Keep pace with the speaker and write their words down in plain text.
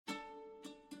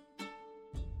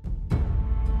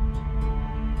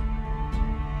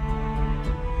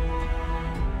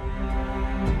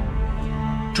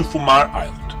Tufumar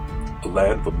Island, a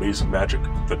land of amazing magic,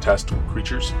 fantastical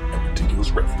creatures, and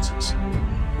ridiculous references,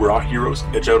 where our heroes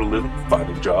edge out a living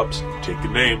finding jobs,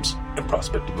 taking names, and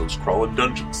prospecting those crawling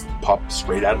dungeons that pop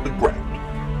straight out of the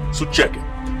ground. So check it.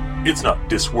 It's not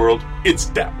this world, it's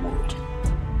that world.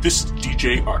 This is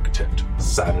DJ Architect,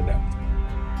 signing out.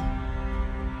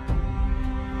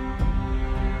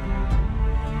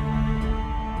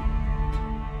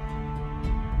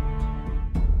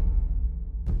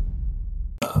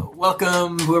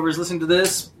 Welcome, whoever's listening to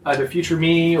this, either future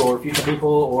me or future people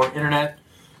or internet.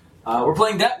 We're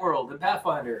playing That World in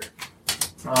Pathfinder.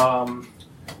 And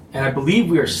I believe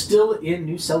we are still in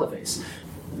New Celephase.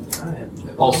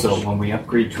 Also, when we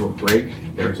upgrade to a brig,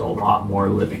 there's a lot more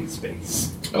living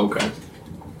space. Okay.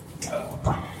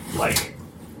 Like,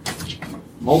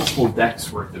 multiple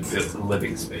decks worth of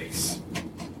living space.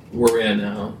 Where we at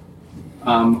now?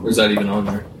 Or is that even on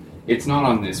there? It's not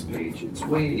on this page. It's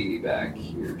way back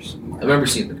here somewhere. I remember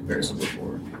seeing the comparison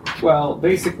before. Well,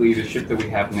 basically, the ship that we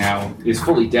have now is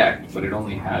fully decked, but it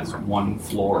only has one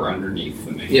floor underneath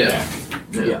the main deck.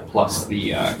 Yeah. Plus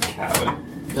the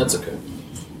cabin. That's okay.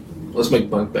 Let's make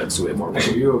bunk beds so we have more room.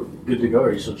 Actually, you're good to go, or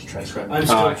are you still just transcribing? I'm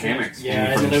still hammocks.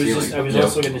 Yeah, and then I was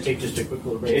also going to take just a quick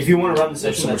little break. If you want to run the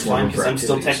session, that's fine, because I'm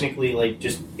still technically like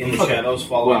just in the shadows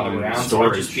following around, so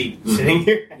I'll just be sitting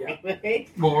here anyway.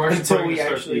 Well, we're Until probably we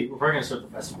going actually- to start the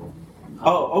festival.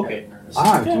 Oh, okay.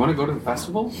 Do you want to go to the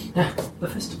festival? Yeah, the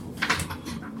festival.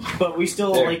 But we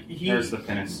still There's the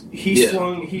Finnis. he Yeah.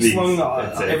 slung These, the,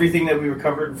 that's it. everything that we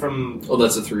recovered from. Oh,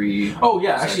 that's a 3. Oh,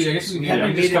 yeah, actually, I guess we haven't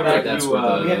haven't made it back That's to, where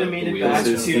the- we haven't made it the back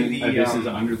wheels to is. the This is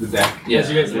under the deck. Yeah.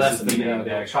 As you guys This left is the main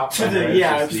deck. shop. To the,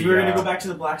 because we were going to go back to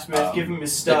the blacksmith, give him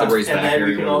his stuff, and raised back then we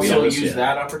area can where we also always- use yeah.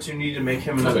 that opportunity to make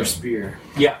him another Okay. spear.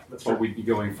 Yeah, that's But right. we'd be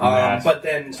going from that. But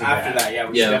then to after that.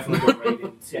 that, we Yeah. should definitely go right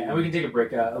into. Yeah, and we can take a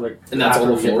break. And that's all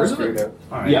the after we get floors that of it? figured out.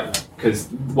 All right. Yeah, because,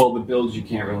 well, the builds you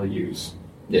can't really use.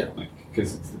 Yeah.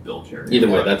 Because it's the build area. Either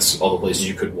way, that's all the places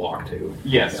you could walk to.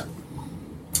 Yes.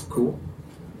 Cool.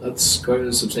 That's quite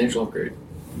a substantial upgrade.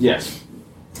 Yes.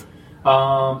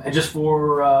 And just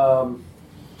for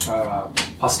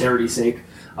posterity's sake,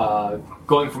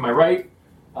 going from my right,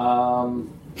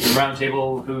 round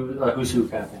table, who's who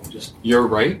kind of thing. Just You're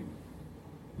right?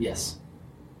 yes.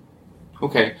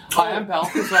 Okay. Hi, I'm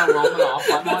Balthazar Romanoff.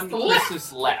 I'm on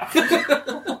Chris's left.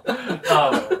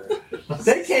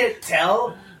 They can't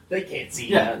tell. They can't see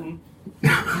Yeah. nothing.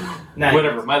 Nice.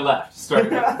 Whatever, my left,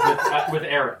 starting with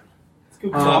Aaron.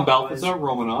 I'm Balthazar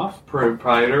Romanoff,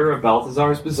 proprietor of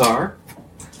Balthazar's Bazaar.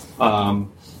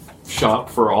 Shop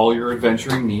for all your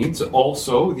adventuring needs.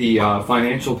 Also, the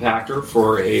financial backer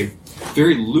for a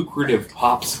very lucrative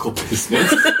popsicle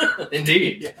business.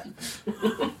 Indeed.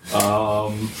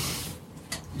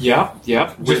 Yeah.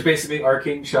 Just basically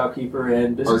arcane shopkeeper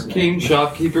and businessman. Arcane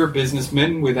shopkeeper,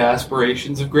 businessman with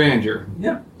aspirations of grandeur.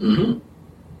 Mm-hmm.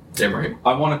 Damn right.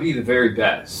 I want to be the very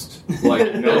best.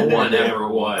 Like No one ever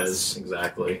was.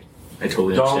 Exactly. I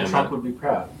totally Donald understand Trump that. would be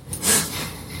proud.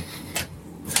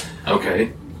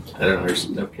 Okay. I don't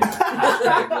understand. Okay.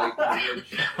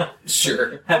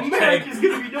 Sure. America's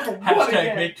gonna be number one Hashtag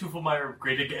again. make Tufelmeyer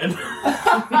great again.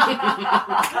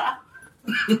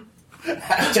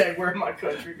 Hashtag where my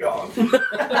country gone.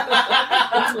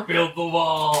 Build the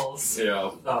walls. Yeah.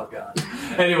 Oh god.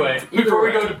 Anyway, before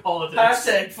we go to politics.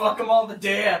 Hashtag fuck them all to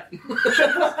death. Who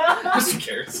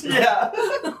cares? Yeah.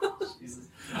 Jesus.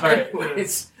 Alright.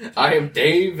 Anyways, I am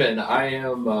Dave, and I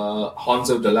am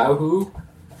Hanzo Delahu.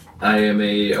 I am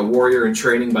a warrior in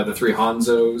training by the 3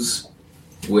 Hanzos,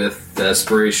 with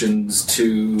aspirations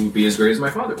to be as great as my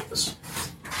father was.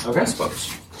 Okay. I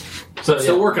suppose. So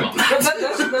Still working on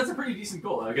that. that's a pretty decent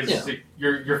goal. I guess Yeah.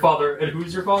 your father, and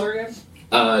who's your father again?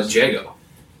 Jago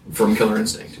from Killer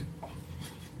Instinct.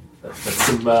 That's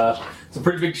some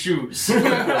pretty big shoes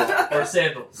or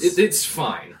sandals. It's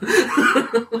fine.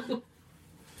 Who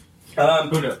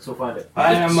knows? We'll find it.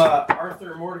 I am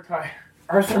Arthur Mordecai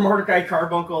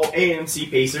Carbuncle, AMC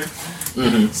Pacer.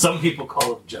 Mm-hmm. Some people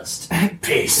call it just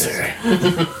Pacer.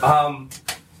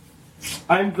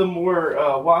 I'm the more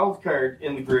wild card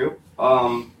in the group.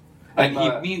 And I'm, he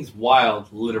means wild,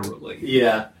 literally.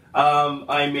 Yeah. I'm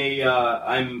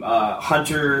a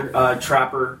hunter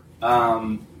trapper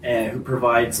who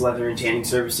provides leather and tanning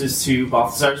services to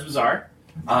Balthazar's Bazaar,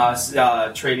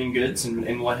 trading goods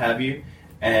and what have you.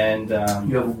 And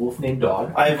you have a wolf named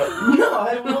Dog. I have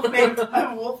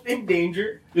a wolf named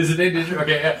Danger. Is it named Danger?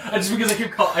 Okay, yeah. Just because I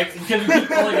keep calling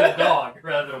it a dog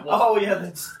rather than a wolf. Oh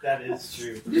yeah, that is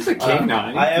true. He's a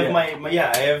canine. I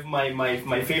have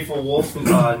my faithful wolf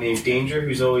named Danger,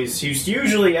 who's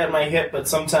usually at my hip, but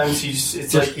sometimes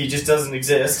it's like he just doesn't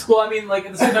exist. Well, I mean, like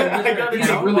at the same time, he's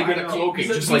really good at cloaking,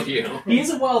 just like you.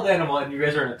 He's a wild animal, and you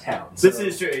guys are in a town. So. This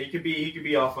is true. He could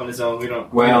be off on his own. We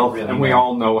don't really and we know.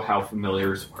 all know how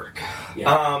familiars work.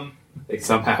 Yeah. They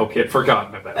somehow get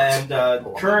forgotten about. And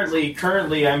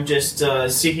currently, I'm just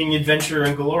seeking adventure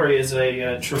and glory as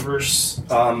I traverse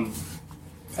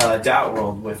Doubt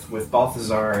World with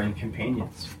Balthazar and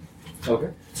companions.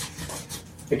 Okay.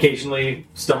 Occasionally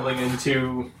stumbling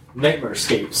into nightmare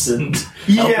escapes and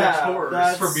eldritch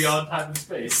horrors from beyond time and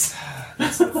space.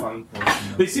 That's the fun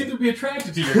portion. They seem to be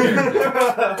attracted to your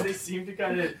character. They seem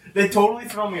to they totally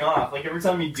throw me off. Like every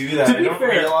time you do that, I don't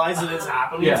realize that it's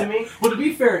happening to me. Well, to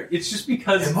be fair, it's just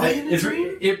because Am I in a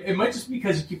dream? It might just be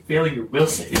because you keep failing your will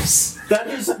saves. That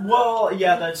is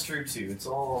yeah, that's true too. It's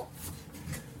all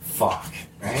fuck,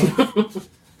 right?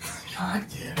 God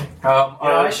damn it.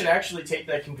 I should actually take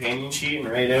that companion sheet and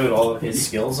write out all of his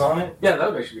skills on it. Yeah,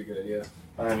 that would actually be a good idea.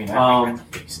 I mean,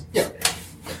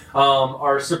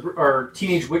 our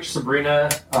teenage witch Sabrina,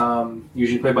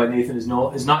 usually played by Nathan, is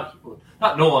not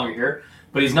no longer here,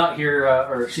 but he's not here,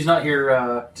 or she's not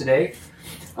here today.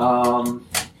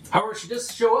 However, she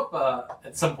does show up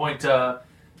at some point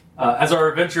as our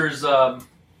adventures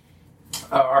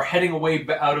are heading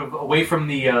away from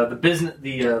the business,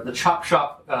 the chop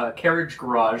shop carriage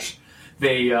garage.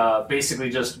 They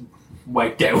basically just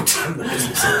wiped out the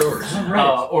business outdoors,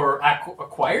 or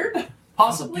acquired,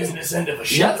 possibly. The business end of a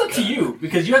shop. That's up to you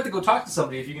because you have to go talk to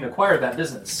somebody if you can acquire that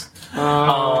business.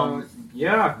 Yeah.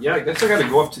 I guess I got to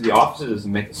go up to the offices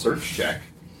and make a search check.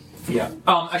 Yeah.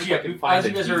 Actually, yeah.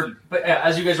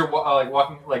 As you guys are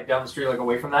walking down the street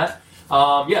away from that.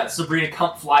 Sabrina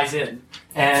flies in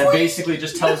and basically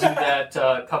just tells you that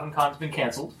CovenCon's been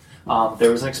canceled.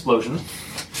 There was an explosion.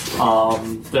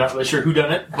 They're not really sure who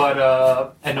done it,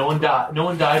 but and no one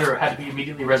died or had to be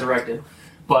immediately resurrected.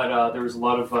 But there was a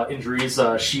lot of injuries.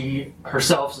 She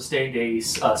herself sustained a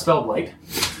spell blight,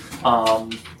 along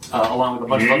with a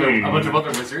bunch of other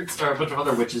wizards or a bunch of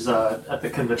other witches at the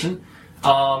convention.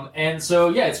 And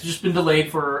so it's just been delayed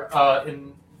for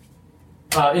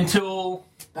until.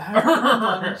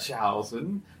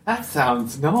 Munchausen? That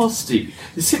sounds nasty.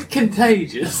 Is it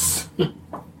contagious?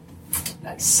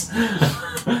 Nice.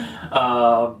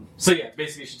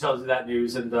 Basically she tells you that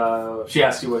news and she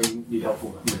asks you what you need help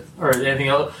with. Or anything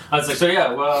else. I was like,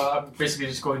 I'm basically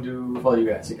just going to follow you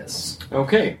guys, I guess.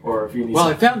 Okay. Or if you need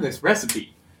I found this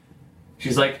recipe.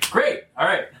 She's like, great,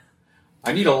 alright.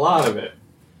 I need a lot of it.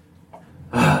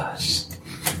 Of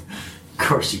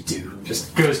course you do.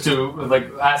 Just goes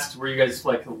to asks where you guys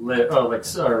live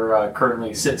or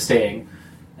currently staying,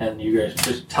 and you guys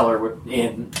just tell her what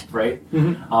inn, right?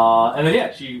 Mm-hmm. And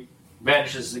then she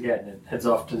vanishes again and heads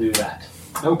off to do that.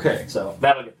 Okay, so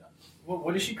that'll get done.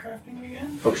 What is she crafting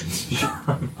again? Potions.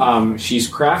 She's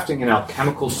crafting an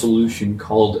alchemical solution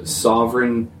called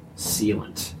Sovereign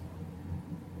Sealant.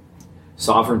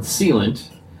 Sovereign Sealant,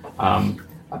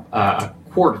 a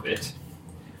quart of it.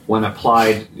 When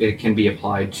applied, it can be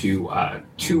applied to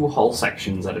 2 hull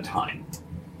sections at a time.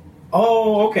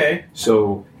 Oh, okay.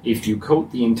 So if you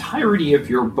coat the entirety of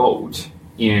your boat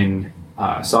in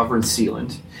Sovereign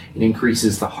Sealant, it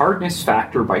increases the hardness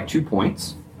factor by 2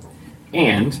 points,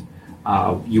 and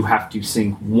you have to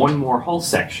sink 1 more hull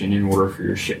section in order for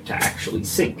your ship to actually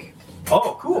sink.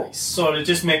 Oh, cool. Nice. So it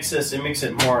just makes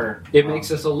it more... It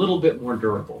makes us a little bit more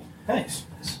durable. Nice.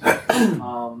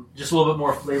 Just a little bit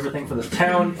more flavor thing for the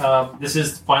town. This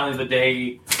is finally the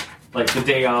day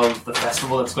of the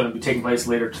festival that's going to be taking place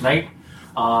later tonight.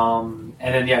 And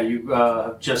then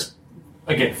you just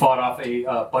again fought off a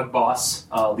bug boss,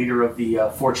 leader of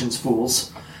the Fortune's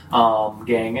Fools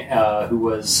gang, who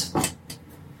was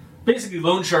basically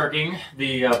loan sharking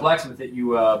the blacksmith that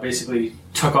you basically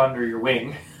took under your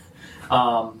wing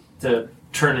to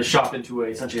turn his shop into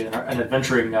essentially an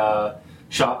adventuring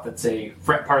shop that's a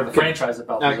part of the franchise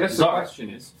about. Now, I guess the question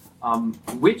is,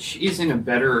 which is in a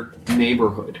better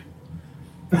neighborhood?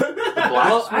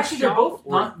 Well, actually, they're both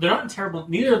not. They're not in terrible.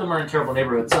 Neither of them are in terrible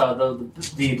neighborhoods.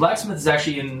 The blacksmith is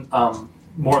actually in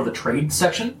more of the trade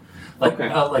section,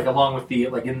 along with the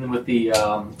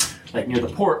near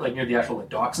the port, near the actual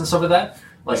docks and stuff like that,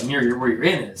 near where your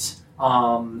inn is.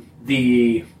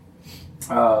 The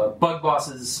bug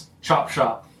boss's chop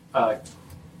shop.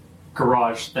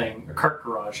 Garage thing, a cart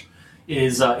garage,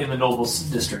 is in the Nobles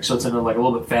district, so it's in a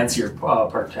little bit fancier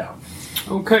part of town.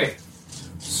 Okay.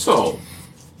 So,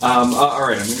 all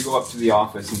right, I'm going to go up to the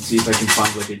office and see if I can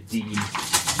find like a deed.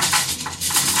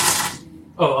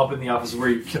 Oh, up in the office where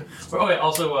you. Oh, yeah.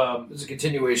 Also, There's a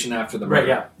continuation after the right.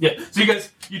 murder. Yeah. So you guys,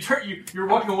 you're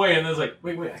walking away, and then it's like,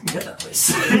 wait, I can get that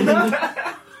place.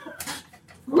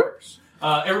 Works.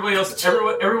 Everybody else,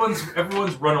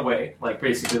 everyone's run away. Like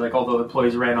basically, like all the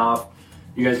employees ran off.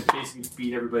 You guys basically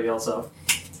beat everybody else up.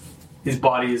 His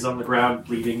body is on the ground,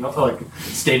 bleeding, like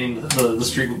staining the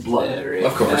street with blood.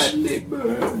 Of course.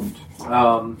 And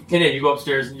yeah, you go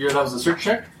upstairs. And that was a search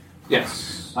check.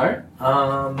 Yes. All right.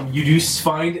 You do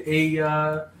find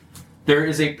a. There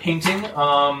is a painting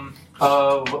of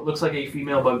what looks like a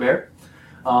female bugbear,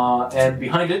 and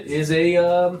behind it is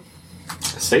a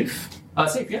Safe?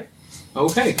 safe. Yeah.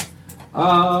 Okay.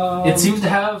 It seems to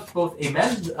have both a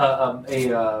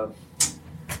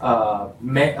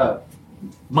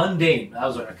mundane. I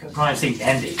was trying to say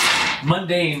mandate.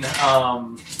 Mundane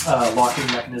locking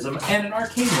mechanism and an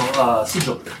arcane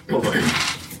sigil over it.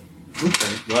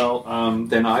 Okay. Well,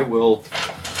 then I will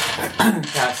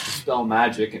cast Dispel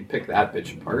Magic and pick that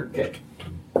bitch apart. Okay.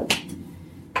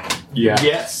 Yeah.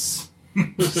 Yes.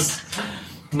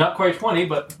 Not quite 20,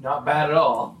 but not bad at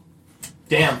all.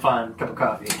 Damn fine cup of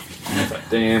coffee.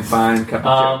 Damn fine cup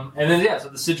of And then so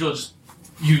the sigil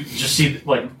you just see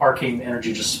like arcane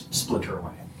energy just splinter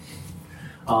away.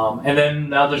 And then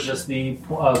now there's just the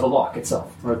lock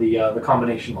itself, or the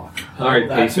combination lock. All right,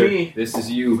 That's Pacer, me. this is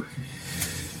you.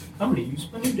 I'm gonna use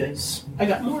my new dice. I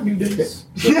got more new dice.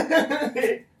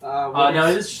 Now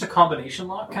it is just a combination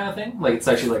lock kind of thing. Like it's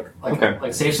actually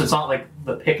like safe, so it's not like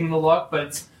the picking the lock, but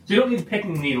it's so you don't need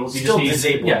picking needles. You Still just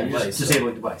need disabling you device, just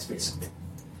disabling device basically.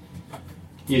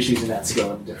 You're just using that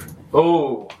skill differently.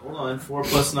 Oh, Hold on, 4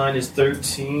 plus 9 is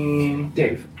 13.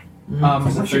 Dave. Is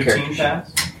What's your 13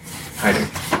 character pass? Hiding.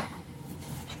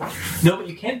 no, but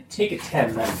you can't take a 10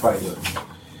 and that'll probably do it.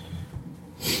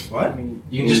 What?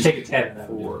 You can just take a 10 and that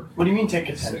will do it. What do you mean take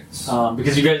a 10?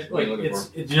 Because you guys like What are you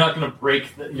you're not going to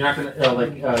break. You're not going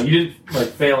to you didn't like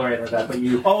fail or anything like that, but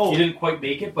you didn't quite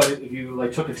make it. But if you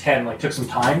like took a 10, like took some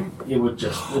time, it would be.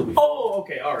 Oh,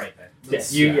 okay, all right then.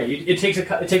 It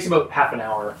takes about half an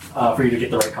hour for you to get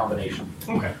the right combination,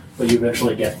 Okay. but you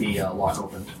eventually get the lock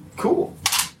opened. Cool.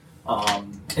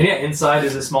 And yeah, inside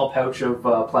is a small pouch of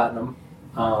platinum,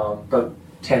 about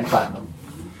 10 platinum,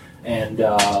 and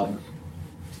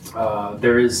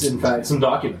there is in fact some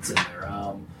documents in there.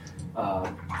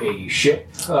 A ship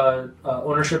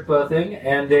ownership thing,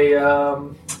 and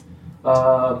the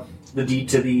deed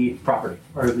to the property,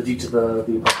 or the deed to the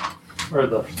apartment, or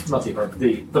not the apartment,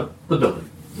 the building.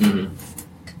 Mm-hmm.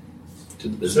 To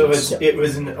the So business. it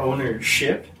was an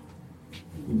ownership?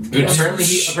 Yeah, apparently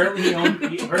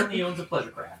he owns a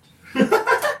pleasure craft.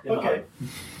 Okay.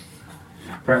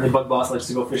 Apparently Bug Boss likes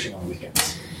to go fishing on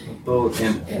weekends. Both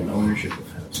and ownership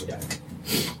of house. Yeah.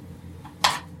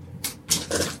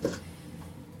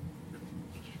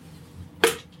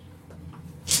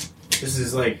 This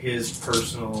is like his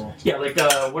personal. Yeah, like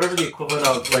whatever the equivalent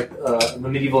of the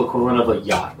medieval equivalent of a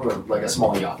yacht, or like a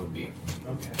small yacht would be,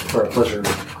 Okay. or a pleasure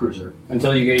cruiser.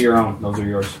 Until you get your own. Those are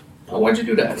yours. Oh, why'd you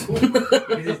do that?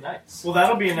 Because he's nice. Well,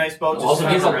 that'll be a nice boat to Also,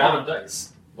 he has a have lot of around,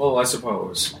 dice. Well, I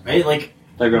suppose. right? Like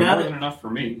They're Now more that- than enough for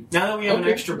me. now that we have an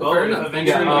Okay, extra well, fair boat, enough.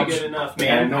 eventually Yeah, we get enough I know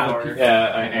manpower.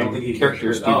 I don't think he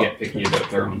characters can- do oh. get picky about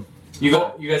their own. You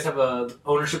guys have a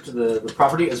ownership to the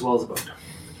property as well as a boat.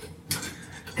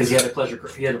 Because he had a pleasure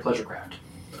craft.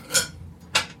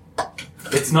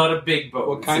 It's not a big boat.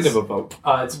 What kind of a boat?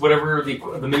 It's whatever the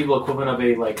medieval equivalent of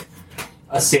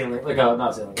a sailing,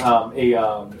 not sailing,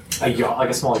 a yacht, like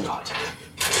a small yacht.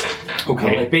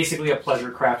 Okay. Like basically a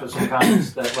pleasure craft of some kind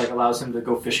that like allows him to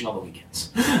go fishing on the weekends.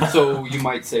 So you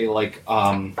might say like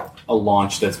a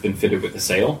launch that's been fitted with a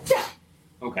sail? Yeah.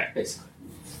 Okay. Basically.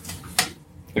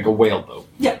 Like a whale boat?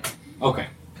 Yeah. Okay.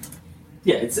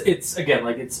 Yeah, it's again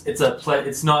like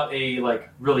it's not a like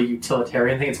really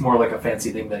utilitarian thing. It's more like a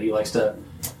fancy thing that he likes to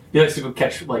go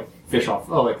catch like fish off,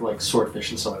 like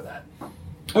swordfish and stuff like that.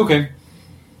 Okay.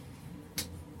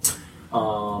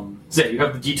 So yeah, you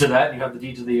have the deed to that, and you have the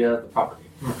deed to the property.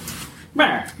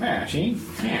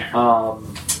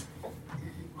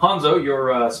 Hanzo,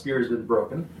 your spear has been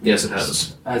broken, Yes, it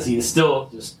has. as he is still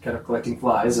just kind of collecting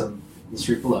flies on the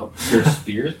street below. Your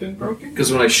spear's been broken?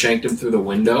 Because when I shanked him through the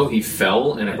window, he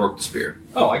fell and it broke the spear.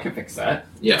 Oh, I can fix that.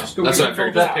 Yeah, Just go that's get what I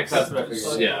figured. that. Just pick That's that. what I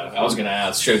figured. Yeah, I was gonna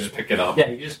ask. Should I just pick it up? Yeah,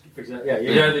 you just fix that. Yeah,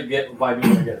 you either buy me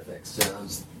or get it fixed. So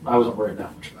I wasn't worried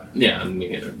that much about it. Yeah, me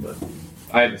neither. But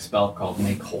I have a spell called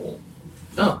Make Whole.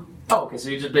 Oh, okay, so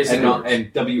you just basically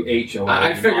And WHOL.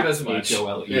 I figured as much.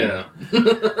 HOLE. Yeah.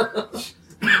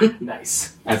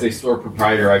 Nice. As a store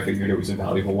proprietor, I figured it was a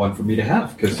valuable one for me to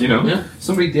have because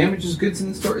somebody damages goods in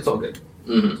the store. It's all good.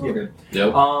 Mm-hmm. It's all good.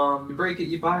 Yep. You break it,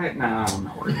 you buy it. Nah, I'm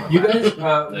not worried about You that.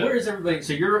 guys, where is everybody?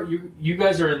 So you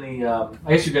guys are in the.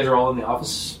 I guess you guys are all in the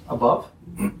office above.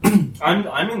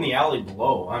 I'm in the alley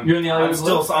below. You're in the alley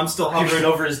below? I'm still hovering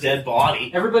over his dead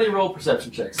body. Everybody roll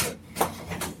perception checks then.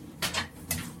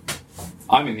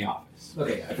 I'm in the office.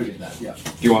 Okay, I figured that. Yeah.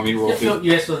 Do you want me to roll Yeah, too? no,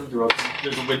 you guys still need to roll.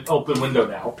 There's an open window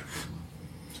now.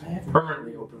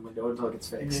 Permanently open window until it gets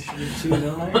fixed. Initiative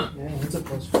 2-9. Yeah, that's a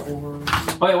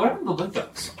 +4. Oh yeah, what happened to the blink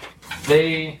dogs?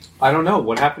 They. I don't know.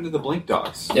 What happened to the blink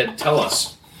dogs? Yeah, tell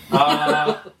us. For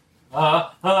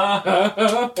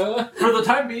the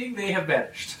time being, they have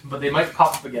vanished, but they might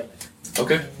pop up again later.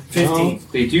 Okay. 15. Well,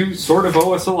 they do sort of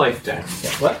owe us a life debt.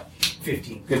 What?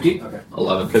 15. 15? Okay.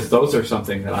 11. Because those are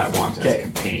something that I want as Okay.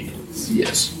 companions.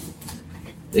 Yes.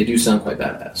 They do sound quite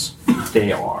badass.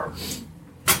 They are.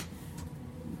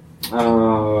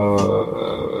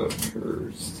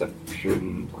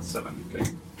 Perception +7. Okay.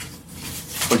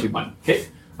 21. Okay.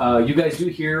 You guys do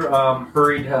hear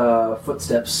hurried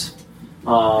footsteps,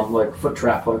 like foot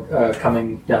traffic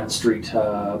coming down the street,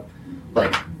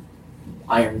 like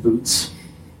iron boots,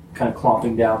 kind of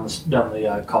clomping down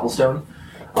the cobblestone.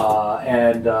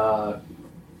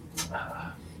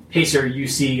 Pacer, you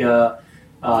see down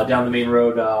the main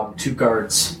road 2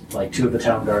 guards, like 2 of the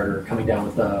town guard, are coming down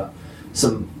with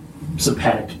some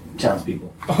panicked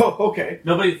townspeople. Oh, okay.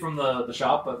 Nobody from the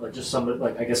shop, but like just somebody,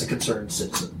 like I guess a concerned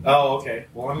citizen. Oh, okay.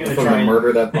 Well, I'm gonna From try the and,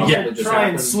 murder that possibly Yeah, just try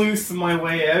and happened. sleuth my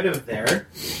way out of there.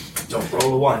 Don't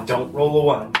roll a 1. Don't roll a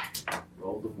 1.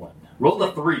 Roll the 1. Roll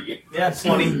the 3. Yeah,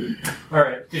 20. All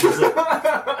right. It's just like,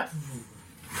 I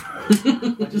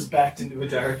just backed into a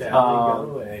dark alley.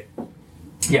 Go away.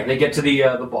 yeah, they get to the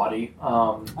body.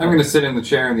 I'm going to sit in the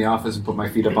chair in the office and put my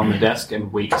feet up on the desk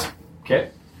and wait. Okay.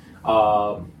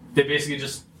 They basically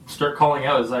just start calling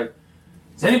out. It's like,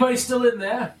 is anybody still in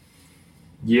there?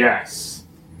 Yes.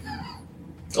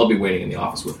 I'll be waiting in the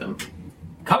office with him.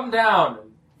 Come down.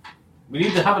 We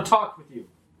need to have a talk with you.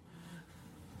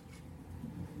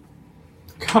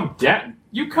 Come down.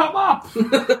 You come up.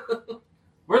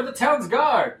 We're the town's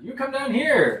guard. You come down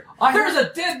here. There's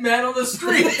a dead man on the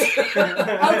street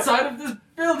outside of this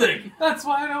building. That's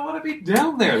why I don't want to be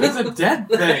down there. There's a dead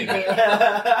thing.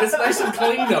 It's nice and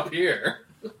clean up here.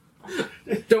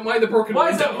 Don't mind the broken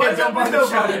Why is window. that window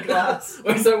broken?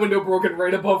 Why is that window broken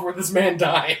right above where this man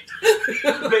died?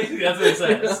 Basically, that's what it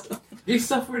says. He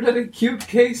suffered an acute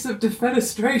case of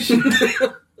defenestration.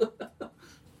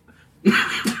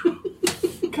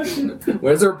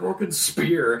 Where's there a broken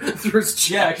spear through his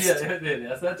Yeah, chest?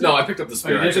 that's that. No, I picked up the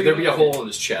spear. Oh, you did Actually, pick there'd be it a up? hole in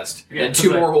his chest. Yeah, and it's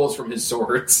 2 like- more holes from his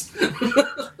swords.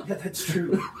 Yeah, that's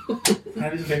true.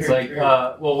 That is very It's like, true.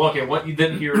 well, okay. What you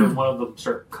didn't hear one of them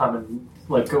start coming,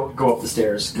 like go up the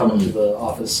stairs, come up to the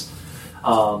office.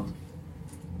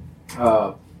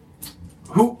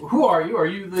 Who are you? Are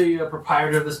you the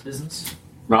proprietor of this business?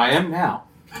 I am now.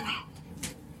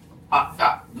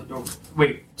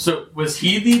 Wait. So was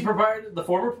he the proprietor, the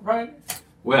former proprietor?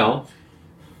 Well,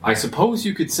 I suppose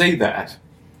you could say that.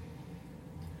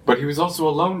 But he was also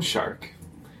a loan shark.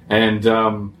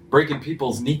 And breaking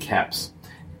people's kneecaps.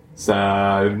 It's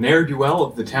a ne'er-do-well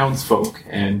of the townsfolk.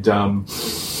 And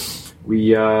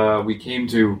we came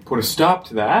to put a stop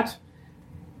to that,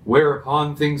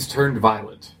 whereupon things turned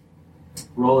violent.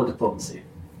 Roll a diplomacy.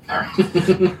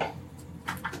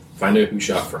 Find out who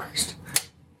shot first.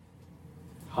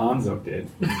 Hanzo did.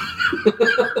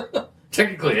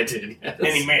 Technically, I did, yes. And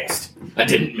he missed. I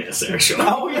didn't miss, actually.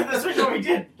 Oh, yeah, that's right. No, he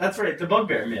did. That's right. The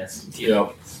bugbear missed.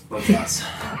 Yep. Bug boss.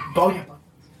 Oh, yeah.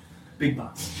 Big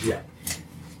boss. Yeah.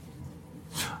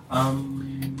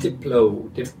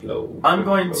 Diplo. I'm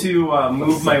going to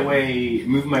move my way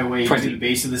to 20. the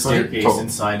base of the 20 staircase total.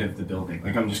 inside of the building.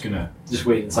 Like I'm just gonna Just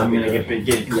wait inside. I'm gonna the-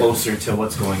 get closer to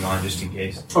what's going on just in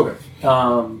case. Okay.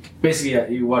 Basically, yeah,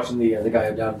 you're watching the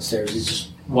guy down the stairs. He's just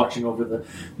watching over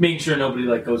making sure nobody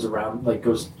like goes around, like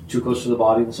goes too close to the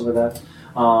body and stuff like that.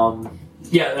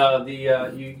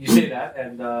 You say that,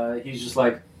 and he's just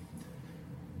like,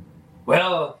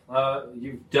 well,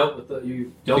 you've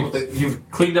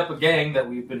cleaned up a gang that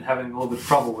we've been having a little bit of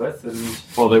trouble with, and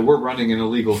Well, they were running an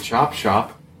illegal chop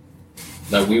shop.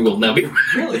 Now we will now be...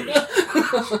 really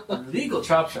legal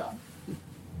chop shop,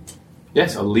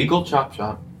 Yes, a legal chop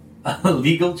shop.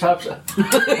 legal chop shop.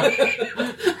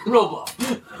 Roblox.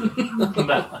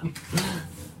 That one.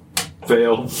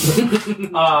 Failed.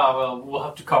 Well, we'll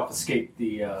have to confiscate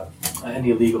the any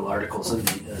illegal articles in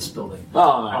this building.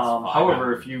 Oh, that's fine.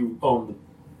 However, if you own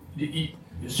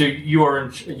So you are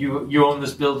you own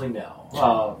this building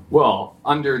now. Well,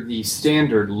 under the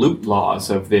standard loot laws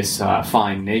of this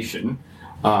fine nation,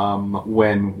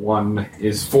 when one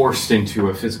is forced into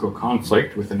a physical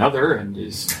conflict with another and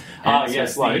is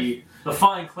yes, the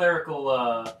fine clerical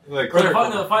the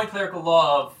fine clerical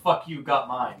law of "fuck you, got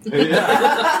mine."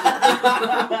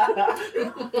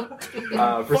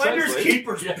 Finders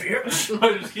keepers, bitch.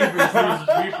 Finders keepers, losers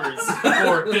keepers,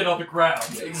 or dead on the ground.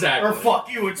 Exactly. Or fuck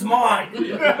you, it's mine.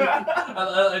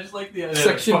 I just like the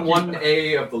Section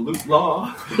 1A of the loot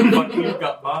law. Fuck you,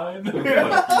 got mine. Fuck you,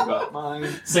 got mine.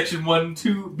 Section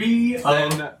 1-2B.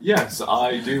 Then yes,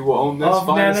 I do own this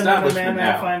fine establishment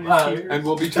now, and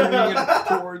we'll be turning it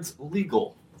towards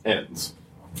legal ends.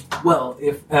 Well,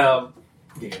 if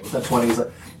with that 20 is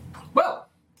like, well,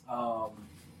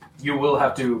 you will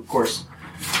have to, of course,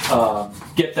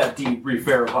 get that deed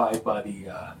re-verified by the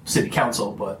city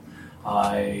council. But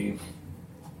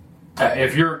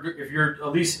if you're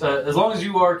at least as long as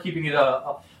you are keeping it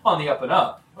on the up and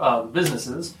up, the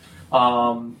businesses,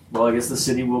 well, I guess the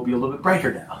city will be a little bit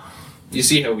brighter now. You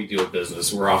see how we do a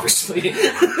business. We're obviously...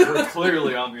 We're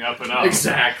clearly on the up and up.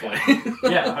 Exactly.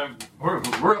 Yeah, we're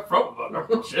up front about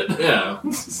our shit. Yeah.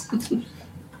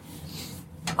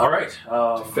 All right.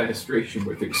 Defenestration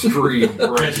with extreme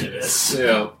prejudice.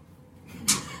 Yeah.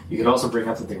 You could also bring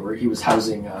up that he was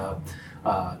housing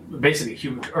basically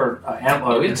human or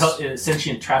animal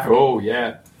sentient trafficking. Oh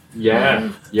yeah.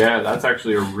 Yeah, that's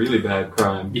actually a really bad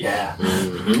crime. Yeah.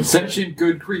 Mm-hmm. Sentient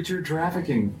good creature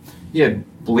trafficking. He had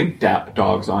blink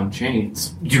dogs on chains.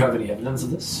 Do you have any evidence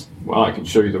of this? Well, I can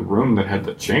show you the room that had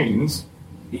the chains.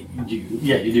 You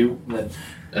do. Then,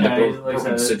 And the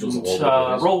broken sigils of all the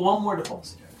doors. roll one more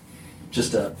diplomacy check.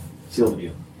 Just to seal the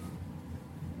deal.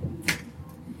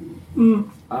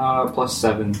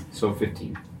 +7, so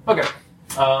 15. Okay.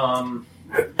 All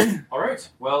right.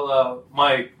 Well,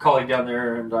 my colleague down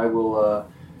there and I will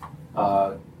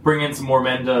bring in some more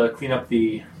men to clean up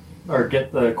bring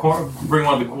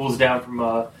one of the ghouls down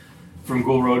from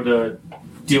Ghoul Road to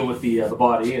deal with the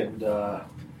body, and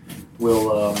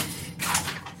we'll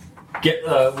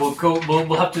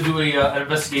have to do an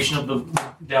investigation of the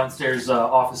downstairs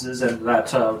offices and that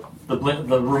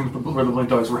the room where the blink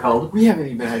dogs were held. We haven't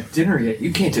even had dinner yet.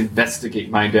 You can't investigate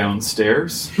my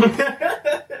downstairs.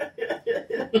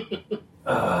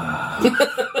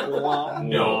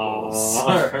 No,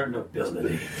 sir,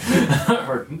 nobility.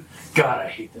 God, I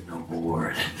hate the noble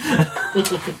word.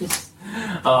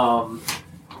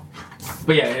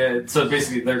 But yeah, so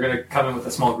basically they're going to come in with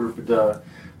a small group to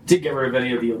get rid of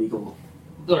any of the illegal,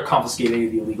 or confiscate any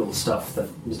of the illegal stuff that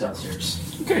was downstairs.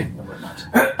 Okay. And whatnot.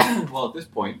 Well, at this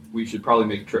point, we should probably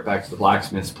make a trip back to the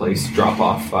blacksmith's place to drop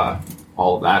off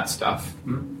all of that stuff.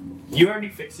 You already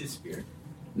fixed his spear?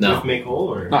 No. With make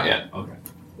hole, or? Not yet. Okay.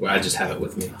 Well, I just have it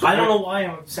with me. I don't know why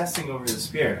I'm obsessing over the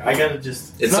spear. I gotta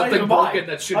just... It's not something even broken mine.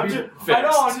 that should I'm be just, fixed. I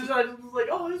know, I just was like,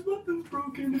 oh, there's nothing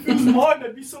broken. If it was mine,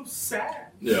 I'd be so sad.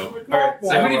 Yeah. Like, Alright, oh,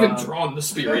 I haven't even So, drawn the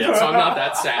spear yet, so I'm not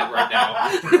that sad right now.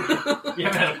 You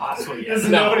haven't had a possible He yet. doesn't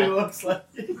know what he looks like.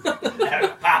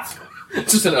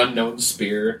 It's just an unknown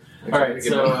spear. Alright,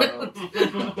 so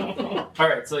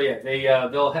yeah,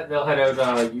 they'll head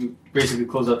out. You basically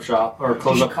close up shop or You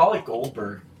close should up call it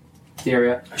Goldberg. the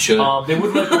area. I should. They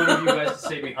would like one of you guys to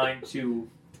stay behind to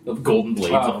Of golden blades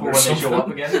for on when or they something. show up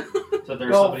again. So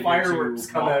there's Oh, somebody fireworks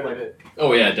to come out of it.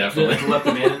 Oh yeah, to definitely. let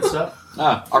them in and stuff.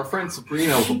 Our friend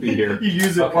Sabrina will be here. You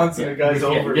use it once and the guy's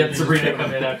over. Get Sabrina to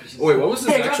come in after she's... Wait, what was his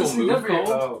Hey, I got actual this new move number here.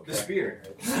 called? Oh, okay. The spear.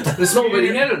 No, but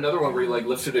he had another one where he like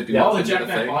lifted a dude Yeah, off the and did a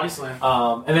Jackknife thing. body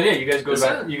slam. And then you guys go Is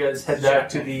back. that- You guys head back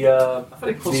to the I thought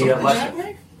he closed the something.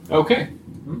 lecture. Okay.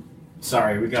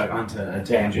 Sorry, we got onto a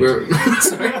tangent.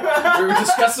 Sorry. We were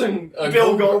discussing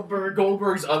Bill Goldberg.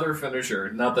 Goldberg's other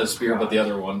finisher, not the spear, but the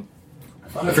other one.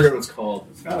 thought I it forget what it's called.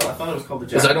 I thought it was called the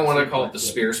Because I don't want to Jackknife call it the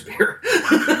Spear. spear.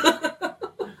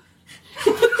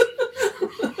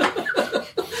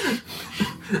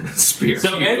 Spear.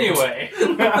 So anyway,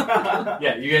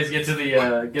 yeah, you guys get to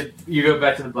the you go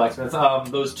back to the blacksmith.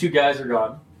 Those two guys are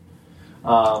gone.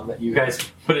 That you guys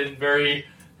put in very,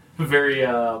 very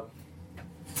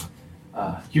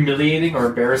humiliating or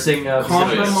embarrassing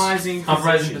Compromising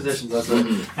positions. That's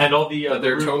it. And all the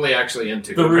They're totally actually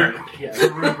into the it.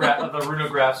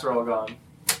 runographs are all gone.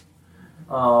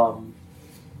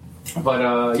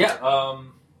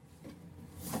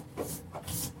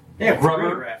 Yeah, Rubber.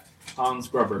 Rubber. Hans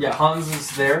Grubber. Yeah, Hans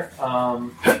is there.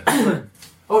 Oh,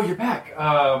 you're back.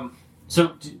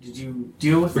 So did you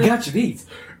deal with We it? got you these.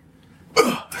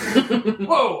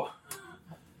 Whoa,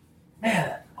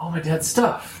 man! All my dad's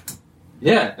stuff.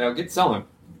 Yeah, now get selling.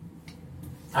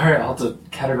 All right, I'll have to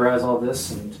categorize all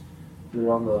this and put it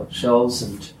on the shelves,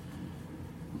 and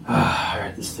all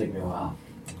right, this is taking me a while.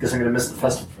 Guess I'm gonna miss the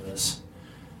festival for this.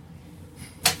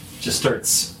 Just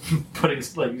starts putting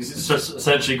he's just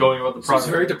essentially going about the He's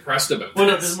project. very depressed about Well,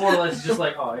 no, this. it's more or less just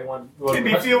like, oh, he won. Made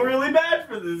me feel really bad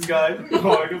for this guy.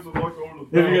 Oh, I guess I'm not going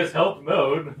to If you guys help him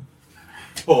out.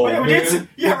 Oh, yeah, we did.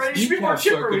 Yeah, right. These He should be more kneecaps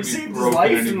aren't chipper. gonna We be saved his broken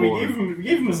life, and anymore. we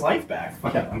gave him his life back.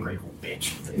 Fuck that ungrateful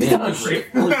bitch. Man,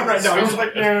 ungrateful. Right now, he's just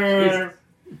like, Jesus.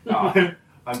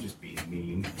 I'm just being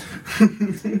mean.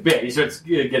 But yeah, he starts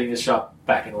getting his shop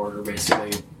back in order,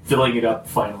 basically filling it up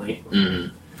finally.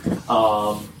 Mm.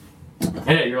 And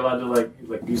yeah, you're allowed to like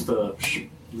use the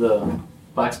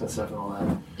blacksmith stuff and all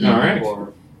that. All right.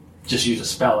 Or just use a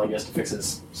spell, I guess, to fix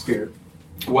his spirit.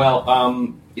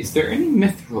 Well, is there any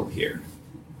mithril here?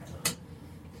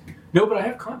 No, but I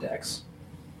have contacts.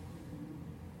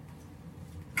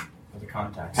 For the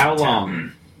contacts. How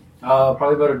long?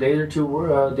 Probably about a day or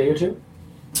two.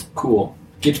 Cool.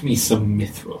 Get me some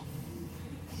mithril.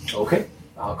 Okay.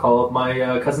 I'll call up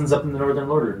my cousins up in the northern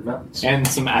Lordern Mountains. And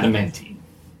some adamantine.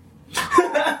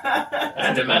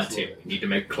 Adamantine. We need to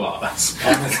make claws.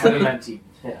 Adamantine.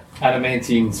 Yeah.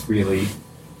 Adamantine's really,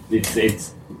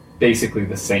 it's basically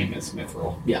the same as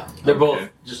mithril. Yeah. They're both Okay.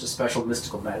 just a special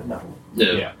mystical metal.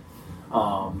 Yeah.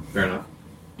 Fair Fair enough.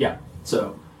 Yeah.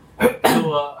 So,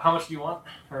 how much do you want?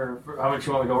 Or how much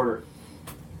you want me to order?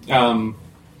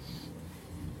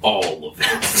 All of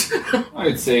it. I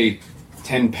would say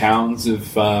 10 pounds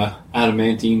of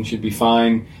adamantine should be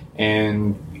fine,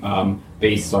 and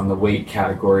based on the weight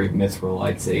category of mithril,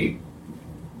 I'd say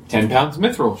 10 pounds of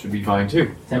mithril should be fine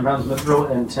too. 10 pounds of mithril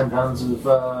and 10 pounds of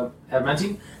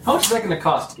adamantine. How much is that going to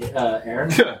cost,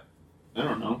 Aaron? I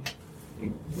don't know.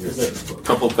 Where's that? A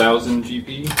couple thousand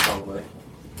GP? Probably.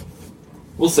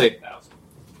 We'll say 1,000.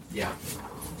 Yeah.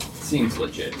 Seems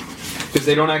legit. Because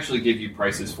they don't actually give you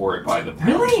prices for it by the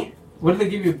pound. Really? What do they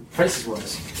give you prices for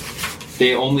this?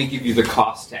 They only give you the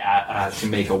cost to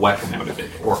make a weapon out of it,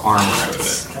 or armor out of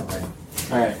it.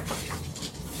 Alright.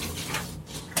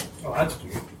 Oh, that's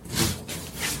weird.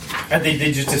 And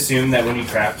they just assume that when you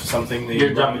craft something, the Your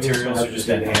raw dumb materials materials are just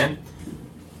at hand.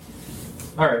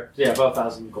 Alright, yeah, about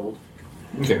 1,000 gold.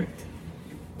 Okay.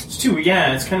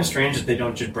 It's kind of strange that they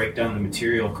don't just break down the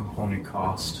material component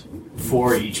cost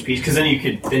for each piece, because then you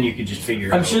could just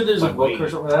figure. I'm out sure there's a by book weight. or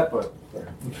something like that, but...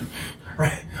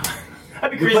 Right.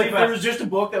 That'd be We crazy play if there was just a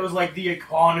book that was like the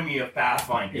economy of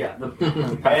Pathfinder. Yeah.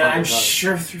 And I'm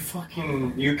sure through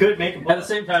fucking you could make a At book. the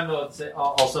same time, though, it's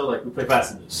also, like, we play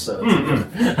Fast and Loose, so...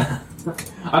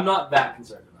 I'm not that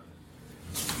concerned about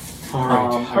it.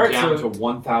 Alright, I'm alright, down so- to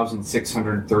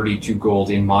 1,632 gold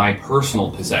in my personal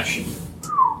possession.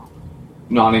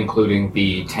 Not including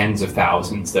the tens of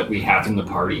thousands that we have in the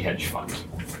party hedge fund.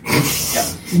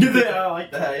 Yeah, I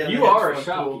like that. Yeah, You that's are a cool.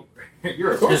 shopkeeper.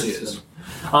 You're a Of course he businessman.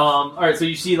 Alright, so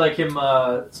you see, like, him,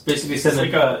 basically It's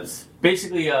sending... like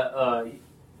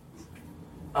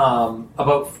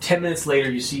about 10 minutes later,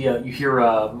 you see, you hear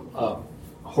a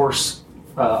horse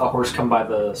come by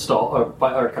the stall,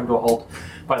 or come to a halt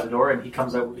by the door, and he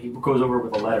comes out. He goes over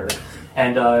with a letter.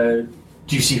 And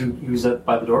do you see who's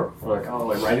by the door, or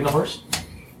like riding the horse?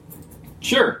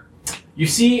 Sure. You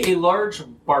see a large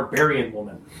barbarian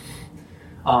woman.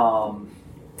 And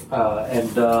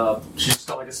she's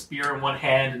got like a spear in one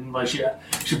hand, and like she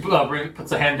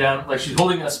puts a hand down, like she's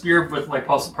holding a spear with like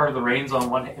part of the reins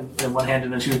on one in one hand,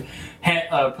 and then she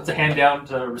puts a hand down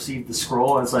to receive the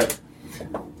scroll, and it's like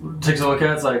takes a look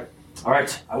at it, it's like, all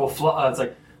right, I will fly. It's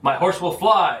like, my horse will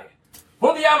fly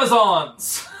for the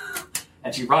Amazons,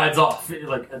 and she rides off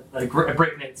like at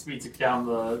breakneck speeds down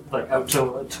the out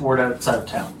toward outside of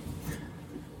town.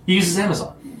 He uses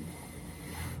Amazon.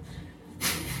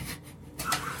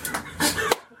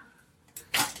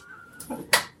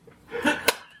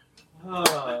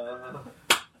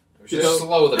 Just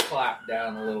slow the clap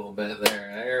down a little bit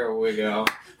there. There we go.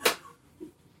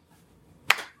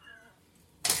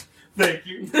 Thank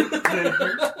you.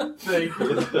 Thank you.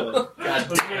 God I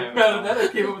was very damn. proud of that. I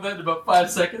came up with that in about 5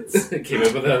 seconds. Came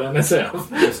up with that on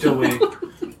myself. I'm still waiting.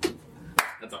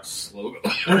 That's our slogan.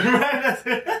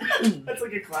 That's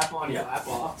like a clap on, Yeah. clap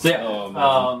off. So yeah, Oh,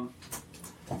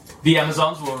 man. the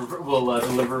Amazons will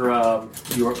deliver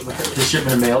the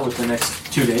shipment of mail within the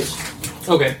next 2 days.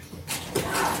 Okay.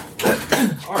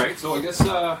 Alright, so I guess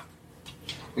I'm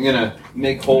gonna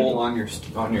make hole on your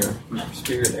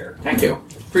spear there. Thank you.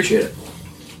 Appreciate it.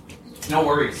 No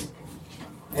worries.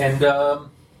 And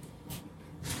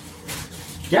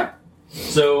yeah,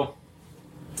 so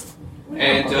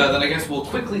And then I guess we'll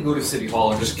quickly go to City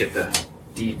Hall and just get the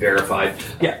deed verified.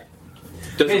 Yeah.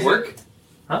 Does it work?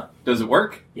 Huh? Does it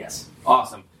work? yes,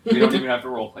 Awesome. We don't even have to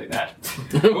roleplay that.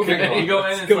 Okay, you go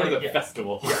in and go it's to like, the yeah.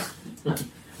 festival.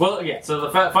 Well, yeah. So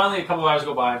finally, a couple of hours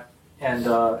go by, and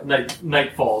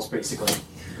night falls basically.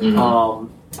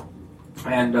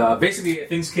 Basically,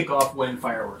 things kick off when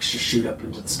fireworks just shoot up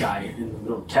into the sky in the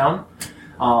middle of town,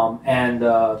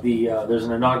 there's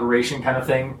an inauguration kind of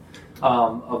thing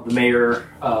of the mayor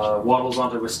waddles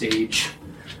onto a stage.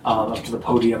 Up to the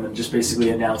podium and just basically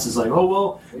announces like, oh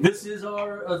well, this is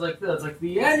our it's like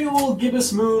the annual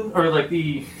Gibbous Moon, or like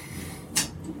the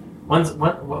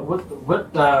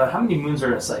how many moons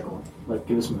are in a cycle? Like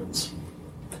Gibbous moons.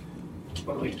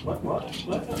 What? Okay,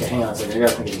 hang on a second. I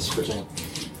gotta think of this for a second.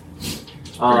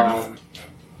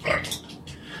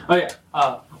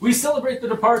 We celebrate the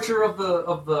departure of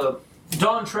the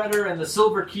Dawn Treader and the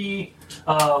Silver Key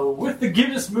with the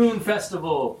Gibbous Moon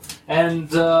Festival,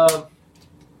 and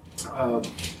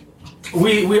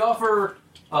we offer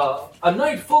a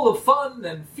night full of fun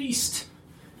and feast,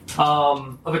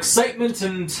 of excitement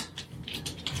and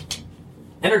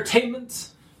entertainment.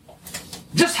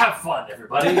 Just have fun,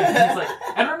 everybody. He's like,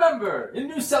 and remember, in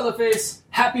New Cellophase,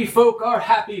 happy folk are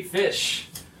happy fish.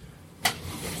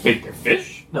 Wait, they're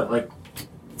fish? No, like,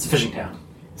 it's a fishing town.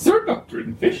 Is there a doctor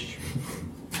in fish?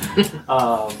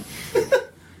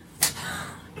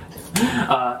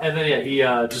 And then he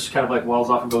just kind of like waddles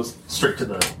off and goes straight to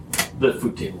the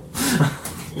food table.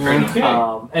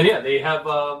 Okay. They have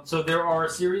so there are a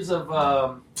series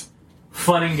of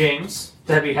fun and games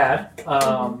to be had.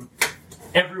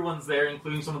 Everyone's there,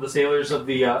 including some of the sailors of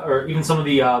the, or even some of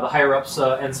the higher ups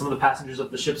and some of the passengers of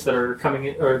the ships that are coming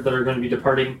in, or that are going to be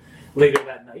departing later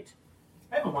that night.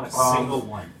 I haven't won a single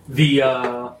one.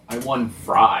 I won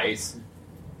fries.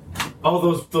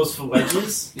 Oh, those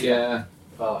wedges? Yeah.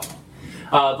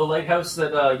 The lighthouse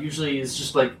that usually is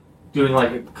just like doing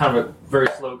like a kind of a very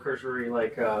slow cursory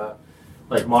like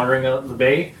monitoring of the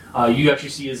bay. You actually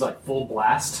see is like full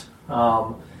blast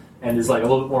and is like a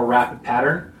little bit more rapid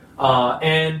pattern.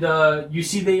 You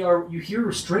see you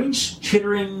hear strange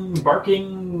chittering,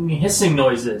 barking, hissing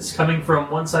noises coming from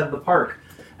one side of the park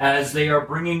as they are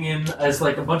bringing in as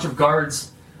like a bunch of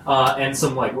guards and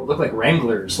some like what look like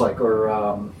wranglers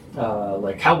or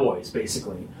like cowboys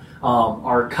basically.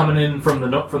 Are coming in from the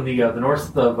north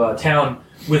of town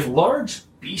with large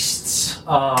beasts,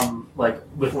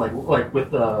 with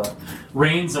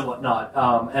reins and whatnot,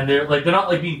 and they're not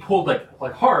like being pulled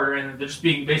like hard, and they're just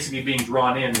basically being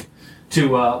drawn in to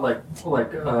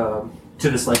to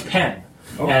this like pen,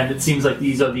 and it seems like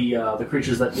these are the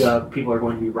creatures that people are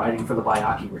going to be riding for the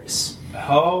Bayaki race.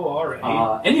 Oh, all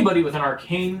right. Anybody with an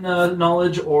arcane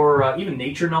knowledge or even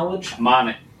nature knowledge, I'm on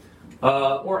it.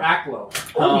 or Aklo.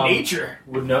 Nature.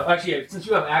 Would know. Actually, yeah, since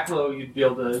you have Aklo, you'd be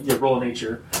able to roll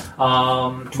nature.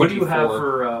 What do you have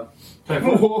for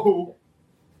 24? Whoa.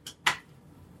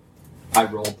 I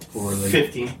rolled poorly.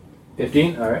 15.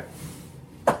 15? Alright.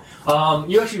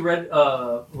 You actually read,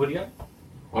 what do you got?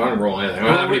 I don't roll anything. I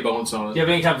don't have any bonus on Do it. you have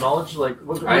any kind of knowledge? Like,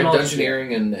 what I have knowledge do you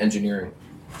dungeoneering and engineering.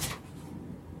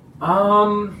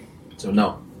 have? So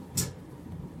no.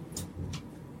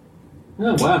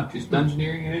 Oh, wow. Just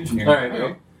dungeoneering and engineering. Alright.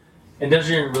 Okay. And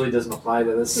engineering really doesn't apply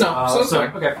to this. No, so it's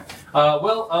fine. Okay.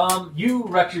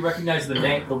 You actually recognize the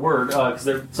word, because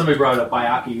somebody brought it up,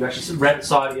 Bayaki. You actually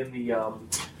saw it in the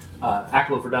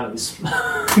Aklo for Dummies.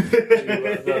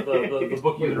 the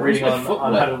book you've been reading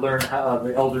on how to learn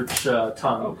the Eldritch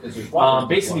tongue.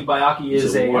 Basically, Bayaki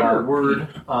is a word,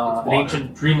 an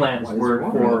ancient Dreamland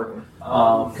word for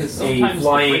a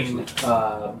flying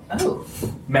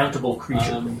mountable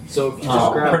creature. So if you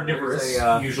just grab carnivorous,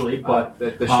 usually, but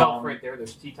the shelf right there,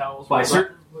 there's tea towels. by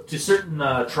certain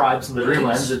tribes in the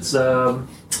Dreamlands, it's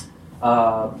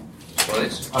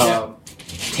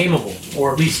tameable,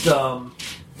 or at least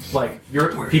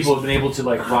people have been able to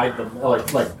like ride them,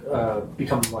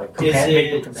 become like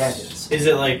make them companions. Is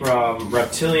it like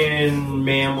reptilian,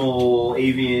 mammal,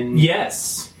 avian?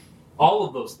 Yes. All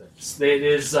of those things. It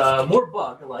is more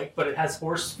bug-like, but it has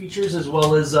horse features as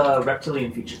well as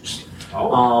reptilian features.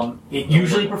 It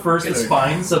usually prefers the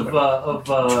spines of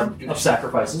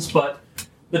sacrifices, but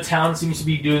the town seems to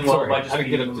be doing well by just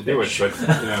get them to do it, but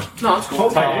No, it's cool.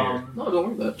 Okay. No, don't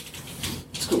worry about it.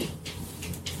 It's cool.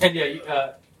 And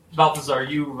yeah, Balthazar,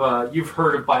 you've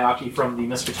heard of Bayaki from the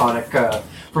Miskatonic,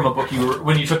 from a book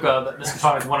when you took the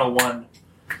Miskatonic 101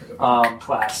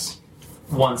 class.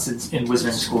 Once in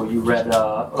Wizarding School, you read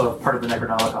a part of the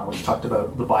Necronomicon which talked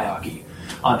about the Bayaki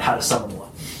on how to summon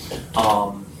one.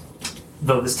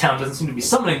 Though this town doesn't seem to be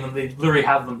summoning them, they literally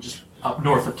have them just up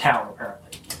north of town, apparently.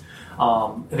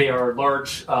 They are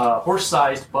large,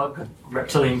 horse-sized bug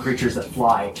reptilian creatures that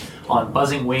fly on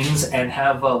buzzing wings and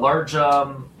have large,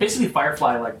 basically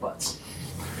firefly-like butts.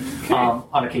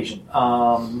 on occasion.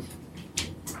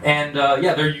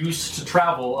 They're used to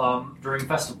travel during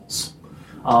festivals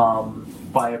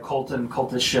by occult and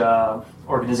cultish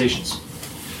organizations.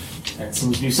 And it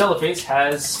seems New Celiphate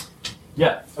has,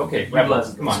 Okay,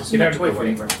 utilized come on, this. get out of the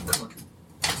way.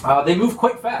 They move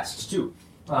quite fast too.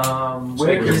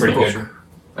 Where You're is pretty the book? good.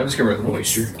 I'm just gonna the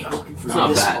moisture. It's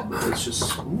not bad. It's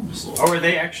just Oh, are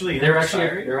they actually? they're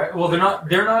actually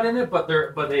they're not in it, but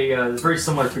a very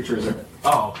similar creature is in it.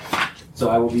 Oh, So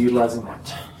I will be utilizing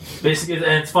that. Basically, and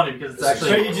it's funny because it's actually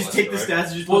so you just take the stats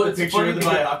and just Well, put the it's picture funny of the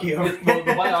because- Byakhee over. well,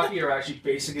 the Byakhee are actually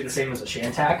basically the same as a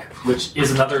Shantak, which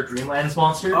is another Dreamlands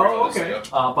monster. Oh, okay.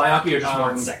 Byakhee are just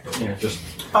more insectoid. Yeah, just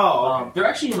Oh, They're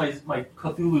actually in my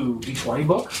Cthulhu D20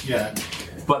 book, yeah.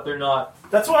 but they're not.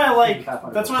 That's why I like.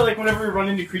 Pathfinder. That's why I like whenever you run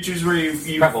into creatures where you've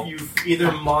Rebel.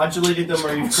 either modulated them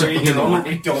or you've created your own, and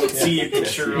you don't see a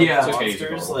picture of Yeah. the It's okay,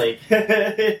 monsters. it's Like,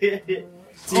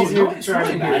 it's easier to try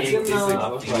to It's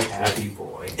make. in happy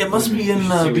boy. It must be in See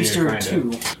what you're Beaster trying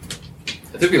to- 2.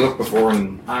 I think we looked before,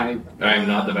 and I I'm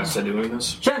not the best at doing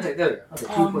this. Shantak, there. Okay,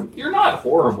 2. You're not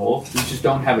horrible. You just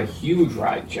don't have a huge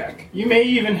ride check. You may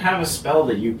even have a spell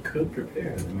that you could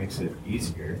prepare that makes it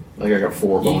easier. Like I got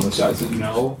 4 He bonus. doesn't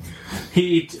know.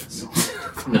 He.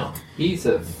 No. He's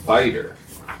a fighter.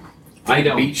 I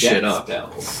don't beat get shit up.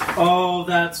 spells. Oh,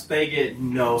 they get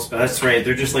no spell. That's right.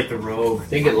 They're just like the rogue.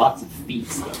 They get lots of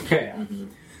feats though. Okay.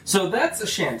 So that's a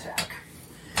Shantak.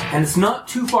 And it's not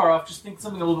too far off, just think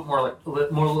something a little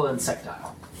bit more little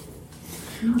insectile.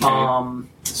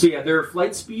 So yeah, their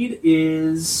flight speed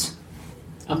is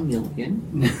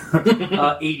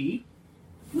 1,000,000. 80.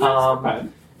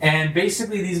 And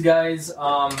basically these guys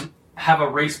have a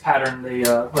race pattern. They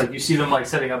like you see them like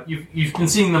setting up. You've been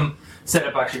seeing them set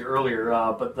up actually earlier,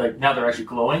 but like now they're actually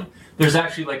glowing. There's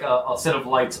actually like a set of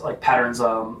lights like patterns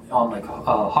on like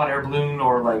a hot air balloon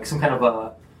or like some kind of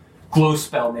a glow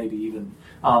spell maybe even.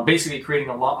 Basically creating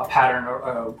a pattern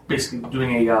or basically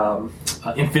doing a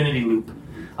infinity loop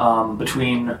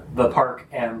between the park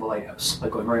and the lighthouse,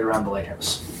 like going right around the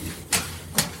lighthouse.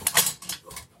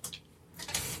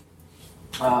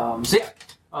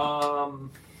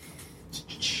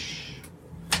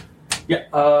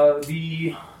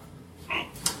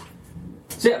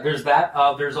 There's that.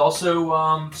 There's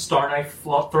also star knife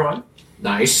throwing.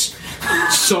 Nice.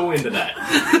 So into that.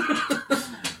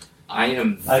 I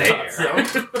am I there. thought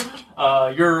so.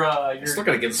 You're Still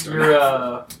gotta get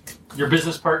started. your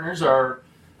business partners are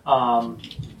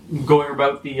going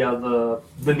about the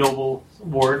Noble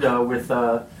Ward with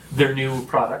their new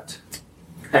product.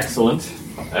 Excellent.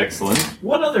 Excellent.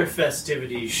 What other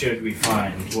festivities should we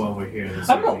find while we're here this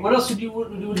I don't know. evening? What else would you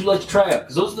like to try out?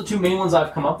 Because those are the two main ones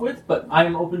I've come up with. But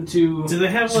I'm open to. Do they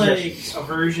have like a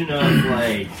version of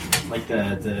like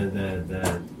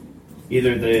the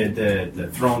either the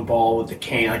thrown ball with the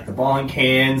can, like the ball and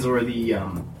cans, or the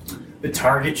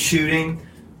target shooting?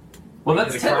 Well,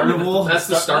 that's the technically carnival? That's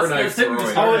the star knife technically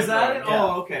the throwing. star Oh, knife is that it? throwing, yeah.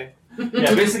 Oh, okay.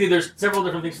 Yeah, basically, there's several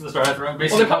different things for the star knife throwing. Well,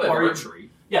 Basically, they how probably have far you- archery.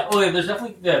 Yeah, well,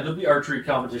 yeah, there'll be archery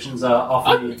competitions off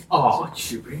the. Oh,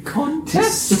 shooting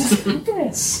contest.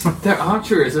 Yes. Their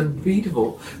archer is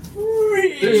unbeatable.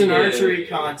 There's an Yeah. archery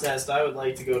contest. I would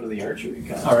like to go to the archery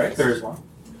contest. All right, there is one.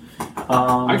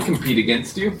 I'd compete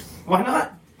against you. Why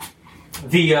not?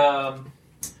 The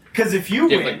Because if you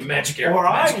Yeah, win, like magic arrow. or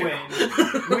I magic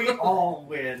arrow. win, we all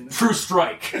win. True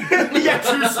Strike. Yeah,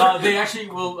 true strike. They actually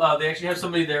will. They actually have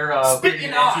somebody there Spit creating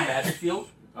in an eye. anti-magic field.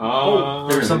 Oh,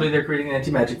 There's somebody there creating an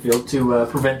anti-magic field to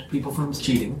prevent people from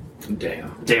cheating.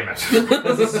 Damn. Damn it.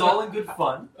 Because this is all in good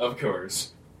fun. Of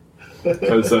course.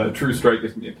 Because True Strike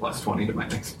gives me a +20 to my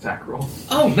next attack roll.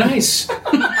 Oh, nice.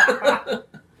 It's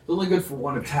only good for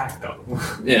one attack, though.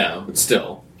 Yeah, but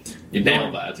still, you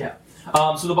nailed that. Yeah.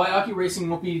 So the Byakhee racing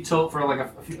won't be till for like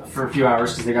a few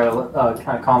hours because they gotta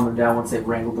kind of calm them down once they've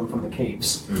wrangled them from the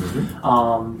caves.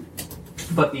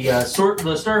 But the star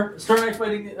knife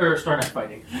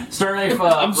fighting.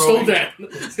 I'm still dead.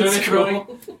 Star knife throwing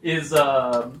is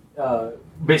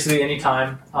basically any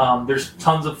time. There's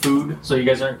tons of food, so you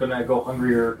guys aren't gonna go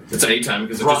hungry or. It's any time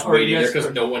because they're Rock- just or waiting you there guys-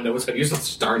 because no one knows how to use the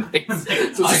star knife. So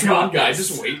it's I just got one guy this.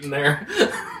 just waiting there.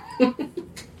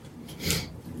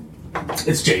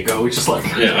 It's Jago. It's just like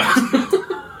Yeah.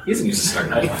 He doesn't use a star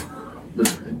knife.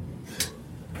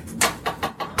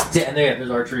 Yeah, and there's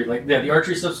archery. Like the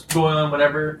archery stuff's going on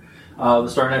whenever. The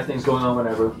star knife thing's going on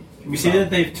whenever. We see that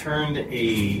they've turned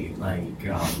a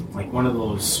like one of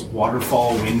those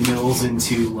waterfall windmills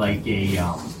into like a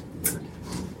I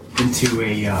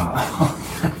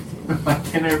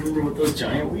can't remember what those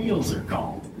giant wheels are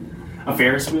called. A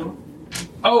Ferris wheel.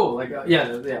 Oh, like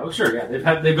oh sure, yeah.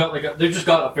 They've got they've just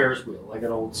got a Ferris wheel, like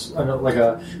an old like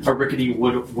a rickety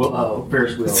wood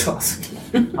Ferris wheel. That's awesome.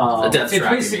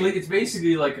 It's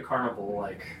basically like a carnival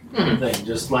thing,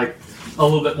 just like a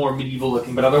little bit more medieval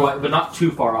looking, but not too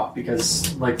far off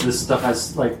because like this stuff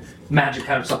has like magic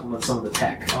kind of supplements some of the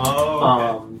tech.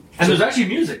 Oh. Okay. And there's actually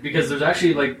music because there's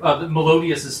actually like the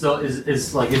Melodious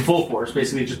is like in full force,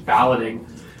 basically just ballading.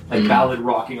 Like ballad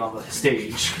rocking on the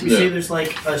stage. You say there's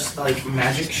like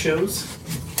magic shows.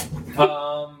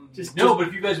 No, but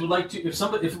if you guys would like to,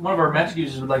 if one of our magic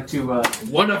users would like to,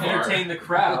 entertain the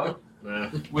crowd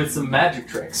with some magic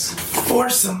tricks for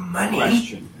some money.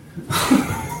 Question.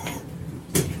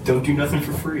 Don't do nothing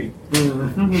for free,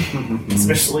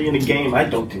 especially in a game. I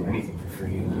don't do anything for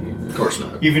free. Of course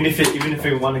not. Even if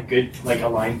I want a good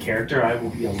aligned character, I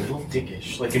will be a little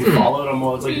dickish. Like in Fallout, I'm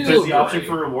always like, if there's the option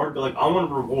for reward, but like I want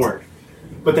a reward.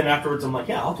 But then afterwards, I'm like,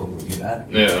 yeah, I'll totally do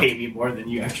that. Yeah. Pay me more than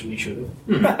you actually should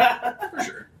have. For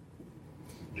sure.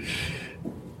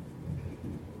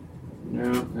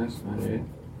 No, that's not it.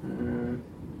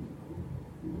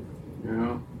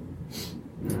 No.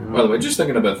 By the way, just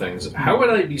thinking about things, how would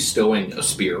I be stowing a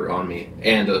spear on me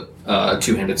and a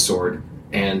two-handed sword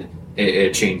and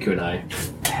a chain kunai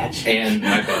and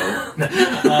my bow?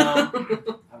 I don't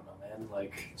know, man.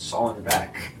 Like saw on your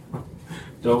back.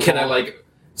 Can I like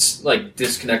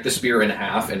disconnect the spear in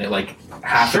half and it like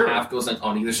half and half goes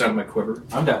on either side of my quiver?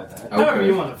 I'm down with that. However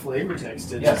you want to flavor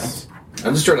text it. Yes.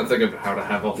 I'm just trying to think of how to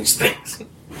have all these things.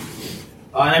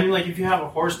 I mean, like, if you have a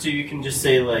horse, too, you can just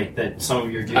say, like, that some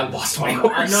of your... I lost my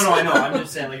horse. No, I know. I'm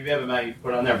just saying, like, if you have a map, you can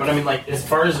put it on there. But, I mean, like, as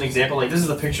far as an example, like, this is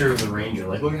a picture of the ranger.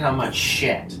 Like, look at how much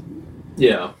shit.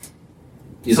 Yeah.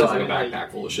 He's So, like I a mean, backpack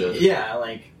like, full of shit. Yeah,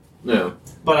 like... Yeah.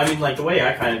 But, I mean, like, the way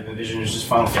I kind of envision is just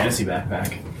Final Fantasy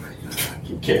backpack.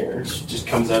 Who cares? It just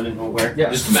comes out of nowhere. Yeah.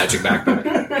 Just a magic backpack.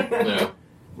 Yeah.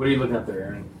 What are you looking at there,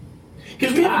 Aaron?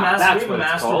 Because we have that's a what it's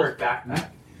masterwork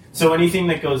backpack. So anything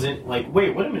that goes in... Like, wait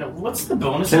a minute. What's the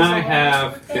bonus? Can I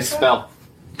have a spell?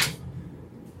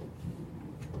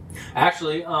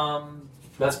 Actually,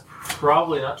 that's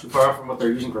probably not too far from what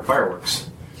they're using for fireworks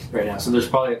right now. So there's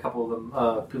probably a couple of them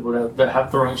people that have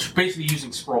throwing, basically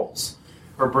using scrolls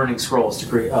or burning scrolls to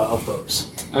create of those.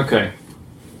 Okay.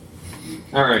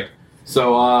 All right.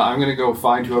 So I'm going to go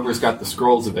find whoever's got the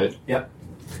scrolls of it. Yep.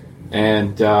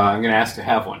 And I'm going to ask to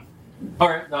have one. All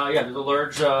right. There's a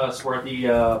large, swarthy,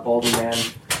 balding man,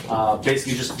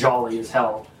 basically just jolly as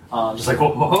hell, just like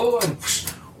whoa, whoa, and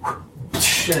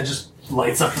it just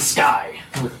lights up the sky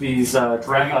with these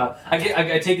dragon.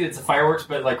 I take it it's a fireworks,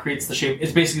 but like creates the shape.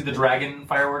 It's basically the dragon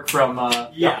firework from from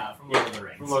Lord of the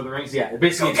Rings. From Lord of the Rings, yeah.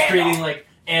 Basically, it's creating like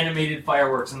animated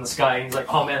fireworks in the sky. And he's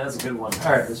like, oh man, that's a good one.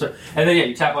 All right, and then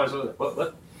you tap on his shoulder.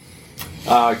 What?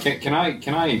 Can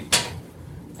I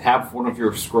have one of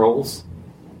your scrolls?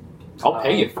 I'll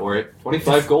pay you for it.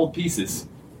 25 gold pieces.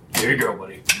 There you go,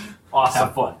 buddy. Awesome.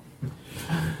 Have fun.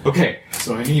 Okay,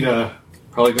 so I need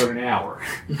probably about an hour.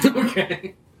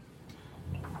 Okay.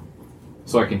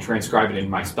 So I can transcribe it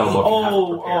in my spellbook.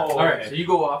 All right, so you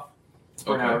go off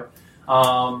for an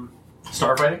hour.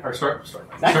 Start fighting or start fighting.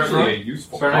 That's actually a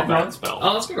useful combat spell.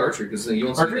 Oh, let's go to archery because you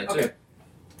want to do that too. Okay.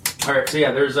 All right, so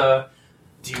yeah, there's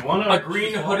Do you want a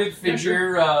green hooded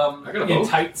figure in bow.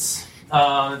 tights.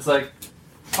 It's like,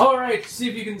 all right, see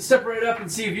if you can step right up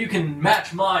and see if you can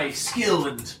match my skill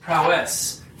and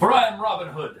prowess. For I am Robin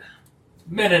Hood,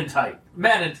 man in tights.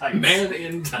 Man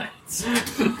in tights.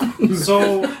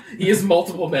 So he has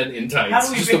multiple men in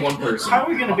tights. Just the one person. How are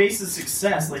we going to base the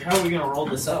success? Like, how are we going to roll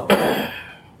this out?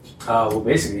 Well,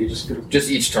 basically, you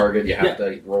just each target you have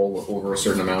to roll over a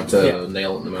certain amount to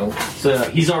nail it in the middle. So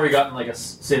he's already gotten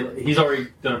he's already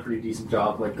done a pretty decent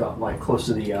job, like got like close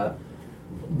to the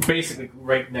basically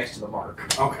right next to the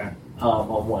mark. Okay.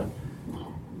 On one,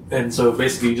 and so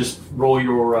basically you just roll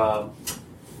your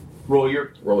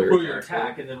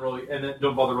attack, and then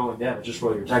don't bother rolling damage. Just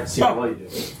roll your attack to see how well you do.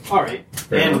 All right.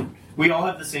 And we all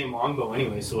have the same longbow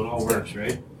anyway, so it all works,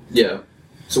 right? Yeah.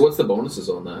 So what's the bonuses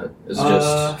on that? Is it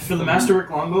just for the masterwork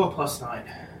longbow, a +9.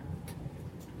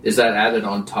 Is that added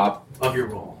on top of your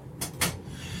roll?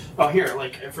 Oh, here,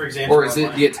 like for example. Or is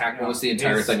it the attack bonus the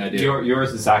entire thing I do?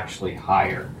 Yours is actually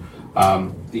higher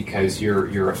because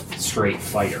you're a straight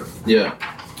fighter. Yeah.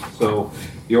 So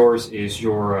yours is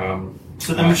your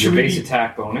your base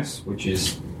attack bonus, which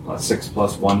is +6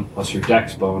 +1 plus your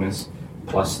dex bonus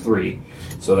 +3.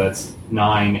 So that's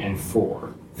 9 and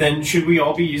 4. Then should we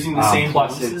all be using the same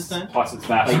plus bonuses it's then? plus it's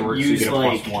masterwork, so you use get a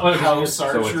like plus 1. house So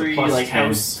it's a archery, plus like 10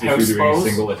 house if you're doing a bows.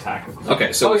 single attack.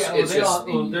 Okay, so it's they just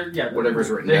all, whatever's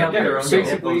written they down have their here. own So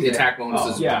basically the attack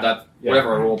bonus is yeah. that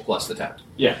whatever I roll plus the attack.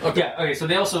 Yeah. Yeah. Okay. So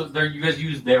they also you guys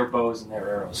use their bows and their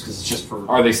arrows because it's just for.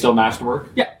 Are they still masterwork?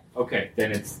 Yeah. Okay,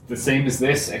 then it's the same as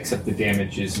this, except the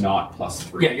damage is not plus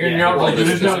 3. Yeah, you're Yeah, not well, really,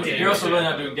 there's no you're damage, also really yeah.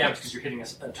 not doing damage because you're hitting a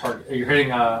target. You're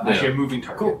hitting actually a moving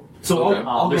target. Cool. So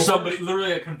Okay. There's somebody,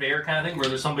 literally a conveyor kind of thing, where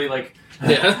there's somebody like.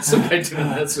 Yeah, somebody doing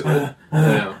that. So,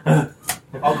 yeah.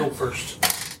 I'll go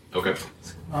first. Okay.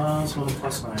 So the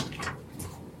plus 9.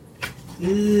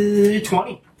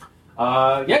 20.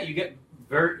 Yeah, you get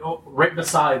right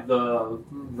beside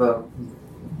the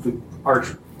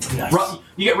archer. Nice.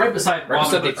 You get right beside Right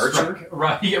Robin beside the Hood's archer? strike.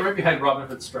 Right, you get right behind Robin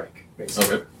Hood's strike,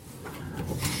 basically.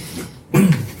 Okay.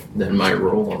 Then my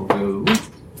roll, I'll go.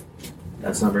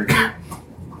 That's not very good.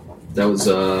 That was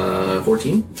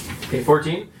 14. Okay,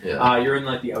 14. Yeah. You're in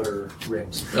like the outer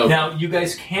rims. Okay. Now, you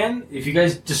guys can, if you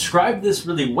guys describe this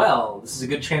really well, this is a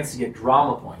good chance to get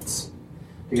drama points.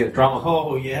 You get a drama.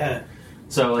 Oh, yeah.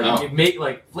 So like, Oh. you make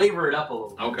flavor it up a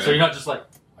little. Okay. So you're not just like,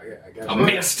 oh, yeah, I got I it.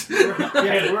 missed.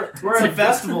 Yeah, we're at a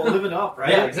festival, live it up, right?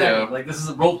 Yeah, exactly. Yeah. Like this is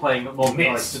a role playing moment like,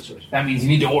 Missed. situation. That means you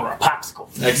need to order a popsicle.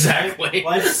 Exactly.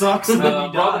 Life sucks and then you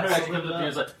Robin die. Hood so actually live comes it up to you and up.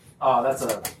 is like, oh,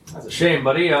 that's a shame,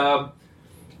 buddy. How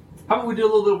about we do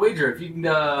a little bit of wager? If you can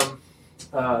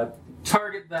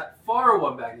target that far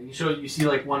one back, you see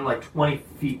like one like 20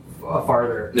 feet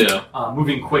farther, Yeah.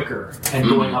 moving quicker and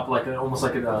going up like almost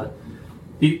like a.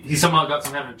 He somehow got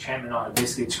some kind of enchantment on it.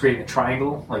 Basically, it's creating a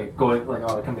triangle, like going like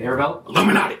on a conveyor belt.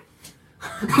 Illuminati.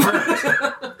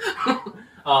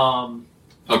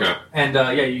 Okay. And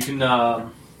yeah, you can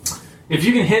if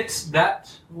you can hit that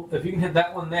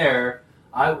one there.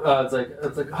 It's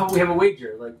like oh, we have a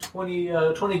wager like 20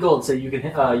 gold. Say you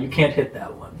can you can't hit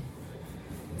that one.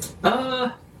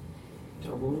 Double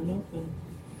or nothing.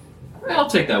 I'll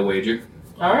take that wager.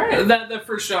 All right. That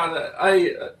first shot,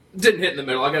 I didn't hit in the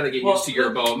middle. I got to get used to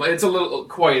your bow. It's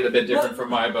quite a bit different from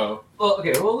my bow. Well,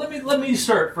 okay. Well, let me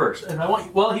start first, and I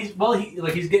want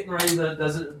he's getting ready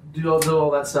to do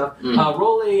all that stuff.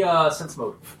 Roll a sense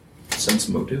motive. Sense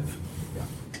motive?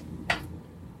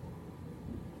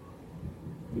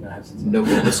 You don't have sense No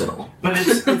bonus at all. But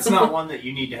it's not one that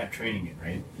you need to have training in,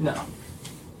 right? No.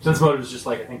 Sense motive is just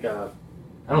like I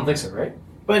don't think so, right?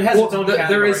 But it has its own there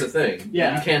category. is a thing.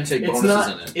 Yeah. You can take It's bonuses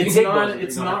not. in it. It's take not. bonuses,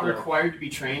 It's you don't not have to. required to be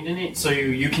trained in it. So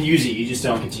you can use it. You just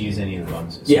don't get to use any of the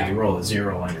bonuses. Yeah. So you roll a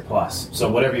 0 on your plus. So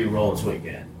whatever you roll is what you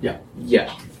get. Yeah.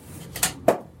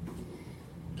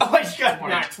 Oh, I just got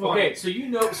nat 20. Okay, so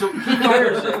he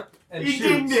fires it and He shoots.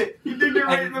 dinged it. He dinged it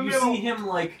right in the And you middle. see him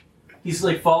he's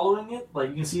following it, like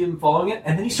you can see him following it,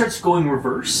 and then he starts going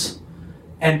reverse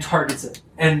and targets it.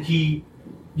 And you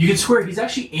can swear he's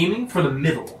actually aiming for the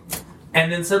middle,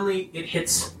 and then suddenly it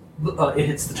hits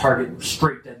the target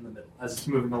straight dead in the middle as it's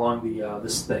moving along the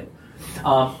this thing.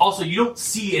 Also, you don't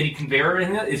see any conveyor or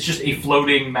anything. It's just a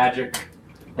floating magic.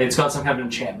 Like it's got some kind of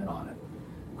enchantment on it.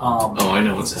 I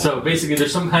know what's happening. So basically,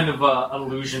 there's some kind of an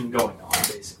illusion going on.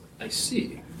 Basically. I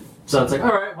see. So it's like,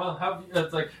 all right, well,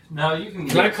 it's like now you can.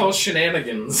 Can I call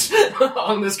shenanigans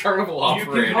on this carnival You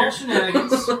operator? can call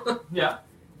shenanigans. Yeah,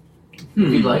 if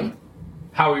you'd like.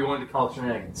 How are you wanting to call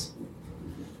shenanigans?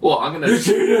 Well, I'm gonna. You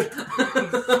cheated!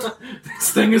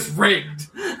 This thing is rigged.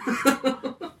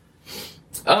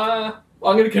 Well,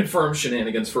 I'm gonna confirm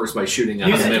shenanigans first by shooting out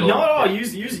Use the it. middle. No,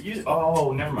 use.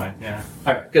 Oh, never mind. Yeah.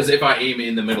 Because if I aim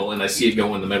in the middle and I see it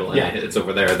go in the middle and Yeah. it's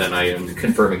over there, then I am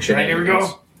confirming Right, shenanigans. here we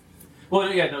go.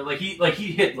 Well, yeah, no, he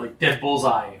hit like dead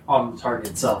bullseye on the target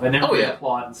itself, and everybody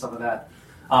applaud and stuff like that.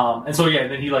 And so yeah,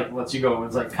 then he lets you go and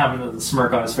it's like kind of the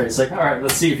smirk on his face, like, all right,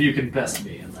 let's see if you can best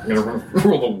me in that. I'm gonna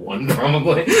roll a 1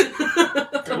 probably.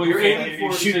 Well, you're aiming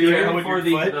You for shoot so the you're arrow aiming with for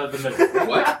your the middle.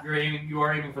 What? You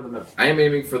are aiming for the middle. I am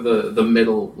aiming for the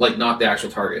middle, like not the actual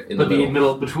target, in But the the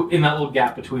middle. between in that little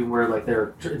gap between where like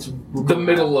it's The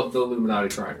middle of the Illuminati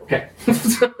triangle. Okay.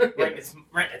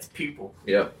 It's pupil.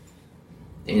 Yep.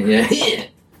 And yeah.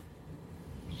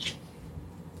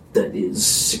 That is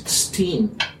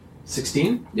 16.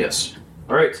 16. Yes.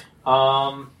 All right.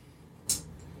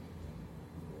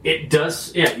 It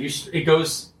does. Yeah. It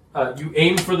goes. You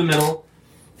aim for the middle,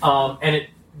 and it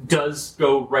does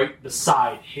go right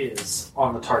beside his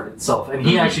on the target itself. And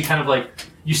he actually kind of like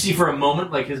you see for a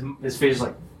moment like his face is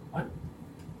like what?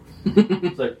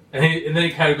 It's like and then he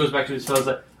kind of goes back to his fellows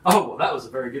like, oh well, that was a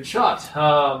very good shot.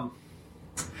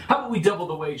 How about we double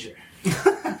the wager?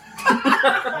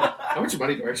 How much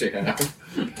money do I actually have?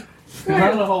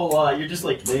 Not a whole lot. You're just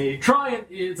like they. Try and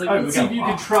it's like Oh, let's we see got if you a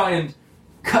can lot. try and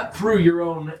cut through your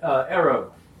own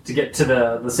arrow. to get to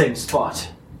the same spot.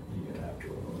 You're gonna have to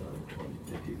roll a 20,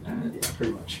 50. Yeah,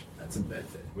 pretty much. That's a bet.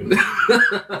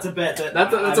 That's a bet that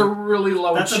That's a really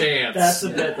low chance. That's a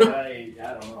bet that I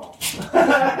don't know.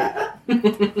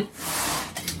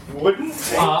 Wouldn't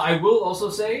take. I will also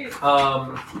say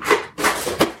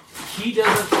he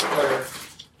doesn't. Or,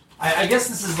 I guess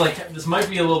this might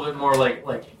be a little bit more like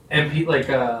MP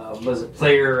was it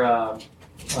player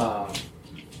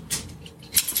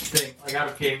thing like out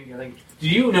of game. I think. Do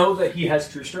you know that he has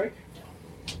True Strike?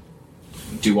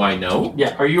 Do I know?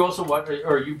 Yeah. Are you also what?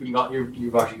 Or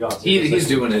you've actually got? He's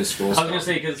doing his full I was stuff. gonna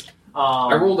say because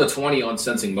I rolled a 20 on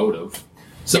sensing motive,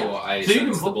 so Yeah. I So you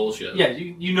sense can- the bullshit. yeah,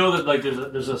 you know that like there's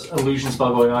this illusion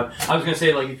spell going on. I was gonna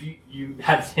say like if you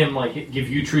had him like give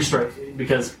you True Strike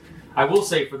because I will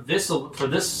say for this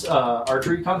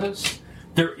archery contest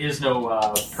there is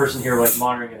no person here like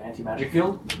monitoring an anti-magic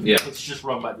field. Yeah. It's just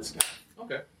run by this guy.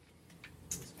 Okay.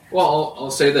 Well,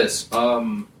 I'll say this.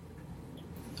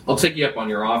 I'll take you up on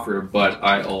your offer, but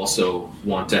I also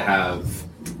want to have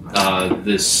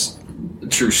this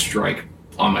True Strike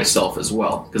on myself as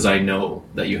well, because I know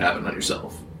that you have it on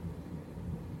yourself.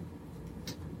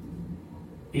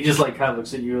 He just like kind of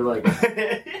looks at you like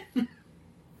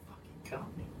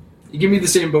You give me the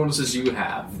same bonuses you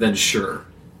have, then sure.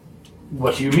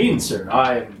 what do you mean, sir?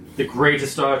 I am the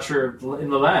greatest archer in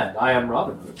the land. I am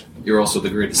Robin Hood. You're also the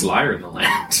greatest liar in the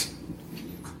land.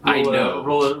 I know.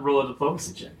 Roll a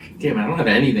diplomacy check. Damn, I don't have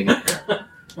anything in there.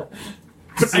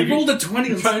 I rolled a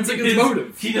 20 on Sensing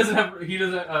Motive. He doesn't have. He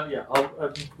doesn't. Yeah.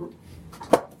 I'll,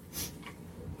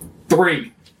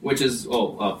 3, which is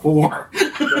 4.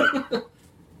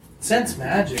 Sense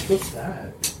magic. What's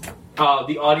that?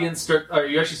 the audience start. Are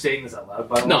you actually saying this out loud?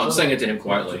 By the No, way? I'm saying it to him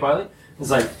quietly. It's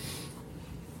like,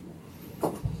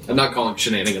 I'm not calling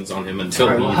shenanigans on him until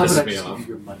alright, he well, how pisses about I me just off. give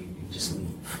you your money and you just leave?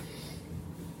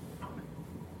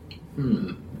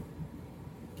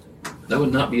 That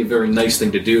would not be a very nice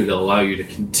thing to do to allow you to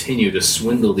continue to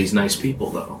swindle these nice people,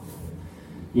 though.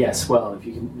 Yes. Well, if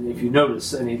you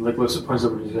notice, and he like points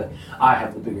over to you, I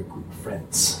have the bigger group of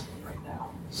friends right now,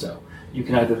 so you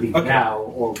can either leave now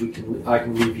or I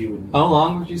can leave you and How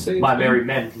long would you say? my merry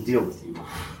men can deal with you.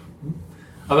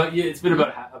 It's been about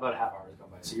a half hour has gone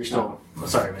by, so you're still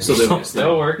sorry, man. Still doing this thing.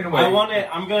 Still working away.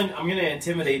 I'm gonna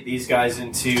intimidate these guys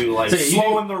into like So you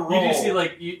slowing do- the roll. You do see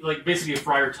like basically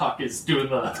Friar Tuck is doing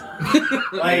the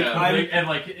Like, Yeah. I'm- and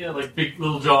like Big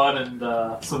Little John and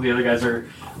some of the other guys are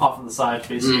off on the side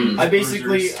basically. I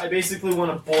bruisers. basically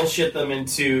want to bullshit them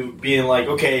into being like,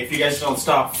 okay, if you guys don't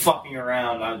stop fucking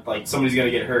around, somebody's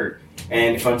gonna get hurt.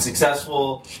 And if I'm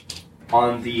successful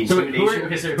on the So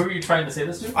intimidation, who are you trying to say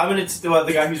this to? I'm gonna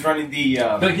the guy who's running the.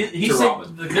 Like he's To saying,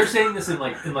 Robin. like, they're saying this in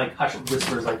hushed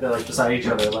whispers, like they're like beside each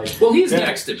other, like. Well, he's Yeah.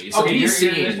 next to me, so Okay, he's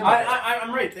you're- seeing.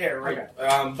 I'm right there, right?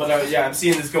 I'm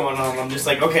seeing this going on. I'm just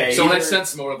like, okay. So when I either-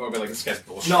 sense motive, I'll be like, this guy's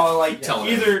bullshit. No, like Tell her.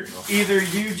 either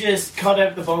you just cut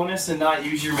out the bonus and not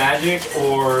use your magic,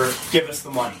 or give us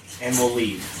the money and we'll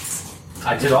leave.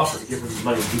 I did offer to give him his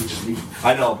money, he would just leave.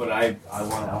 I know, but I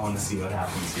want to see what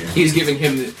happens here. He's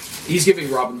giving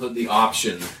Robin Hood the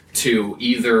option to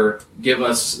either give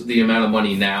us the amount of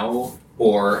money now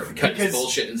or cut his Because-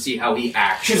 bullshit and see how he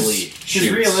actually Because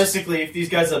shoots. realistically, if these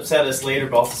guys upset us later,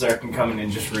 Balthazar can come in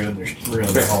and just ruin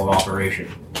their whole operation.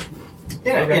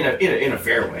 In a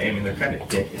fair way. I mean, they're kind of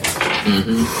dickheads.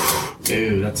 Mhm.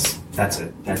 Dude, that's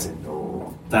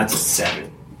a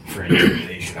 7 for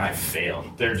intimidation. I failed.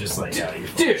 They're just like, yeah, you're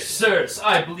Dear sirs,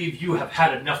 I believe you have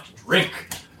had enough to drink.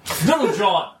 Little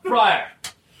John, Friar,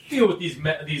 deal with these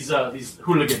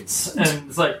hooligans, and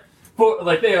it's like,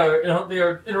 they are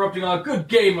interrupting our good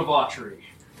game of archery.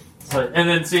 It's like, and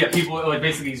then people like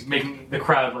basically he's making the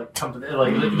crowd like come to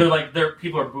the,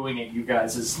 people are booing at you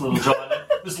guys as Little John,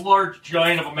 this large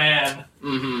giant of a man,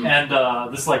 Mhm.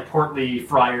 and this like portly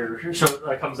friar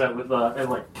comes out with and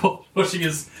like pushing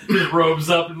his robes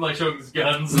up and like showing his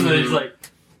guns, and then he's like,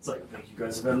 it's like, I think you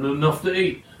guys have had enough to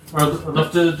eat, or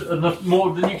enough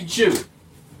more than you can chew.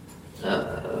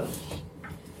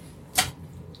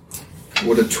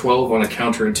 Would a 12 on a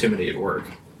counter intimidate work?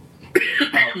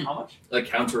 How much? Like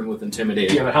countering with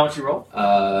intimidate. Yeah, but how much you roll?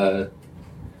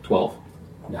 12.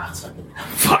 No, it's not good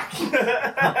enough. Fuck.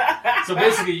 So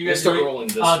basically, you I guys start rolling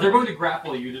this. they're going to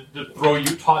grapple you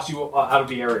to toss you out of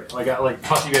the area, like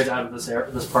toss you guys out of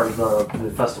this part of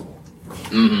the festival.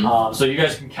 Mhm. So you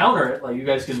guys can counter it, like you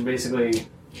guys can basically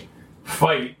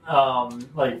fight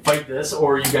this,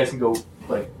 or you guys can go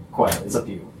like quiet. It's up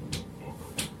to you.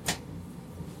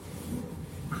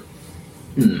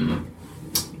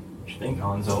 What you think,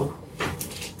 Hanzo?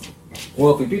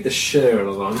 Well, if we beat the shit out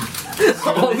of them,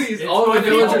 all my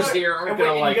villagers here aren't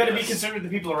gonna like. You got to be concerned with the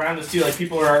people around us too. Like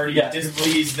people are already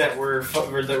displeased that we're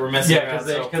messing around.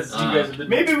 Because you guys have been.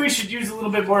 Maybe we should use a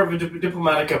little bit more of a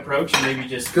diplomatic approach and maybe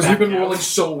just because we've been rolling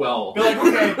so well. Be like,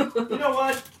 okay, you know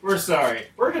what? We're sorry.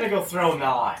 We're gonna go throw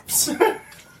knives.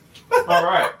 All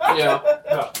right. Yeah.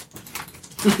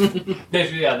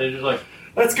 Basically, they're just like.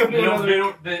 Let's go.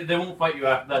 They won't fight you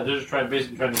after that. They're just trying to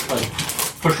like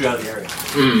push you out of the area.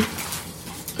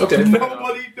 Okay.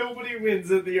 Nobody wins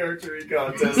at the archery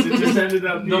contest. It just ended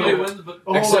up. Nobody wins, but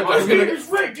except my finger's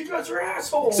rigged. You guys are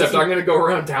assholes. Except I'm gonna go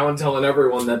around town telling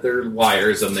everyone that they're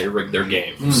liars and they rigged their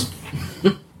games.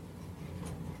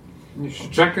 You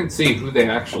should check and see who they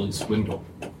actually swindle.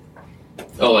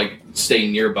 Oh, like stay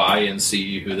nearby and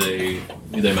see who they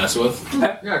mess with.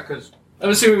 Yeah, because I'm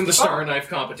assuming the Star Knife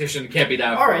competition can't be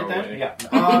that far away. Then.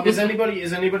 Yeah. Is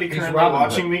anybody currently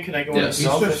watching me? Can I go into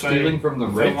stealth? He's just stealing from the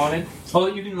rich. Wanted? Oh,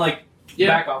 you can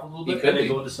back off a little bit and then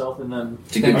go into stealth and then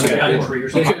to get behind a tree or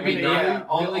something.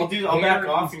 I'll back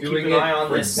off and keep an eye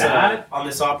on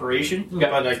this operation.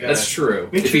 Yeah. But that's true.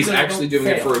 If he's actually doing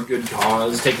it for a good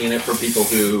cause, taking it from people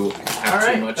who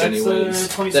have too much anyways,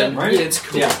 27, then right? it's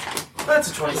cool. Yeah.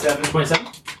 That's a 27. 27?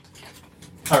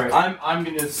 All right. I'm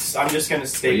just gonna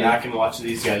stay back and watch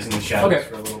these guys in the shadows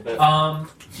for a little bit.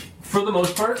 For the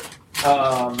most part,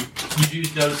 you do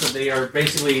notice that they are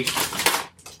basically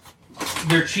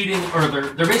they're cheating, or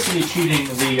they're basically cheating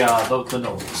the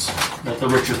nobles, the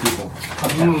richer people.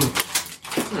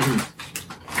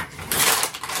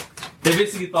 They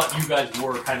basically thought you guys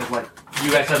were kind of like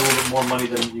you guys had a little bit more money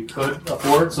than you could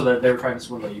afford, so that they were trying to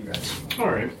swindle you guys.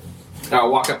 All right. I'll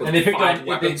walk up with and they picked 5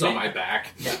 weapons on my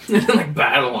back. Yeah. Like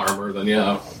battle armor, then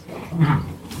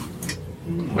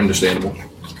Understandable.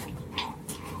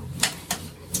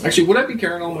 Actually, would I be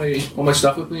carrying all my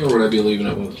stuff with me, or would I be leaving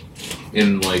it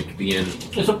in like the inn?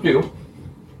 It's up to you.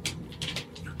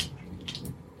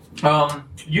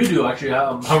 You do actually.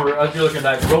 However, as you're looking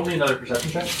at that, roll me another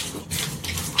perception check.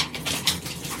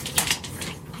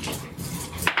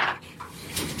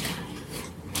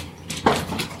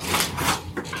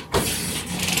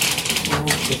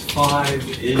 Plus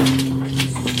 5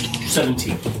 is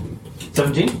 17.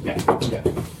 17? Yeah. Okay.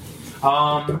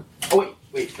 Oh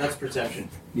wait, that's perception.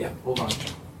 Yeah. Hold on.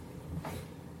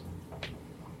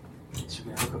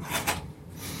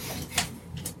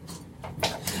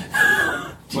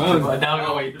 Well, now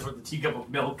I wait for the teacup of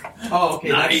milk. Oh, okay.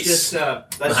 Nice.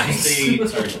 That's just the.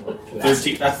 Sorry,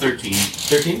 13. That's 13.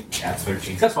 13? Yeah, that's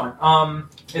 13. That's fine.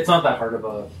 It's not that hard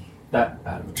of that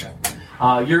bad of a check.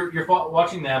 You're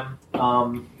watching them.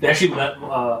 They actually it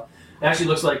actually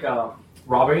looks like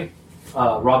Robbie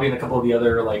and a couple of the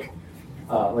other like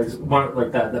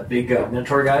that big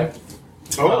Minotaur guy.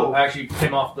 Actually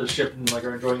came off the ship and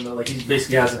are enjoying he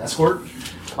basically has an escort.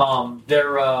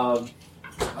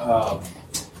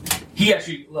 He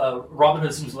actually Robin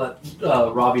Hood seems to let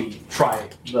Robbie try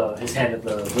his hand at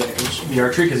the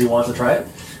archery because he wants to try it.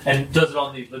 And does it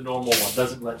on the normal one.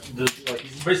 Doesn't let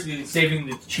he's basically saving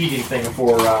the cheating thing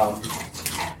for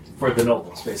the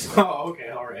nobles, basically. Oh, okay,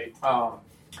 all right.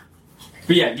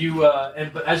 But yeah,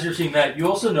 but as you're seeing that, you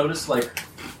also notice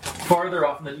farther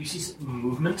off that you see some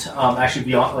movement. Actually,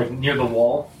 beyond near the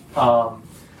wall,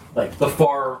 the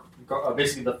far,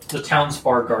 basically the town's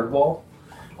far guard wall.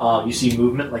 You see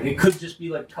movement. It could just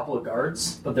be a couple of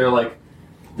guards, but they're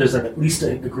there's at least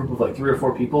a group of 3 or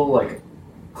 4 people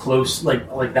close,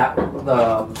 that,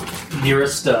 the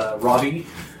nearest Robbie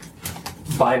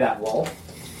by that wall,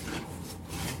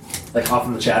 off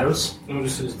in the shadows.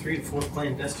 Notice there's 3 to 4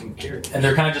 clandestine characters, and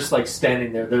they're kind of just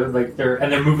standing there.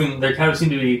 They're moving. They kind of seem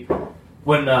to be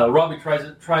when Robbie tries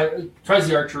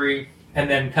the archery and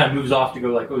then kind of moves off to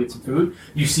go go get some food.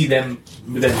 You see them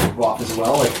then move off as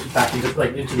well, back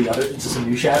into some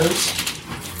new shadows.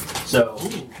 So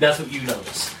that's what you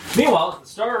notice. Meanwhile, it's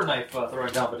the Star Knife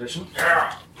throwing competition.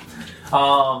 Yeah.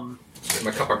 Get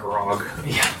my cup of grog.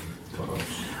 Yeah.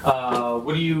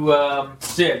 What do you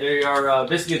say? They are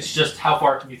basically it's just how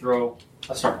far can you throw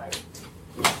a Star Knife?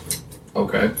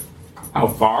 Okay. How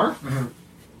far?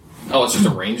 Mm-hmm. Oh, it's just a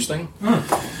range thing?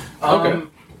 Okay.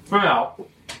 For now.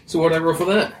 So what I roll for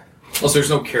that? Unless there's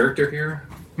no character here?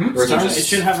 Or is it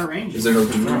should have a range. Is there no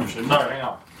Hang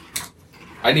on.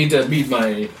 I need to meet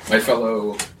my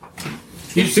fellow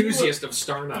enthusiast of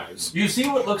star knives. You see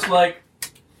what looks like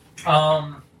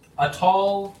a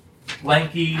tall,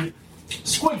 lanky,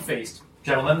 squid-faced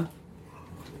gentleman.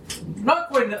 Not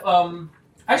quite.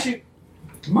 Actually,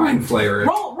 Mind Flayer.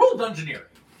 roll Dungeoneering.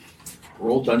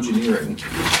 Roll Dungeoneering.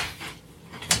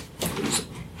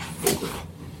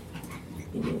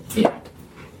 Yeah.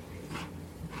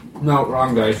 No,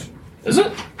 wrong dice. Is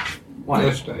it? Why?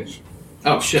 This dice.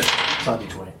 Oh, shit. It's on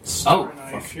D20. Oh,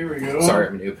 Knife, here we go. sorry,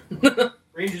 I'm a noob.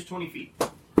 Range is 20 feet.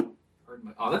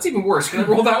 Oh, that's even worse. Can I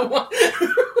roll that one?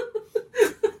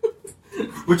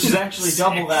 Which is actually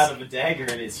double that of a dagger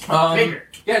and it's Um, bigger.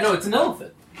 Yeah, no, it's an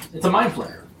elephant. It's a mind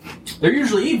flayer. They're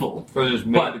usually evil. So there's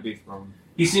meant to be thrown.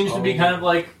 He seems to be kind of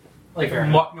like Fair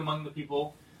walking among the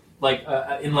people, like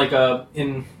kind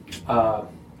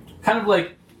of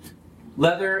like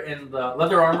leather and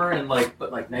leather armor and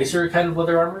but like nicer kind of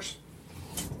leather armors.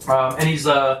 And he's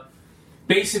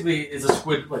basically is a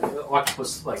squid like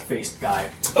octopus like faced guy.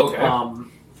 Okay.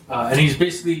 And he's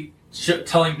basically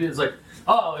telling people, it's like,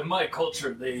 oh, in my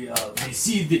culture, they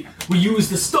see we use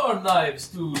the star knives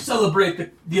to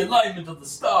celebrate the alignment of the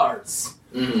stars.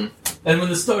 Mm-hmm. And when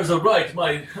the stars are right,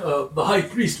 the high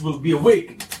priest will be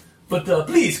awakened. But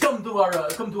please come to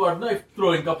our knife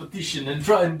throwing competition and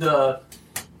try and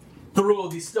throw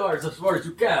these stars as far as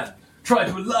you can. Try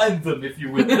to align them, if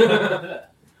you will.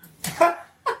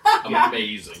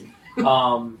 Amazing.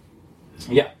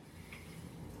 Yeah.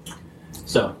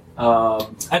 So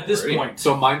at this Great. point,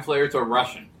 So mind flayers are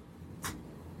Russian.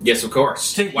 Yes, of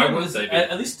course. to Why him, wouldn't they be?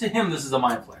 at least to him, this is a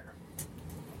mind flayer.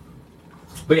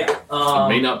 But yeah, It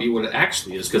may not be what it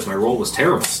actually is because my roll was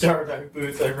terrible. Star Knife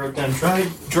booth, I wrote down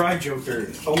dry Joker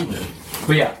only.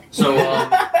 But yeah, so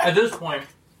at this point,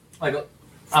 like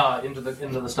into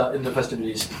the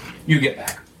festivities, you get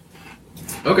back.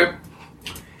 Okay.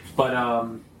 But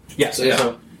yeah, So, yeah.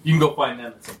 so you can go find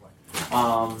them at some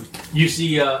point. You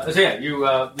see, you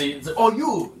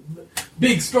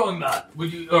big strong man,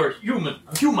 would you or human?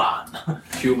 You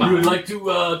would like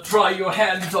to try your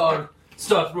hand on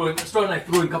star knife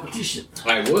throwing competition?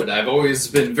 I would. I've always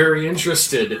been very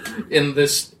interested in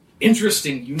this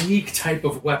interesting, unique type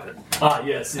of weapon. Ah,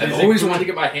 yes. I've always wanted to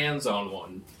get my hands on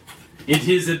one. It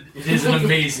is an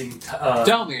amazing.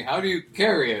 Tell me, how do you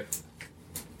carry it?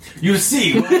 You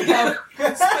see, we have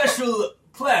special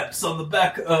clamps on the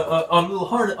back, on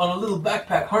a little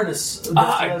backpack harness.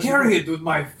 I carry it with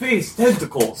my face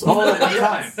tentacles all the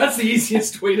time. That's the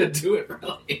easiest way to do it,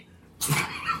 really.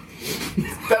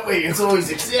 That way it's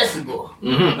always accessible.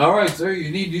 Mm-hmm. All right, sir,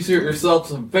 you need to insert yourself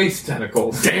some face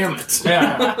tentacles. Damn it.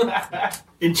 Yeah.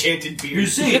 Enchanted beard. You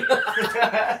see,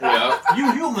 Yeah.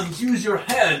 you humans use your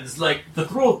hands like to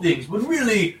throw things, when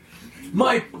really,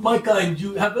 my kind,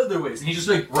 you have other ways. And he just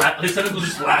like his tentacles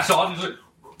just flash on. And he's like,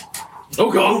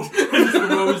 Oh, God. he just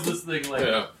throws this thing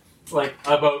Yeah. like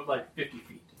about 50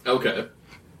 feet. Okay.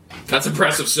 That's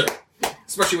impressive, sir.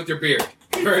 Especially with your beard.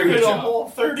 Very It's good a job. whole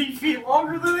 30 feet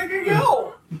longer than it can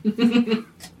go.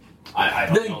 I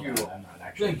don't Thank know you. that. I'm not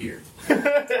actually. Thank you.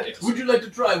 Yes. Would you like to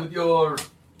try with your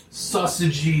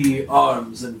sausagey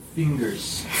arms and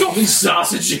fingers? Call me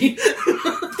sausagey.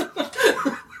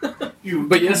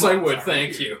 But yes, I would.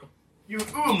 Thank you.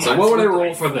 So what would I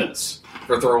roll for this?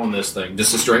 For throwing this thing?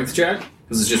 Just a strength check?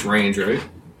 Because it's just range, right?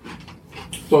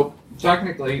 So,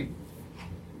 technically...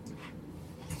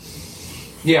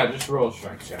 Yeah, just roll a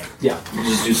strength check. Yeah. You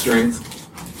just do strength?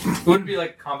 It wouldn't be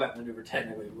like combat maneuver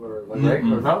technically, or right?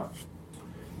 Mhm. Or no?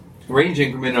 Range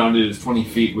increment on it is 20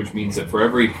 feet, which means that for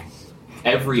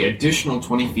every additional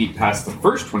 20 feet past the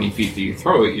first 20 feet that you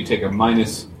throw it, you take a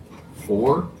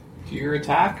 -4 to your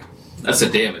attack. That's a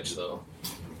damage, though.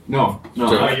 No, To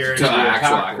you're actual attack.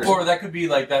 accuracy. Or that could be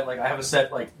like that. Like I have a set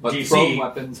But DC, thrown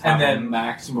weapons have and a then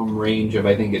maximum range of,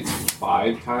 I think it's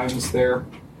 5 times their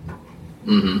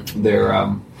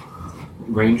Mm-hmm.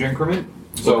 range increment.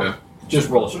 So Okay. just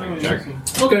roll a strength check.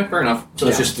 Okay, fair enough. So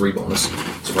it's Yeah. just 3 bonus,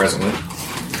 surprisingly.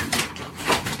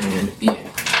 And yeah.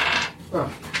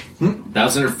 That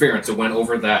was interference. It went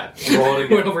over that. Roll it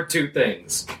It went over 2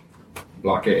 things.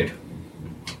 Blockade.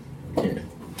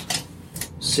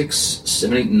 6,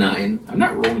 7, 8, 9. I'm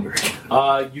not rolling very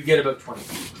good. you get about 20.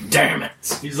 Damn it!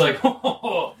 He's like,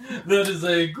 oh, that is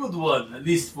a good one, at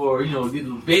least for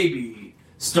little baby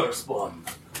star spawn.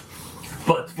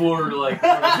 But for a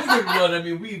bigger one, I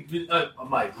mean,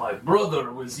 my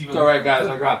brother was even. It's alright, guys,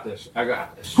 I got this.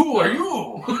 Who are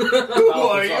you? Who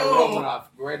are you?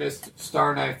 Greatest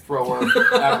star knife thrower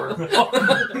ever.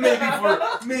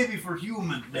 maybe for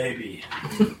human, maybe.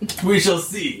 We shall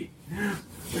see.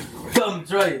 Come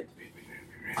try it.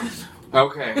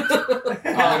 Okay.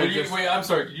 Wait, I'm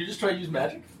sorry. Did you just try to use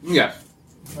magic? Yes.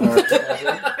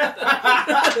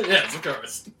 Yes, of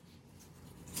course.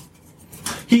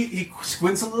 He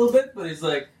squints a little bit, but he's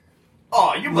like,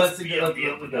 Oh, you let's must be get on up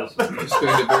the the goes. Just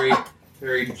going to very,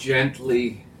 very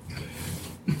gently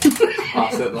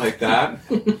toss it like that.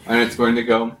 And it's going to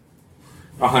go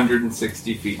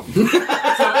 160 feet. So as you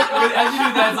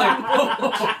do that, it's like,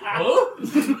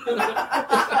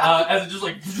 as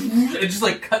it just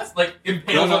like cuts, like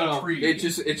impales on a tree. It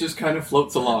just kind of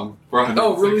floats along for 160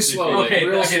 Oh, really slow. feet.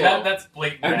 Like, real slow. That's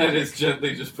blatant And magic. then it's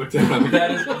gently just put down on the That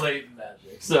ground. is blatant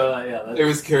magic. So yeah, that's, It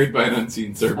was carried by an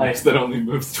unseen servant Nice. that only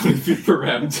moves 20 feet per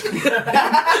round.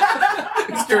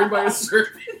 It's carried by a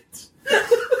serpent.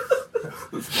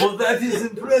 well, that is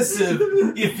impressive.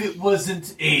 If it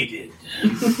wasn't aided,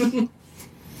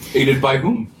 Aided by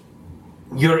whom?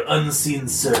 your unseen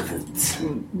servant.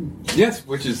 Yes,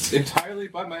 which is entirely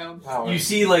by my own power. You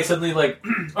see, like suddenly, like,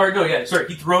 or no, yeah, sorry.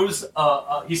 He throws.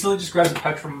 He suddenly just grabs a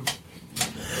pouch from.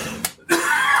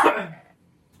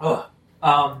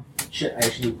 Shit. I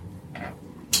actually need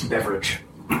beverage.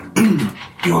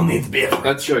 You'll need the beverage.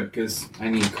 That's good, because I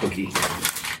need cookie.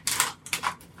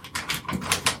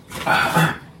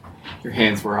 Your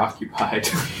hands were occupied.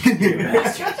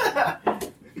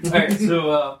 Alright,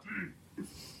 so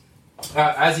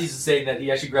as he's saying that,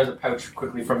 he actually grabs a pouch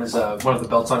quickly from his one of the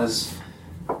belts on his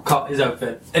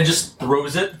outfit and just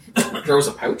throws it. Throws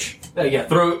a pouch?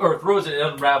 Throws it. It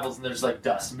unravels and there's like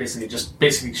dust. And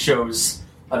basically shows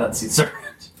an unseen servant.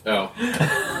 Oh.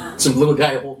 Some little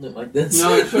guy holding it like this?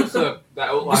 No, it shows the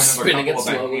outline of a Spinning couple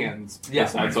it of slowly. hands. Yeah.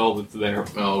 That's all that's there.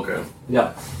 Oh, okay.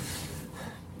 Yeah.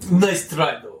 Nice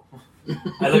try, though.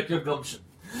 I like your gumption.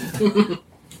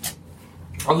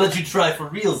 I'll let you try for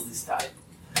reals this time.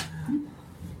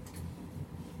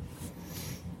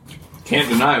 Can't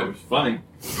deny it was funny.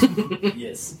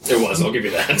 Yes. It was, I'll give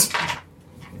you that.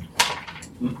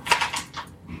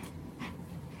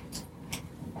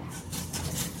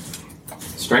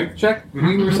 Strength check,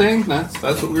 you were saying? That's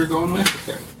what we were going with?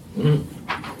 Okay.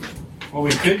 Well,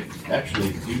 we could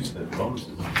actually use the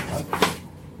bonuses.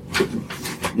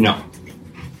 No.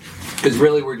 Because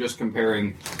really we're just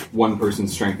comparing one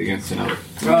person's strength against another.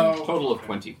 Oh. Total of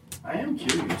 20. I am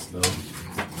curious, though.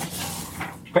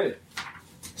 Okay.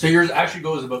 So yours actually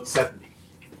goes about 70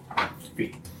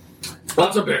 feet.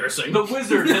 That's embarrassing. The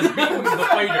wizard has beaten the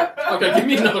fighter. Okay, give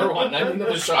me another one. I need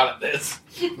another shot at this.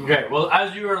 Okay, well,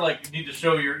 as you are like, you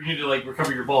need to like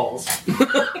recover your balls.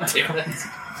 Damn it.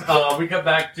 We cut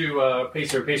back to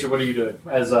Pacer. Pacer, what are you doing?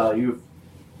 As you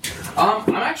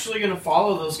I'm actually gonna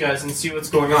follow those guys and see what's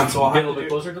going on. So I'll get a have little to bit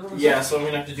closer to them. Yeah, so I'm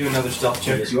gonna have to do another stealth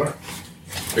check. Yes, you are.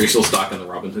 Are you still stalking the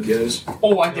Robin Hood guys?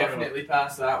 Oh, I No, definitely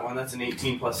passed that one. That's an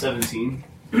 18 plus 17.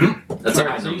 That's All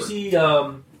right. So you see.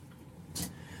 At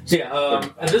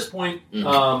this point,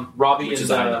 Robbie Which and is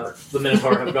a high number. the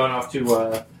Minotaur have gone off to.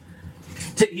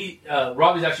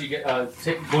 Robbie's actually going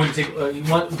to take.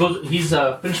 He's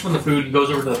finished with the food. He goes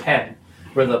over to the pen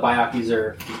where the Bayakis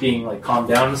are being like calmed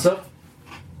down and stuff.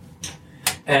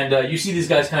 And you see these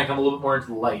guys kind of come a little bit more into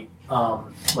the light,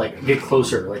 like get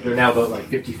closer. Like they're now about like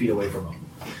 50 feet away from them,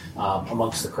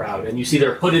 amongst the crowd. And you see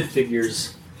their hooded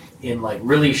figures in like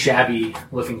really shabby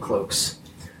looking cloaks.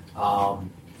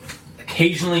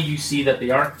 Occasionally, you see that they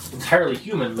aren't entirely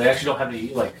human. They actually don't have any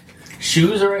like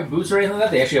shoes or boots or anything like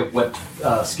that. They actually have webbed,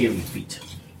 scaly feet.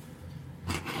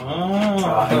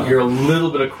 And you hear a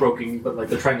little bit of croaking, but like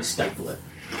they're trying to stifle it.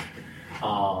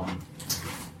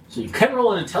 So you can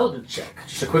roll an intelligence check,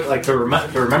 just a quick like to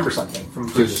remember something from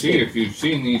To previous see game. if you've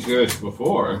seen these guys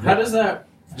before. How does that?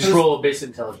 Just roll a base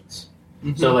intelligence.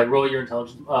 So like roll your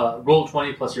intelligence, roll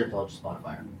 20 plus your intelligence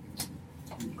modifier.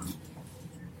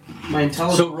 My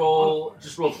intelligence. So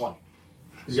just roll 20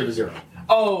 because you have a 0.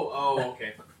 Oh,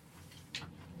 okay.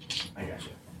 I gotcha.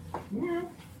 You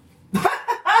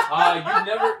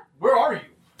never. Where are you?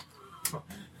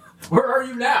 Where are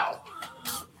you now?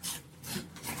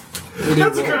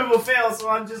 That's a critical fail, so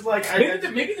I'm just like,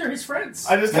 Maybe they're his friends.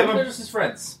 I just maybe have a- they're just his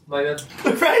friends. Like that's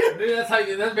right? maybe that's how.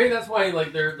 Maybe that's why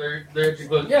like they're just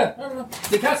going. Yeah, I don't know.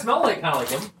 They kind of smell like kind of like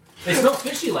him. They smell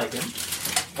fishy like him.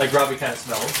 Like Robbie kind of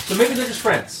smells. So maybe they're just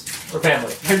friends or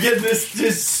family. I'm getting this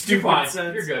You're stupid fine.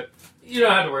 sense. You're good. You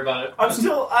don't have to worry about it. I'm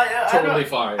still, I Totally don't,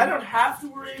 fine. I don't have to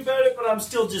worry about it, but I'm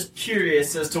still just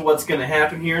curious as to what's going to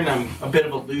happen here, and I'm a bit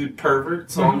of a lewd pervert,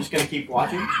 so I'm just going to keep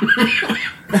watching.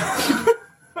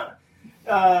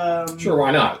 Sure,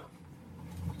 why not?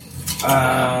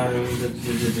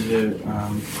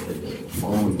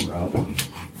 Following the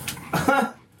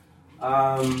route.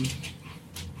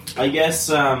 I guess,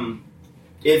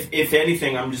 if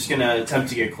anything, I'm just going to attempt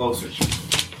to get closer.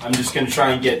 I'm just going to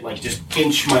try and get, like, just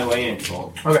inch my way in.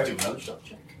 So I'll Okay. do another stealth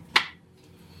check.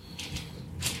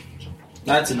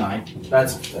 That's a 9.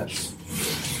 That's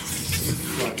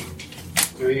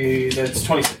 3, that's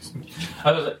 26.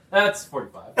 I was like, that's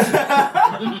 45.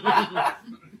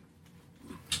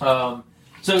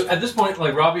 So at this point,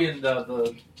 like Robbie and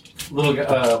the little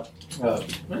what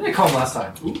did I call him last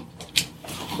time?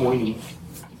 Pointy.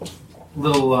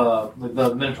 Little, like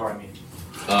the Minotaur, I mean.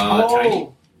 Tiny.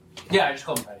 Yeah, I just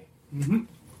called him Tiny.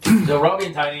 Mm-hmm. So Robbie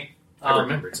and Tiny. I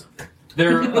remembered something.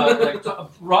 They're like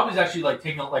Robbie's actually like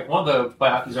taking like one of the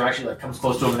Byaku's are actually like comes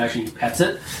close to him and actually pets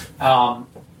it.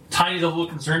 Tiny's a little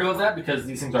concerned about that because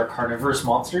these things are carnivorous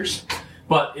monsters,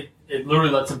 but it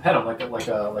literally lets him pet him like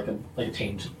a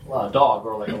tamed dog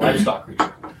or like a livestock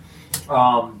creature.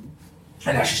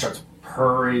 And actually starts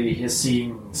purring,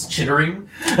 hissing, chittering,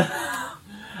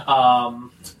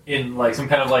 in like some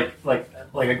kind of like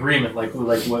agreement, like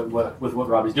with what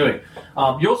Robbie's doing.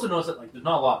 You also notice that like there's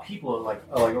not a lot of people like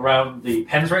around the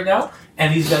pens right now,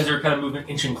 and these guys are kind of moving,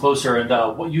 inching closer. And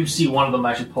what you see, one of them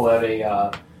actually pull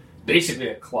out basically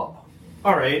a club.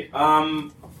 All right.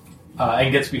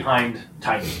 And gets behind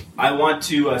Tiny. I want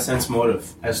to sense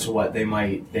motive as to what they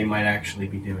might actually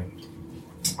be doing.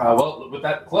 Well, with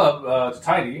that club to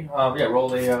Tiny,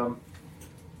 roll a.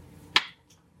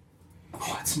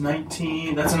 Oh, it's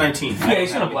 19. That's a 19. Yeah,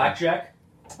 he's gonna blackjack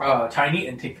Tiny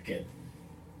and take the kid.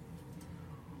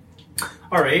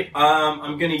 All right.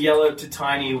 I'm gonna yell out to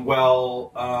Tiny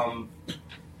while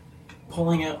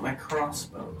pulling out my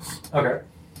crossbows. Okay.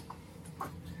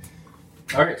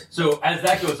 All right. So as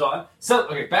that goes on,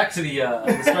 back to the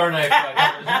Star Knife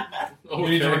conversation. You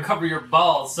need to recover your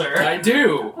balls, sir. I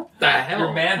do. The hell?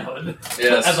 Your manhood.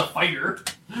 Yes. As a fighter.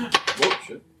 Whoa,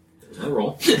 shit. There's no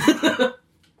roll.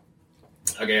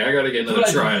 Okay, I gotta get another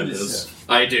try at this.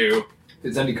 I do. If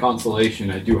it's any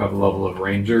consolation, I do have a level of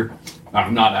Ranger.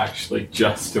 I'm not actually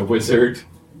just a wizard.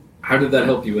 How did that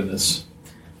help you in this?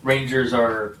 Rangers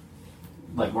are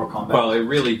like more combat. Well, it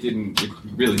really didn't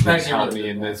help me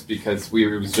in this because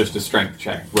it was just a strength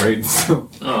check, right? So,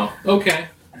 oh, okay.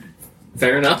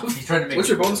 Fair enough. He's trying to make What's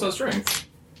your bonus on strength?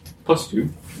 +2.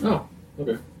 Oh,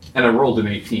 okay. And I rolled an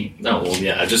 18. No, well,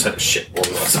 yeah, I just had a shit roll.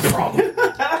 That's the problem.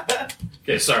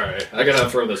 Okay, sorry. I gotta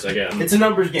throw this again. It's a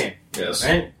numbers game. Yes.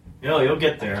 Right? You'll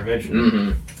get there eventually.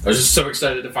 Mm-hmm. I was just so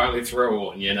excited to finally throw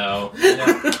one, you know?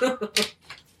 Yeah.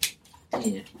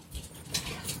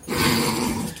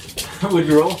 What'd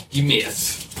you roll? You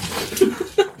miss.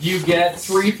 You get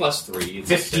 3 plus 3.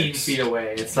 15 feet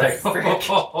away. It's like,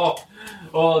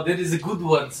 oh, that is a good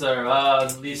one, sir.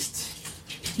 At least,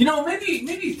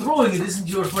 maybe throwing it isn't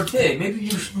your forte. Maybe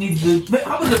you need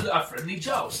how about a friendly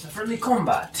joust, a friendly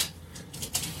combat?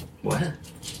 What?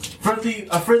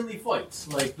 A friendly fight,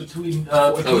 like between.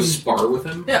 Spar with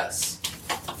him? Yes.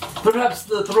 Perhaps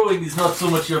the throwing is not so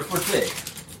much your forte.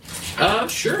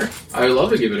 Sure. I would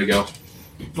love to give it a go.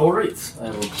 Alright. I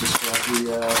will just grab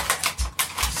the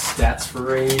stats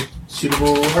for a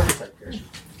suitable archetype here.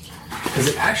 Because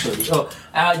it actually...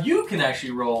 you can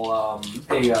actually roll a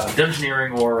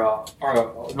Dungeoneering or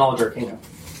Knowledge Arcana.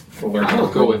 I'll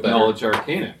go with Knowledge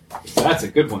Arcana. That's a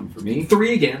good one for me.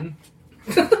 3 again.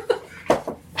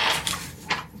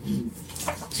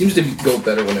 Seems to go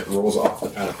better when it rolls off the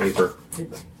pad of paper.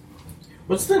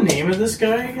 What's the name of this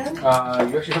guy again?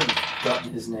 You actually haven't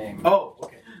gotten his name. Oh,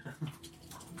 okay.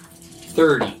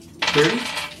 30. 30?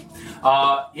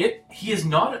 He is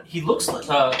not... He looks like...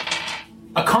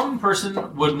 a common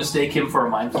person would mistake him for a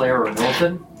Mind Flayer or a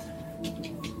Milton.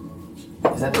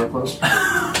 Is that door closed?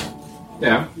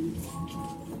 Yeah.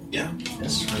 Yeah.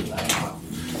 Yes, heard that.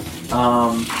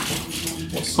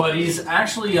 But he's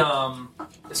actually...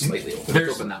 It's slightly open.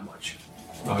 There's- open that much.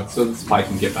 So this pie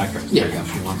can get back up. Yeah.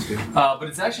 If she wants to. but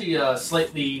it's actually a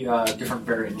slightly different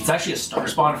variant. It's actually a Star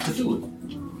Spawn of Cthulhu.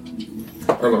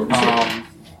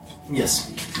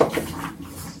 Yes.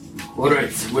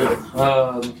 Alright,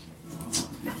 well,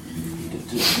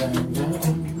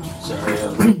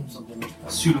 sorry, something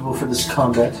suitable for this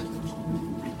combat.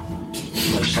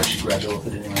 I just actually grab it with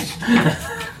it anyways.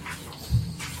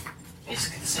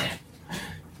 Basically the same.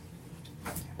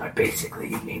 But basically,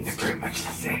 you mean they're pretty much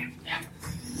the same. Yeah.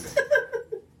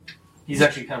 He's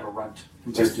actually kind of a runt.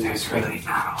 There's really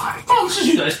not a lot of Oh, let's just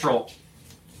use Ice Troll.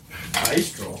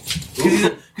 Ice Troll.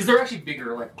 Because they're actually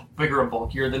bigger and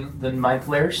bulkier than Mind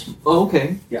Flayers. Oh,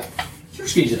 okay. Yeah. So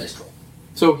just use an Ice Troll.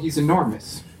 So he's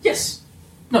enormous. Yes.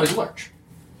 No, he's large.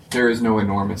 There is no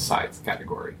enormous size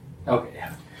category. Okay,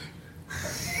 yeah.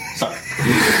 Sorry.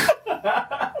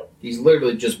 He's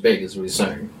literally just big, is what he's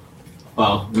saying.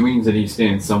 Well, it means that he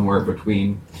stands somewhere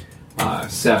between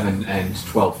 7 and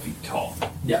 12 feet tall.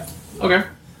 Yeah. Okay.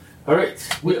 All right.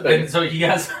 And so he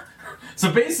has.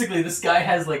 So basically, this guy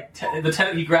has like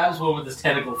he grabs one with his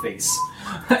tentacle face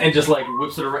and just like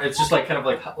whips it around. It's just like kind of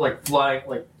like flying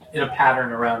like in a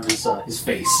pattern around his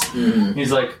face. Mm-hmm.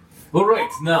 He's like, all right,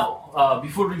 now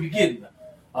before we begin,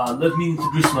 let me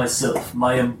introduce myself.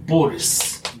 I am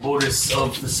Boris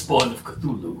of the Spawn of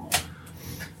Cthulhu.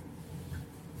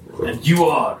 And you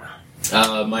are?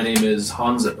 My name is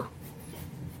Hanzo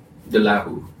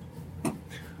Delahu.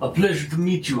 A pleasure to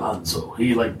meet you, Hanzo.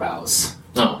 He, bows.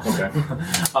 Oh, okay.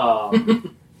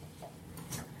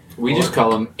 We just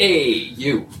call him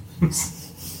A.U.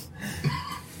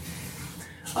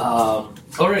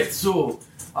 Alright, so,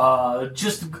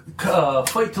 just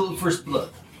fight till first blood.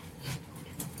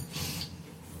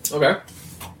 Okay.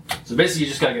 So basically, you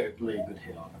just gotta get a really good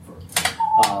hit on it first.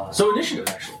 So initiative,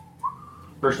 actually.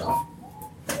 First off.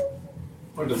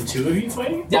 What are the two of you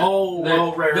fighting? Yeah. Oh,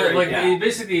 well, right. It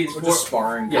basically, it's We're just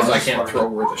sparring Yeah, because I just can't sparring.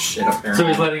 throw worth a shit apparently. So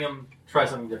he's letting him try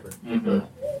something different. Mhm.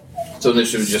 So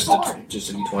this is just a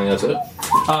d20. That's it.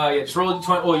 Yeah, just roll a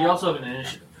d20. Oh, you also have an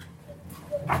initiative.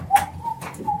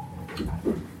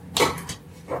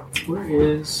 Where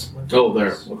is? Oh,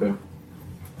 there. Okay.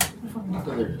 Oh,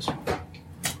 there it is.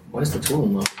 Why is the total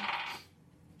not?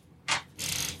 I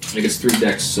think it's 3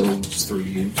 decks, so it's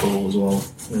 3 in total as well.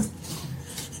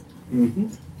 Yeah.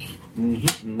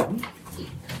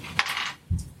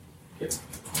 Yep.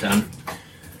 10.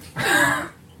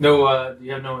 No,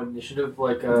 you have no initiative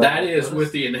That is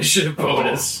with the initiative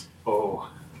bonus. Oh.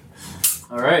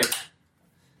 All right.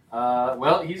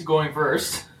 Well, he's going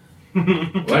first.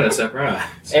 What a surprise.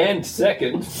 And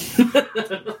second.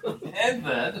 And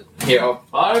then, Yeah,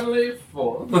 finally,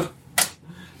 fourth.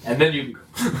 And then you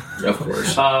go. of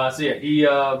course. So yeah, he's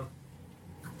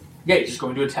just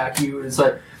going to attack you. It's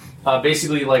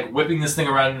basically whipping this thing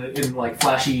around in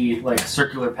flashy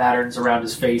circular patterns around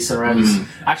his face and around his.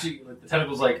 Actually, the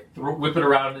tentacles whip it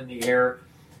around in the air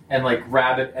and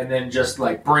grab it and then just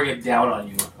bring it down on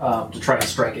you to try to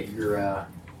strike at your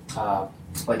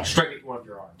strike at one of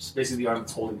your arms. Basically, the arm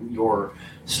that's holding your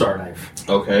star knife.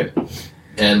 Okay.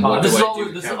 And what This do is I all.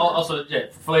 do? This is also for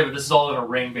flavor. This is all in a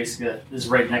ring, basically. That is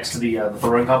right next to the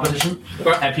throwing competition,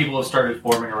 Okay. and people have started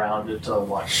forming around it to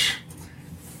watch.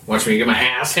 Watch me get my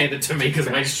ass handed to me because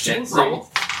my shit roll.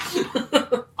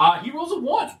 He rolls a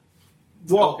 1.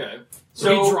 Whoa. Okay.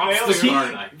 So he drops the star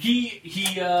knife. he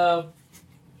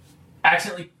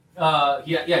accidentally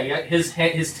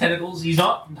his tentacles. He's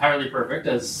not entirely perfect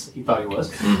as he thought he was.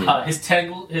 Mhm. His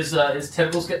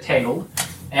tentacles get tangled,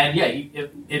 and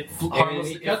it And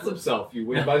harmlessly he cuts himself. You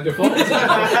win by default. no.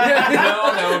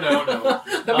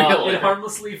 That'd be It hilarious.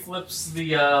 harmlessly flips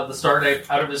the star knife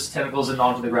out of his tentacles and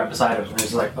onto the ground beside him, and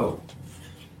he's like, "Oh,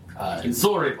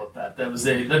 sorry about that.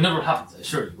 That never happens. I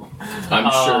assure you."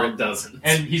 I'm sure it doesn't.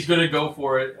 And he's gonna go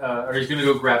for it, or he's gonna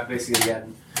go grab it basically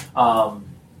again, and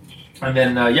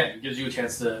then it gives you a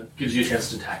chance to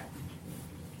attack.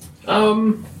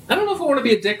 I don't know if I want to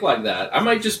be a dick like that. I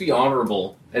might just be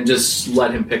honorable and just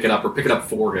let him pick it up or pick it up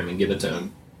for him and give it to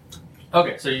him.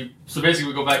 Okay, so basically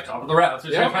we go back top of the round. So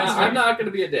it's Yeah, gonna pass I'm not going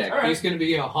to be a dick. All right. He's going to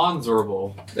be a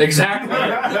Hansorable. Exactly.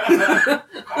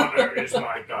 Honor is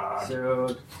my god.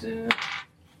 So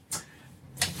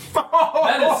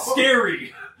that is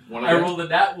scary. One I of them. rolled a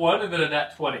nat 1 and then a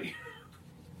nat 20.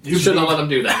 You shouldn't have let him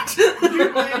do that.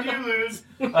 You win, you lose.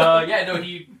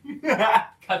 He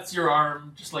cuts your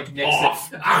arm, just nicks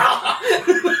Off. it.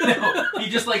 No, he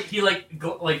just with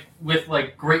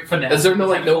great finesse. Is there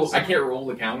no I can't roll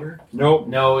the counter? Nope.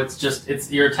 No, it's your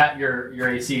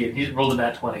AC, and he rolled a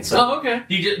nat 20. So Oh, okay.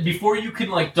 he just, before you can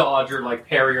dodge or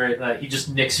parry or anything, he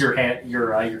just nicks your hand,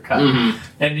 your cut, Mhm.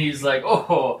 and he's like,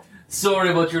 "Oh,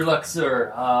 sorry about your luck,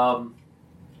 sir. How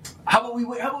about we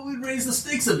raise the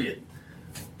stakes a bit?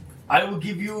 I will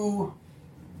give you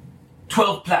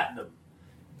 12 platinum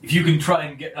if you can try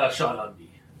and get a shot on me."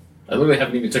 I literally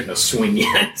haven't even taken a swing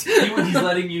yet. He's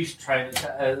letting you try and,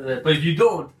 but if you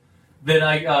don't, then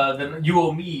then you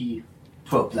owe me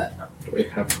 12 platinum. Do we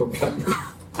have platinum?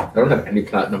 I don't have any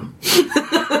platinum.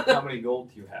 How many gold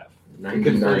do you have?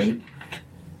 99.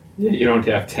 Yeah, you don't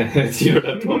have 10. You don't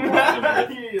have 12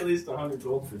 platinum. You need at least 100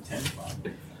 gold for 10 pounds.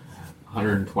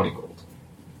 120 gold.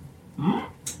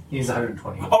 He's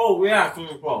 120. Oh, yeah, for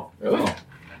 12. Really?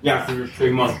 Yeah, for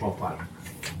 3 months, 12 platinum.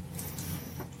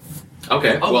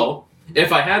 Okay, Oh. well,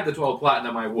 if I had the 12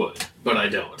 platinum, I would, but I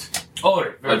don't. All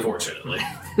right, very Unfortunately.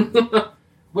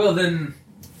 well then.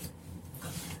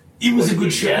 It was a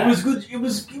good shot. Yeah. It was good. It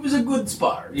was a good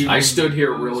spar. I stood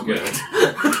here real good.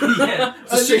 Yeah.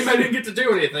 It's a shame I didn't get to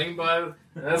do anything, but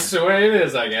that's the way it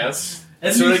is, I guess.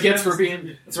 That's what I get for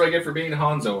being. That's what I get for being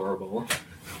Hanzo-orable.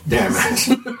 Damn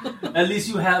it! At least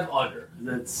you have honor.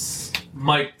 That's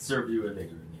might serve you a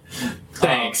later.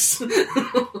 Thanks.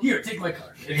 Here, take my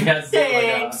card. And he has he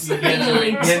hands you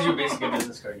basically a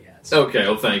business card he has. Okay,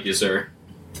 well, thank you, sir.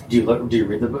 Do you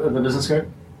read the business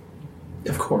card?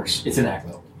 Of course. It's an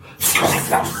ACLO.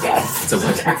 It's a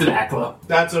what? It's an ACLO.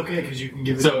 That's okay, because you can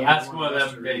give it So to ask either one of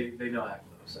us them. or- They know ACLO.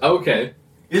 So. Okay.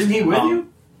 Isn't he with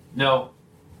you? No.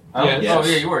 Oh, Yes. Oh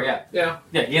yeah, you were. Yeah. Yeah.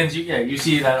 Yeah. He hands you. Yeah. You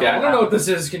see that. Yeah, I don't know what this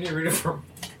is. Can you read it for me?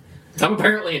 I'm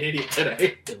apparently an idiot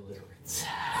today.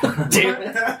 Damn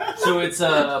it. So it's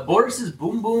Boris's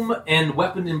Boom Boom and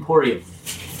Weapon Emporium.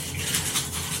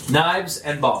 Knives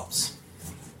and bombs.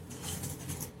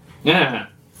 Yeah.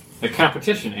 A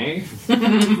competition, eh?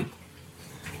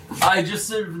 I just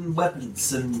serve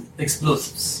weapons and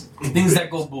explosives. Things that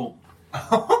go boom.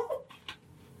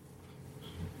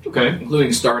 Okay.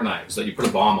 Including star knives that you put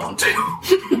a bomb onto.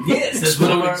 Yes, that's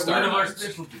one of Exploding our star knives.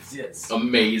 specialties. Yes,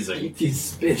 Amazing. It is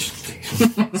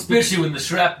special. especially when the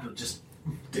shrapnel just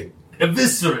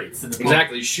eviscerates the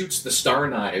Exactly. Shoots the star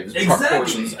knives Exactly.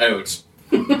 portions out.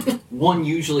 One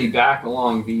usually back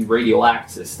along the radial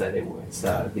axis that it was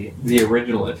the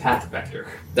original attack vector.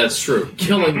 That's true.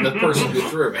 Killing the person who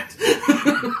threw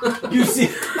it. You see.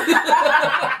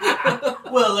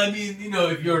 Well, I mean,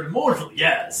 if you're immortal,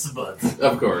 yes, but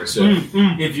Of course. Yeah.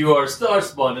 if you are star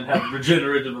spawned and have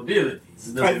regenerative abilities,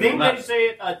 it doesn't I think matter. they say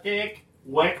attack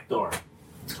vector.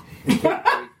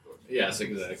 Yes,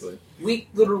 exactly. Weak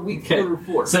little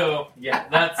force. So yeah,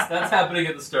 that's happening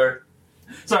at the start.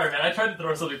 Sorry, man. I tried to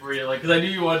throw something for you, because I knew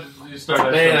you wanted to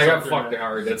start. Man, I got fucked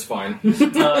hard. That's fine.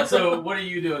 So what are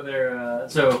you doing there?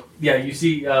 You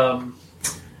see.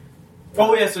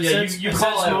 Oh yeah, so Yeah, since you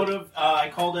call out. motive, I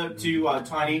called out to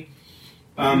Tiny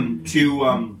to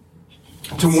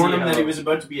warn him that he was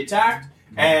about to be attacked,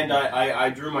 and I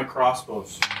drew my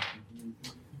crossbows.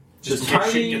 Just in case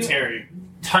shit Tiny- gets hairy.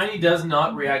 Tiny does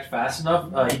not react fast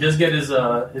enough. He does get his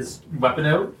weapon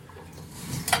out,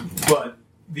 but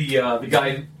the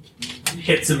guy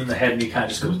hits him in the head, and he kind of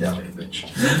just goes down like a bitch.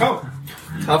 Oh,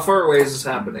 How far away is this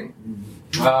happening?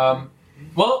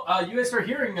 You guys start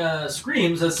hearing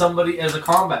screams as a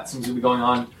combat seems to be going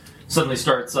on. Suddenly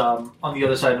starts on the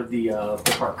other side of the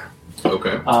park.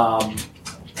 Okay.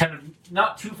 Kind of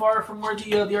not too far from where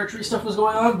the archery stuff was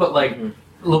going on, but like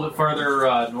a little bit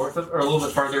farther north of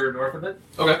it.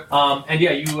 Okay. At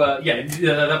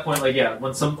that point,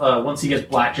 once he gets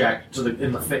blackjack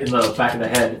in the back of the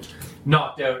head,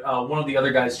 knocked out, one of the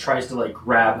other guys tries to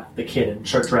grab the kid and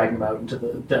start dragging him out into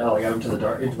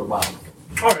the wild.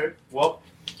 all right. Well,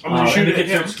 I'm gonna shoot and the at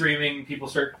kids him. start screaming. People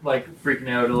start freaking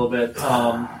out a little bit.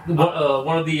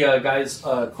 One of the guys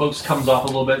close comes off a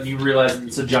little bit, and you realize that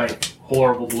it's a giant,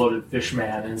 horrible, bloated fish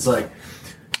man, and it's like,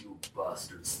 "You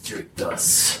bastards tricked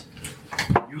us.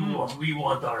 We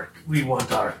want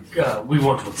what's ours."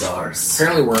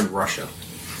 Apparently we're in Russia.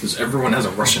 Because everyone has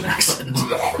a Russian accent.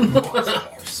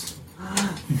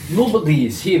 Nobody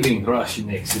is hearing Russian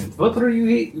accent. What are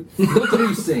you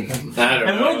saying? I don't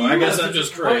And why do know. you I guess have I'm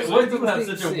just Why crazy. do you have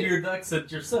such a weird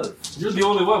accent yourself? You're the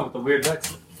only one with a weird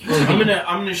accent. I'm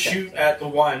gonna shoot at the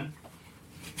one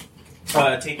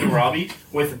taking Robbie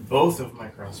with both of my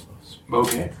crossbows.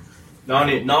 Okay.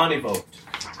 Non-evoked.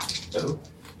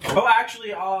 Oh,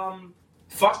 actually,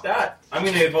 fuck that. I'm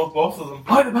gonna evoke both of them.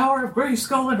 By the power of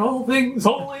Grayskull and all things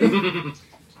holy,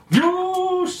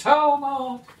 you shall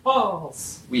not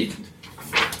pass. Weird.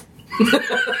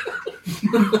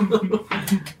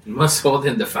 You must hold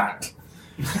in the fact.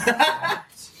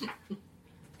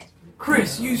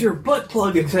 Chris, use your butt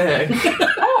plug attack.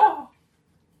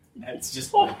 That's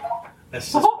just my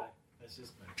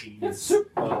penis.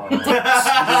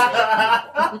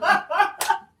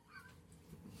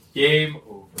 Game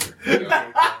over.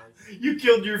 You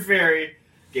killed your fairy.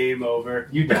 Game over.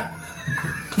 You die.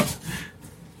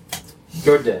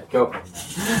 You're dead. Go.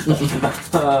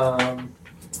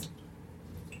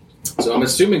 So I'm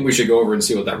assuming we should go over and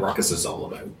see what that ruckus is all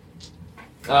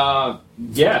about.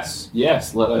 Yes,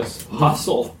 let us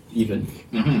hustle even.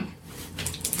 Mm-hmm.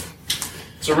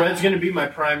 So red's going to be my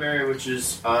primary, which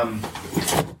is the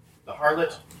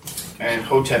harlot, and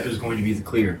Hotep is going to be the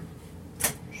clear.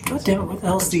 God damn it! What the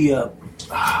hell's the?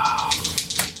 I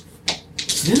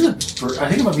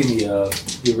think it might be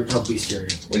the original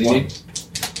Bestiary. What do you need?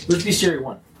 Where's Bestiary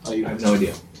 1? Oh, you I have no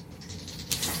idea.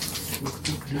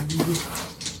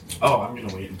 Oh, I'm going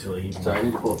to wait until he... Sorry, I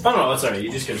need to pull up. Oh, no, that's alright.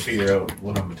 You just got to figure out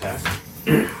what I'm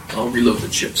attacking. I'll reload the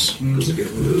chips. Does it get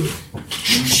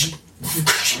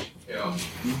Yeah.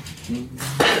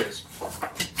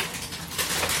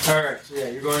 All right, so yeah,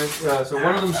 you're going. So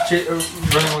one of them's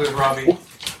running away with Robbie.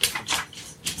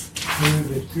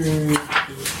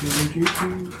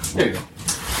 There you go.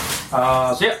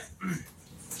 So yeah,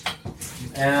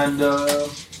 and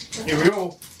Here we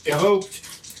go.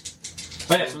 Evoked.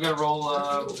 but yeah, so we gotta roll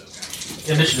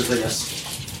initiative, I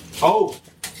guess, Oh.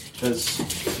 because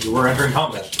we're entering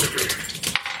combat.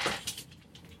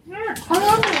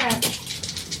 Combat.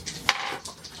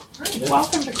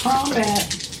 Welcome to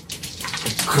combat.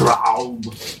 Crowd.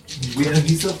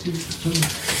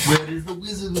 Where is the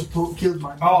wizard who killed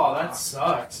my Oh, that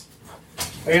sucks.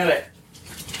 I got it.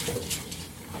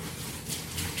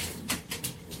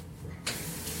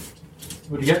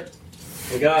 What do you get?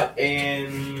 I got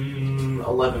an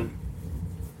 11.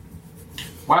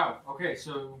 Wow. Okay,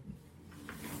 so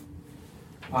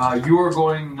you are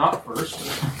going not first.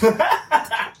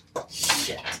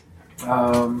 Shit.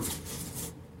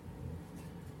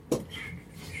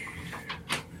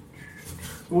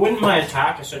 Wouldn't my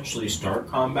attack essentially start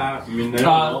combat? I mean, they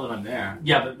don't know that I'm there.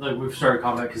 Yeah, but like we've started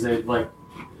combat because they like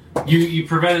you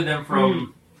prevented them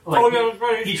from. Like, that's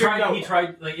right. He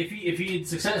tried. Like if he had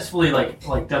successfully like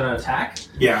done an attack,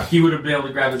 Yeah, he would have been able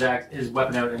to grab his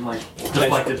weapon out and like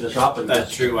deflected the shot. But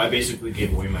that's true. I basically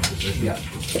gave away my position. Yeah.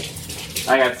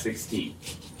 I got 16.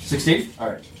 16. All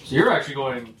right. So you're actually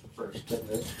going first. And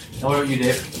what about you,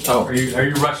 Dave? Oh. Are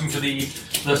you rushing to the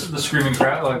screaming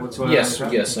crowd? Like what's going on? Yes,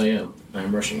 yes, I am. I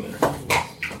am rushing there.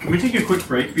 Can we take a quick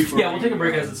break before? Yeah, we'll take a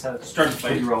break as it's start the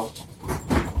fight. fight. Roll.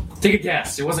 Take a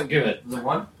guess. It wasn't good. Was it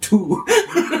 1? 2.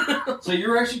 So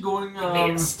you're actually going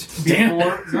Missed.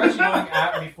 before. You're actually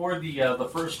going before the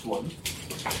first one.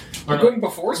 You're going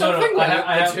before something? No, I Like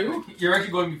have the 2? You're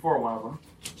actually going before one of them.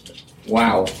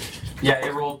 Wow. Yeah,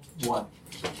 it rolled 1.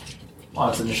 Oh,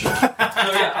 it's initiative. So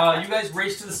yeah, you guys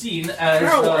race to the scene as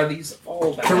How are these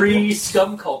all bad? 3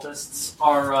 scum cultists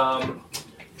are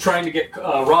trying to get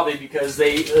Robbie because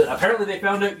they apparently they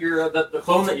found out that the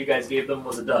clone that you guys gave them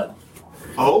was a dud.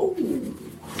 Oh.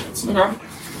 Okay.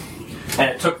 And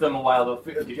it took them a while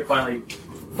to finally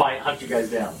hunt you guys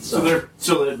down. So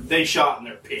they shot and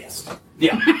they're pissed.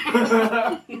 Yeah.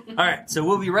 All right, so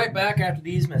we'll be right back after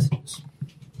these messages.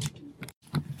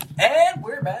 And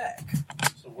we're back.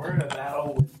 So we're in a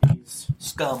battle with these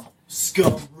Scum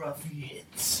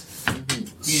ruffians.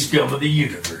 Scum of the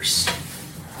universe.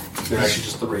 They're actually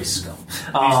just the race scum.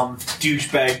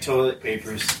 Douchebag toilet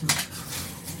papers.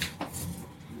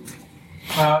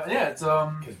 Yeah, it's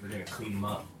Because we're gonna clean them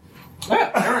up.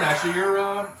 Yeah, Aaron, actually,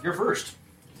 you're first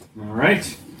All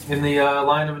right. in the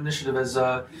line of initiative as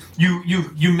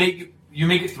you make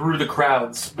it through the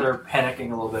crowds. They're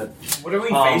panicking a little bit. What are we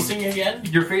facing again?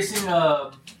 You're facing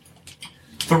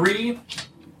 3.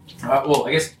 Well,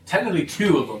 I guess technically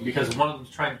 2 of them because one of them's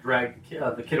trying to drag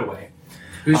the kid away.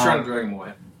 Who's trying to drag him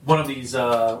away? One of these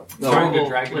Trying to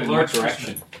drag him in what large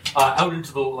direction? out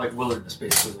into the wilderness,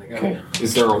 basically. Like, Okay.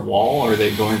 Is there a wall? Are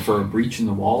they going for a breach in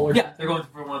the wall? Or Yeah, they're going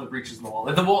for one of the breaches in the wall.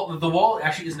 Like, the wall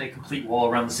actually isn't a complete wall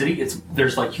around the city.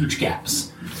 There's like huge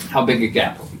gaps, How big a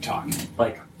gap are we talking?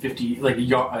 like 50, like a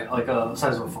yard, like a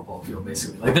size of a football field,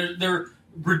 basically. Like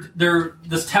they're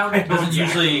this town doesn't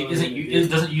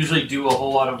usually do a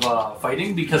whole lot of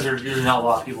fighting because there's usually not a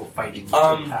lot of people fighting in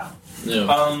town.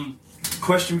 No.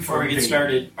 Question before we get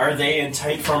started: are they in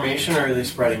tight formation or are they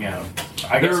spreading out?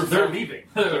 They're leaving.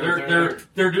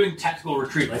 They're doing tactical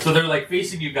retreat. Like so, they're like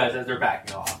facing you guys as they're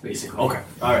backing off, basically. Okay.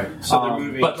 All right. So they're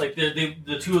moving. But like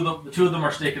the two of them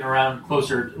are sticking around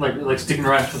closer, like sticking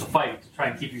around for the fight to try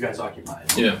and keep you guys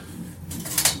occupied. Yeah.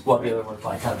 While the other one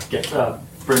like kind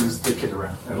of brings the kid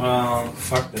around. Well,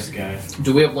 fuck this guy.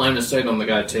 Do we have line of sight on the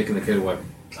guy taking the kid away?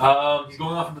 He's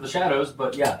going off into the shadows,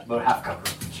 but yeah, about half cover.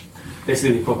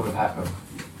 Basically the equivalent of half cover.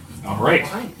 All right.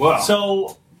 Well,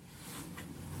 So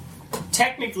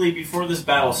technically, before this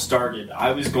battle started,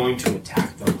 I was going to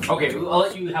attack them. Okay, I'll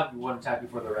let you have one attack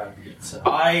before the round begins. So.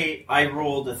 I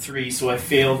rolled a 3, so I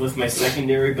failed with my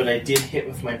secondary, but I did hit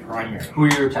with my primary. Who are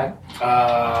you attacking?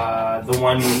 The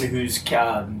one who's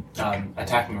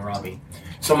attacking Robbie.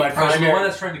 So my The one primary,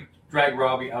 that's trying to drag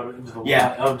Robbie out into the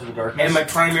out into the darkness. and my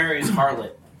primary is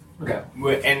Harlot, okay.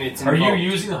 and it's Are you Evoke.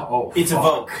 using the? Oh, It's fuck.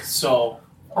 Evoke. So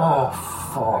Oh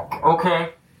fuck.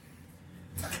 Okay.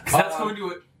 'Cause that's going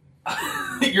to.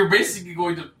 You're basically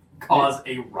going to cause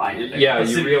a riot. yeah, A you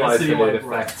city- realize a that citywide it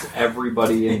riot. affects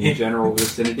everybody in the general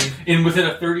vicinity. Within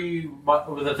a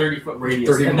 30-foot radius.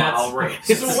 30 and mile that's-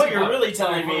 radius. So what you're really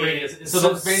telling me Radius. is, So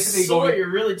that's basically so what going.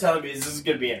 you're really telling me is this is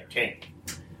going to be entertaining.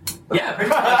 Yeah, pretty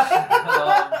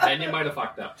much. And you might have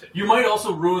fucked up too. You might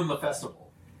also ruin the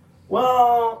festival.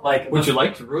 Well, Like, Would you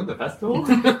like to ruin the festival?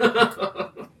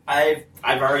 I've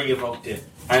already evoked it.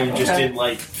 I'm just Okay. in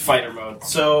like fighter mode.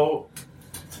 So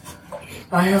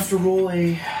I have to roll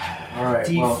a all right.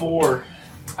 D4. Well,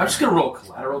 I'm just gonna roll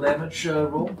collateral damage.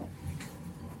 Roll.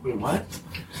 Wait, what?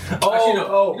 Actually,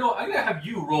 no. You know, I'm gonna have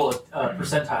you roll a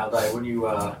percentile die when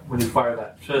you fire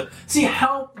that to see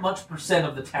how much percent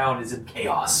of the town is in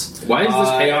chaos. Why is this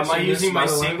chaos? Am I in this, using my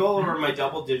by the way? single or my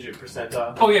double-digit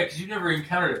percentile? Oh yeah, because you've never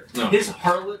encountered it. No. His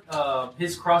harlot,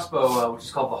 his crossbow, which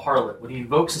is called the harlot, when he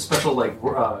invokes a special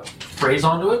phrase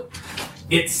onto it,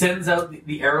 it sends out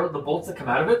the arrow, the bolts that come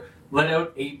out of it let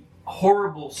out a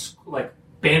horrible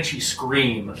banshee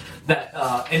scream that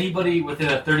anybody within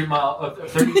a 30 mile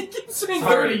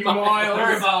 30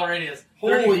 mile radius.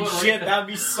 Holy shit, that'd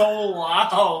be so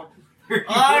loud.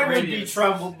 I would be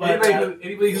troubled by that.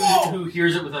 Anybody who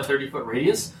hears it within a 30-foot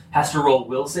radius has to roll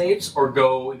will saves or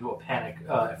go into a panic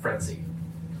frenzy.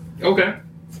 Okay.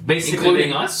 Basically,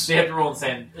 including us? They have to roll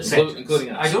in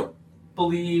including us. I don't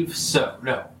believe so.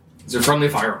 No. Is there friendly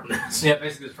fire on this? Yeah,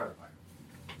 basically it's friendly fire.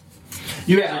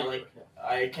 Yeah, like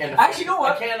I can't. Actually, you know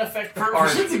what? I can't affect the For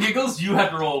party. shits and giggles, you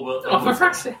have to roll a will. Oh, for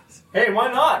fuck's sake. Hey,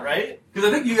 why not, right? Because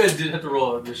I think you guys did have to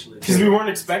roll initially. Because we weren't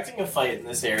expecting a fight in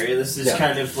this area. This is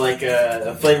kind of like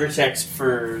a flavor text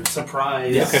for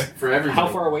surprise for everybody. How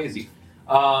far away is he?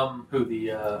 Who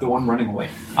The one running away.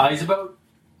 He's about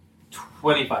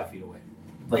 25 feet away,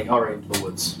 like already into the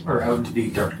woods or out into the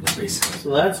darkness, basically. So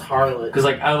that's Harlot. Because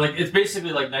it's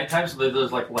basically like nighttime, so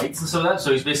there's like lights and stuff like that.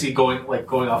 So he's basically going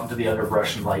off into the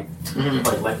underbrush and like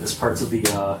this parts of the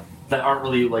that aren't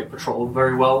really like patrolled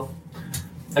very well.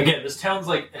 Again, this town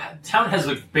has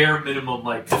like bare minimum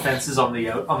like defenses on the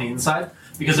inside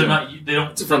because they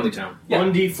don't. It's a friendly town. Yeah.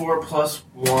 1d4 plus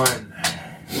 1.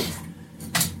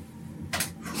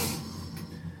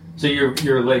 So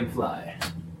you're letting fly.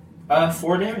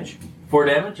 4 damage. 4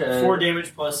 damage. 4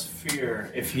 damage plus fear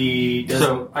if he doesn't.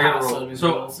 So I gotta pass roll. on his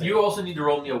will So save. you also need to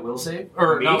roll me a will save,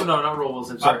 or Me? no, not roll will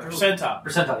save. Sorry, percentile.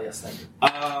 Percentile. Yes, thank you.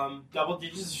 Double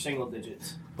digits or single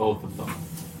digits? Both of them.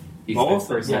 He Both?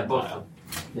 said Yeah, both. percentile.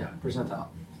 Yeah, percentile.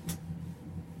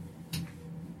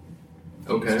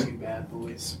 Okay. These two bad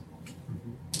boys.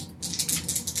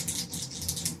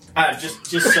 Just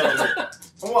so that.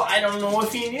 Well, I don't know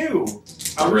if he knew.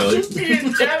 I was Really? just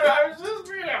being generous. I was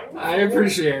just being. I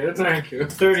appreciate it. Thank you.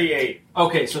 38.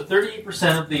 Okay, so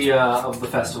 38% of the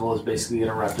festival is basically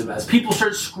interrupted as people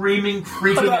start screaming,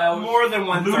 freaking out, More than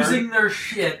 1/3. losing their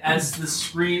shit as this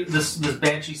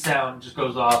banshee sound just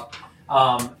goes off.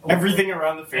 Everything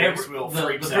around the Ferris wheel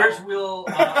freaks the out. Ferris wheel.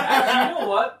 Actually, you know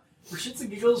what? For shits and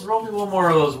giggles, roll me one more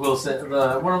of those will saves.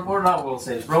 We're not will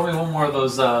saves. Roll me one more of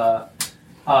those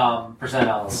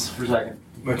percentiles for a second.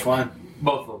 Which one?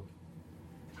 Both of them.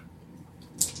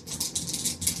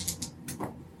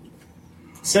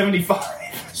 75.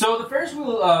 So the Ferris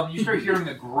wheel, you start hearing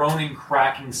a groaning,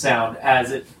 cracking sound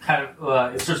as it kind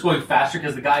of it starts going faster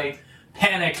because the guy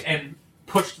panicked and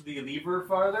pushed the lever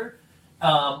farther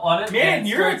on it. Man, and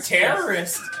you're a starts-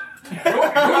 terrorist.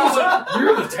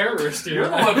 You're the terrorist You're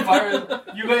here. the one firing.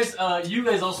 You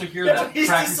guys also hear that He's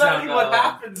cracking deciding sound. what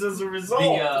happens as a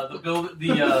result.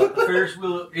 The Ferris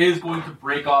wheel is going to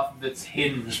break off of its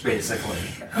hinge, basically.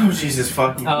 Oh, Jesus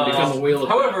fucking Become a wheel of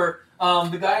However,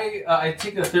 the guy, I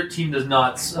think a 13 does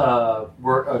not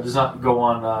does not go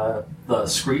on the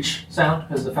screech sound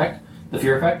as effect, the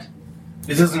fear effect.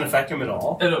 It doesn't affect him at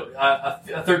all? No,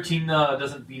 a 13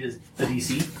 doesn't beat the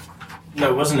DC. No,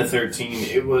 it wasn't a 13.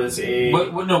 It was a...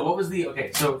 What was the...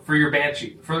 Okay, so for your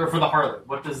Banshee, for the Harlot,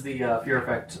 what does the fear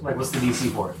effect... Like, what's the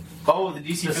DC for it? Oh, the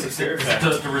DC for the fear effect.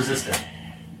 To resist it.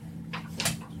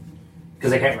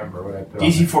 Because I can't remember what I put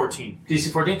DC on 14. there.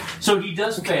 DC 14. So he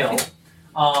does fail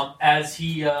as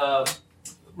he...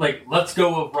 lets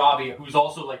go of Robbie, who's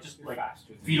also,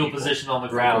 fetal position on the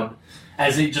ground.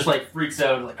 As he just, freaks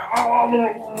out, and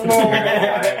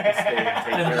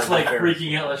just,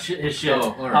 freaking out his shit.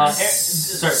 Oh, all right.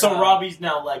 So Robbie's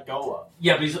now let go of.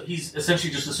 Yeah, but he's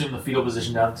essentially just assumed the fetal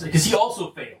position down because he also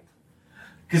failed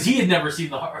because he had never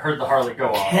heard the Harlot go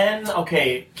off.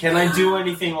 Can I do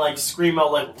anything like scream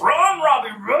out "Run,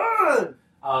 Robbie, run"?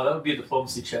 That would be a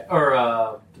diplomacy check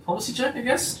or diplomacy check, I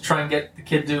guess. Try and get the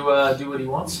kid to do what he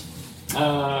wants.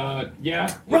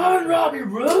 Yeah. Run, Robbie,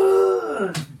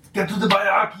 run! Get to the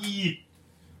Bayaki.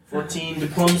 14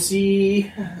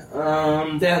 diplomacy.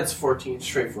 That's 14,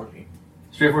 straight 14.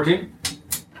 Straight 14.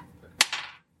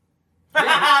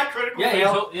 Critical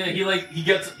fail. He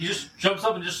just jumps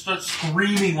up and just starts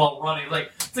screaming while running.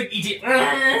 It's like E.T.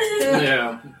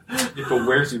 Yeah. But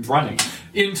where's he running?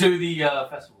 into the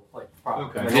festival.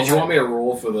 Okay. Did you want me to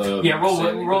roll for the... Yeah,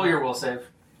 roll your will save.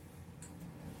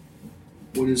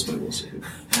 What is my will save?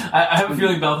 I have a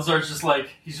feeling Balthazar's just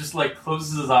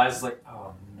closes his eyes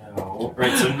oh no.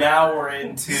 Right, so now we're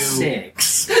into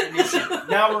 6.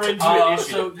 Now we're into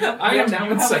initiative. So I am now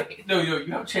insane.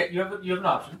 You have an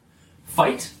option: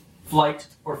 fight, flight,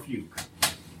 or fugue.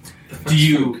 Do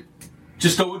you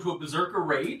just go into a berserker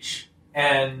rage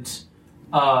and,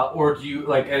 or do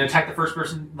you and attack the first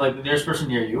person, the nearest person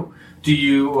near you? Do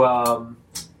you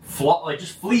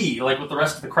just flee with the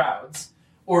rest of the crowds?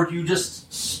 Or do you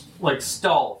just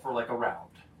stall for a round?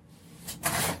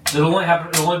 It'll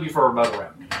only be for about a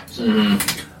round.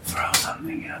 Throw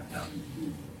something at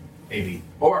them. maybe.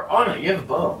 Or Anna, you have a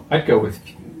bow. I'd go with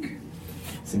Fugue.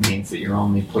 It means that you're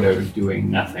only put out of doing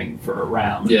nothing for a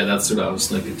round. Yeah, that's what I was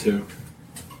thinking too.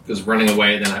 Because running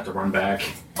away, then I have to run back.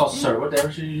 Oh, sorry. What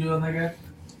damage did you do on that guy?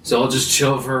 So I'll just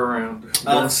chill for around.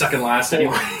 Second last,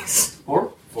 anyways.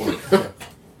 4? 4.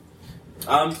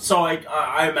 So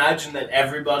I imagine that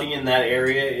everybody in that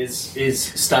area is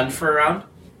stunned for a round?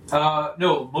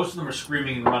 No, most of them are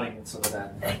screaming and running and some of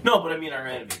that. No, but I mean our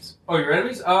enemies. Oh, your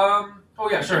enemies? Oh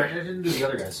yeah, sure. I didn't do the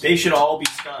other guys. They should all be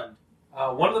stunned.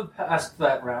 One of them passed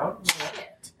that round,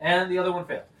 and the other one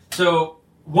failed. So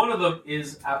one of them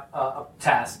is a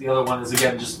task. The other one is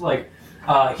again just like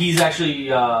he's actually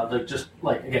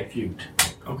again fugued.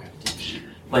 Okay.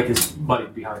 Like his buddy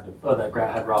behind him that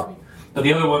had Robbie. But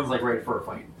the other one's like ready for a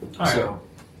fight. All right. So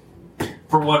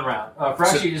for one round.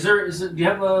 Actually, is there is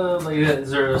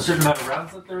there a certain amount of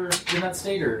rounds that they're in that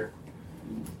state or?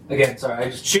 Again, sorry, I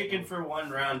just shaken for one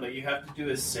round, but you have to do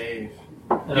a save.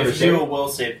 Another If you do a will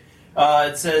save.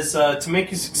 It says to make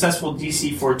a successful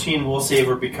DC 14 will save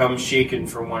or become shaken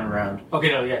for one round. Okay,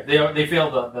 no, yeah, they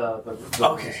failed the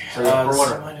okay. So for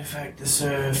one round. Effect. This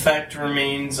effect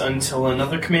remains until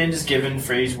another command is given.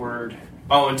 Phrase word.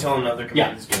 Oh, until another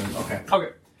command is given. Okay.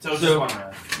 Okay. So just one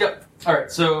round. Yep. All right.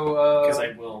 So because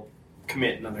I will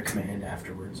commit another command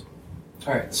afterwards.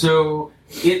 All right. So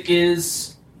it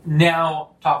is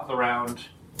now top of the round,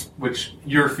 which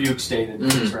you're fugue stated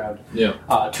this round. Yeah.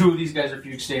 2 of these guys are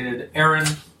fugue stated. Aaron.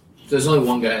 There's only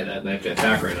one guy that can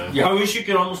attack right now. Yeah. I wish you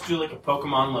could almost do like a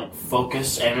Pokemon like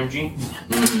focus energy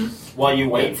while you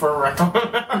wait for a round.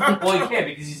 Well, you can't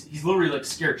because he's literally like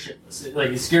scared shitless. Like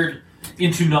he's scared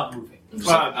into not moving.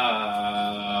 What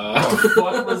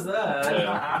was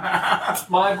that?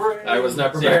 My brain. I was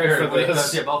not prepared for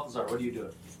this. Yeah, Balthazar, what are you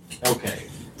doing? Okay.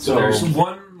 So there's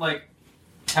one like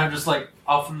kind of just like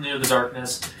off near the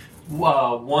darkness.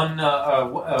 One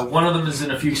of them is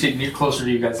in a fugue state closer to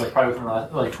you guys, like probably within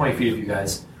like 20 feet of you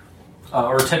guys,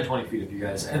 or 10, 20 feet of you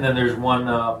guys. And then there's one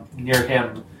near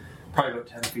him, probably about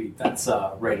 10 feet. That's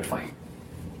ready to fight.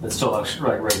 That's still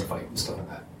actually ready to fight and stuff like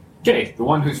that. Okay, the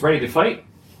one who's ready to fight.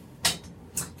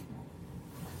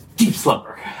 Deep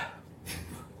slumber.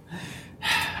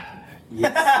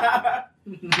 Yes.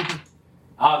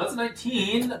 That's a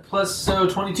 19 plus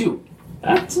 22.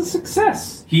 That's a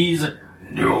success. He's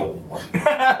no.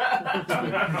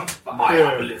 My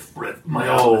uplift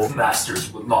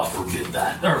masters will not forbid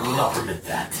that, or will not permit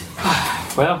that.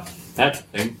 Well, that's a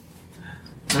thing.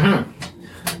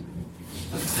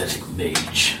 Pathetic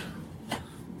mage.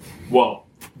 Whoa,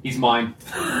 he's mine.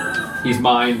 He's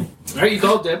mine. Alright, you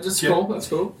called Deb. That's cool. That's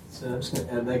cool. So I'm just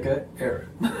gonna add that guy, Aaron.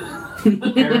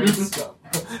 Aaron Scum.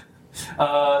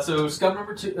 So Scum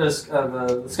number 2, the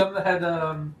Scum that had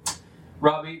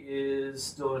Robbie is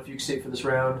still in a fugue state for this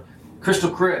round.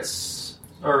 Crystal Chris,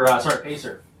 or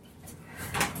Pacer.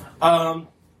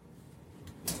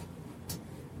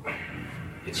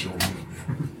 It's your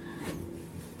move.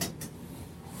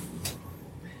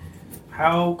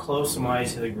 How close am I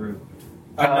to the group?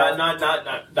 You're about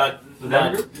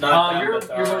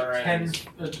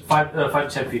 5 to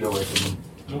 10 feet away from them.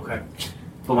 Okay.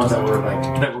 The ones that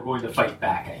were going to fight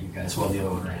back at you guys while the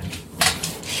other one ran.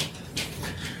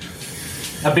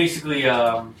 Basically,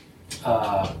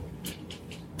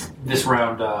 this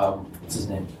round, what's his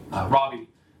name? Robbie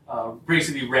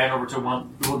basically ran over to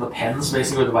one of the pens,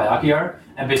 basically where the Bayaki are,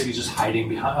 and basically just hiding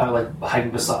behind,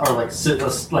 hiding beside, or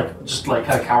just kind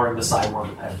of cowering beside one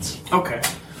of the pens. Okay.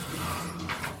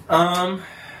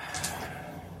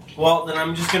 Well, then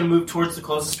I'm just going to move towards the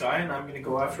closest guy, and I'm going to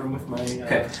go after him with my...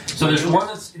 Okay, so there's one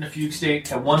that's in a fugue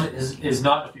state, and one is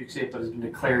not in a fugue state, but has been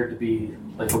declared to be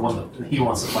like the one that he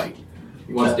wants to fight.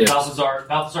 He wants dibs.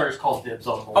 Balthazar is called dibs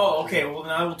on the one. Oh, okay, well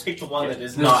then I will take the one that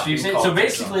is not fugue state. So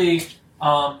basically,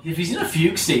 if he's in a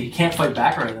fugue state, he can't fight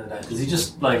back or anything like that. Does he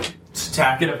just, get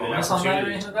a bonus on that or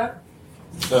anything like that?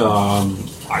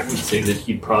 I would say that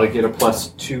he'd probably get a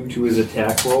 +2 to his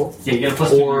attack roll. Yeah, you get a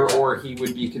 +2. Or he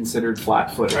would be considered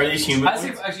flat-footed. Are these humanoids?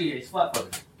 I say actually he's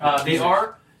flat-footed. They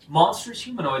are monstrous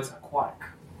humanoids aquatic.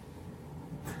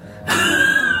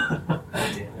 Damn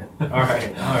it.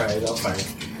 Alright, I'll fight.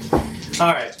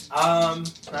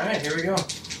 Alright, here we go.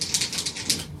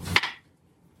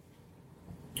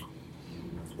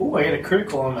 Oh, I got a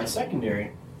critical on my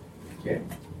secondary. Okay.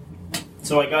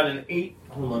 So I got an 8.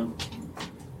 Hold on.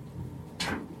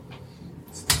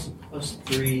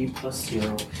 +3,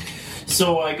 +0.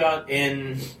 So I got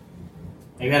a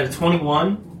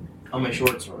 21 on my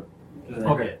short sword.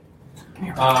 Okay.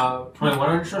 21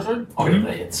 on your short sword? Okay,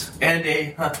 that hits. And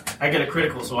I got a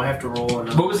critical, so I have to roll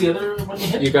another. What was the other one you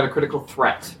hit? You got a critical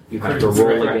threat. You have to Critical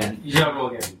roll threat. again. You gotta roll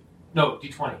again. No,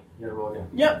 D20. You gotta roll again.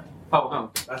 Yep.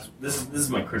 Oh, This is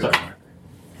my critical marker.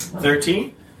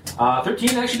 13. 13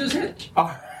 actually does hit.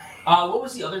 Oh. What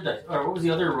was the other dice? Or what was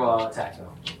the other attack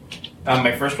though?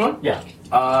 My first one. Yeah.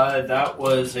 That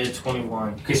was a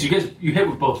 21. Okay, so you hit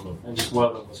with both of them, and just one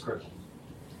of them was critical.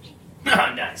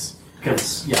 Nice.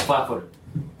 Because flat-footed.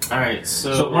 All right,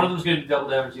 So one of them's going to do double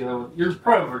damage. The other one, you're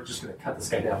probably just going to cut this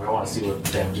guy down. But I want to see what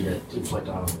damage you get to inflict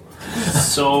on him.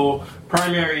 So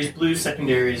primary is blue,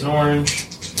 secondary is orange.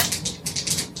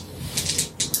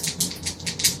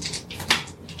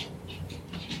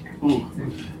 Ooh.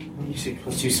 You say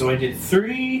 +2, so I did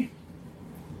 3,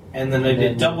 and then I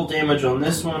did double damage on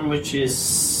this one, which is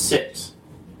 6.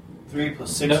 3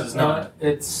 plus 6 is 9.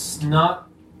 It's not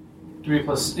 3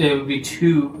 plus. It would be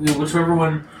 2. Whichever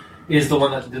one is the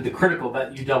one that did the critical,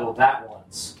 that you double that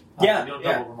once. You don't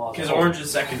double them all. Because orange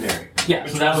is secondary. Yeah,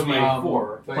 so that would be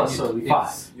 4 but plus, so it would be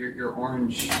 5. Your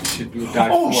orange should be die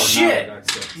 4, Oh, shit! not a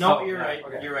die 6. No, Oh, you're yeah, right.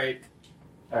 okay. You're right.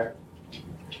 Alright.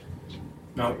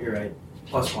 No, you're right.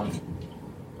 +1.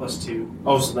 +2.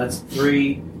 Oh, so that's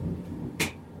 3,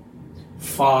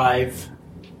 5,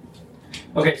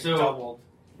 Okay, so doubled,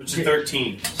 which is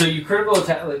 13. so you critical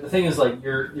attack. Like the thing is, like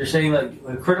you're saying, like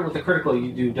with the critical,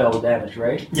 you do double damage,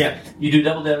 right? Yeah. You do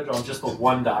double damage on just the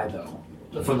one die though,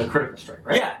 from the critical strike,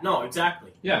 right? Yeah, no,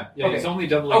 exactly. Yeah, Okay. it's only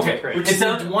doubling Okay, the crit. Which It is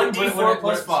sounds- 1d4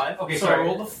 plus what- 5. okay, so sorry.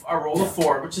 I rolled a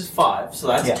 4, which is 5, so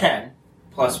that's Yeah. 10,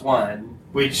 plus 1,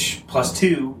 which plus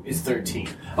 2 is 13.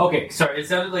 Okay, sorry. It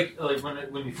sounded like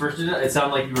when you first did it, it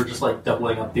sounded like you were just like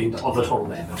doubling up the total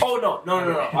damage. Oh,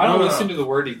 no. I don't listen to the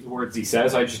words he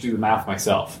says. I just do the math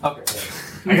myself. Okay.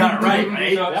 I got it right,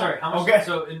 right? So, sorry. How much? Okay.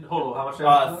 So in total, how much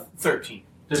damage? 13.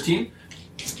 13.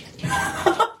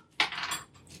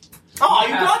 Oh,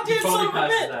 you goddamn totally son of a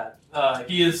passes bitch! that.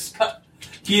 He is cut.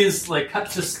 He is like cut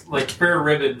to like fair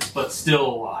ribbons, but still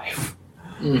alive.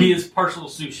 He is partial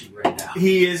sushi right now.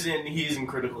 He is in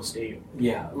critical state.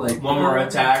 Yeah, like One more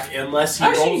attack, unless he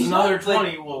Actually, rolls he's another not, like-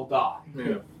 20, we'll die.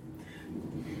 Yeah.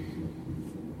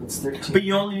 It's 13. But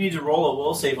you only need to roll a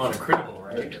will save on a critical,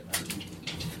 right?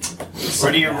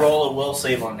 Or do you roll a will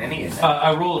save on any attack?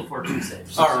 I rolled a fortune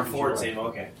save. So Or a forward save,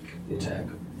 okay. the attack.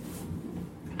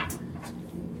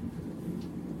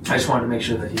 I just wanted to make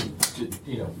sure that he did,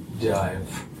 die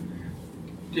of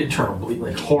internal bleed,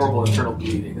 like horrible internal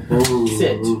bleeding.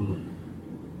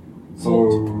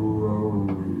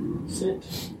 Sit.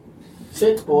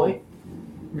 Sit, boy.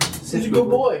 Sit, a good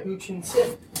boy. You can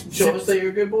sit. Show us that you're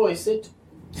a good boy. Sit.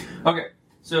 Okay,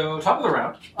 so top of the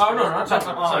round. Oh no, not top of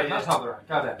the round. Sorry, not top of the round.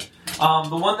 God damn it.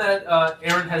 The one that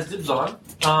Aaron has dibs on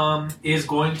is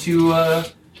going to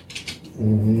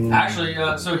actually.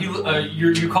 So he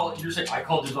you call it. You're saying I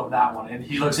call dibs on that one, and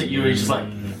he looks at you and he's just like,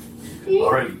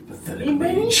 "All right, you pathetic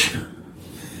mage."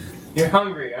 You're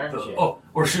hungry, aren't you?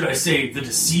 Or should I say, the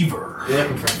deceiver? You're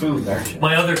looking for food, aren't you?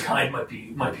 My other kind might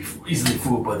be easily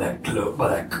fooled by that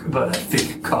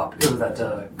fake copy, or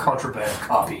that contraband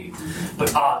copy,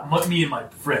 but me and my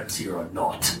friends here are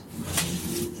not.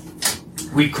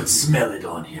 We could smell it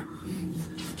on him.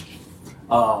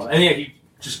 And yeah, he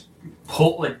just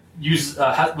uses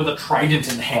with a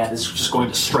trident in hand is just going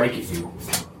to strike at you.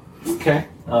 Okay.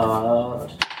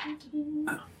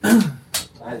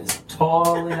 That is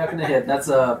totally not going to hit. That's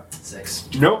a 6.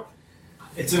 Nope.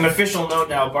 It's an official note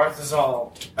now.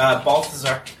 Balthazar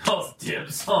Calls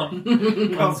dibs on.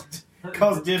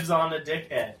 calls dibs on a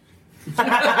dickhead.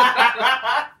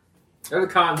 In the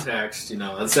context,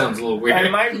 that sounds a little weird.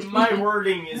 And my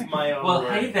wording is my own. Well,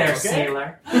 word, hey there, okay?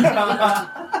 sailor.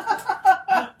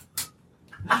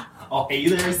 Oh, hey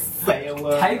there,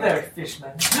 sailor. Hey there,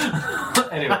 fishman.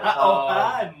 Anyway. Oh,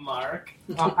 hi, Mark.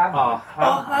 Oh, hi.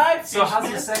 Oh, hi, So how's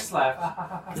your sex life?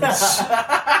 Alright,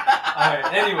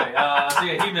 anyway, so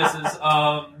yeah, he misses.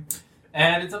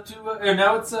 And it's up to,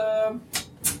 now it's, oh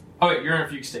wait, you're in a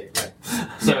fugue state, right?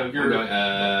 So you're,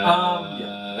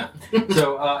 yeah.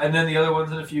 So, and then the other one's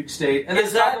in a fugue state, and then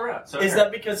Is it's top that- of the round. So Is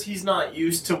that because he's not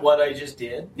used to what I just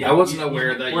did? I wasn't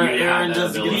aware that where you Aaron had that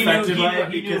doesn't ability. he affected by it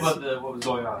knew because- about what was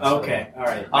going on. so- Okay,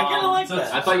 alright. I kind of like so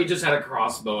that. I thought you just had a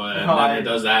crossbow, and No, then it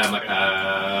does that. I'm like,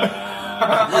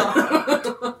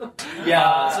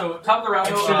 Yeah, so top of the round,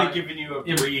 I should have given you a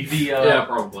brief. yeah,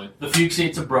 probably. The fugue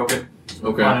states are broken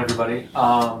Okay. on everybody,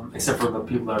 except for the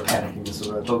people that are panicking,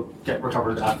 so that they'll get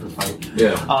recovered after the fight.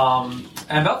 Yeah.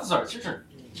 And Balthazar, it's your turn.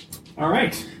 All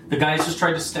right. The guy's just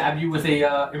tried to stab you with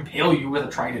impale you with a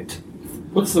trident.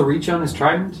 What's the reach on his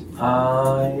trident?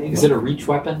 Is it a reach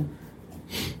weapon?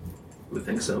 Would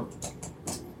think so.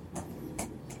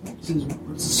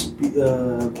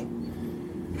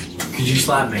 Could you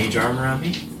slap mage armor on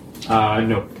me?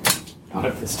 No. Not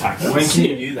at this time. When can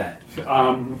you do that?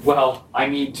 Well, I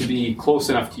need to be close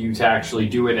enough to you to actually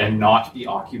do it and not be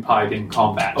occupied in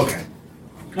combat. Okay.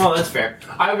 No, that's fair.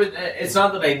 It's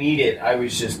not that I need it. I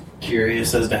was just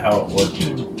curious as to how it worked.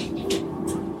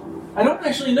 I don't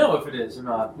actually know if it is or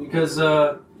not because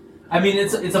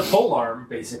it's a pole arm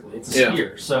basically. It's a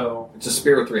spear, so It's a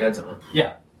spear with 3 heads on it.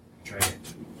 yeah. Try it.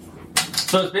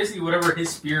 So it's basically whatever his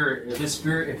spear. If his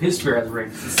spear has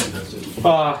rings, it's the same as his.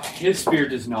 His spear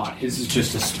does not. His is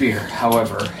just a spear.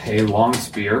 However, a long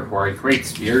spear or a great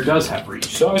spear does have reach.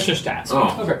 So I was just asking.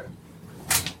 Oh. Okay.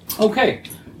 Okay.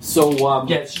 So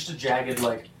Yeah, it's just a jagged,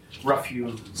 like,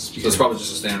 rough-hewn spear. So it's probably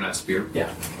just a standardized spear.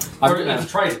 Yeah. I'm Or gonna- it's a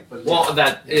trident, but Well,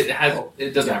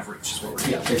 it doesn't have reach. Is what we're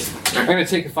yeah, basically. I'm going to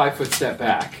take a 5-foot step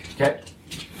back, Okay.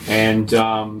 and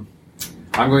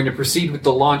I'm going to proceed with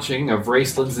the launching of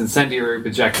Raceland's incendiary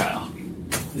projectile.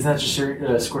 Isn't that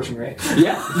just scorching ray?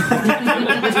 Yeah.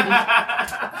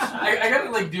 I gotta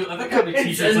like do. I think I have to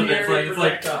teach you something. It's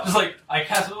like just like I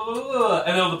cast and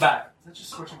then on the back. Is that just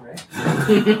scorching ray?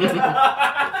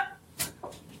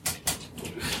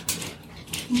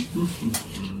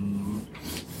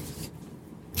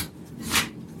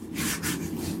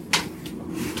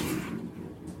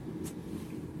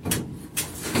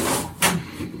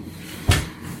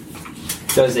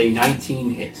 Does a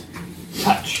 19 hit?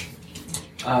 Touch.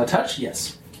 Touch,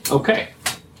 yes. Okay.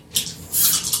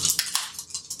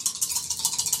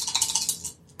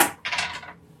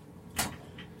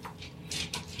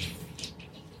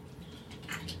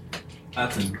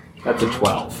 That's a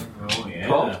 12. Oh, yeah.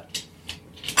 12?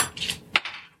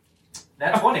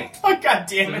 Nat 20 Oh, God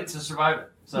damn it. to survive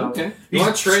it. So Okay. You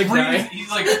want to trade screams- die? He's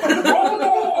like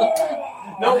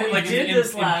No, we like did in,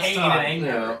 this in last pain time. and anger,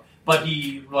 Yeah. but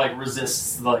he like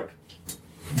resists like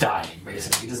dying.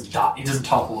 Basically, he doesn't die. He doesn't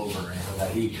topple over or anything like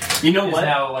that. He You know is what?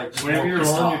 now like just Whenever more you're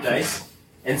pissed rolling off. your dice,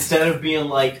 instead of being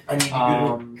like, I need to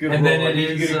go and then it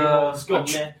is, let's go, a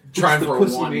meh. Trying for a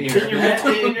pussy 1 man. here. In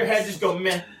your head, just go,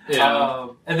 meh. Yeah.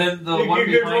 And then the Good- one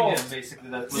good behind roll. him, basically,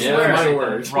 that was Yeah, the my that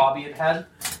word. Robbie had,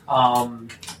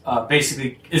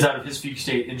 basically is out of his fugue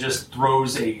state and just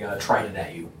throws a trident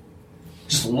at you.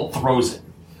 Just throws it.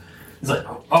 He's like,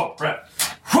 oh, Brett.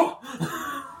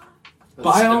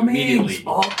 By all immediately. means,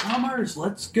 all comers,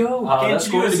 let's go. Can't That's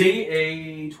you do going a to save? be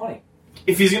a 20.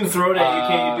 If he's going to throw it at you,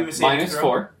 can't you do a saving minus throw?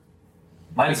 4.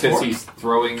 Minus Because 4? he's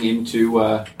throwing into.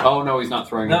 Oh no, he's not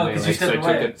throwing No, into 'cause melee. you So I stepped took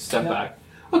away. a step Yeah. back.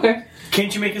 Okay.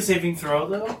 Can't you make a saving throw,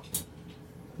 though?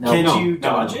 No, Can't no, you no,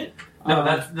 dodge no. it? no,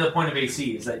 that's the point of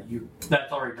AC, is that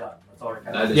that's already done. That's already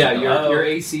That happened. is- Yeah, Oh. your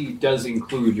AC does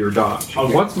include your dodge.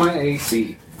 Okay. What's my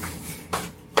AC?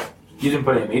 You didn't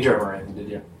put any major armor or anything, did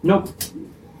you? Nope.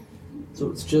 So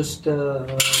it's just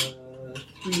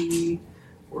 3,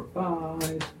 4, 5.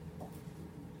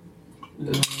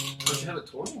 Don't you have a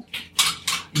total?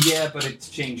 Yeah, but it's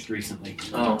changed recently.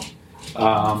 Oh.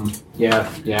 Yeah,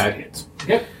 it hits.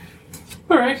 Yep.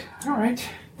 All right.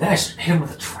 Then I should hit him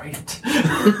with a trident.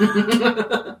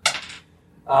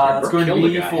 Or It's going to kill the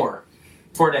be guy. 4.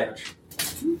 4 damage.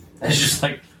 It's just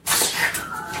like,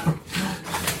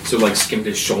 So like skimmed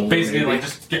his shoulder. basically maybe? like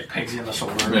just get Pegsy on the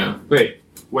shoulder. Yeah.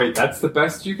 Wait. That's the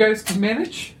best you guys can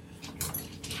manage?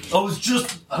 I was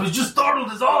just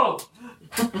startled as all.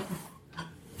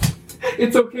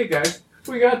 It's okay, guys.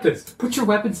 We got this. Put your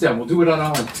weapons down. We'll do it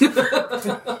unarmed.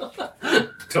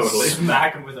 Totally.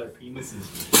 Smack him with our penises.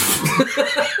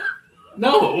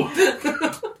 No.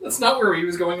 That's not where he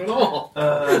was going at all.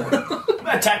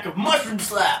 Attack of mushroom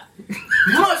slap!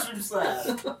 Mushroom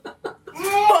slap!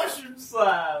 Mushroom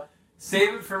slap!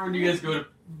 Save it for when you guys go to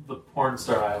the porn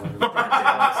star island.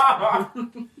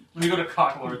 When you go to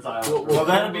Cocklord's Island. Well,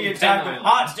 that'll be attack of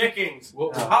hot dickings!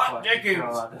 We'll, Oh, Hot fucking dickings!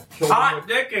 God. kill them Hot with,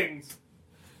 dickings!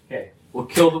 Okay. we'll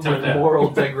kill them Turn with down. moral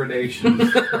degradation.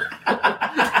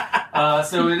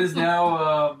 So it is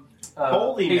now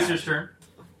Holy Pacer's turn.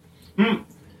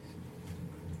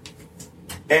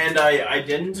 And I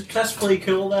didn't successfully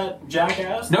kill that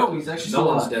jackass? No, he's actually No still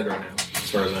one's alive. dead right now, as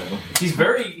far as I know. He's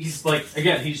like,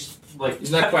 again, he's like...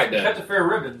 He's not quite dead. Cut the fair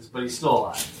ribbons, but he's still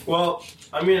alive. Well,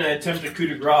 I'm going to attempt a coup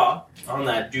de grace on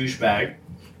that douchebag.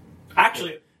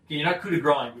 Actually, Okay, you're not coup de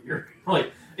grace, but you're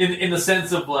like... In the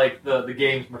sense of like the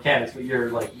game's mechanics, but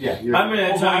you're like, yeah, you're I'm gonna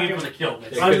attack going him. for the kill.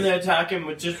 basically. I'm going to attack him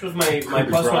with my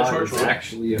plus one short It's sword.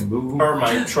 actually a move Or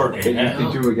my short that you hand.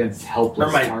 can do against helpless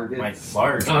Or my targets,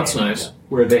 large Oh, that's hand. nice.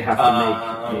 where they have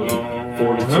to make a Uh-huh.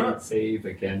 fortitude save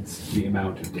against the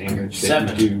amount of damage that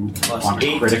 7 you do plus on a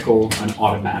 8. critical, an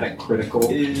automatic critical,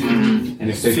 and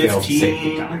if they fail, save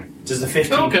the die. Does the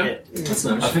 15 Okay. hit? That's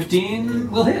A nice. 15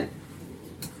 will hit.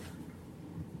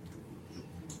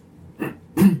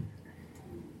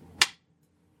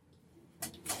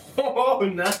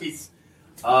 nice.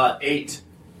 8.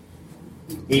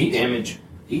 8 damage.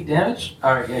 8 damage?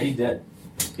 Alright, yeah, he did.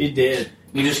 He did.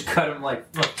 You just cut him like...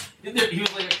 Look, he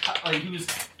was like...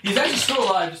 He's actually still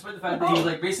alive, despite the fact that he was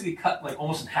like basically cut like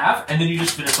almost in half, and then you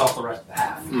just finish off the rest of the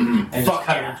half. Mm-hmm. And just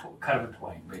cut him in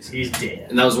twain, basically. He's dead.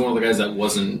 And that was one of the guys that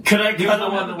wasn't. Could I He cut was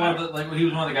him the in the one that, like, he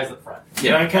was one of the guys at the front.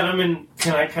 Can I cut him in?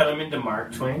 Can I cut him into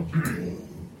Mark Twain?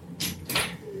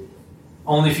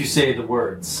 Only if you say the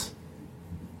words.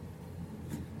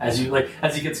 As he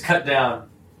gets cut down.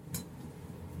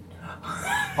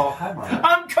 Oh, hi, Mark.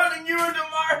 I'm cutting you into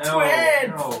Mark Twain.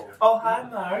 No. Oh, hi,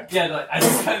 Mark. Yeah, like, I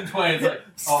just cut in twain. It's like,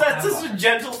 oh, That's hi, such a Mark.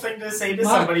 gentle thing to say to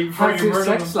Mark, somebody before how's you your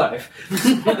murder sex them. life?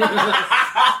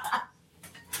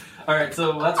 Alright,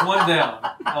 so that's one down.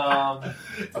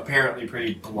 Apparently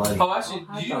pretty bloody. Oh, actually,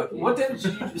 what damage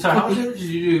did you do? Sorry, how much damage did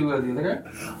you do the other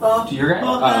guy? To your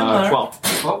guy? 12.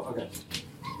 12? Okay.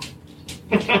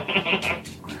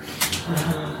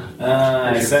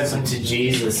 I sent him to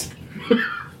Jesus.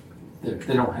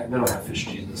 They don't have fish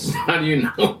Jesus. How do you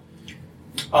know?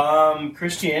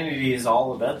 Christianity is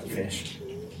all about the fish.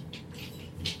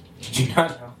 Did you not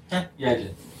know? Yeah, I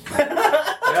did.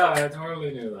 Yeah, I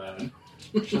totally knew that.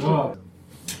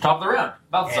 Top of the round.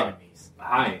 Balthazar. Enemies.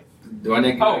 Hi. Do I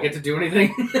get to do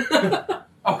anything?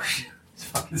 Oh shit! Just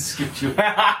fucking skipped you.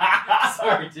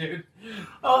 Sorry, dude.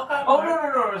 Oh, Oh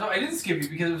no! So I didn't skip you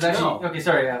because it was actually No. okay.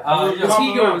 Sorry. Yeah. Because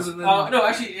he goes and then- No,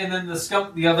 actually, and then the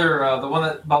scum, the other, the one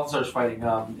that Balthazar's fighting,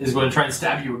 is going to try and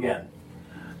stab you again.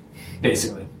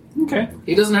 Basically. Okay.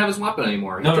 He doesn't have his weapon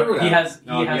anymore. No, he has.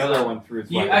 No, he the has other one through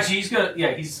his weapon. Actually, he's gonna.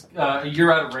 Yeah, he's.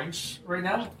 You're out of range right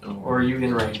now, or are you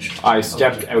in range? I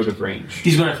stepped out of range.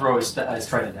 He's going to throw his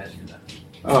trident at you then.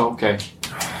 Oh, okay.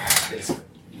 Basically.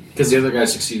 Because the other guy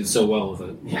succeeded so well with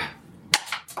it. Yeah.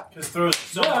 Because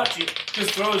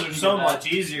throws are so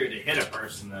much easier to hit a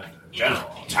person than a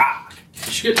general attack.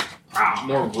 You should get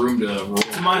more room to roll.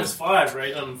 It's -5,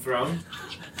 right, on the throne?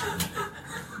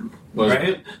 Was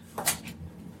it?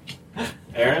 Right?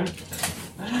 Aaron?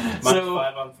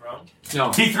 -5 on throne?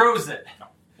 No, He throws it.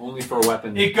 only for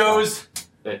weapons. It goes.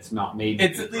 That's not made.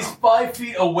 It's at least 5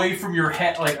 feet away from your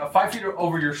head, like 5 feet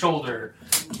over your shoulder,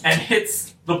 and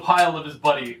hits the pile of his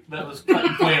buddy that was cut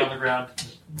and plain on the ground.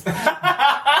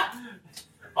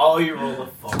 Oh, you rolled a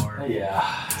 4.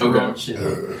 Yeah. Okay. Shit.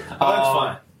 That's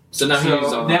fine. So now he's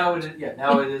So on. now it is. Yeah.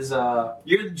 Now it is.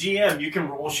 You're the GM. You can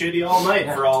roll shitty all night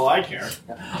for all I care.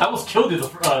 I almost killed you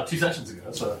 2 sessions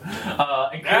ago. So.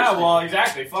 Yeah, well,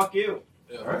 exactly. Fuck you.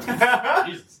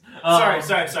 Jesus. Sorry.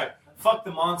 Fuck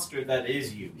the monster that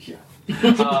is you. Yeah,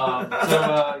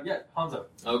 Hanzo.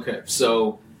 Okay,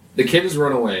 so the kid has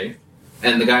run away,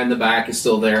 and the guy in the back is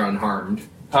still there unharmed.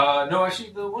 No,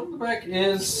 actually, the one in the back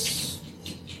is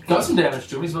got some damage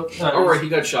to him. He's about. Oh, right, he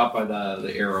got shot by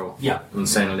the arrow. Yeah.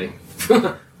 Insanity.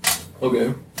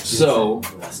 Okay, so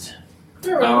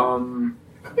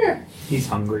He's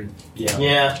hungry.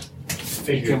 Yeah.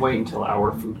 He can wait until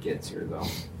our food gets here, though.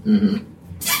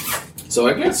 So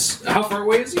I guess how far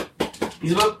away is he?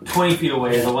 He's about 20 feet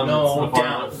away. The one that's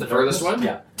down. The furthest one?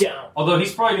 Yeah. Down. Although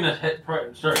he's probably gonna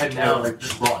start heading down, like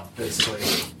just run, basically.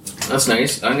 That's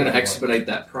nice. I'm gonna expedite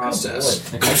that process.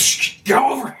 Get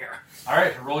over here. All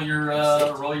right, roll your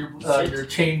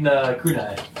chain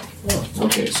kunai.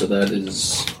 Okay, so that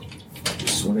is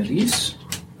just one of these.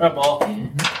 Right, ball.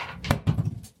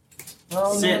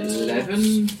 Sit.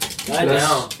 11. Lie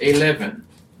down. 11.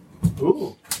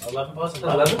 Ooh. 11 plus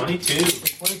 11. 22.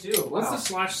 22. What's the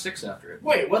 /6 after it?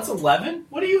 Wait, what's 11?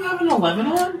 What do you have an 11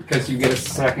 on? Because you get a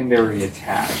secondary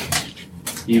attack.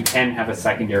 You can have a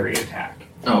secondary attack.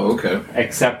 Oh, okay.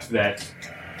 Except that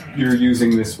you're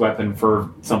using this weapon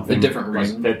for something A different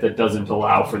reason. that doesn't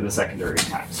allow for the secondary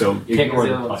attack. So Can't ignore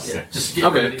go the the plus yeah. 6. Just get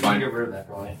Okay, rid of, fine. Get rid of that,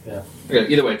 probably. Yeah. Okay,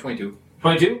 either way, 22.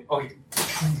 22. Okay.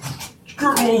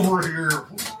 Get over here.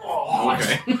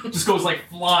 Okay. Just goes like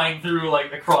flying through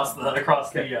like across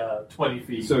the 20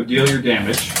 feet. So deal your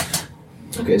damage.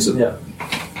 Okay, so yeah.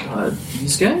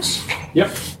 these guys?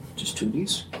 Yep. Just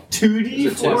 2Ds?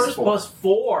 2d4 plus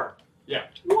 4. Yeah.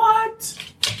 What?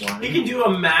 You can do a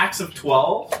max of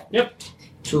 12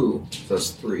 2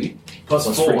 plus 3. plus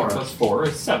Plus 4. Plus 4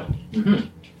 is 7. Mm-hmm.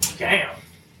 Damn.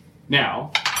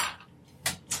 Now,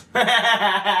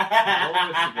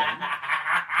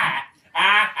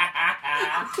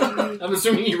 I'm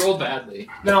assuming you rolled badly.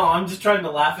 No, I'm just trying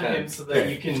to laugh at Okay. him so that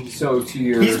you can. so to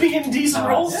your He's making decent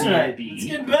rolls tonight. CB It's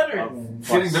getting better. of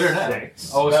Getting better now.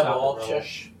 6. Oh, Rebel, stop.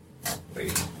 shush.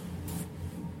 Wait.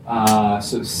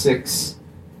 So 6,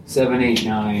 7, 8,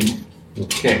 9.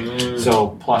 Okay,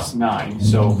 so plus 9.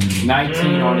 So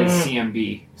 19 on his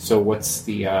CMB. So what's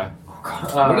the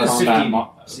What is combat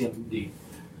CMD?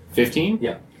 15?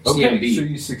 Yeah. Okay, CMB. so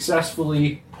you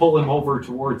successfully pull him over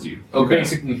towards you. You Okay.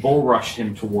 basically bull rushed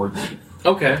him towards you.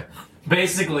 Okay.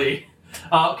 Basically,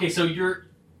 okay. So you're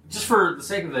just for the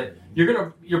sake of it,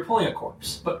 you're pulling a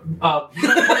corpse, but he's not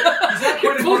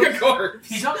quite a Pulling a corpse. corpse.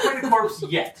 He's not quite a corpse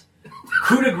yet.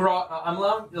 Coup de grace. I'm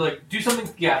allowed do something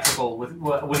theatrical with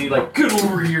when he get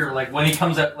over here. Like when he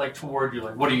comes up toward you.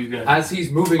 Like what are you gonna? As he's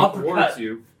moving Uppercut. towards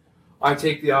you, I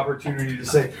take the opportunity to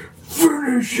say,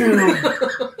 "Finish him!"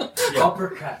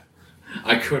 Uppercut.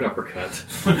 I could uppercut.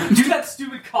 Do that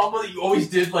stupid combo that you always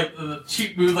did, like the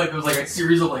cheap move. Like there was a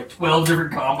series of 12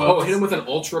 different combos. Oh, hit him with an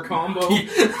ultra combo. I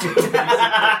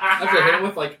have to hit him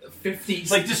with 50.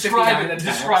 Describe it.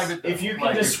 Describe it. Though. If you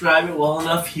can describe it well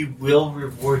enough, he will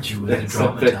reward you with a That's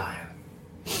drama something. die.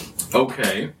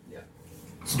 Okay.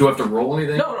 So do I have to roll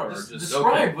anything? No, Or just okay.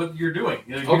 describe what you're doing.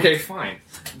 Okay, fine.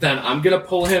 Then I'm gonna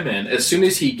pull him in. As soon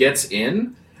as he gets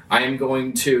in, I am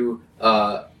going to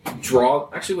draw.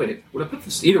 Actually, wait. Would I put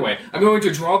this? Either way, I'm going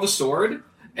to draw the sword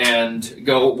and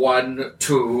go 1,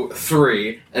 2,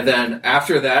 3, and then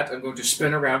after that, I'm going to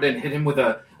spin around and hit him with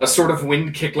a sort of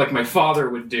wind kick like my father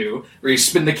would do, where you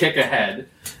spin the kick ahead,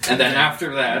 and then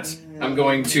after that, I'm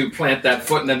going to plant that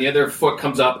foot, and then the other foot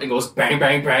comes up and goes bang,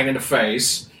 bang, bang in the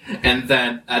face, and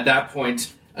then at that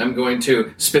point, I'm going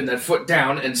to spin that foot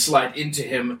down and slide into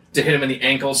him to hit him in the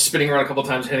ankle, spinning around a couple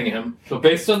times, hitting him. So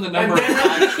based on the number of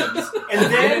actions, And a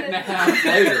minute and a then, half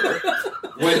later,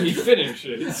 when he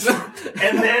finishes,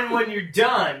 and then when you're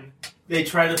done, they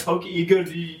try to poke you.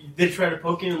 They try to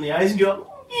poke you in the eyes, and you go,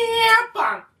 yeah,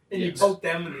 bonk, and you Yes. poke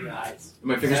them in the eyes.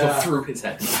 My fingers go through his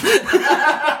head.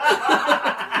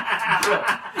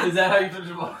 Is that how you finish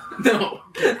him off? No.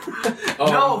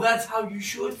 No, that's how you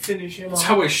should finish him That's off.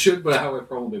 how I should, but how I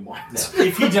probably want.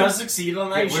 If he does succeed on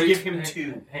that, Okay, you what should do give him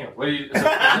 2. Hang on. What do you? Is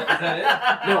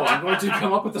that No, I'm going to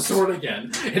come up with the sword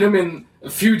again, hit him in a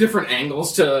few different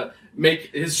angles to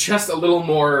make his chest a little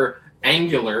more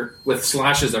angular with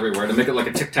slashes everywhere to make it like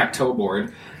a tic-tac-toe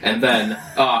board. And then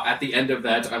at the end of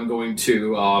that, I'm going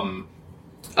to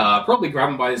probably grab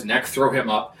him by his neck, throw him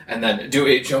up, and then do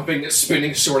a jumping,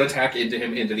 spinning sword attack into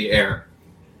him into the air,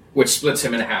 which splits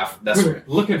him in half. That's we're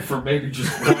looking for maybe just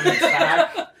one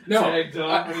attack. No, tagged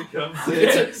on when he comes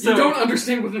it's in. you don't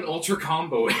understand what an ultra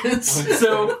combo is.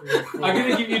 So I'm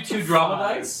gonna give you 2 drama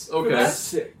dice. for Okay. that,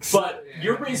 6. But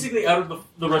you're basically out of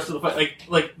the rest of the fight.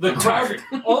 Like the I'm crowd,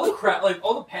 tired. all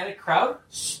the panic crowd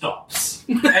stops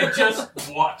and just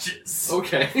watches.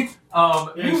 Okay. Yeah,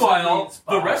 Meanwhile, it's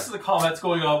the fine. rest of the combat's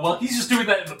going on. Well, he's just doing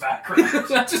that in the background.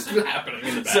 That's just happening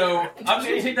in the back. So I'm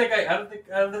gonna take that guy out of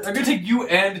the. I'm gonna take you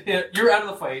and him. You're out of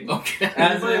the fight. Okay.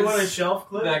 As Anybody want a is shelf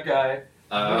clip? that guy.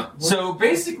 So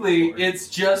Basically, it's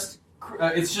just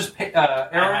Aaron, I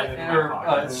have it in my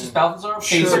pocket. it's just Balthazar,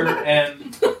 Pacer,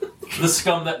 and the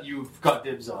scum that you've got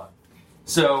dibs on.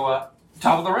 So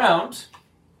top of the round,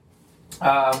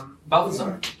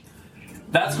 Balthazar.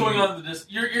 That's going on in the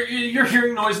distance. You're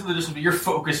hearing noise in the distance, but you're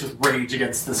focused with rage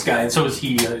against this guy, and so is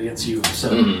he against you.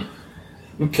 So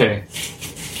Okay.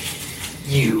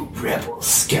 You rebel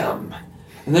scum.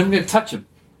 And then I'm going to touch him.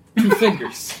 2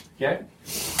 fingers. okay,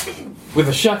 With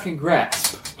a shocking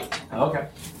grasp. okay.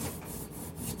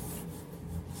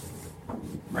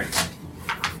 Right.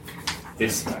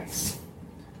 This dice.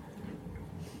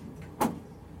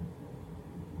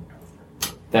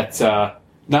 That's 9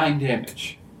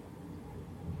 damage.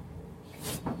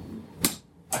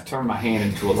 I turn my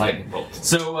hand into a lightning bolt.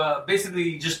 So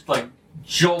basically, just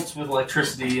jolts with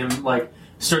electricity and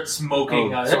starts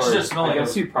smoking. That should just smell I like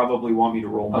guess you probably want me to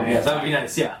roll my Oh, yeah, that would be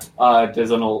nice. Yeah.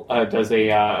 Does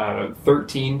a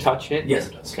 13 touch hit? Yes,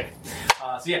 it does. Okay.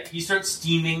 So yeah, he starts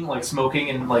steaming, smoking,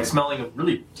 and smelling of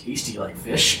really tasty,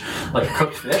 fish,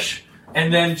 cooked fish,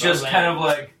 and then just kind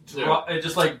of it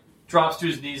just drops to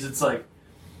his knees. It's like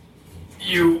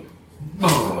you,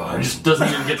 and just doesn't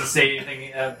even get to say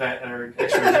anything or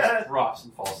extra. Just drops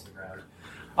and falls to the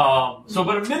ground. So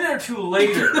about a minute or 2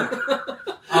 later,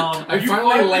 I you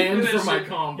finally land finish for my it.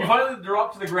 combo. You finally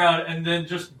drop to the ground, and then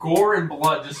just gore and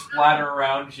blood just splatter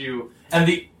around you, and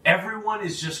everyone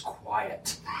is just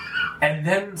quiet. And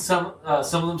then some of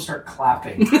them start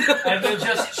clapping, and then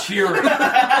just cheering.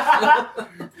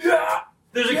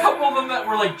 There's a couple of them that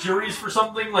were juries for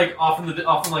something, off in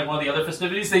one of the other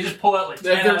festivities. They just pull out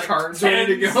They have 10 their cards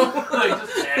ready to tens, go.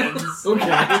 just tens. Okay.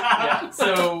 Yeah.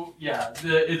 So yeah,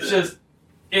 it's just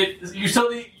you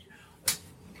suddenly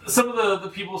some of the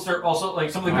people start also like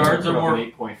some of the guards are more.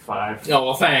 8.5. Oh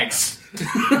well, thanks.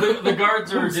 The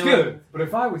guards are It's doing. good, but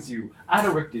if I was you, I'd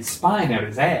have ripped his spine out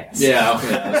his ass. Yeah, okay,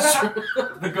 that's true.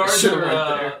 The guards Sure, are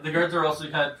right there. the guards are also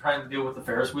kind of trying to deal with the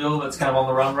Ferris wheel that's kind of on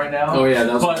the run right now. Oh yeah,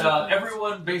 that's. But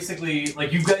everyone basically,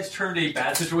 like, you guys turned a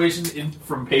bad situation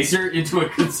from Pacer into a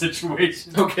good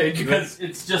situation. Okay, good. Because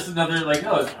it's just another, like,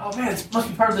 oh man, it must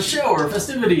be part of the show or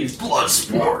festivities. Blood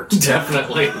sport.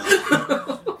 Definitely.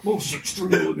 Most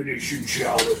extreme elimination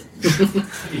challenge.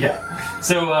 Yeah.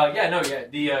 So,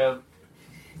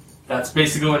 that's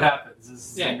basically what happens.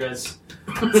 Is Yeah. you guys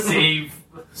save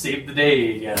the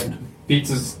day again.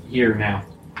 Pizza's here now.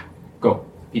 Go.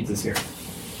 Pizza's here.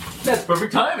 That's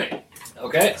perfect timing.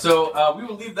 Okay. So, we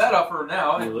will leave that up for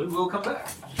now, and we'll come back.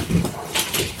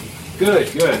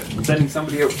 Good. I'm sending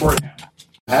somebody out for it now.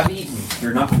 Have eaten.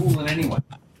 You're not fooling anyone.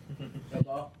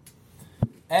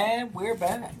 And we're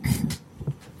back.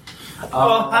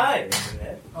 Oh, hi,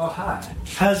 Internet. Oh, hi.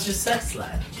 How's your sex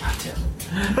life?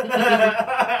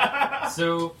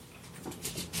 So,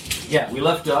 yeah, we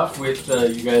left off with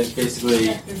you guys basically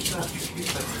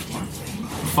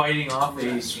fighting off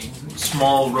a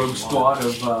small rogue squad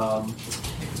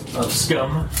of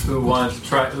scum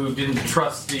who didn't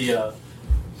trust the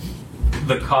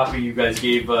copy you guys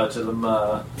gave to them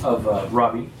of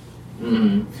Robbie.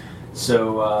 Mm-hmm.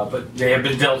 So, but they have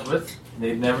been dealt with.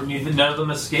 None of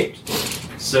them escaped.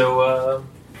 So,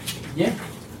 yeah.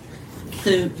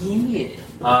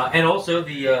 And also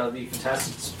the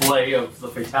fantastic display of the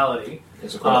fatality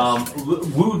Yes, of course.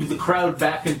 wooed the crowd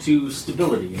back into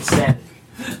stability and sanity.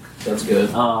 That's good.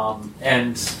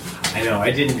 And I know,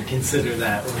 I didn't consider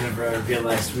that whenever I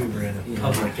realized we were in a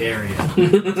public area.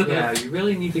 Yeah, you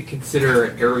really need to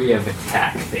consider area of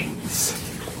attack things.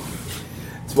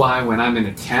 That's why when I'm in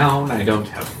a town, I don't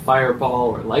have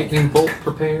fireball or lightning bolt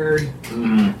prepared.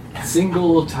 Mm.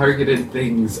 Single targeted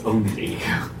things only.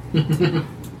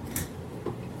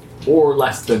 Or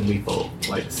less than lethal,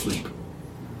 like sleep.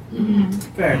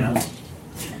 Fair enough.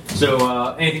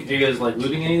 so, anything? Are you guys like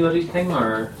looting anything,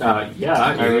 or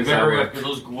Yeah,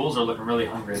 those ghouls are looking really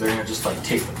hungry? They're gonna just like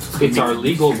take them. it's our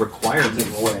legal requirement.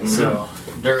 away. So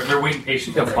they're waiting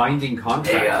patiently. A binding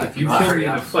contract. Hey, if you come kill on, me in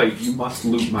a hurry up. fight, you must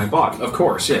loot my body. Of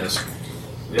course, yes.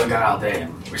 We don't got all day.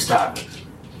 We're starving.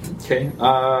 Okay,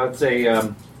 it's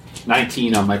a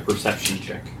 19 on my perception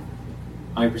check.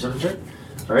 90% check.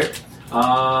 All right.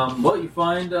 Well, you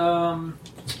find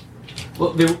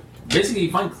basically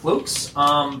you find cloaks.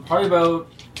 Probably about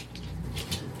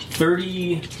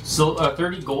 30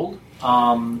 gold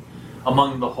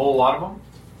among the whole lot of them,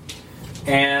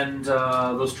 and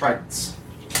those tridents.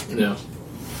 Yeah.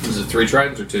 Is it 3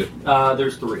 tridents or 2?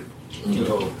 There's 3 in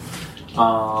total.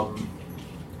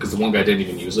 Because the one guy didn't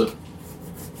even use it.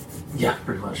 Yeah,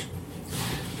 pretty much.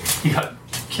 He got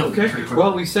killed. Okay. pretty quickly.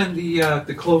 Well, we send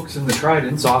the cloaks and the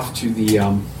tridents off to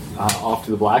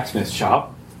the blacksmith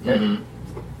shop, Mm-hmm.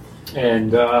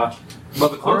 and but the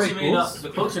cloaks, alright, you may not, ghouls. the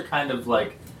cloaks are kind of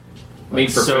like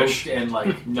Made for soaked fish. and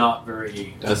like not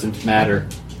very. doesn't matter.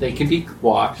 They can be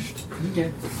washed,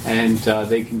 Okay. and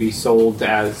they can be sold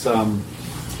as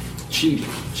cheap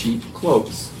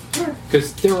clothes.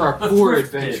 Because there are The poor thrifted.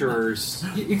 adventurers.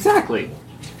 Exactly.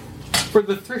 For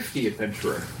the thrifty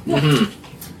adventurer. Mm-hmm.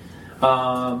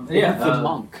 Yeah. The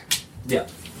monk. Yeah.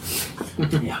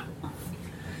 Yeah.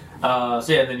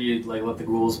 So yeah, then you like let the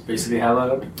ghouls basically have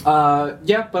that.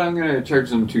 Yeah, but I'm gonna charge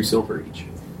them 2 silver each.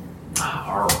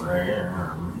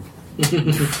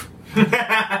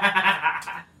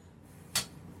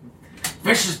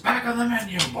 Fish is back on the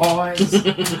menu, boys.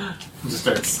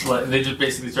 They just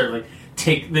basically start like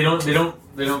take. They don't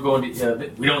go into.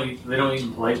 They don't eat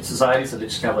in polite society, so they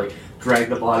just kind of like drag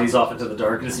the bodies off into the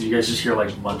darkness, and you guys just hear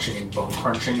like munching and bone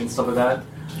crunching and stuff like that.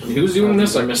 Who's doing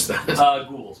this? I missed that.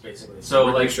 Ghouls, basically. So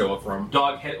Where'd like they show up from?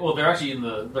 Doghead. Well, they're actually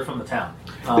they're from the town.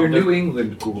 They're New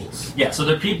England ghouls. Yeah, so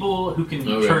they're people who can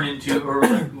Okay. turn into, or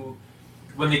like, who,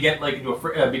 when they get like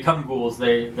into become ghouls,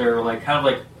 they're like kind of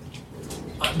like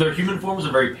their human forms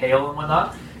are very pale and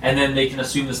whatnot, and then they can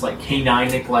assume this like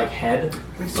canine like head,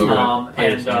 Okay.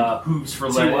 and hooves for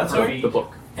See legs, what, sorry? The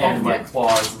book. and Oh, like yeah.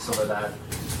 claws and stuff like that.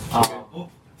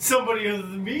 Somebody other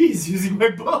than me is using my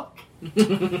book.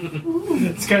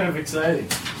 It's kind of exciting.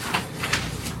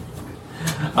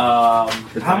 How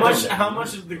much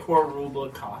does the core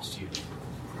rulebook cost you?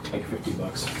 Like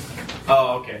 $50.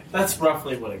 Oh, okay. That's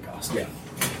roughly what it cost. Yeah.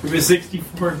 It was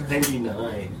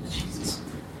 $64.99. Jesus.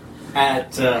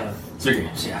 at Sir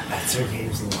Games, yeah. That's Sir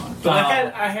Games a lot. But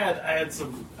I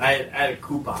had a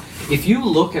coupon. If you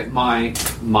look at my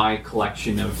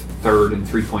collection of 3rd and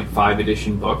 3.5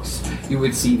 edition books, you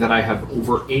would see that I have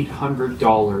over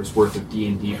 $800 worth of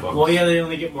D&D books. Well, yeah, they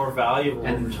only get more valuable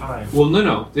over time. Well,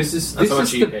 no. This is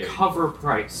you the paid. cover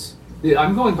price.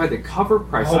 I'm going by the cover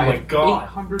price. Oh I my have God.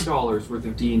 $800 worth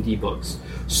of D&D books.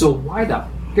 So why the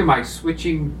fuck am I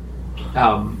switching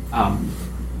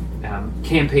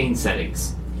campaign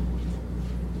settings?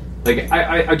 Like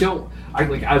I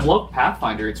love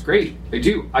Pathfinder. It's great. I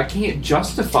do. I can't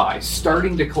justify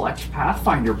starting to collect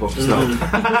Pathfinder books though. The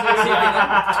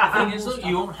thing is, though,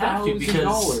 you don't have to because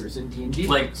 $1,000 in D&D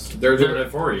like books. They're doing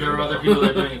it for you. there are other people that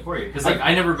are doing it for you. Because like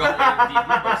I never got any D&D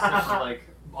books that were like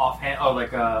offhand,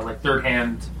 like third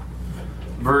hand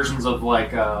versions of like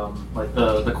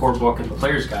the core book and the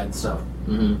player's guide and stuff.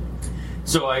 Mm-hmm.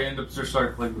 So I end up just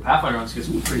starting collecting the Pathfinder ones because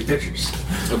pretty pictures.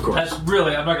 Of course. That's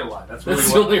really, I'm not gonna lie. That's really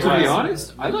That's what. really To be Right.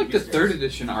 honest, I like the 3rd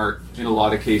edition art in a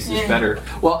lot of cases Yeah. better.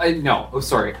 Well, I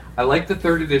like the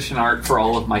 3rd edition art for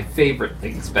all of my favorite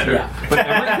things better. Yeah. But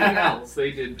everything else,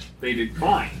 they did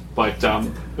fine. But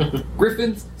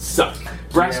Griffins suck.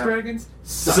 Brass Yeah. dragons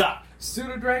suck. Suck.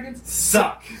 Pseudo dragons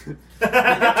Suck. the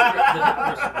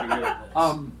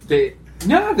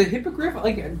hippogriff.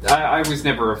 Like I was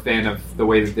never a fan of the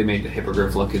way that they made the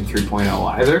hippogriff look in 3.0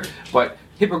 either. But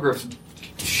hippogriffs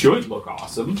should look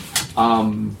awesome.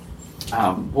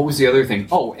 What was the other thing?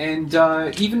 Oh, and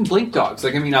even blink dogs.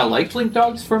 Like, I mean, I like blink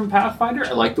dogs from Pathfinder.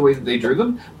 I like the way that they drew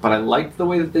them, but I liked the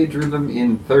way that they drew them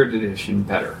in 3rd edition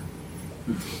better.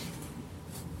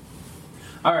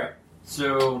 All right,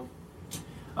 so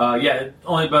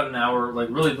only about an hour. Like,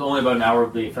 really, only about an hour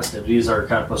of the festivities are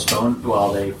kind of postponed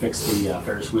while they fix the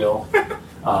Ferris wheel.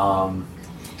 A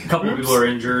couple of people are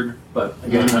injured, but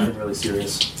again, nothing really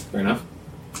serious. Fair enough.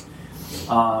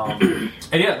 And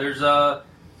yeah, there's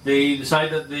they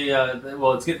decide that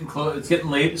it's getting close. It's getting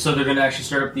late, so they're going to actually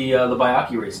start up the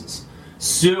Bayaki races.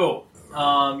 So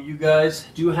you guys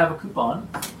do have a coupon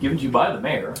given to you by the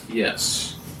mayor.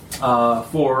 Yes.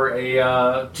 For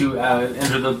a to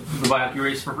enter the Bayaki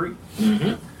race for free.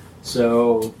 Mm-hmm.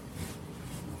 So,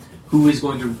 who is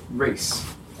going to race?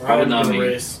 Probably I'm not going to me.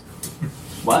 race.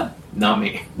 What? Not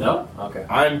me. No? Okay.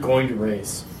 I'm going to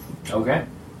race. Okay.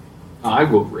 I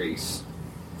will race.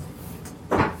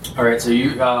 All right. So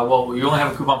you you only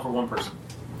have a coupon for one person,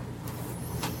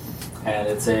 and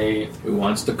it's a Who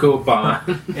wants the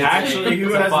coupon? Actually, who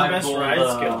it's a has the 5 best gold,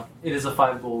 ride skill? It is a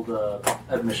 5 gold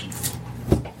admission.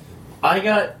 I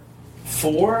got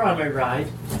 4 on my ride.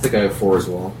 I think I have 4 as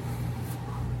well.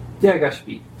 Yeah, I got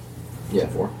speed. Yeah,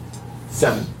 4.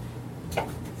 7.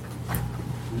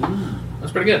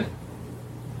 That's pretty good.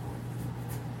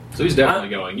 So he's definitely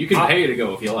going. You can pay to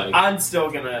go if you like. I'm still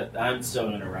gonna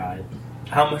ride.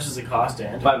 How much does it cost to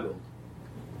enter? 5 gold.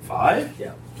 5?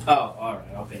 Yeah. Oh, all right.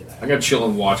 I'll pay that. I got chill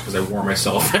and watch because I wore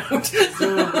myself out.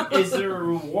 So, is there a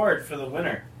reward for the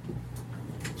winner?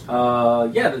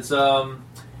 Yeah, that's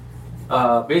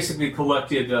basically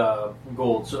collected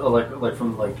gold, so, like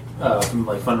from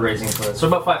fundraising for it. So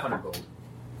about 500 gold.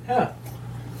 Yeah.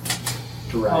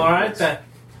 To ride. All right then.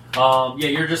 Yeah,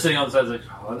 you're just sitting on the side, like,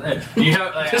 you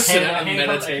have like, Just sit down and comes,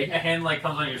 meditate. a hand like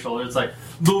comes on your shoulder. It's like,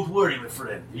 don't worry, my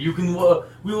friend. You can.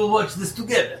 We will watch this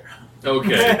together.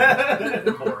 Okay.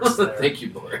 Of course. there. Thank you,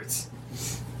 Boris.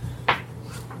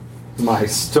 My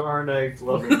Star Knight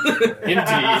loving.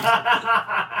 Indeed.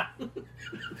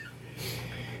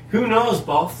 Who knows?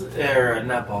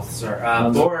 Not Balthazar.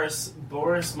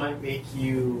 Boris might make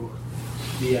you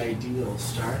the ideal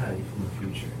Star Knight in the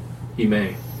future. He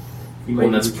may. You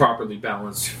One might that's be- properly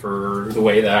balanced for the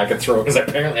way that I can throw, because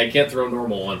apparently I can't throw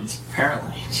normal ones.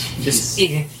 apparently. Just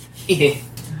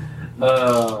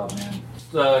Oh man.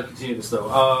 Continue this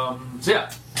though.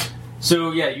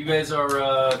 So yeah, you guys are.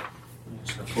 I'm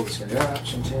just gonna pull this guy out.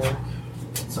 Action check.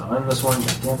 It's not on this one.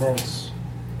 Damn it.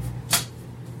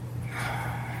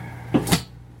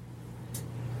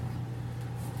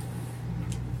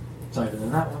 It's not even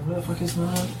in that one. Where the fuck is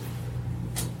that?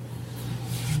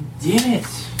 Damn it!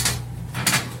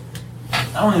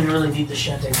 I don't even really need the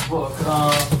Shantae book.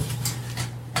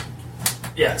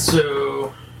 Yeah.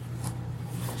 So.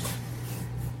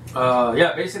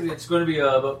 Yeah, basically it's going to be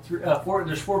about 4.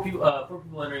 There's 4 people. 4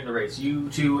 people entering the race. You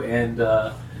 2 and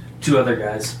 2 other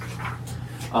guys.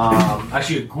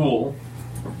 Actually, a ghoul.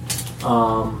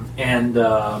 And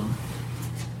a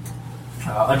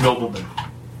nobleman,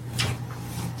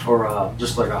 or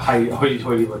just like a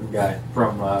hoity-toity looking guy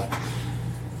from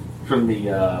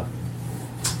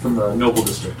the noble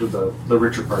district, or the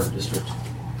richer part of the district.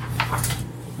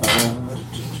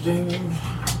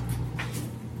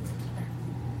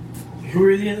 Who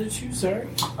are the other two? Sorry.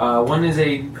 One is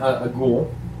a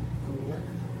ghoul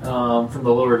from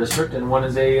the lower district, and one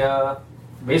is a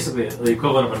basically the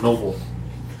equivalent of a noble.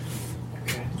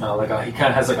 Okay. He kind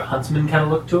of has like a huntsman kind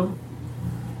of look to him.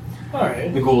 All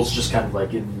right. The ghoul's just kind of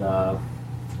like in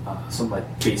some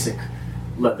like basic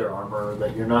leather armor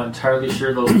that you're not entirely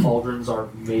sure those pauldrons are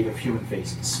made of human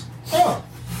faces. Oh.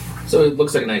 So it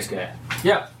looks like a nice guy.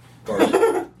 Yeah.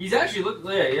 Or- He's actually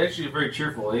he's actually very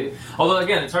cheerful. Although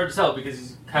again, it's hard to tell because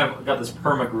he's kind of got this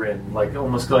perma grin, like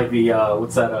almost like the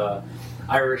what's that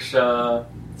Irish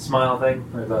smile thing,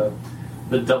 or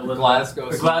the Dublin Glasgow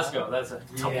the smile. Glasgow. That's it.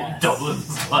 Yes. Dublin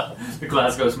smile. The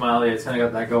Glasgow smile. Yeah, it's kind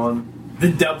of got that going.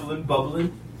 The Dublin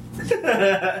bubbling.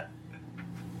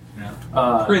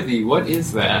 Prithee, what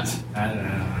is that? I don't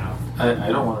know. I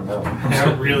don't want to know. I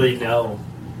don't really know.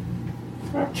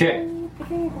 Okay.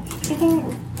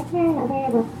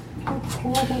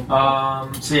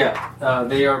 So yeah,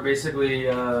 they are basically.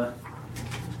 So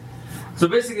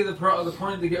basically, the point of the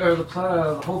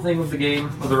whole thing with the game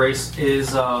of the race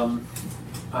is 2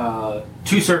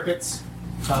 circuits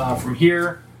from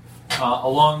here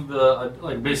along the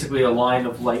basically a line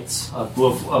of lights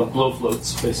glow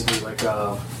floats, basically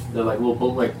they're like little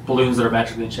balloons that are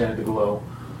magically enchanted to glow.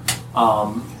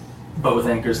 But with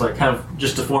anchors, kind of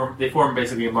just to form, they form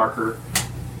basically a marker,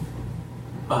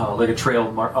 like a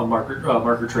trail,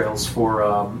 marker trails for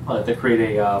that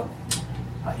create a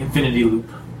infinity loop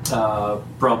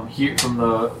from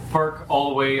the park all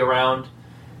the way around,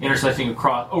 intersecting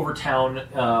across over town,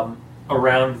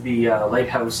 around the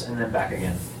lighthouse, and then back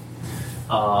again.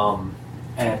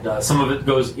 And some of it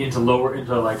goes into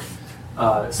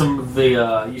some of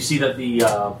the. You see that the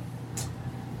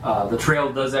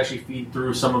trail does actually feed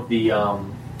through some of the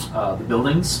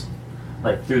buildings,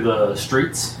 like through the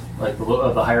streets, like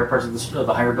the higher parts of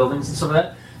the higher buildings and some of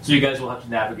that. So you guys will have to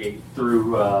navigate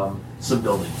through some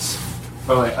buildings,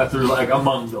 or through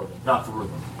among buildings, not through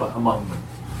them, but among them,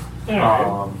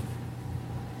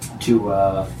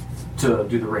 to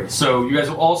do the race. So you guys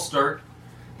will all start.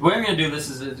 The way I'm going to do this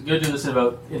is going to do this in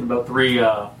about 3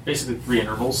 basically 3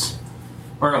 intervals,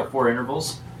 or no, 4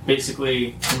 intervals.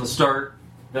 Basically, from the start.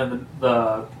 Then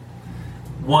the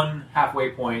one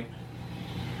halfway point,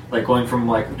 going from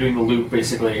doing the loop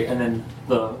basically, and then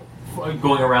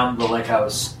going around the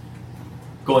lighthouse,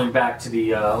 going back to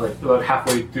the about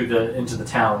halfway through into the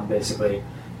town basically,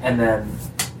 and then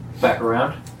back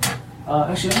around.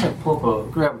 Actually, I'm gonna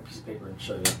grab a piece of paper and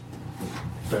show you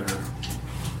better.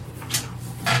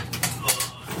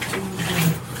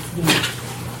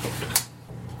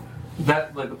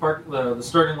 That the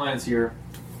starting line is here.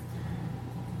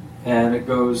 And it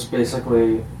goes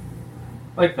basically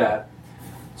like that.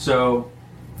 So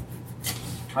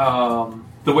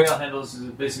the way I'll handle this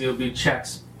is basically it'll be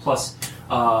checks plus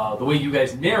the way you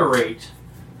guys narrate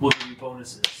will give you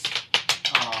bonuses.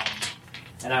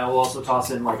 And I will also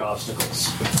toss in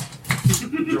obstacles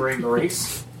during the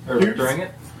race or during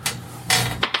it.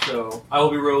 So I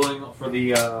will be rolling for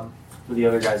the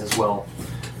other guys as well.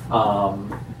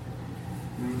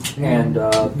 And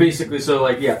basically,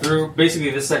 through basically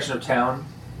this section of town,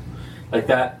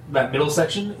 that middle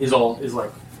section is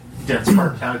dense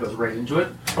part of town. It goes right into it.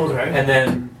 Okay. And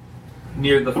then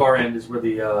near the far end is where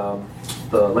the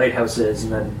lighthouse is,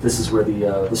 and then this is where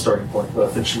the starting point, the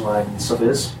finishing line and stuff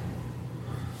is.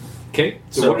 Okay.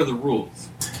 So what are the rules?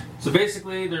 So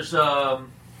basically, there's no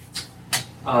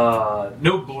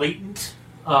blatant.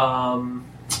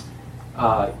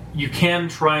 You can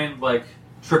try and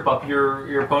trip up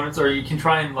your opponents, or you can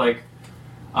try and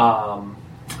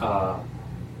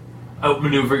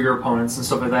outmaneuver your opponents and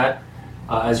stuff like that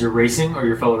as you're racing or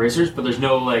your fellow racers. But there's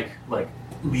no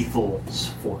lethal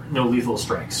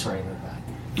strikes or anything like that.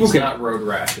 It's not road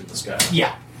rash in the sky.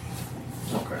 Yeah,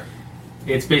 Okay.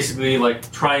 it's basically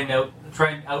try and out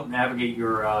navigate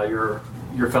your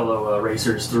fellow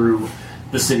racers through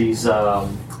the city's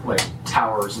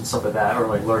towers and stuff like that, or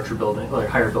larger building,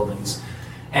 higher buildings.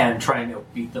 And try and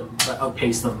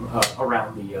outpace them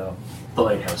around the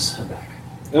lighthouse and back.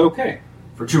 Okay.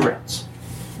 For 2 rounds,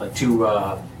 two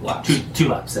laps. Two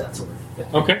laps. That's over. Yeah.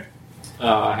 Okay.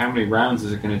 How many rounds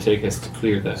is it going to take us to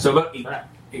clear this? So about 8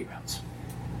 rounds.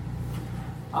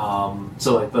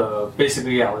 So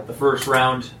the first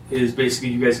round is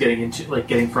basically you guys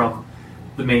getting from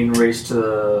the main race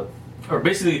to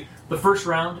the first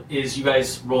round is you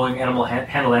guys rolling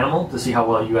handle animal to see how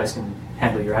well you guys can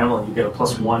handle your animal, and you get a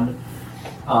 +1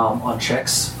 on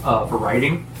checks for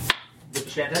riding with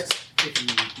the Shantex if you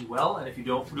do well, and if you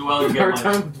don't do well, you get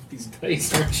time with these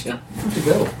dice, aren't you? to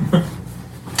go.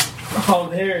 Oh,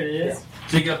 there it is. Yeah.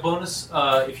 So you get a bonus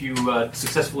if you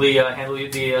successfully handle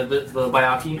the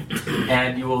Bayaki,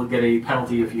 and you will get a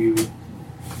penalty if you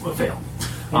fail.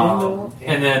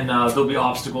 And then there'll be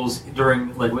obstacles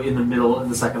during, like, in the middle in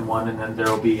the second one, and then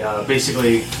there'll be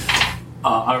basically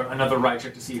another ride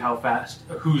check to see how fast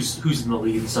who's in the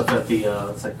lead and stuff at the.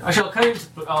 Actually,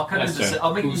 I'll cut into.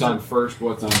 I'll make who's it on first,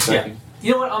 what's on second. Yeah.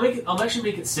 You know what? I'll actually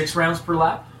make it 6 rounds per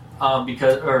lap,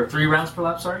 or 3 rounds per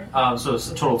lap. Sorry. So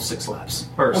it's a total of 6 laps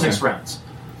or 6 rounds.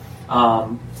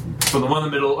 For the one in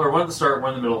the middle, or one at the start,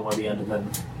 one in the middle, and one at the end, and then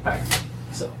back.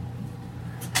 So.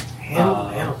 Handle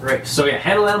animals. Right. So yeah,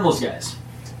 handle animals, guys.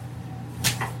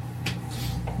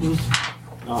 Not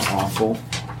awful.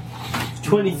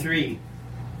 23.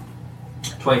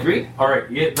 23. All right.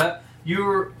 Yeah. That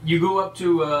you go up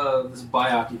to this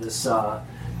Bayaki, this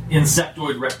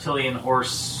insectoid reptilian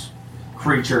horse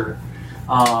creature.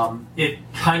 It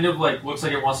kind of like looks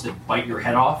like it wants to bite your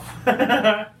head off.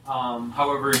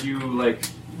 However, you like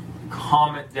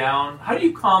calm it down. How do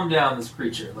you calm down this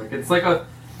creature? Like it's like a.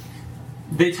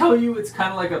 They tell you it's kind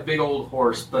of like a big old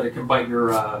horse, but it can bite your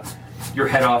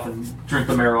head off and drink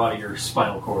the marrow out of your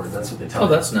spinal cord. That's what they tell you. Oh,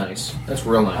 that's nice. That's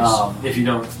real nice. If you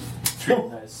don't treat it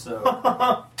nice. So,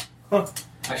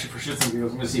 actually, for shits and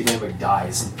giggles, I'm going to see if anybody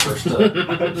dies in the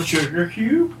first Sugar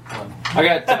cube?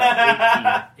 I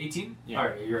got 18. 18? Yeah. All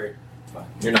right, you're right. Fine.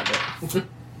 You're not dead.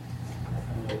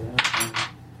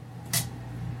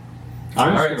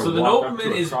 I'm Alright, so the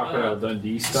nobleman is Crocodile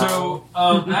Dundee style.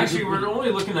 So actually, we're only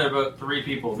looking at about 3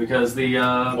 people because the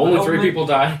Only the 3 nobleman- people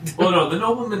died. Well, no, the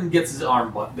nobleman gets his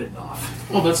arm bitten off.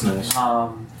 Oh, that's nice.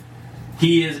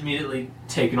 He is immediately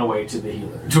taken away to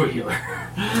a healer,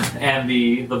 and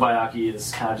the Bayaki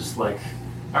is kind of just like,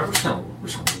 all right, we're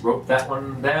just gonna rope that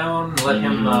one down, and let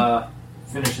him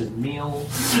finish his meal.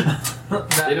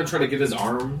 They don't try to get his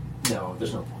arm. No,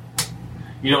 there's no point.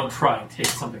 You don't try and take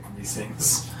something from these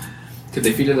things. Could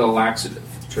they feed it a laxative?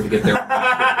 Try to get their.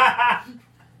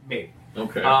 Maybe.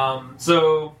 Okay.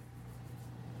 So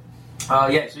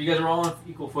you guys are all on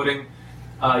equal footing.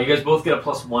 You guys both get a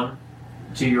 +1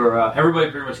 to your. Everybody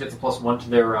pretty much gets a +1 to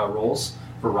their rolls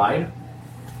for ride.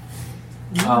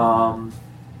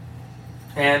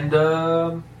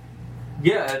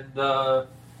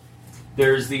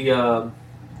 There's the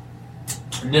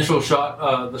initial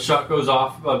shot. The shot goes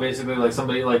off. Basically, like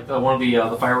somebody, like one of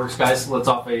the fireworks guys, lets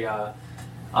off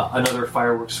another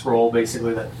fireworks scroll,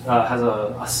 basically that has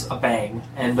a bang,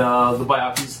 and the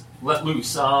Bayakis let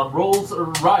loose. Rolls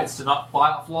or rides to not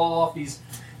fall off these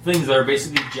things that are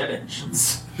basically jet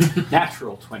engines.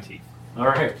 Natural 20. All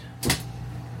right.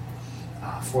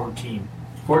 14.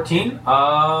 14.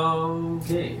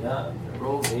 Okay.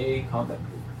 Roll a combat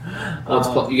group.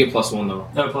 Well, you get +1 though.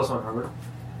 No, +1. Remember.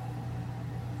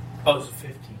 Oh, it's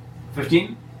 15.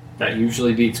 15. That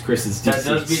usually beats Chris's That DC.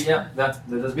 does beat. Yeah, that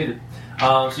does beat it.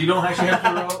 So you don't actually have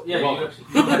to roll. Yeah, you don't have to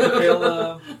fail.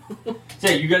 So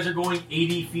yeah, you guys are going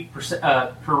 80 feet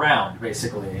per round,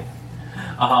 basically.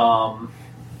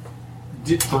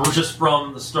 Just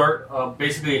from the start,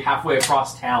 basically halfway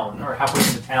across town, or halfway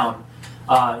into town,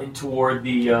 in toward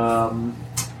the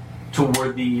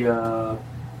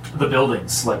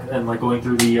buildings, like going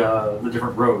through the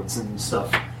different roads and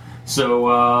stuff.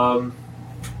 So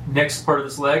next part of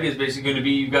this leg is basically going to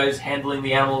be you guys handling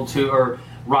the animal or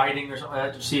riding or something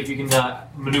like that to see if you can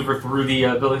maneuver through the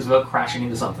buildings without crashing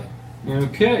into something.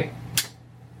 Okay.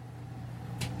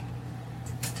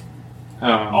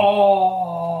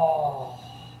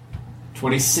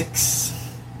 26.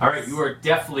 All right, you are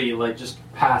definitely like just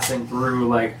passing through,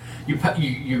 like you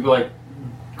like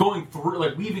going through,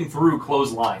 like weaving through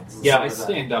clotheslines. and Yeah, stuff I like that.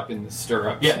 stand up in the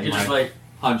stirrups. Yeah, and you're just like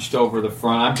hunched over the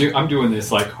front. I'm doing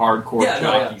this like hardcore Yeah,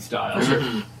 no, jockey yeah.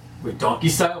 style. wait, donkey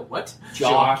style? What?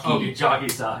 Jockey. Okay, jockey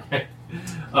style. Okay.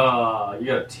 You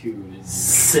got a 2 is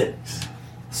 6.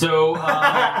 So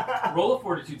roll a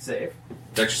fortitude save.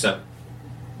 Extra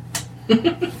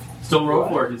 7. Still roll a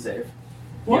fortitude save.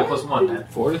 You got +1, man.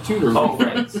 Fortitude or Oh,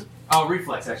 reflex? right. Oh,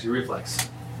 reflex, actually, reflex.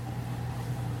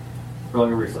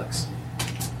 Rolling a reflex.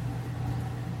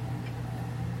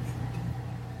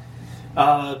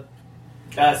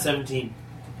 17.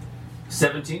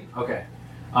 17? Okay.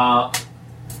 Wow.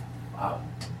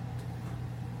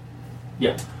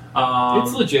 Yeah.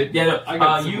 It's legit. Yeah, no. I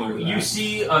got similar to You that.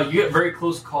 see, you get very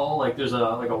close call. Like there's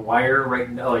a wire right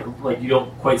now, like you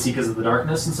don't quite see because of the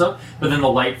darkness and stuff. But then the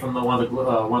light from one of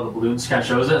the balloons kind of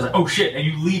shows it. It's like, oh shit! And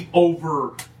you leap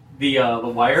over the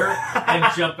wire and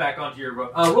jump back onto your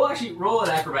boat. Roll at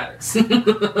acrobatics.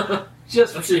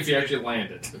 Just Let's see if you actually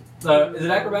land it. is it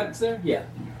acrobatics there? Yeah.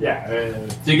 Yeah.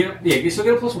 So you still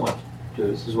get a +1 to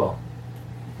this as well.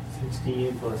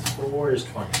 16 plus 4 is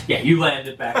 20. Yeah, you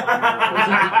landed back on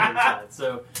your side.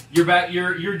 So you're back.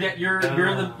 You're in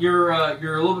the you're a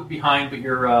little bit behind, but you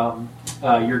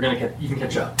can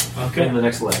catch up in the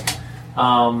next leg.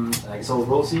 I guess I'll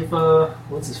roll see if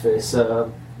what's his face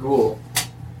Ghoul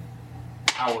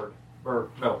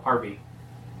Harvey.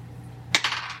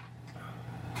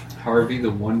 Harvey the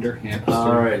Wonder Hamster.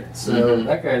 All right, so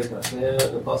that guy's gonna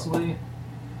fail, possibly.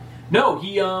 No,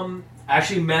 he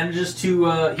actually manages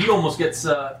to. He almost gets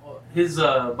his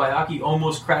Bayaki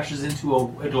almost crashes into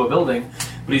a building,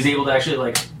 but he's able to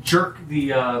actually jerk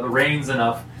the reins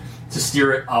enough to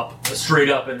steer it up straight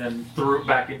up and then throw it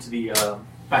back into the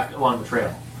back along the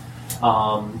trail.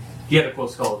 He had a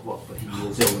close call as well, but he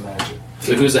was able to manage it.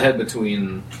 So who's ahead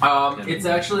between? It's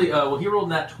actually he rolled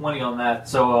nat 20 on that,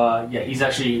 so he's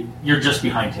actually you're just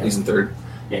behind him. He's in third.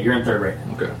 Yeah, you're in third right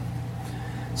now. Okay.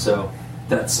 So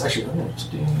that's actually I'm gonna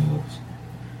just do.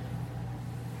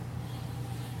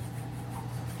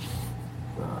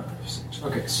 5, 6.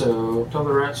 Okay, so tell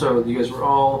the rest. So you guys were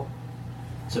all.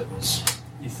 So it was.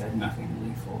 You said nothing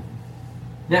lethal.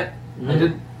 Yeah, I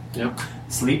did. Yep.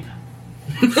 Sleep.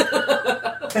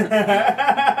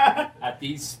 At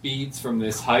these speeds from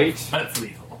this height, That's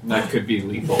lethal. that could be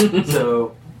lethal.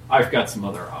 So, I've got some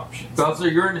other options. Balthazar,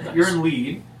 you're in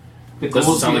lead. The Doesn't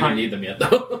ghoul's sound like behind you need them yet,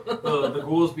 though. the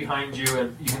ghoul is behind you,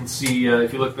 and you can see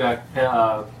if you look back,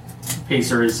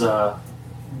 Pacer is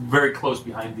very close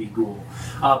behind the ghoul.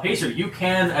 Pacer, you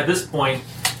can at this point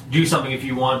do something if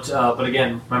you want, but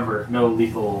again, remember, no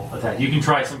lethal attack. You can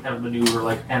try some kind of maneuver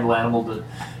like handle animal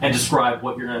and describe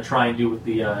what you're going to try and do with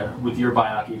the with your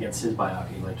Bayaki against his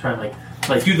Bayaki. Like try and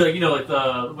like do the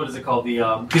the what is it called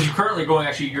because you're currently going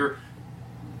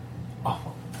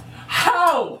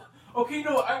how. Okay,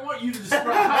 no, I want you to describe.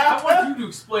 I want you to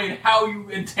explain how you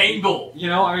entangle.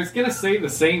 I was gonna say the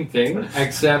same thing,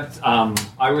 except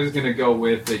I was gonna go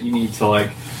with that you need to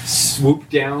swoop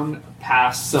down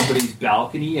past somebody's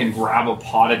balcony and grab a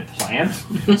potted plant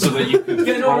so that you can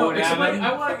throw it at them.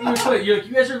 I want you to explain. You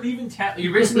guys are leaving town.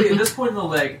 You're basically at this point in the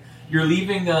leg. You're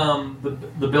leaving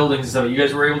the buildings and stuff. You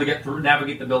guys were able to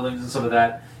navigate the buildings and stuff like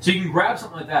that. So you can grab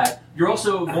something like that. You're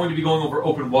also going to be going over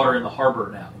open water in the harbor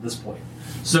now at this point.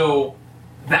 So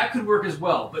that could work as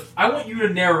well. But I want you to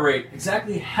narrate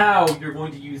exactly how you're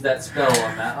going to use that spell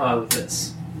on that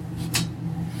this.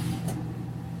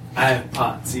 I have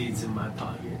pot seeds in my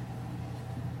pocket.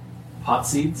 Pot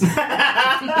seeds? Roll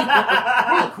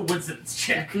a coincidence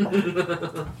check. Wait,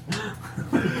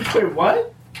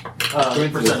 what?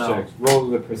 Percentile. Roll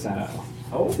the percentile.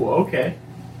 Oh, okay.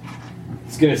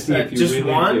 It's gonna see if you just really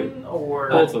one do. or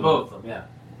Both of them, yeah.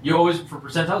 You always for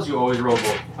percentiles. You always roll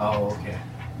both. Oh, okay.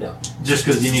 Yeah, just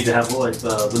because you need to have the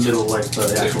middle,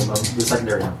 the actual number, the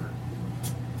secondary number.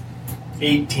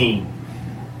 18.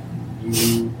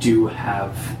 You do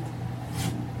have,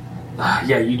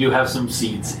 you do have some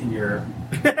seeds in your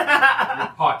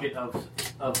pocket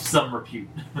of some repute,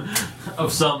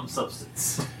 of some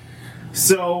substance.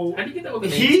 So How do you get that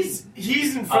with an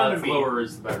he's in front of me. Lower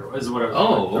is the better. Is what I was.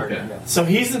 Oh, okay. Yeah. So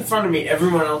he's in front of me.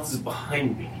 Everyone else is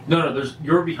behind me. No.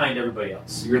 You're behind everybody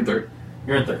else. You're in third.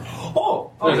 You're in third.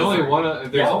 Oh, There's only one.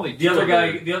 There's only The other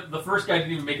guy, the first guy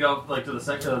didn't even make it up to the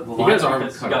second of the line. got his arm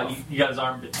because cut off. he got his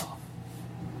arm bitten off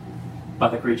by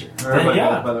the creature. Or Then, by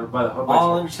yeah. the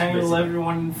I'll entangle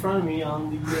everyone in front of me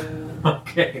on the.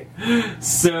 Okay,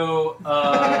 so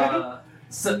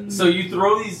you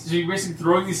throw these. So you're basically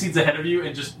throwing these seeds ahead of you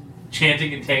and just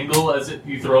chanting entangle as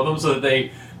you throw them, so that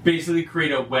they basically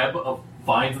create a web of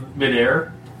vines in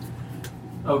midair.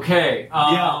 Okay.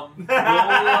 Yeah. Roll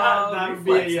That would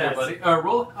be a reflex, yes. buddy.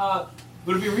 Roll.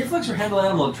 Would it be reflex or handle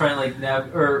animal and try and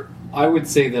or? I would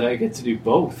say that I get to do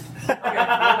both. Okay. Roll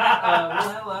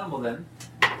handle animal then.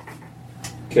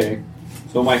 Okay.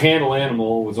 So my handle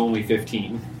animal was only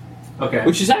 15, Okay.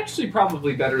 which is actually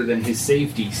probably better than his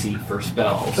save DC for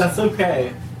spells. That's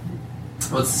okay.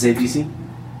 What's the save DC?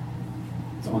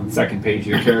 It's on the second page of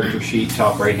your character sheet,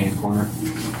 top right-hand corner.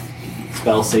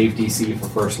 Spell save DC for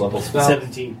first level spell.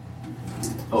 17.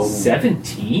 Oh.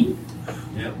 17?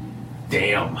 Yep.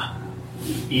 Damn.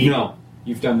 No,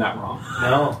 you've done that wrong.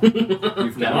 No.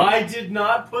 You've done it. I did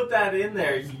not put that in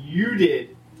there. You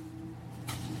did.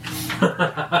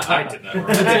 I did that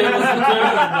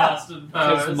wrong.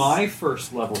 Because my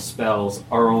first level spells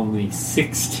are only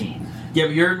 16. Yeah,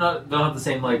 but you're don't have the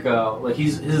same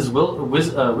his is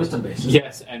wisdom based.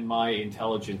 Yes, and my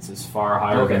intelligence is far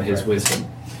higher Okay, than his fair. wisdom.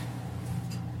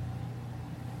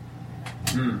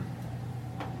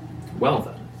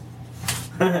 Well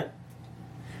then.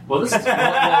 Well, this is you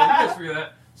guys figure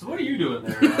that. So what are you doing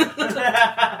there?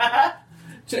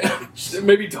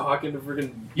 Maybe talking to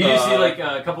freaking. You do see like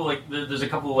a couple there's a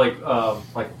couple like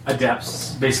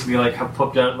adepts basically like have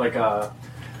popped out like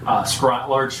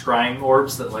large scrying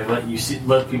orbs that like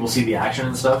let people see the action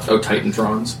and stuff. Oh,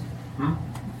 Titantrons.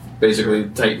 Basically,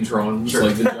 Titantrons, Sure.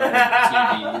 like the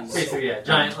giant TVs. Basically, yeah,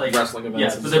 giant like wrestling events.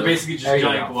 Yeah, and but they're stuff. basically just There you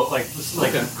giant go.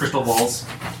 crystal balls.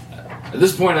 At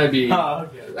this point, I'd be Oh,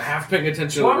 okay. half paying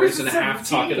attention to Why the was race and it half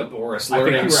 17? talking to Boris, I think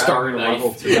learning you were Star at level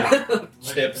Knife 2. Yeah.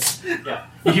 chips. Yeah,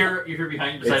 you hear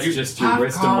behind you beside It's you. just your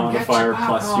wisdom Popcorn, get modifier your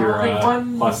plus your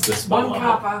popcorn. plus the spell One level.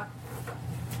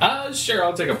 copper. Sure,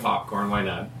 I'll take a popcorn. Why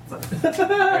not?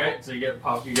 Okay, so you get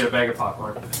a bag of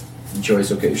popcorn.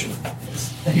 Choice occasion.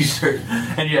 And you start,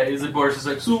 and yeah, is it Boris is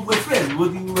like, so my friend,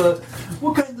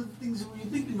 what kind of things were you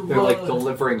thinking about? They're like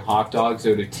delivering hot dogs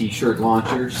out of t-shirt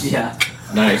launchers. Yeah.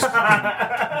 Nice.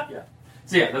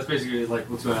 So yeah, that's basically like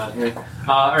what's going on here.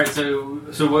 All right, so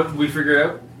what we figure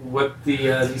out what the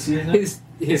DC is now?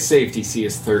 His safety C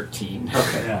is 13.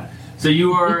 Okay. Yeah. So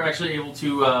you are actually able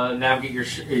to navigate your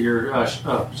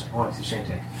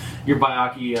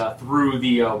Bayaki through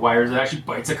the wires. It actually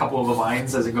bites a couple of the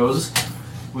vines as it goes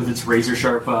with its razor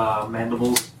sharp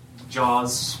mandibles,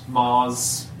 jaws,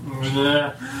 maws,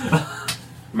 or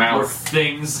Mouth.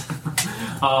 things,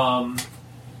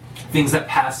 things that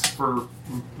pass for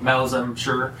mouths, I'm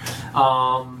sure.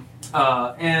 And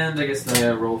I guess then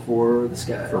I roll for this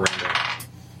guy.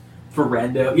 For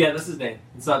Rando. Yeah, that's his name.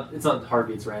 It's not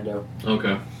Harvey, it's Rando.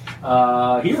 Okay.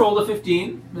 He rolled a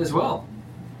 15 as well.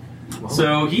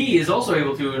 So he is also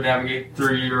able to navigate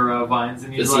through your vines,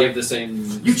 and he's Does like, he have the same?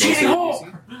 "You cheating spell whore!"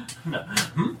 save No.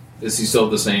 DC? Does he still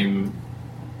have the same?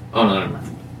 Oh no, never mind.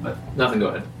 What? Nothing. Go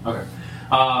ahead. Okay.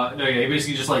 No, yeah, he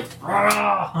basically just like,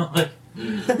 "Rah!" Like,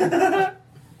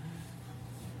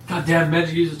 goddamn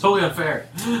magic use is totally unfair.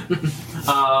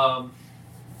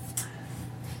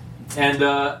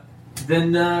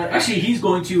 Then actually he's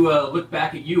going to look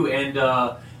back at you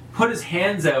and put his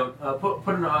hands out, put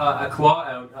a claw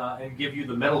out, and give you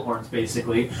the metal horns.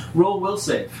 Basically, roll will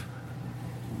save.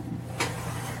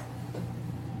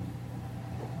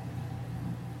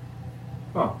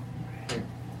 Oh.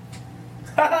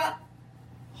 Ha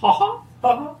ha ha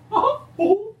ha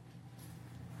ho.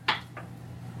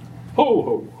 Ho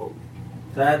ho ho.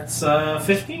 That's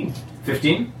 15.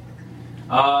 15.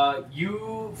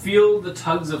 You feel the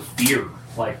tugs of fear.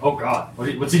 Like, oh god,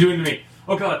 what's he doing to me?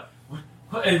 Oh god.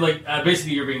 And like,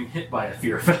 basically you're being hit by a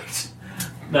fear effect.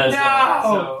 That's,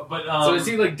 No! So is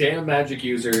he like, damn magic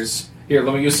users? Here,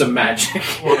 let me use some magic.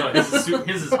 Well, no, his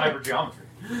is hypergeometry.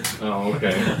 Oh,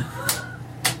 okay.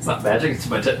 It's not magic, it's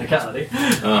by technicality.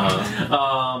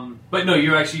 But no,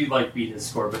 you actually like beat his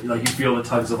score, but like you feel the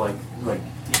tugs of like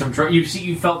him.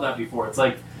 You felt that before. It's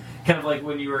like kind of like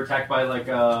when you were attacked by like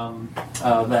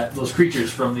those creatures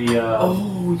from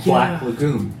the Black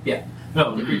Lagoon.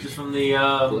 no, the creatures from the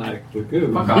Black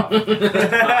Lagoon. fuck off.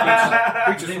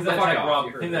 Creatures Things from that the fuck attack off, Rob,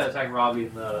 you heard thing that attacked Robbie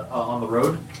in the on the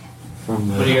road. From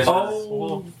the What do you guys?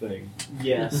 Oh. thing.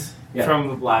 Yes. Yeah. From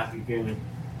the Black Lagoon.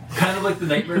 Kind of like the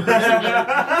nightmare.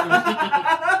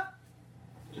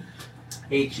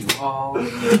 Hate you all. But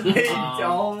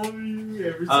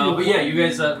yeah, you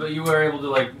guys. But you were able to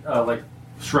like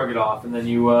shrug it off, and then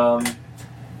you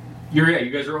you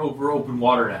guys are over open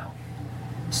water now.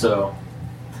 So,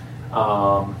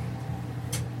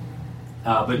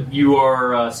 but you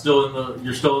are still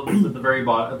you're still at the very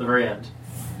bottom, at the very end.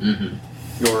 Mm-hmm.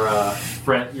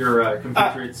 Your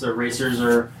compatriots, racers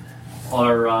are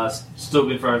still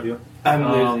in front of you. I'm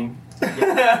losing.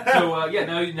 Yeah. So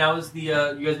now is the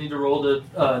you guys need to roll to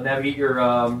navigate your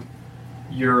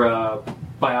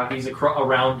Bayakis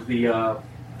around the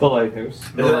lighthouse.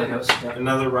 lighthouse. Yeah.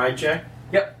 Another ride check?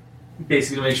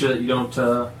 Basically to make sure that you don't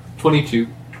 22.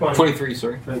 20. 23,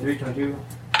 sorry. 23, 22.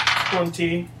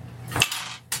 20.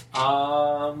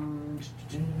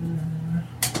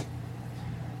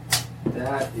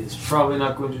 That is probably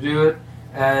not going to do it,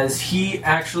 as he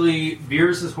actually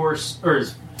veers his horse or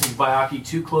his Bayaki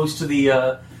too close to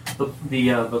the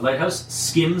lighthouse,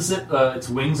 skims its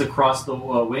wings across the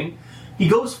wing. He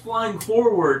goes flying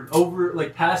forward over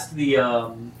past the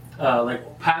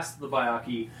past the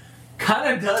Bayaki.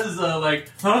 Kind of does like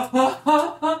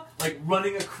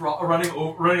running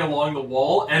along the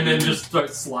wall, and then just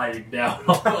starts sliding down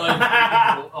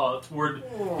toward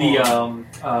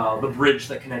the bridge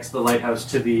that connects the lighthouse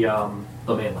to the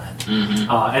mainland,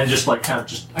 and just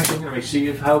actually I'm gonna make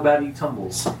see how bad he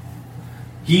tumbles.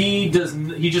 He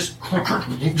doesn't. He just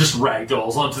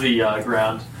ragdolls onto the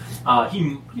ground.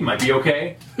 He might be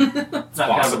okay. Not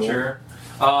possible. sure.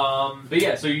 But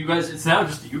yeah, so you guys, it's now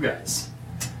just you guys.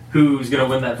 Who's going to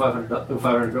win that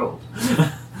 500 gold?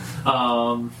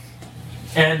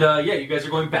 And yeah, you guys are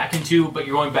going back into, but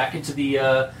you're going back into the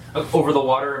over the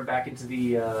water and back into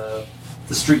the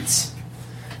streets.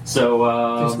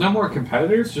 So There's no more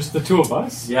competitors, just the two of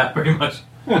us. yeah, pretty much.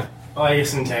 Well, I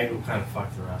guess Entangle kind of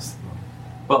fucked the rest of them.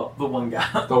 Well, the one guy.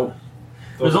 So,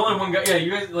 There's only one guy. Yeah,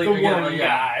 you guys like The again, one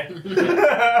yeah.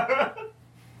 guy.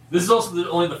 This is also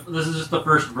this is just the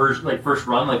first version, like first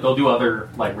run. Like they'll do other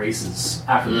like races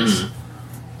after this.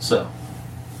 So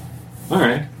all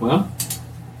right. Well,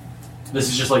 this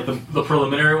is just like the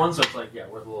preliminary one. So it's like yeah,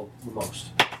 worth the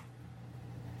most,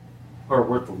 or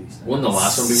worth the least. Wouldn't the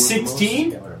last one be worth the most?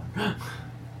 16? Yeah, whatever.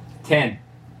 10.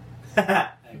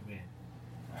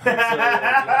 So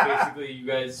yeah, basically, you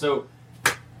guys. So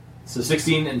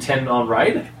 16 and 10 on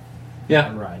ride.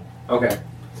 Yeah. Right. Okay.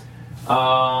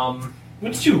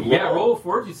 What did you roll? Yeah, roll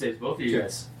fortitude saves, both of you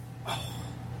guys.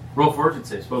 Roll fortitude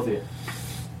saves, both of you.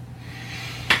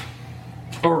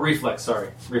 Or reflex, sorry.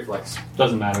 Reflex.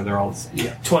 Doesn't matter. They're all the same.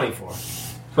 Yeah, 24.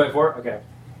 24? Okay.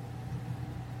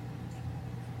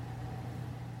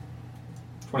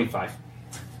 25.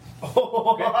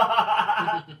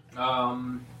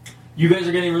 You guys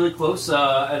are getting really close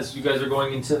as you guys are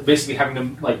going into basically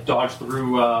having to like dodge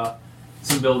through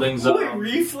some buildings. Wait,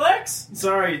 reflex?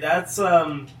 Sorry, that's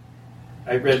I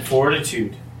read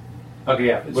fortitude. Okay,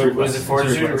 yeah. It's Wait, reflex. was it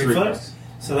fortitude or It's reflex?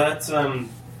 So that's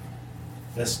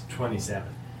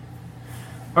 27.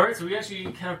 All right, so he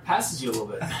actually kind of passes you a little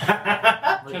bit. Like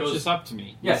Catch this up to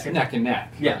me. Yeah. It's neck and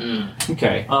neck. Yeah.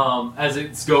 Okay. As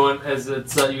it's going, as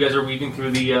it's you guys are weaving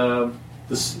through the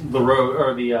road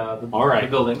or the All right. the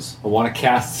buildings. I want to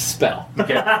cast a spell.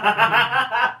 Okay.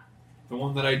 The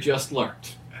one that I just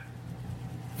learned.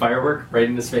 Firework right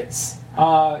in his face.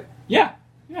 Yeah. Yeah.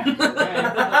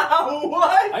 Okay.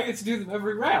 What? I get to do them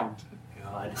every round.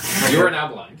 God. You are now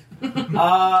blind.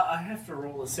 I have to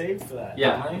roll a save for that.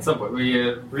 Yeah, don't I? at some point.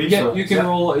 We, Yeah, you can yeah.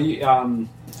 roll a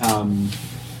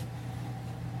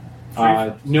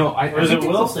no, I Or is think it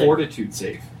will it's a save? fortitude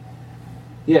save.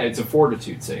 Yeah, it's a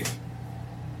fortitude save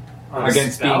On a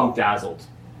against spell? being dazzled.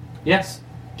 Yes,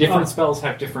 different Oh. spells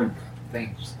have different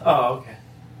things. Oh, okay.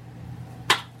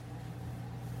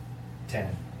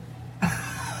 10.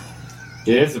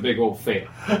 It is a big old fail.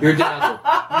 You're dazzled.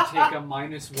 You take a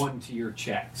 -1 to your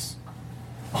checks.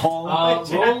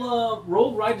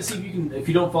 Roll ride to see if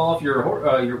you don't fall off your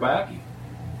Bayaki.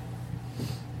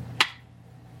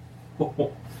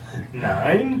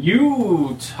 9?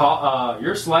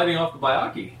 You're sliding off the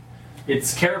Bayaki.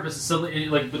 Its carapace is suddenly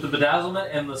like with the bedazzlement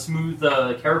and the smooth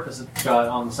carapace it got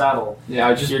on the saddle. Yeah,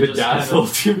 I just You're just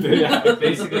bedazzled you. Yeah,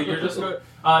 basically, you're just going.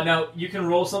 Now you can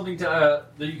roll something to.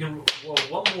 You can roll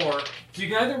one more. So you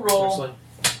can either roll.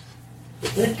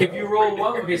 If you roll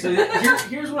one, okay. So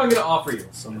here's what I'm going to offer you.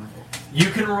 You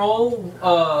can roll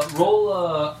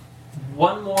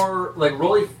one more, like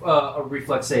roll a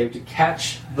reflex save to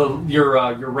catch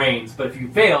your reins. But if you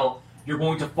fail, you're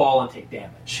going to fall and take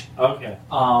damage. Okay.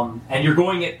 And you're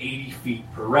going at 80 feet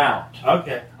per round.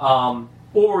 Okay.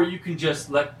 Or you can just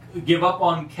give up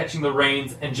on catching the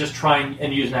reins and just try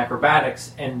and use an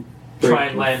acrobatics and try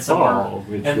and land somewhere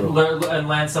and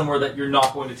land somewhere that you're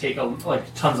not going to take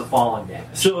tons of falling damage.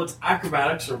 So it's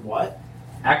acrobatics or what?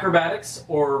 Acrobatics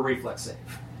or a reflex save.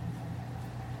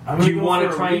 I'm Do gonna you go want for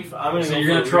to a try? ref- I'm gonna So go you're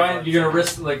for gonna a try. reflex. You're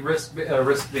gonna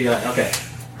risk the. Okay.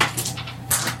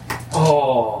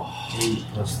 Oh, 8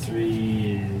 plus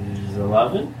 3 is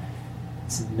 11.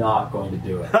 it's not going to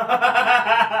do it.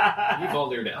 You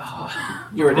called your death.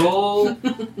 You're dead. Roll.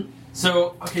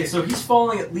 So he's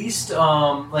falling at least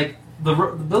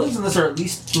the buildings in this are at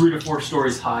least 3 to 4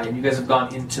 stories high, and you guys have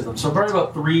gone into them. So probably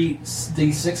about 3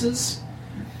 D6s.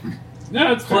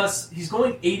 No, it's Plus, he's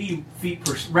going 80 feet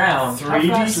per round. How 3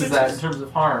 fast is that D6s? in terms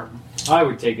of harm? I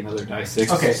would take another dice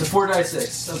 6. Okay, so 4 die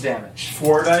 6 of damage.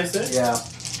 4 dice 6? Yeah.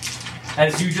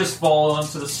 As you just fall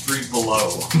onto the street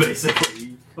below, basically.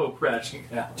 You go crashing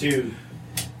down. 2,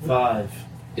 5.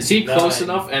 Is he close 9.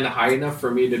 enough and high enough for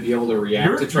me to be able to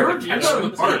react to try to catch not in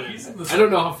him? the park. He's in the I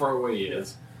don't know how far away he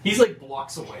is. He's like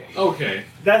blocks away. Okay.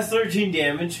 That's 13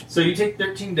 damage. So you take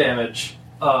 13 damage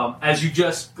as you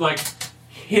just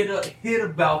hit a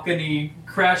balcony,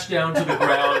 crash down to the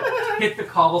ground, hit the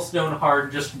cobblestone hard,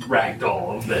 and just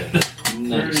ragdoll of it.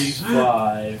 Nice.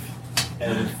 35.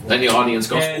 And Then the audience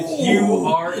goes, And "Ooh." you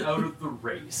are out of the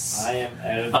race. I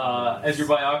am out of As your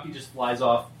Bayaki just flies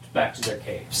off back to their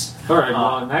caves. All right.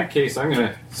 Well, in that case, I'm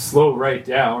gonna slow right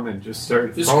down and just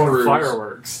start Just throwing cruise.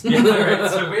 fireworks. Yeah, right.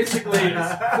 So basically,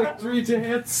 Click 3 to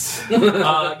hits. you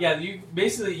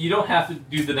don't have to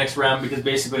do the next round because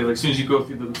basically, as soon as you go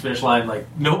through the finish line,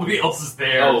 nobody else is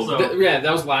there. Oh, so,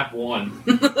 that was lap 1.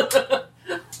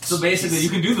 so basically, you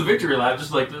can do the victory lap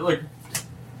just like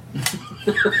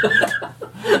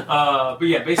But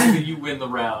yeah, basically you win the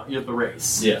round. You have the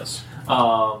race. Yes.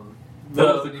 That The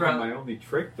wasn't even crowd. my only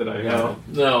trick that I No. had.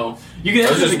 No. You can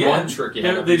That was enter it just again. one trick you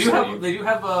had They up do your have. sleeve. They do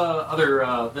have other.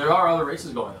 There are other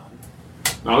races going on.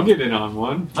 I'll get in on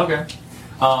one. Okay.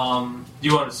 Do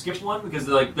you want to skip one because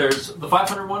like there's the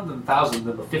 500 one, then the 1,000,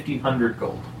 then the 1,500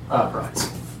 gold prize.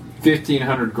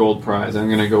 1,500 gold prize. I'm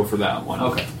gonna go for that one.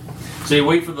 Okay. So you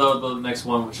wait for the next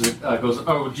one, which goes.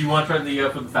 Oh, do you want to try the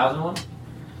for the 1,000 one?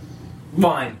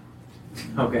 Fine.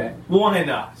 Okay. Why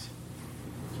not?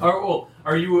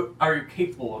 Are you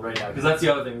capable right now? Because that's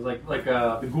the other thing. Like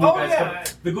the ghoul Oh, guys. yeah.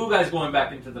 The ghoul guy's going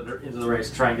back into the race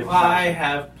to try and get. The I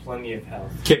have plenty of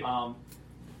health. Okay,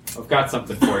 I've got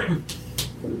something for you.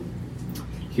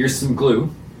 Here's some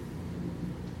glue.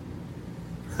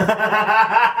 Damn.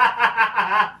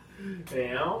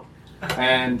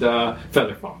 And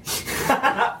feather fall.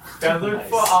 Feather Nice.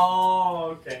 fall.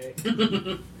 Oh, okay.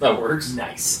 That works.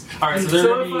 Nice. All right, so there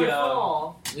So will if be. I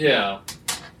fall. Yeah.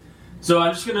 So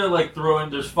I'm just gonna like throw in.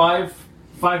 There's five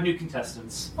new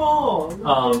contestants.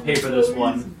 Oh. Pay for this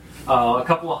one. A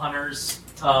couple of hunters.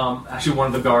 Actually, one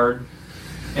of the guard,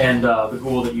 and the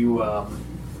ghoul that you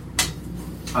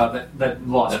that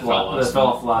lost. That fell that fell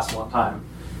off the last one time.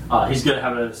 He's gonna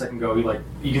have a second go. You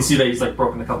can see that he's like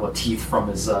broken a couple of teeth from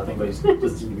his thing, but he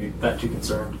doesn't seem to be that too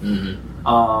concerned.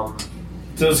 Mm-hmm.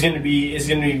 So it's gonna be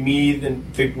me,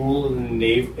 the ghoul, and the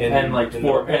knave, And like the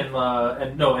four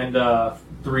noble? and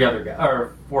three other guys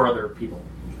or four other people.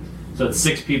 So it's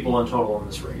 6 people in total in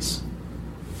this race.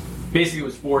 Basically, it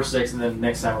was 4, 6, and then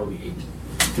next time it'll be 8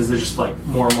 because there's just like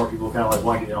more and more people kind of like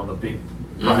want to get in on the big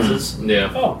prizes.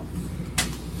 Yeah. Oh.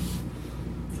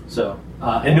 So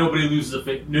and nobody loses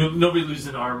nobody loses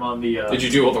an arm on the. Did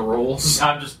you do all the rolls?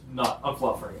 I'm just not. I'm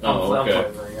fluffering. Oh, I'm okay.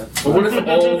 fluffering it. But what if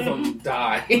all of them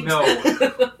die? No.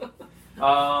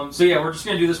 So yeah, we're just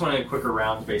gonna do this one in quicker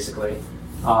rounds, basically.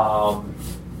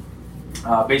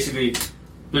 Basically,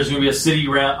 there's gonna be a city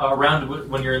around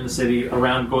when you're in the city,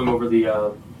 around going over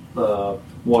the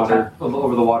Water.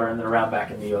 over the water, and then around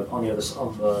back in on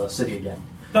the city again.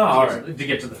 Oh, all right. To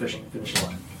get to the finish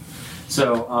line.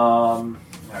 So, all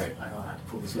right, I don't have to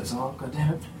pull these guys off. God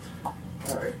damn it! All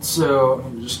right, so I'm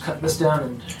gonna just cut this down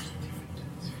and.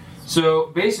 So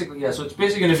basically, yeah. So it's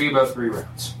basically going to be about 3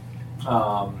 rounds.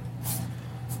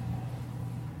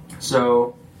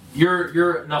 So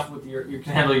you're enough with you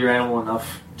can handle your animal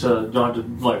enough to don't have to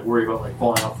like worry about like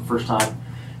falling off the first time.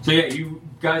 So yeah, you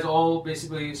guys all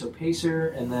basically pacer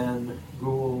and then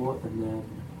ghoul and then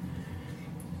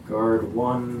guard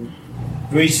 1.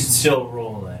 We should still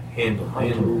roll a handle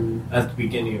at the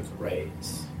beginning of the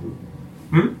race.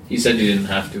 He said you didn't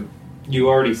have to. You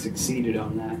already succeeded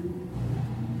on that.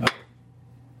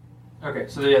 Okay,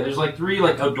 so yeah, there's like 3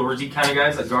 like outdoorsy kind of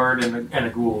guys, a guard and a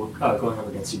ghoul going up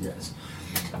against you guys.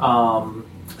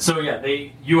 So yeah,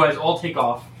 you guys all take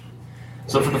off.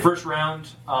 So for the first round,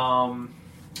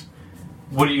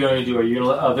 what are you going to do? Are you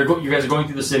gonna, you guys are going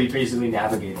through the city, basically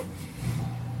navigating.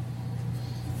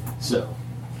 So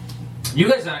you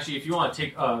guys actually, if you want to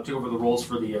take over the roles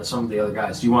for the some of the other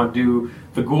guys, do you want to do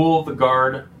the ghoul, the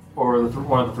guard, or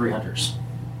one of the 3 hunters?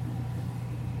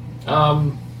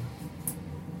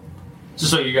 Just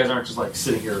so you guys aren't just like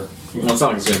sitting here. Well, it's not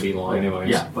like it's going to be long anyways.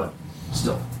 Yeah, but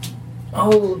still.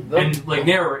 Oh, And like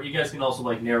narrate, you guys can also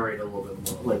like narrate a little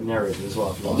bit more, like narrate it as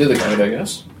well. If you I'll want. do the guide, I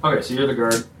guess. Okay, so you're the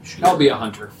guard. I'll be a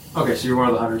hunter. Okay, so you're one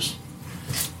of the hunters.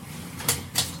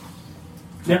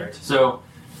 Yeah.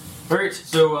 Alright,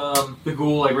 so the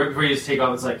ghoul, like right before you just take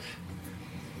off, it's like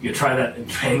you try that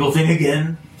entangle thing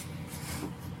again.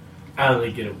 I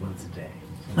only get it once a day.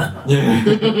 Unfortunate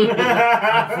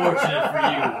for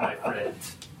you, my friend.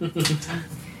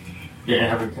 Yeah,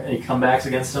 have any comebacks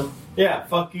against him? Yeah,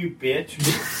 fuck you, bitch.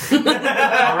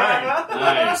 Alright.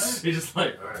 Nice. He's just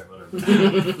like, alright,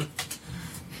 whatever.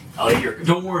 I'll eat your.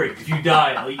 Don't worry, if you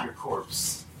die, I'll eat your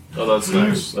corpse. Oh, that's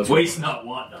nice. That's Waste not,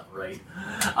 want not, right?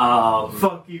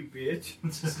 Fuck you, bitch.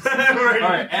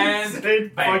 Alright,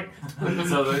 and bang.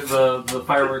 So the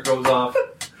firework goes off.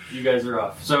 You guys are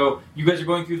off. So you guys are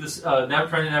going through this, now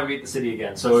trying to navigate the city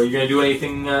again. So are you going to do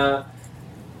anything to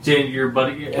your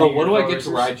buddy? Oh, what do I get to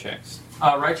ride checks?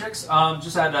 Ride checks?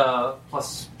 Just add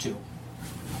 +2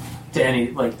 to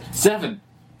any, like 7.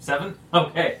 7?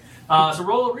 Okay. So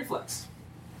roll a reflex.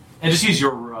 And just use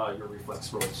your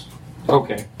reflex rolls.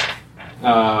 Okay.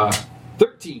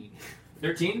 13.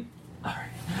 13? Alright.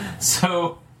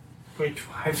 So Wait,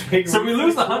 we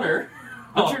lose the hunter.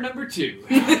 Hunter number 2.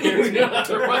 And the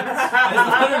hunter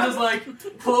just like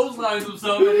clotheslines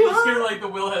himself, and you just hear like the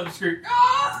Wilhelm scream,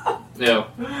 "Ah!" Yeah.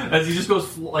 as he just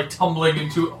goes like tumbling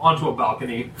onto a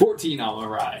balcony. 14 on the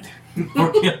ride.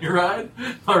 Working on your ride?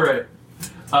 Alright.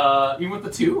 Even with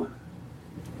the 2?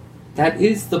 That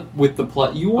is with the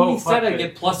plus. You only said I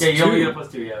get plus 2. Yeah, you only get a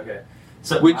plus 2, yeah, okay.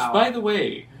 So, Which, by the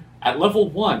way, at level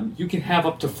 1, you can have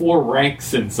up to 4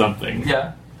 ranks in something.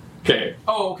 Yeah. Okay.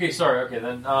 Oh, okay, sorry, okay,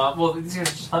 then, well, these guys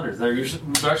are just hunters.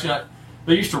 They're actually not,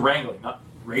 they're used to wrangling, not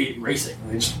racing.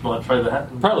 They just want to try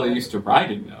that. Probably used to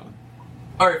riding, though.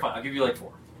 Alright, fine, I'll give you like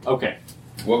 4. Okay.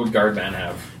 What would Guardman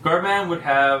have? Guardman would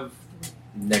have...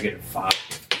 -5.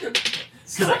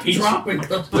 Because I hate dropping you.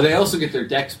 them. But they also get their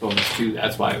dex bonus, too.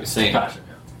 That's why I was saying. Gotcha,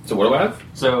 yeah. So what do I have?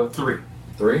 So, 3.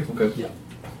 3? Okay.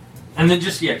 And then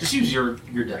just use your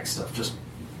dex stuff. Just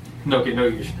no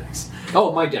use your dex.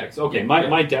 Oh, my dex. Okay,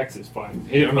 my dex is fine.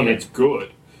 I mean, it's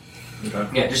good. Okay.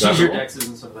 Yeah, just Is use that your cool? dexes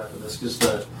and stuff like that for this. Just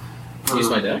Use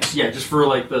my dex? Yeah, just for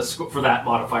like for that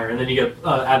modifier, and then you get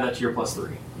add that to your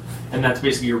 +3, and that's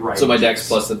basically your right. So my dex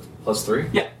plus 3?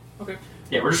 Yeah. Okay.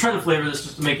 Yeah, we're just trying to flavor this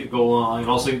just to make it go along, and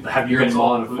also have you Your guys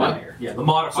all included. modifier. Yeah, the So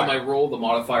modifier. I roll the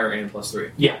modifier and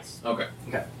 +3. Yes. Okay.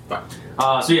 Okay.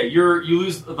 Fine. So yeah, you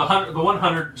lose the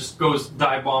 100 just goes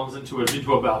dive bombs into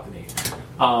a balcony,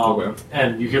 Okay.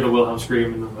 and you hear the Wilhelm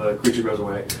scream, and then the creature goes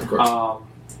away. Of course.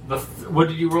 What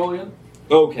did you roll again?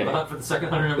 Okay. The hunt for the second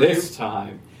hunter number This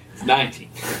time, it's 19.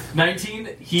 19.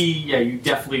 You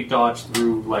definitely dodged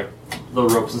through like the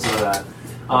ropes and stuff like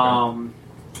that.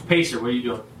 Pacer, what are you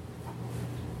doing?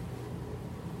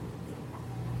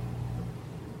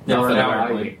 Nothing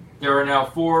apparently. There are now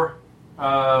 4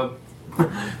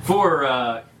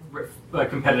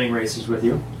 competing racers with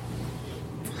you.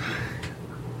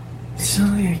 There's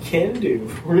something I can do,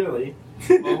 really.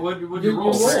 Well, what would you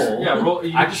roll? roll. Yeah, roll.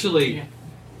 Actually,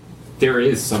 there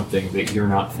is something that you're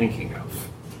not thinking of.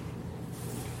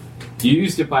 You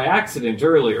used it by accident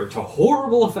earlier to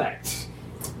horrible effect.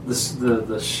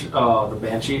 The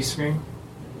Banshee scream.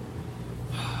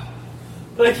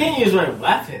 But I can't use my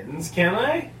weapons, can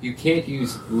I? You can't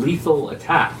use lethal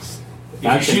attacks. If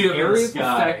That's you shoot an them in area the of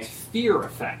sky. effect, fear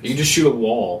effect. You can just shoot a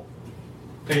wall.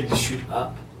 I can just shoot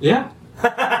up. Yeah.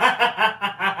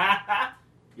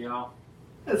 Yeah.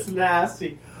 That's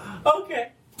nasty.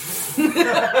 Okay. That's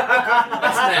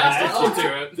nasty. I'll do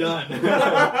it. Done.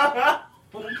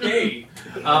 Okay.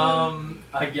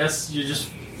 I guess you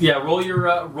just roll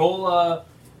your roll.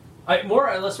 More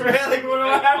or less. Like, what do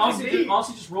I have to be?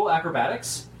 honestly, just roll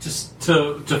acrobatics just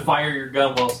to fire your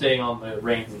gun while staying on the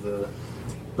reins of the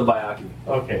Bayaki.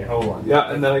 Okay, hold on.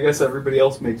 Yeah, and then I guess everybody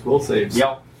else makes will saves.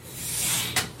 Yep.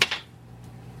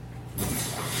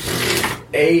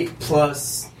 8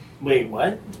 plus... Wait,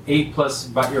 what? 8 plus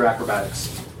your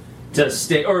acrobatics to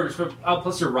stay, or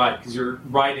plus your ride because you're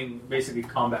riding basically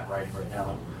combat riding right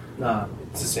now. No,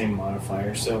 it's the same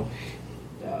modifier, so...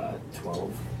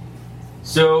 12.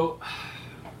 So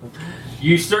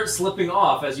you start slipping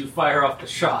off as you fire off the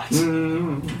shot.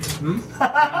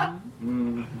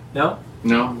 No?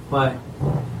 No. Why?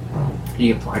 He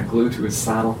applied glue to his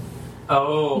saddle.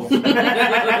 Oh. That's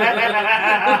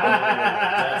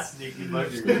sneaky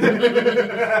bugger.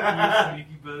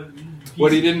 Sneaky bugger.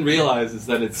 What he didn't realize is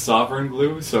that it's sovereign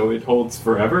glue, so it holds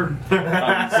forever. So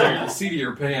the seat of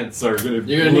your pants are going to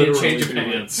You're gonna need to change your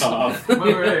pants.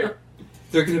 Wait.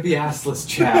 They're going to be assless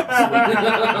chaps.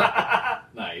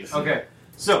 Nice. Okay,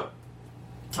 so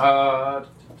will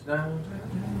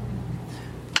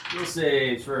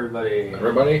saves for everybody.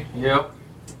 Everybody? Yep.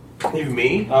 Even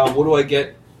me? What do I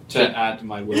get to add to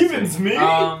my will Even save? me? Should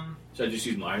I just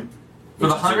use mine? For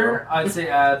the Which is hunter, I'd say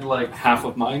add like Half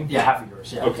of mine? half of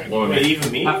yours. Yeah. Okay. What would Wait, I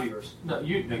even me? Half of yours. No,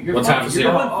 you're What's fine. half of You're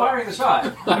zero? the one firing the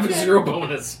shot. I have a 0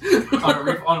 bonus.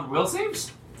 on will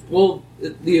saves. Well,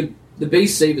 the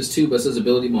base save is 2, but it says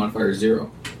ability modifier is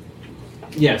 0.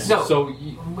 Yes. No. So,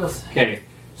 okay.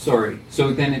 Sorry.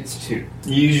 So then it's 2.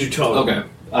 You use your total. Okay.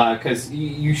 Because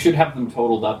you should have them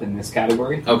totaled up in this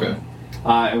category. Okay.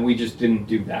 And we just didn't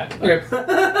do that. Okay.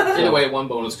 Either way, 1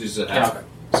 bonus because it's an aspect.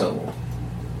 So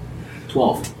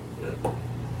 12. All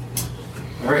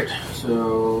right.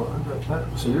 So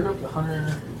you're up to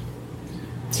 100.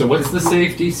 So what's the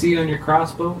save DC on your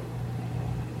crossbow?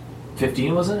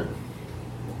 15, wasn't it?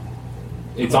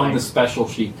 It's on the special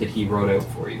sheet that he wrote out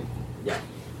for you.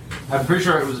 I'm pretty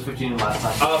sure it was a 15 last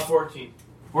time. 14.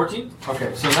 14?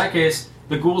 Okay, so in that case,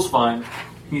 the ghoul's fine.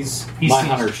 He's My seen-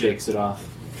 hunter shakes it off.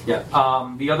 Yeah.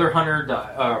 The other hunter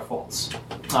falls.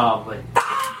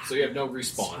 So you have no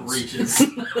respawns. Screeches.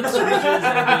 Screeches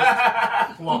and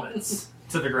just plummets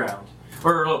to the ground.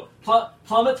 Or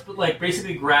plummets, but like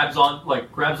basically grabs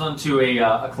onto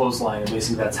a clothesline, and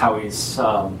basically that's how he's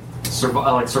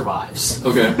survives.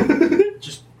 Okay.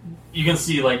 Just you can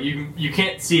see you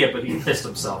can't see it, but he pissed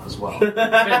himself as well.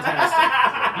 Fantastic.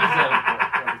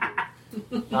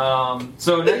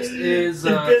 So next is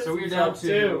so we're down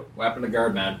to Weapon of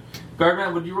guard, man.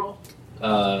 Guardman. What did you roll?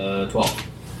 12.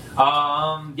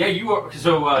 Yeah, you are.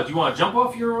 So, do you want to jump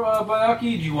off your Byakuya? Do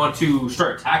you want to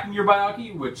start attacking your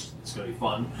Byakuya? Which is going to be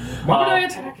fun. Why would I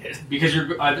attack it? Because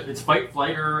it's fight,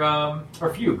 flight, or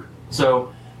fugue.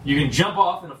 So you can jump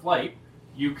off in a flight.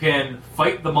 You can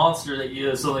fight the monster that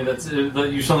you suddenly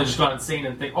just gone insane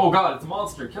and think, oh god, it's a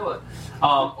monster, kill it.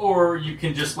 Or you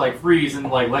can just freeze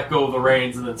and let go of the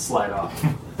reins and then slide off. So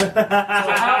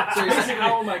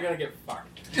how am I going to get fucked?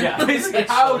 Yeah, basically,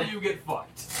 how do you get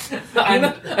fucked? I'm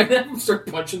gonna start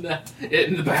punching it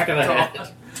in the back of the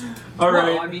head. All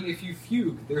right. Well, I mean, if you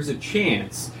fugue, there's a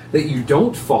chance that you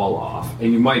don't fall off,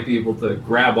 and you might be able to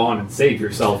grab on and save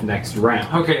yourself next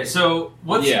round. Okay, so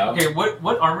what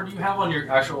armor do you have on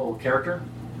your actual character?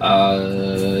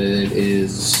 It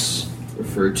is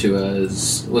referred to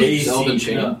as Elven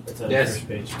Chain. No, it's on the Yes. first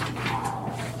page.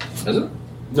 Is it?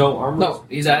 No, armor. No,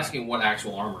 he's asking what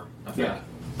actual armor. Yeah.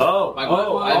 Oh, Like,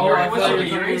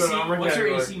 What's your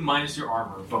AC minus your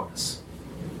armor bonus?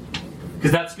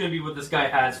 Because that's going to be what this guy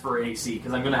has for AC.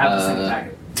 Because I'm going to have this thing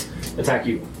attack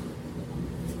you.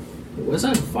 Was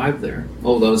that 5 there?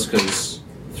 Oh, that was because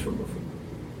it's from before.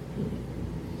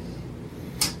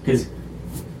 Because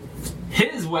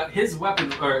his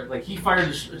weapon, or he fired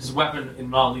his weapon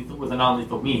with a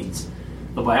non-lethal means.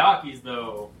 The Byakis,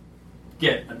 though,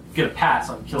 get a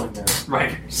pass on killing their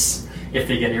riders if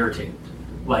they get irritated.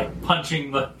 Like punching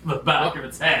the back of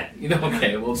its head.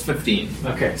 Okay, well it's 15.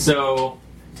 Okay, so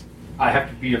I have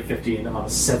to beat a 15. I'm on a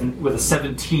 7 with a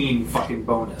 17 fucking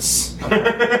bonus.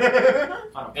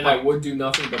 And I would do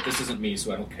nothing, but this isn't me,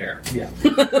 so I don't care. Yeah.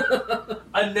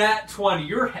 A nat 20.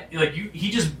 He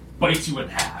just bites you in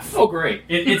half. Oh great!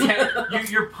 Its head.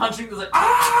 You're punching. It's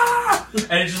ah,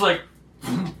 and it's just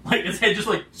its head just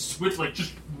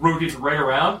rotates right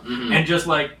around, and just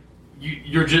the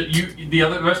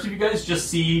rest of you guys just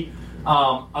see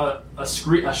a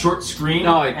short screen.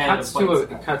 No, it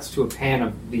cuts to a pan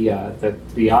of the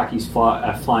Yakis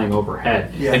flying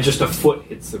overhead, and just a foot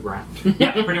hits the ground.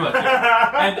 Yeah, pretty much.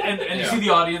 Yeah. And you see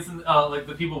the audience and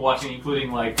the people watching,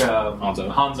 including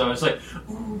Hanzo. It's like,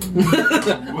 ooh,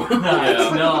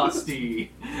 that's nasty.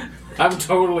 I'm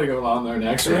totally going on there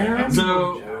next round.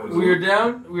 So we are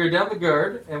down the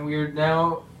guard, and we are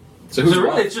now. So who's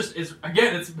really,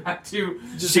 it's back to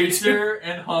Pacer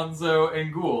and Hanzo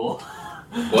and Ghoul.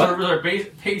 What?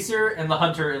 Pacer and the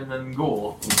Hunter and then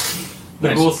Ghoul. The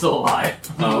Nice. Ghoul's still alive.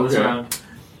 Oh, This okay.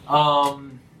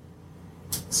 round.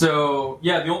 So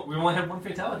yeah, we only had one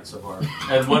fatality so far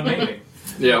and one maiming.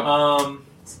 Yeah.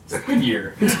 It's a good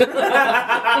year. So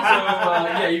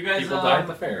yeah, you guys People die at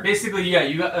the fair. basically, yeah,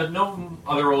 you got no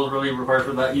other rolls really required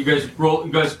for that. You guys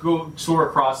go soar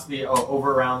across the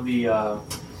over around the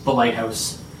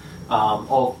lighthouse,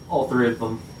 all three of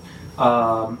them,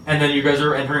 and then you guys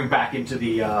are entering back into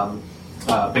the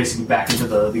basically back into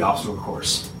the obstacle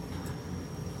course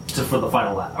for the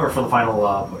final lap or for the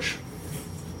final push.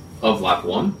 Of lap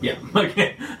 1? Yeah.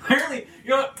 Okay. Apparently, you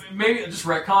know what? Maybe just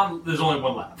retcon. There's only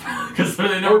one lap because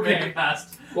they never make it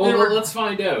past. Well, let's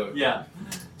find out. Yeah.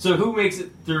 So who makes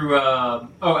it through? I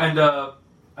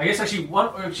guess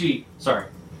sorry.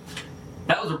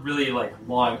 That was a really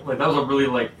long, that was a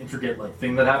really intricate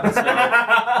thing that happened. So,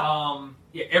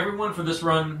 yeah, everyone for this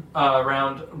round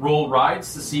roll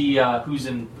rides to see who's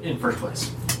in first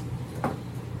place.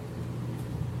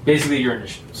 Basically, your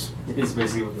initiatives is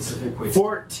basically what this equates.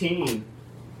 14.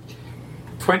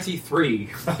 23.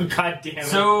 Oh, God damn it.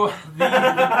 So the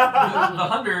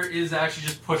hunter is actually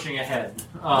just pushing ahead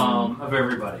of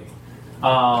everybody.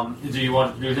 Do you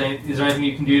want to do anything? Is there anything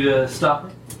you can do to stop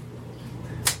it?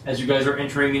 As you guys are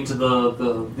entering into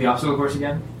the obstacle course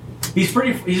again, he's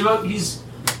probably pushing about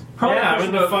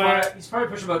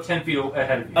 10 feet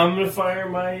ahead of you. I'm gonna fire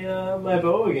my my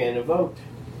bow again. Evoked.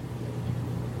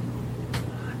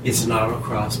 It's an auto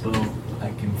crossbow. I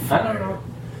can fire. I don't know.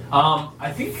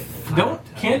 I think don't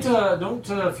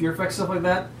fear effect stuff like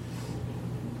that.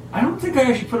 I don't think I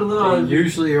actually put a little. They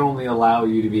usually only allow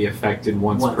you to be affected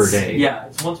once per day. Yeah,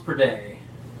 it's once per day,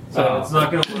 so it's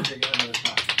not going to work again another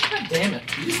time. God damn it.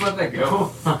 You just let that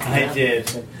go. I did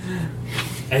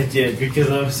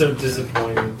because I'm so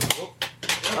disappointed.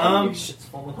 Shit's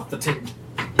falling off the table.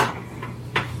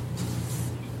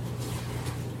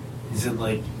 Is it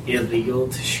illegal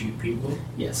to shoot people?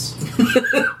 Yes.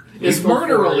 Is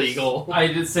murder illegal? I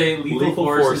did say lethal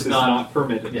force is not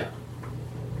permitted. Yeah.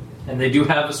 And they do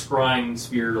have a scrying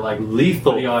sphere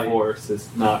Lethal for the audience. force is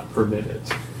not permitted.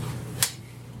 Do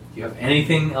you have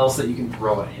anything else that you can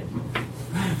throw at him?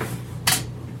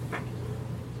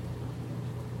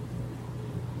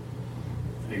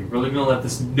 A really gonna let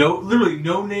this literally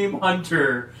no-name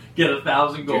hunter get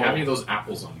 1,000 Do gold? you have any of those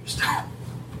apples on you still?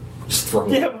 Just throw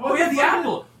them. Yeah, Oh yeah, the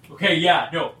apple. Okay, yeah,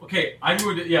 no, okay. I'm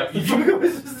going to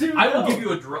I will give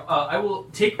you a. I will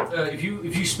take if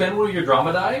you spend one of your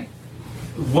drama die,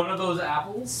 one of those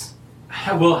apples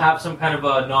will have some kind of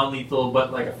a non-lethal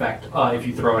but like effect if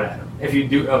you throw it at him. If you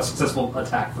do a successful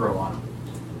attack throw on him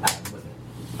with it.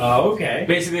 Oh, okay.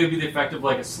 Basically, it would be the effect of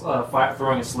like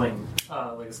throwing a sling,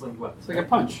 like a slinged weapon. It's like a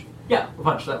punch. Yeah, a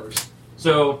punch that works.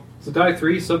 So It's a die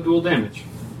 3 subdual damage.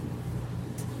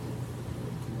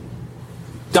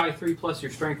 Die 3 plus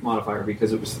your strength modifier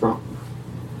because it was thrown.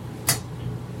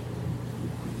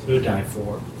 So die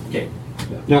 4. okay,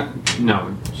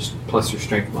 No, just plus your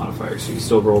strength modifier. So you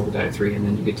still roll the die 3 and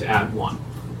then you get to add 1.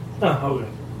 Oh, okay.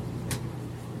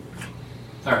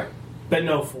 all right. But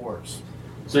no 4s.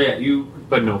 So yeah, you.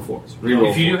 But no 4s. Reroll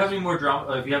If you do 4s. have any more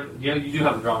drama, if you have, you do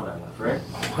have a drama die left, right?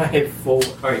 I have 4. All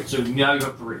right, so now you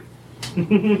have 3.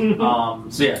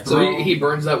 So yeah, So throw- he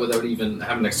burns that without even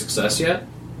having a success yet?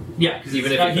 yeah, because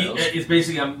even if he fails? it's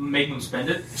basically I'm making him spend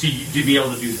it to be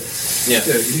able to do this. Yeah.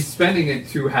 Yeah, he's spending it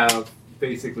to have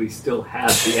basically still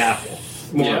have the apple.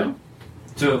 Yeah.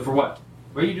 So for what?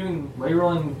 What are you doing? Why are you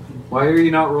rolling? Why are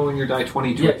you not rolling your die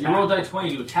 20 to Yeah, attack? you roll die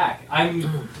 20 to attack. I'm.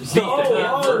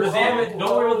 Oh, the damage. oh,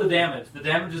 Don't worry about oh. the damage. The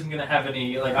damage isn't going to have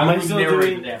any. Like I'm Am I going to still narrate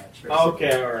doing- the damage. basically.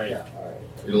 Okay, alright. Alright.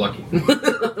 You're lucky.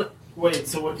 Wait,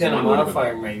 so what kind of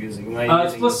modifier am I using? Am I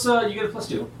It's using plus. You get a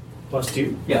 +2.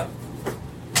 +2? Yeah.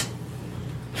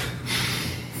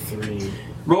 3.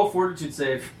 Roll fortitude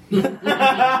save.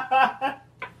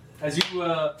 As you,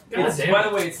 it's, damn by it.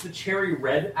 the way, it's the cherry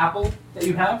red apple that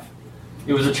you have.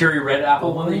 It was a cherry red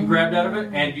apple one that you grabbed out of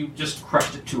it, and you just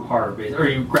crushed it too hard, or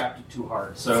you grabbed it too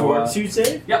hard. So, Fortitude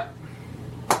save?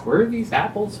 Where are these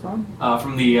apples from?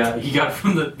 from the he got it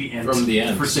from the end. From the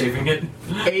end. for saving it.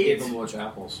 Gave him much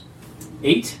apples.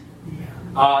 8.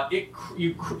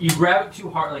 You grab it too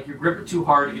hard, like you grip it too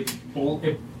hard. It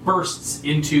bursts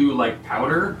into like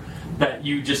powder that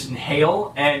you just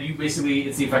inhale, and you basically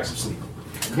it's the effects of sleep.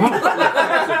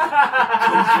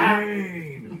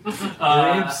 Cocaine!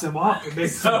 Ramps him up and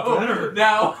makes him better.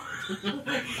 Now,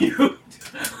 you,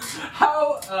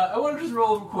 how? I want to just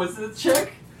roll a coincidence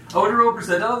check. I want to roll a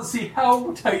percentile to see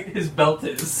how tight his belt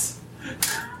is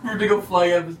for him to go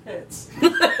flying out of his pants.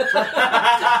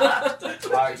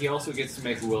 He also gets to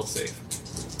make a will save.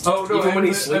 Oh no! Even when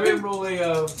he's I sleeping? made roll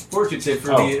a fortitude save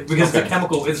for Oh, the because the okay.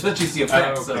 chemical. It's essentially the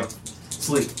effects okay. of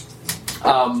sleep.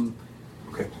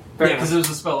 Okay. Yeah, because it was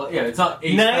a spell. Yeah, it's not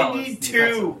a spell. it's the 92.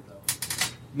 effects of it,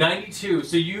 though. 92.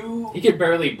 So you. He can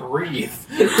barely breathe.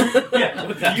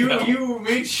 Yeah, you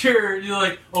made sure you're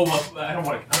like, oh well, I don't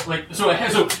want to like. So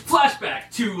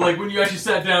flashback to like when you actually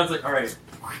sat down. It's like, all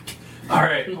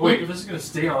right, wait, if this is gonna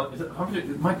stay on,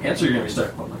 my pants are gonna be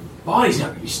stuck. But my body's not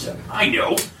gonna be stuck. I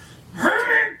know.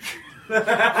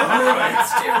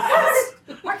 Let's do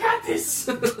this. I got this.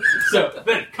 So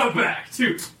then come back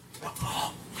to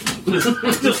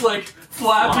just like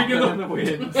flapping in the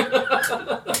wind.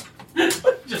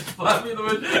 just flapping in the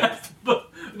wind.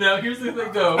 Now here's the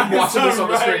thing, though. Watching this on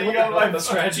the Right, screen. you got What the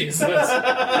strategy is this?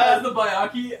 As the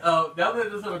Bayaki, now that it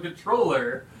doesn't have a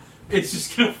controller, it's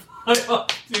just gonna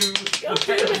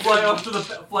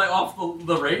fly off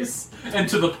the race and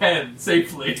to the pen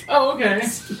safely. Oh, okay.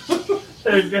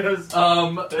 There goes.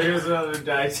 Um, There's another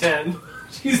die 10.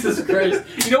 Jesus Christ!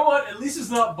 You know what? At least it's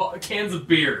not cans of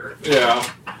beer. Yeah.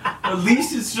 At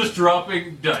least it's just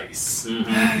dropping dice,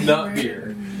 not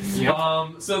beer.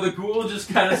 So the ghoul just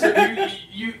kind of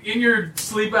you in your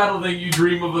sleep battle thing, you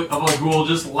dream of a ghoul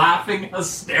just laughing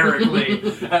hysterically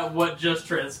at what just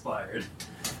transpired.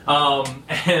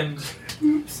 And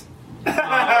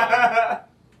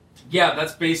yeah,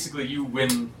 that's basically you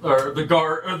win, or the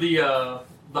guard, or the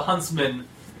huntsman.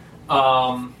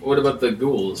 What about the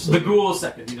ghouls? The ghoul is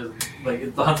second. He doesn't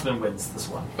like the huntsman wins this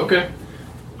one. Okay.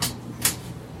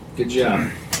 Good job.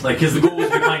 Like, because the ghoul was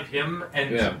behind him,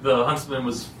 and Yeah. the huntsman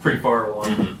was pretty far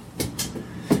along.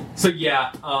 So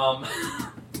yeah,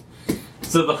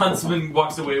 so the huntsman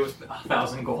walks away with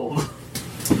 1,000 gold.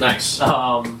 Nice.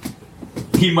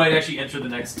 He might actually enter the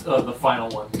next, the final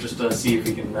one, just to see if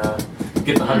he can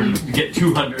get the 100, get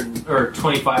 200 or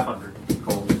 2,500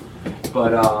 gold.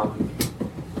 But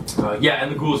yeah,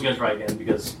 and the ghoul's gonna try again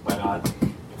because why not?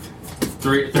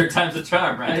 Third time's a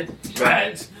charm, right?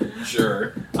 Right.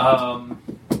 Sure.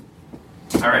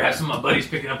 All right, have some of my buddies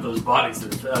picking up those bodies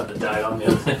that died on the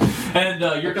other thing. And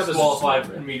you're Pick up disqualified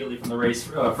this- immediately from the race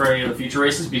for any of the future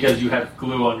races because you have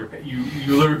glue on your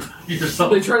you learned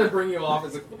yourself. They try to bring you off.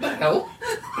 It's like, what the hell?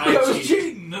 I was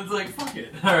cheating. It's like fuck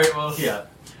it. All right, well yeah.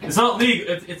 It's not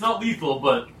legal. It's not lethal,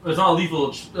 but it's not a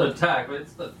lethal attack. But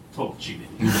it's a total cheating.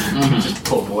 Just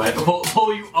pull them away.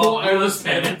 Pull you off of the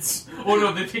pennants. Oh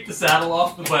no! They take the saddle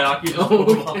off the Bayaki, just pull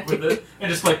them up with it,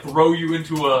 and just like throw you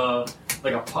into a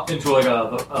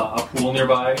pool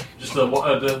nearby, just to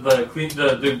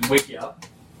wake you up,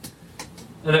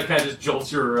 and that kind of just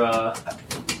jolts your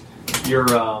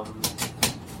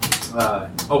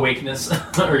awakeness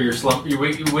or your slumber.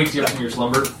 It wakes you up from your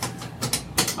slumber.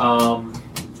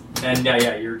 And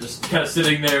yeah, you're just kind of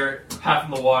sitting there, half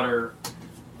in the water,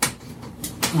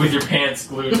 with your pants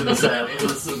glued to the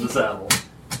saddle.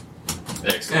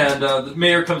 Excellent. And the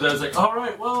mayor comes out and is like, "All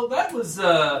right, well, that was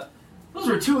those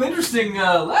were two interesting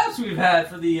laps we've had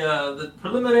for the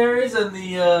preliminaries and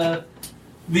the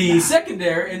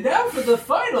secondary, and now for the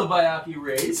final Bayaki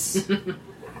race.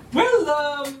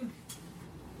 Well,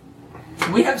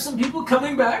 we have some people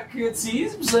coming back, it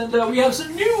seems, and we have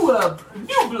some new blood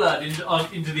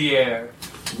into the air.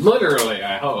 Literally,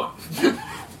 I hope.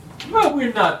 Well,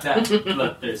 we're not that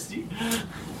bloodthirsty.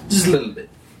 Just a little bit.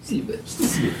 Just a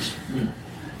smidge.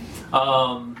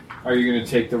 Are you going to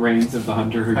take the reins of the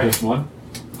hunter who just won?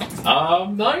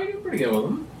 No, you're doing pretty good with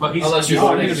him. But Unless you're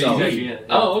going doing to yourself.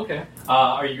 Oh, okay.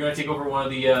 Are you going to take over one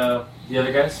of the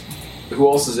other guys? Who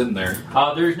else is in there?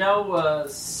 There's now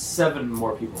 7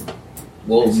 more people.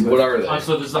 Well, what are they?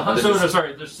 So there's the hunter.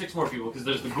 There's 6 more people because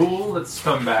there's the ghoul that's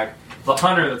coming back, the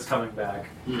hunter that's coming back,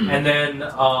 and then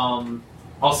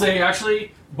I'll say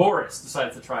actually Boris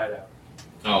decided to try it out.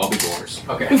 Oh, I'll be Boris.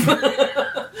 Okay.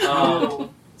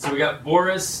 So we got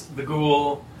Boris, the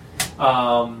ghoul,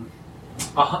 the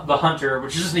hunter,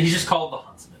 which is he's just called the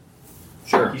huntsman.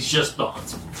 Sure. He's just the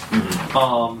huntsman.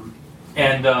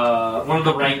 And one of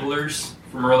the wranglers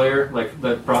from earlier, like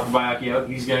that brought the Bayaki out,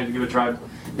 he's going to give it a try.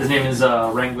 His name is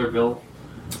Wrangler Bill.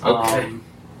 Okay.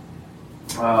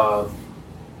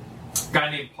 Guy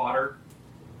named Potter.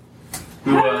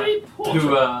 Who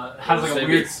has like a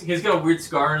weird? He's got a weird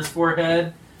scar on his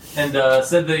forehead, and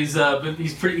said that he's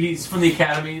from the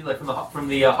academy, like from the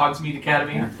Hogsmeade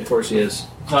Academy. Yeah, of course he is.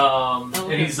 And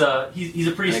he's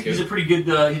pretty good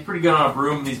on a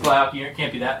broom. These Bayaki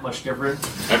can't be that much different.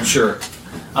 I'm sure.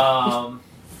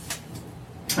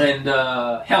 And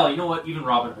hell, you know what? Even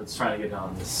Robin Hood's trying to get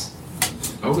on this.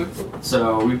 Okay.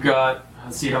 So we've got.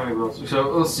 Let's see how many rolls. So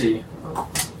let's see.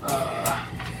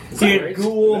 Dude,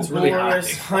 Ghoul, That's really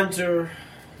Boris, high. Hunter,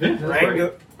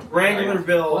 Wrangler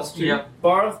Bill, Yeah.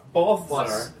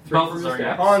 Balthazar, Balthazar,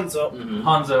 yeah. Hanzo,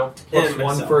 Hanzo, Plus and 1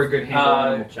 myself. for a good handle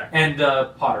animal check. and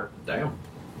Potter. Damn.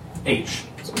 H.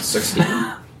 So it's 16.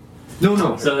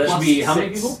 No. So that should Plus be how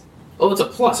many 6. people? Oh, it's a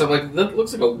plus. I'm like, that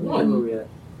looks like a 1.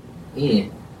 Yeah.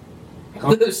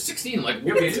 There's 16. Like,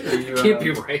 what? Can't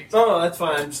be right. Oh, that's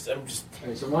fine. I'm just.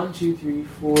 Okay, so 1, 2, 3,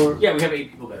 4. Yeah, we have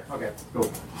 8 people there. Okay, cool.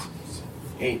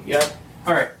 8. Yep.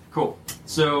 All right, cool.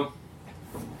 So,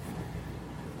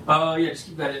 yeah, just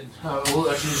keep that in. We'll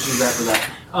actually just do that for that.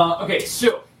 Okay,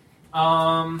 so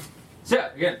yeah,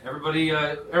 again,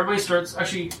 everybody starts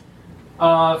actually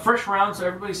fresh round. So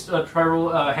everybody try roll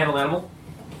handle animal.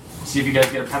 See if you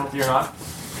guys get a penalty or not.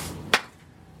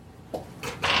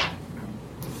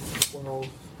 12,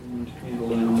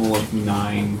 handle animal of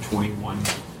 9, 21.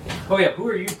 Oh yeah, who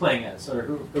are you playing as?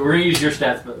 Or we're gonna use your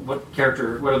stats, but what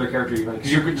other character are you playing?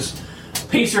 Because you're just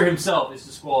Pacer himself is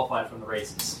disqualified from the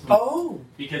races. Oh.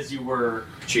 Because you were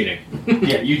Cheating.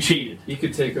 yeah, you cheated. He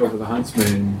could take over the huntsman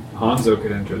and Hanzo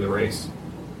could enter the race.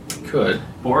 Could.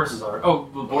 Boris is our. Oh,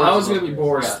 well, Boris I was is going to be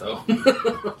Boris, though.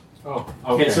 Oh,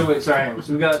 Okay, so wait, sorry.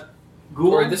 So we got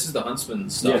Ghoul. Or this is the huntsman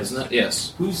stuff, Yes. isn't it?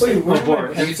 Yes. Who's Wait, where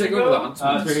Boris? Can you take over the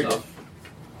huntsman it's right here. stuff?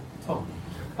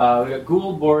 We got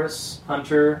Ghoul, Boris,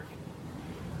 Hunter.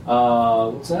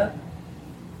 What's that?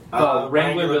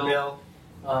 Wrangler Bill.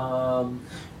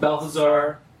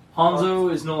 Balthazar.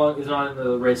 Hanzo is not in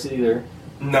the race either.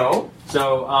 No.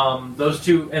 So those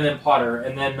two, and then Potter,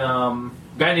 and then a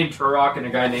guy named Turok and a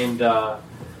guy named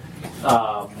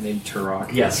Named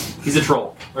Turok. yes, he's a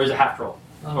troll or he's a half troll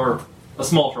or a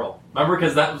small troll. Remember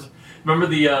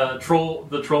the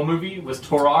troll movie was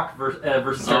Turok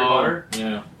versus Harry Potter.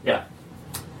 Yeah.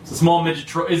 It's a small midget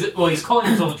troll. He's calling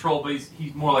himself a troll, but he's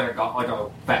more like a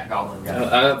fat goblin guy.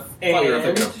 I thought you were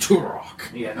thinking of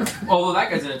Turok. Yeah, no. Although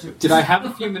that guy's in it too. Did I have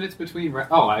a few minutes between rounds?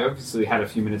 Oh, I obviously had a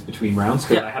few minutes between rounds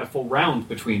because I had a full round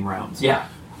between rounds. Yeah.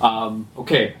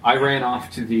 Okay, I ran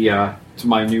off to the to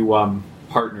my new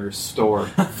partner's store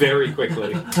very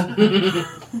quickly.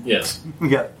 Yes.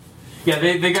 Yeah. Yeah,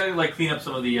 they got to like clean up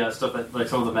some of the stuff that like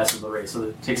some of the mess of the race. So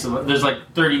it takes there's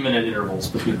like 30-minute intervals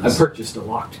between I this. purchased a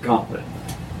locked gauntlet.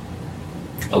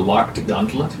 A locked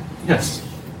gauntlet? Yes.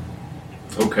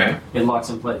 Okay. It locks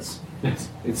in place.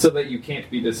 It's so that you can't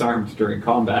be disarmed during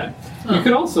combat. You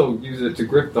could also use it to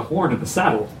grip the horn of the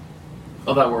saddle.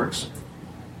 Oh, that works.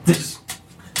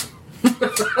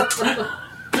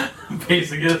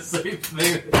 Basically the same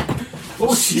thing.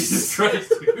 Oh, Jesus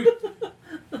Christ, dude.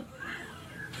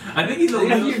 I think he's a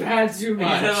little... You've had too He's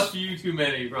had a much. few too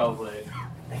many, probably.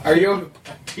 Are you?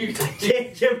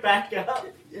 Can't get back up.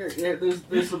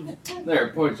 There's some. There,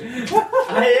 push it.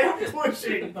 I am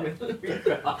pushing. My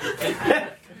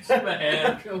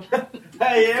hand.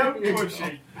 I am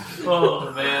pushing.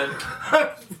 Oh, man. I'm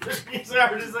pushing as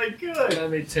hard as I could. Let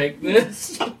me take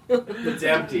this. It's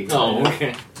empty. Oh,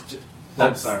 okay.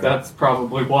 That's sorry. That's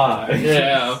probably why.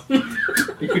 Yeah.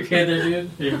 You okay there,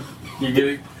 dude? You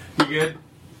good? You good?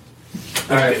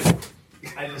 Alright.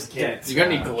 I just can't. You got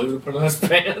any glue to put on his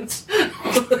pants?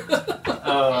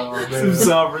 Oh, Some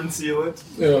sovereign sealant.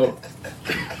 No.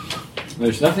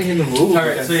 There's nothing in the rules.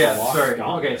 Alright, against so yeah, the locked sorry.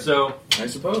 gauntlet. Okay, so I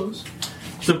suppose.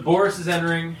 Boris is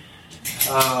entering.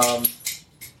 And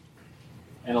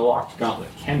a locked gauntlet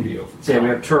can be opened. So yeah, we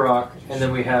have Turok, and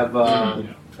then we have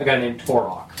a guy named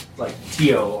Torok, like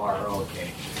Torok,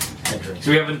 entering.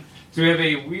 So we have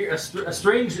a weird, a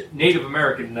strange Native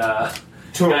American guy,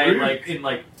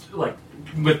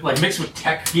 with mixed with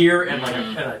tech gear and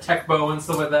and a tech bow and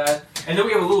stuff like that. And then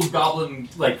we have a little goblin,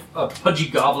 like a pudgy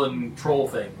goblin troll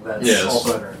thing that's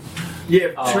also entering.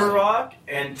 Yeah, Turok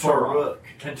and Toruk.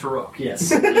 And Turok,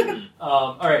 yes.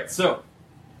 All right, so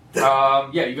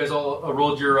yeah, you guys all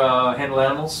rolled your handle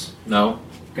animals. No.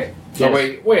 Okay. Oh,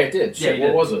 wait, I did. Yeah, Shit, you what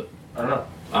did. was it? I don't know.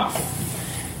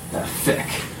 Thick.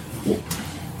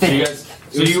 So you guys,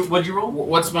 what'd you roll?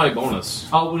 What's my bonus?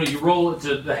 Oh, no, you roll it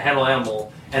to the handle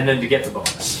animal, and then to get the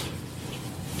bonus.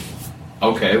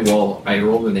 Okay, well, I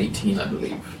rolled an 18, I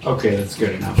believe. Okay, that's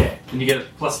good enough. Okay, and you get a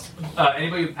plus.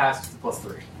 Anybody who passes the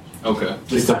 +3. Okay.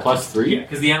 It's a +3? Yeah,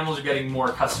 because the animals are getting more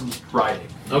accustomed to riding.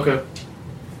 Okay.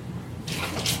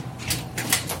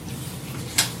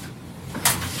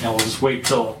 And we'll just wait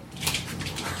till.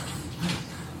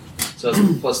 So that's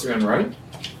 +3 on riding?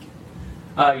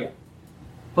 Yeah.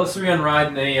 +3 on ride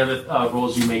and any other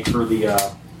rolls you make for the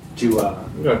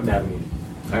Okay. navigate.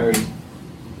 I already.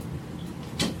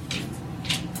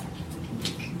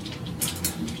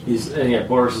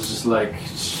 Boris is just like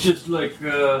it's just like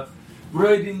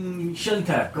riding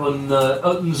Shantak on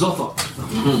out in Zothok.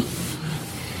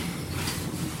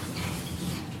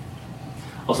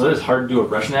 Also, it is hard to do a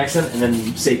Russian accent and then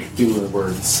say Cthulhu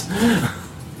words.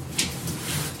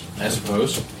 I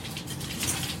suppose.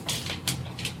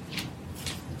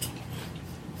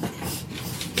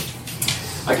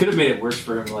 I could have made it worse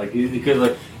for him. Like he could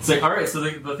it's like all right, so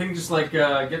the thing just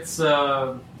gets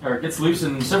loose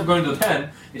and instead of going to the pen,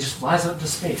 it just flies out into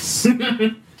space.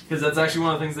 Because that's actually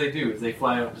one of the things they do is they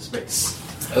fly out into space.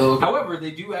 Oh, okay. However,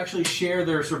 they do actually share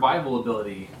their survival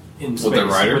ability in space their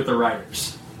rider? with the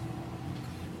riders.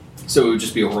 So it would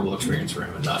just be a horrible experience for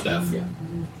him and not death. Yeah.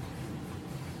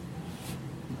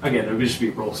 Again, it would just be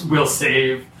a real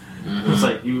save. Mm-hmm. It's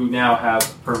like you now have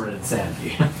permanent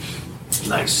insanity.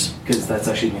 Nice. Because that's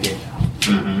actually in the game now.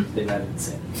 Mm-hmm. They've added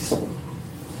insanities.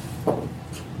 But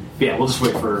yeah, we'll just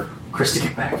wait for Chris to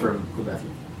get back from the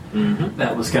bathroom. Mm-hmm.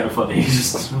 That was kind of funny.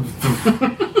 Just so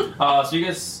you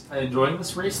guys enjoying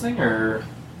this race thing, or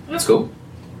That's cool.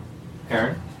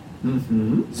 Aaron?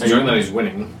 Mm-hmm. It's enjoying that he's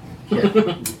winning.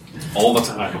 Yeah. All the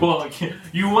time. Well,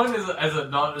 you won as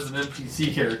an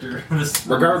NPC character.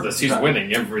 Regardless, he's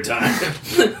winning every time.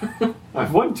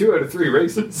 I've won 2 out of 3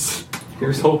 races.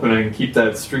 Here's hoping I can keep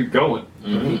that streak going.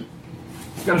 Mm-hmm.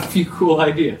 I've got a few cool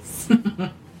ideas.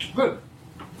 Good.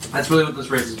 That's really what this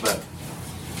race is about.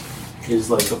 Is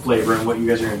like the flavor and what you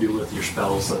guys are going to do with your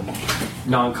spells and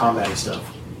non-combat stuff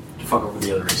to fuck over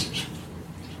the other racers.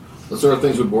 What sort of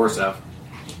things would Boris have?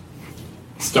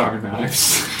 Star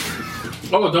knives.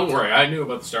 Oh, don't worry. I knew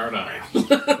about the star knife.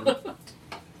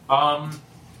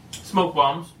 Smoke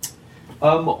bombs.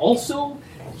 Also,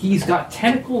 he's got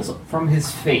tentacles from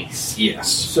his face. Yes.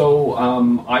 So,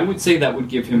 I would say that would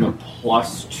give him a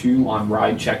 +2 on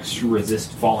ride checks to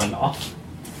resist falling off.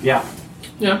 Yeah.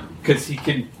 Yeah. Because he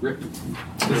can rip the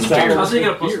It's saddle I'll take it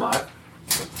a with gear. +5.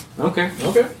 Okay.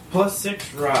 Okay.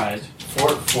 +6 ride.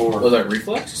 Fort 4. Was that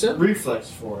reflex, you said? Reflex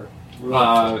 4.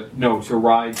 No, to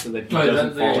ride so that he Oh, is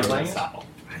doesn't that fall you're in the playing it? saddle.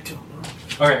 I don't know.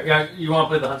 Okay, yeah, you want to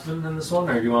play the Huntsman in this one,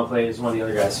 or do you want to play as one of the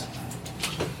other guys?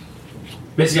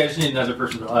 Basically, I just need another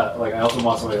person to, I also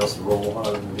want somebody else to roll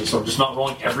other than me, so I'm just not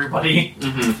rolling everybody.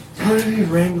 Mm-hmm. How did he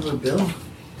Wrangler Bill?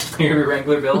 Here,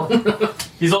 Wrangler Bill.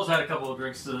 He's also had a couple of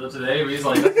drinks today, but he's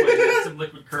like, that's why he has some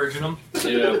liquid courage in him.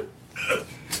 Yeah.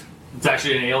 It's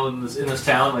actually an ale in this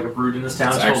town, like a brewed in this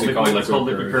town. It's actually called Liquid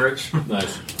Liquid Courage.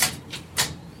 Nice.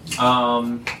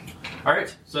 All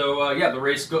right. So the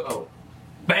race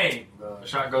bang! The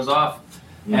shot goes off,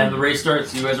 and the race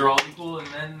starts. You guys are all equal, and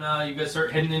then you guys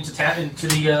start heading into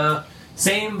the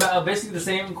same, basically the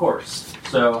same course.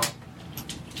 So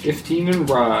 15 and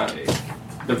ride.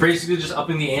 they're basically just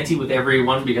upping the ante with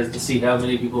everyone because to see how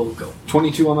many people go.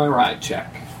 22 on my ride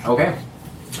check. Okay.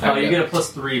 You get a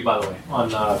 +3, by the way, on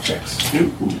checks.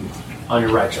 On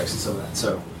your ride checks and some of that.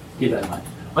 So keep that in mind.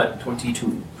 What?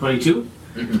 22. 22?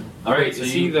 Mm-hmm. All right. Wait, So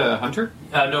is he the hunter?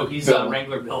 no, he's Bill.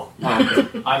 Wrangler Bill. Oh,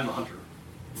 okay. I'm the hunter.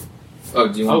 Oh,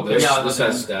 do you want Okay. this? Yeah, This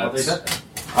has I'll take stats.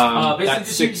 that. Basically, that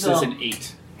just 6 use, is an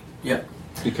 8. Yeah.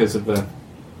 Because of the...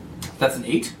 That's an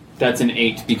 8. That's an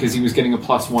 8 because he was getting a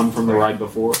 +1 from the ride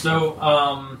before.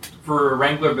 So for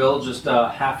Wrangler Bill, just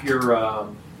half your.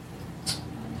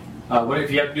 What if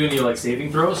you have to do any like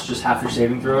saving throws? Just half your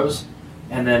saving throws,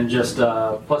 and then just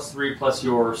 +3 plus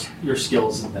your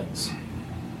skills and things.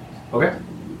 Okay.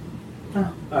 All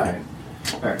right.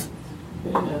 All right.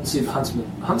 Let's see if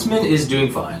Huntsman is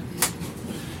doing fine.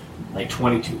 Like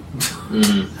 22.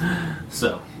 Mm-hmm.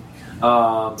 So.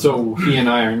 So he and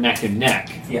I are neck and neck.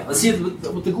 Yeah, let's see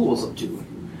what the ghoul's up to.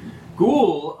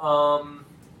 Ghoul,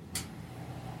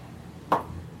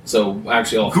 So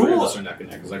actually, all three of Cool. us are neck and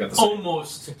neck because I got the same.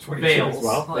 almost 22 fails. as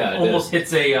well? Like, Yeah, it almost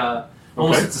hits a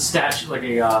almost Okay. hits a statue, like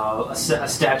a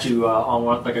statue on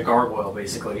one, like a gargoyle,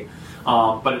 basically.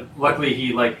 But luckily,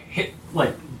 he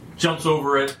jumps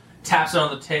over it, taps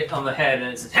it on the head,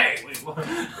 and it says, "Hey!"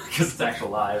 Because it's actually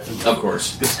alive. And Of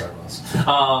course, good gargoyles.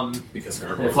 because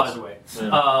And it flies away.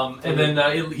 Yeah. And then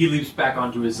he leaps back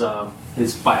onto his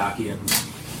Bayaki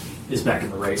and is back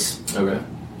in the race. Okay.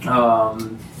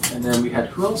 And then we had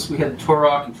who else? We had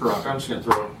Turok and Turok. I'm just gonna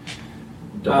throw.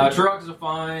 Turok is a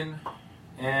fine,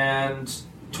 and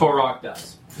Turok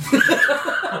dies.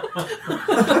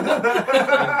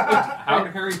 How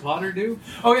did Harry Potter do?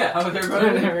 Oh yeah, how about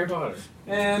everybody? Harry Potter.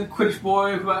 And Quidditch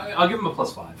boy, I'll give him a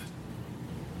 +5.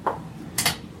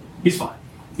 He's fine.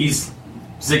 He's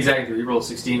zigzagging through. He rolled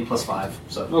 16 +5.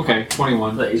 So Okay,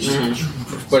 21. he's just,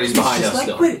 Mm-hmm. But he's behind just us like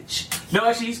still. Quidditch. No,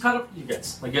 actually, he's caught up with you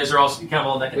guys. Like you guys are all kind of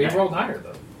all neck and We neck. rolled higher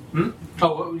though.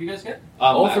 Oh, what did you guys get?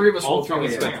 All three of us all rolled three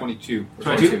of us 22. got 22.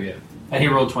 22? Yeah. And he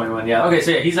rolled 21. Yeah. Okay,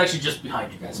 so yeah, he's actually just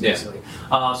behind you guys, Yeah. basically.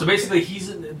 So basically, he's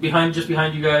just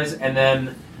behind you guys, and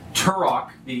then Turok,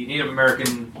 the Native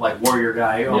American warrior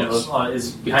guy, almost,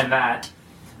 is behind that.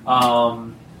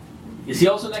 Is he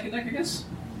also neck and neck? I guess.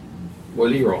 What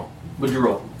did you roll? Would you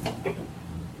roll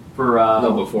for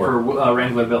No, before. for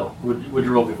Wrangler Bill? Would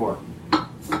you roll before?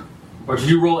 Or did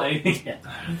you roll anything yet?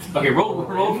 Okay, roll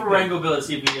for Wrangler Bill and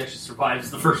see if he actually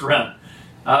survives the first round.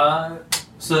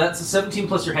 So that's a 17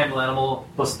 plus your handle animal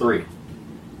 +3.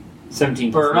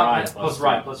 17 Or plus not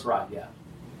ride. plus ride, yeah.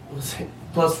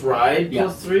 Plus ride, Yeah.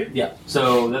 +3? Yeah.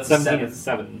 So that's 17 a is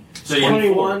 7. So you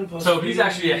 21 plus So 3. he's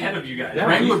actually ahead of you guys. Yeah,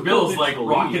 Wrangler he's Bill's still like in the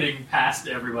lead. rocketing past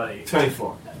everybody.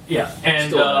 24. Yeah, and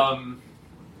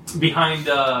Still behind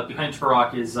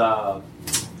Turok is what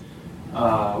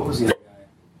was the other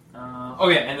guy? Oh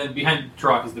yeah, and then behind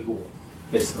Turok is the ghoul,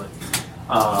 basically.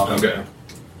 Okay.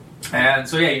 And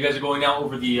so yeah, you guys are going out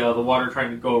over the water,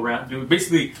 trying to go around.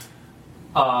 Basically,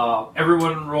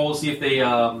 everyone roll, see if they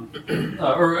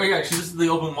actually this is the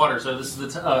open water, so this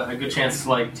is a good chance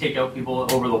to take out people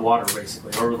over the water,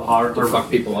 basically, over the water. To fuck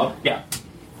people up. Yeah.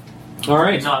 All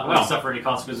right. Not well, suffer any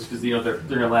consequences because they're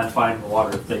going to land fine in the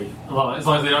water if they, as long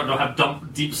as they don't have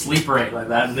deep sleep or anything like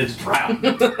that, and they just drown.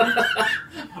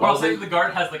 Or else the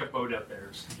guard has a boat out there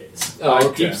just in case.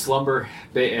 Deep slumber,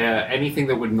 anything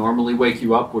that would normally wake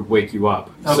you up would wake you up.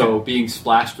 Okay. So being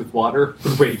splashed with water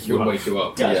would wake you Would up. wake you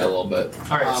up. Gotcha. Yeah, a little bit.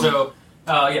 All right, so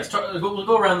yes, we'll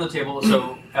go around the table.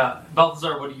 So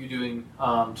Balthazar, what are you doing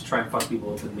to try and fuck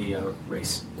people up in the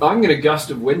race? I'm going to gust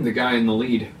of wind the guy in the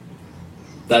lead.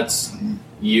 That's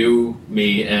you,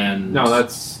 me, and No,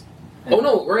 that's... Oh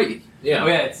no, right. Yeah. Oh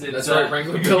yeah, it's That's right,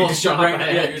 Wrangler Bill is shot Wrangler,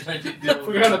 by yeah, head. you're trying to I deal with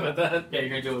forgot about that. Yeah, you're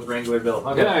going to deal with Wrangler Bill.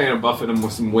 Okay. Yeah, I'm going to buffet him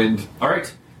with some wind. All right.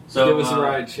 So Give us a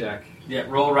ride check. Yeah,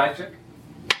 roll a ride check.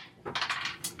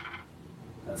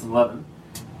 That's 11.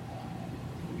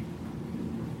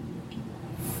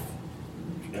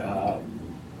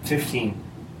 15.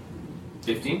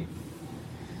 15.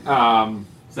 Um,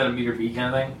 Is that a meter beat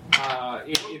kind of thing?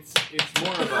 it's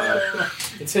more of a...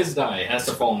 It's his die. It has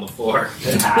to fall on the floor.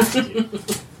 It has to.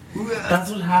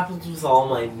 That's what happens with all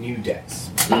my new decks.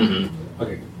 Mm-hmm.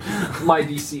 Okay. My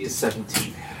DC is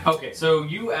 17. Okay, so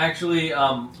you actually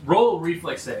roll a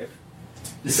reflex save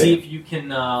to see if you can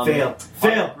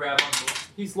Fail. grab onto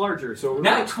He's larger, so...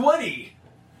 Now 20!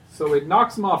 So it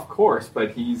knocks him off course,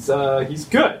 but he's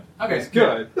good. Okay, He's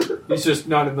good. He's just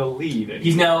not in the lead.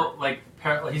 He's now,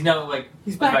 he's now like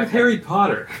He's back with Harry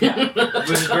Potter. Yeah, which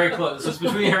is very close. So it's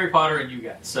between Harry Potter and you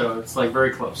guys. So it's like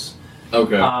very close.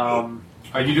 Okay.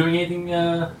 Are you doing anything,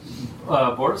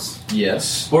 Boris?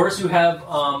 Yes. Boris, you have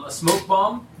a smoke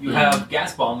bomb. You have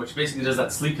gas bomb, which basically does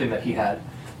that sleep thing that he had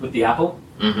with the apple.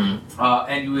 Mm-hmm.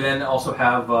 And you then also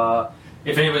have,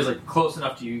 if anybody's like close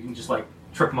enough to you, you can just like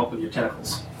trip them up with your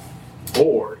tentacles.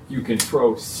 Or you can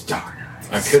throw star knives.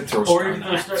 I could throw Or star you can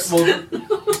knives. throw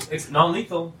it's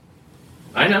non-lethal.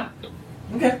 I know.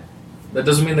 Okay, That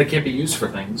doesn't mean they can't be used for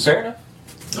things. fair enough.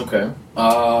 Okay.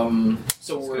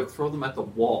 So We're we're gonna throw them at the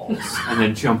walls and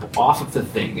then jump off of the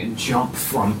thing and jump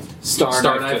from star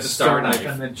knife to star knife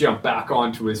and then jump back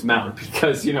onto his mount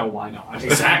because why not?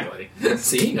 exactly.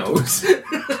 See, he knows.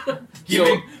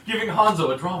 Giving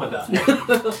Hanzo a drama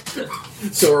die.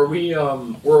 So are we?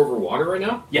 We're over water right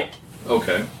now. Yeah.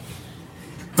 Okay.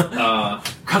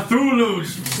 Cthulhu!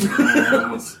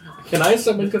 Can I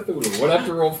summon Cthulhu? What do I have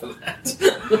to roll for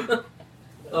that?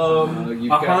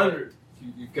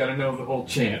 You've got to know the whole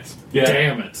chant.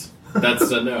 Damn it.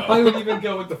 That's a no. I would even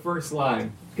go with the first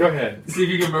line. Go ahead. See if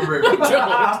you can remember it.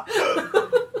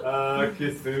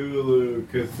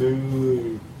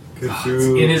 Cthulhu.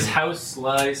 In his house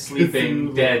lies sleeping,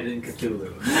 Cthulhu. dead in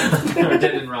Cthulhu. Or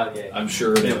dead in Radier. I'm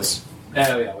sure it is.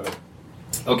 Oh, yeah, whatever.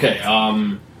 Okay.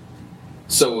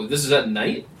 So this is at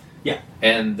night. Yeah.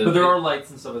 And But there are lights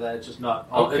and stuff of that. It's just not.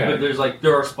 Okay. But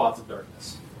there are spots of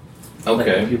darkness.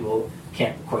 Okay. That people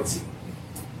can't quite see.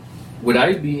 Would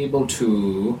I be able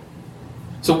to?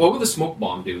 So what would the smoke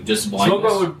bomb do? Just blind Smoke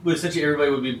us? bomb would essentially everybody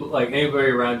would be like anybody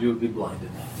around you would be blinded,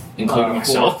 Including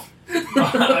myself?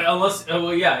 unless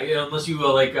unless you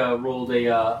rolled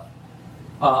a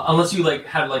unless you like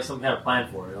had like some kind of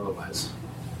plan for it. Otherwise,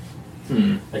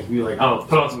 like you like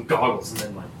put on some goggles and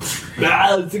then like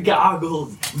The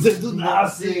goggles. They do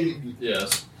nothing.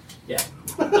 Yes. Yeah.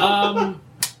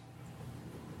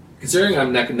 Considering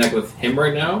I'm neck and neck with him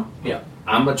right now, Yeah.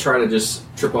 I'm gonna try to just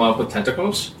trip him up with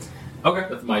tentacles. Okay.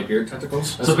 With my beard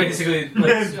tentacles. So basically, treat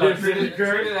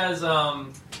it as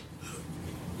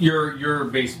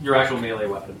your actual melee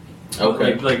weapon.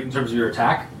 Okay. Like in terms of your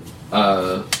attack.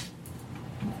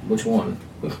 Which one?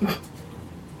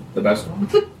 The best one?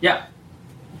 Yeah.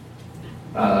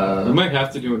 We might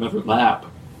have to do another lap.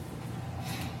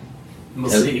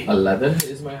 We'll see. 11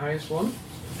 is my highest one.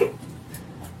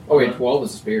 Oh wait, 12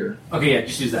 is a spear. Okay, yeah,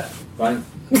 just use that Fine.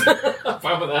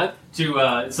 Fine with that.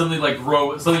 to suddenly like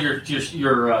grow. Suddenly your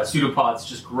pseudopods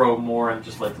just grow more and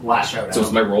just like lash out. So at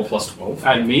it's my roll plus 12.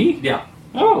 And me? Yeah.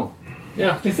 Oh.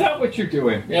 Yeah. Is that what you're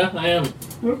doing? Yeah, I am.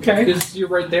 Okay. Because you're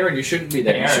right there and you shouldn't be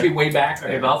there. You should be way back Okay,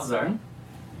 there. Balthazar.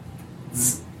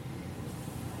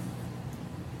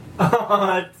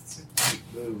 A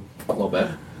little bit.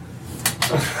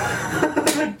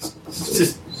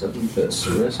 Just 7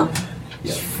 fists.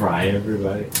 fry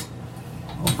everybody.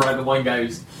 I'll bribe the one guy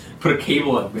who's put a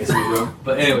cable up basically, bro.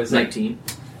 But anyways, 19.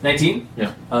 19?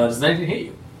 Yeah. Does 19 hit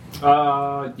you?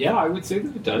 Yeah, I would say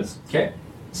that it does. Okay.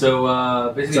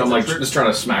 So basically, So I'm it's a like trip- just trying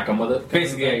to smack him with it.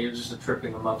 basically, yeah, you're just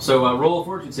tripping them up. So roll a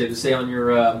fortune save to stay on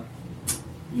your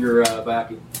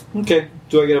back. Okay.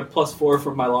 Do I get a +4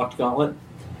 from my locked gauntlet?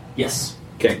 Yes.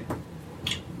 Okay.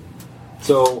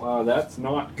 So that's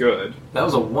not good. That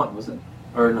was a 1, was it?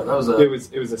 Or no, that was a. It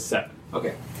was a 7.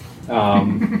 Okay.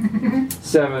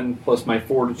 7 plus my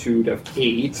fortitude of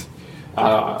 8.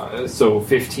 So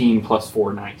 15 plus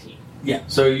 4, 19. Yeah.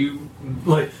 So you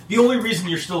like the only reason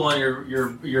you're still on your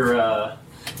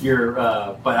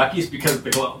Bayaki is because of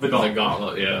the The gauntlet.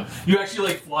 gauntlet, yeah. You actually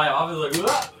like fly off and like.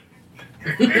 "Ah!"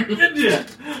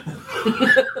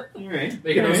 Alright.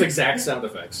 Making those exact sound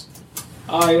effects.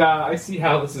 I see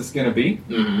how this is going to be.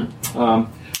 Mm-hmm.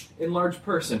 Enlarged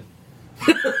person.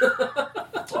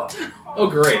 Oh,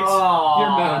 great. Your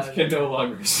mount can no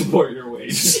longer support your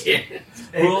weight.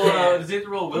 Roll. Does he have to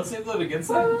roll a will save though against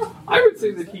that? I would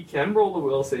say that he can roll a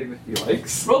will save if he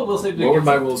likes. Roll a will save. What would against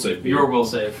my that. will save be? Your will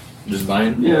save. Just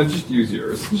mine? Yeah, just use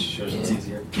yours. Shows it's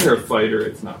easier. You're a fighter,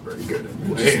 it's not very good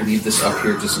We'll anyway. just leave this up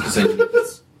here just because I need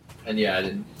this. And yeah, I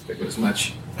didn't figure as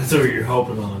much. That's what you're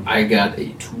hoping on. I got a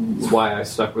 2. That's why I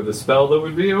stuck with a spell that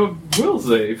would be a will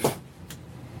save.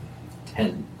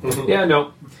 10. Yeah,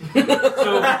 no. So he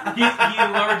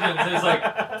enlarges and it's like,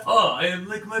 oh, I am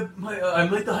like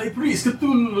I'm like the high priest,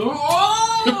 Cthulhu.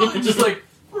 Oh! And just like,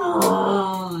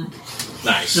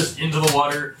 Nice. just into the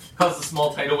water, causes a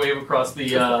small tidal wave across the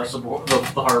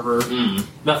harbor. Mm.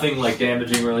 Nothing like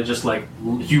damaging, really, just like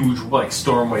huge like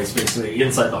storm waves basically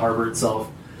inside the harbor itself.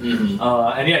 Mm-hmm.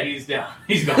 And yeah, he's down.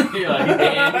 He's gone.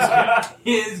 Yeah,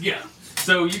 he's gone.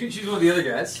 So you can choose one of the other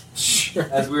guys. Sure.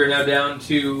 As we are now down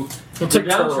to We'll take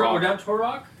Turok. We're down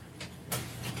Torok.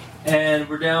 And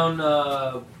we're down.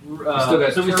 We still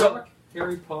got so we still. Turok,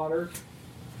 Harry Potter.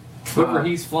 Whoever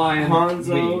he's flying.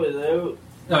 Hanzo me. is out.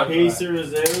 Oh, Pacer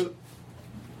is out.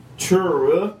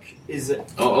 Turok is out.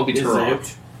 Oh, I'll be is Turok.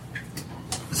 out.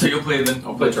 So you'll play then.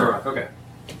 I'll Play play Turok. Okay.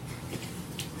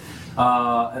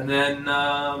 And then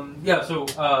yeah. So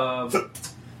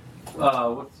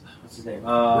what's his name?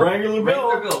 Regular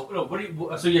Bill. No, what do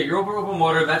you? So yeah, you're over open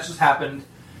water. That just happened.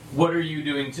 What are you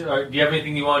doing? Do you have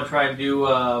anything you want to try and do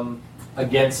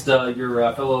against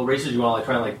your fellow racers? You want to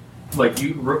try and like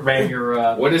you ran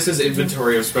your. What is his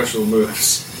inventory of special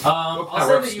moves? I'll say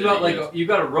power-ups that you did got he like use? you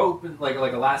got a rope and like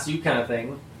a lasso kind of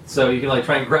thing, so you can like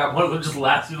try and grab one of them, just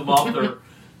lasso them off their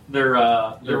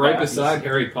You're right backs. beside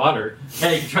Harry Potter.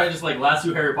 Yeah, you can try and just like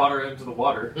lasso Harry Potter into the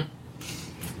water.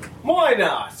 Why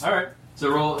not? All right. So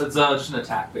roll. It's just an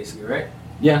attack, basically, right?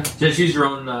 Yeah. Just use your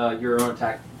own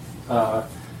attack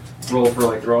roll for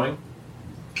like throwing.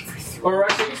 Or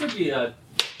actually, this would be Are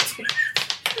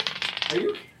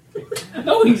you?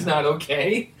 No, he's not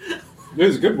okay. It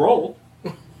was a good roll.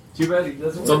 Too bad he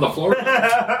doesn't. It's on the floor.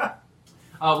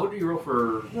 What do you roll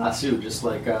for lasso? Just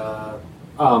like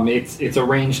It's a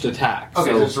ranged attack.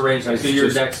 okay, so so it's a range. So it's your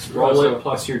just dex roll so- it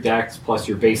plus your dex plus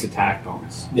your base attack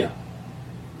bonus.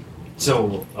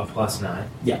 So a +9.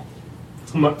 Yeah.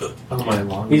 Oh my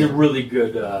long. He's a really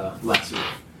good lasso.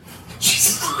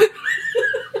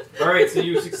 All right, so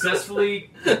you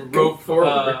successfully rope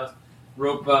forward.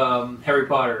 Harry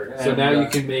Potter. So and, now you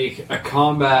can make a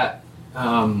combat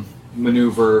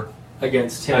maneuver.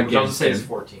 against him. Which I'll just against say him. is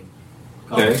 14.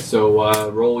 Okay, so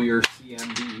roll your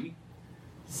CMB.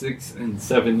 6 and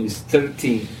 7 is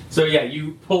 13. So yeah,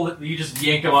 you pull it. You just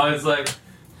yank him on. It's like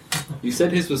You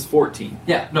said his was 14.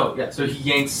 yeah, no, yeah. So he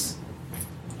yanks.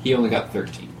 He only got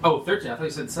 13. Oh, 13. I thought you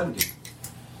said 17.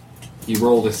 He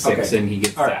rolled a 6 Okay. and he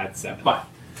gets All right. that 7. Fine.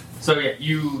 So yeah,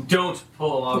 you don't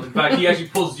pull him off. In fact, he actually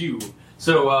pulls you.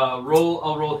 So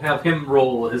have him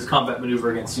roll his combat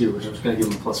maneuver against you, which I'm just going to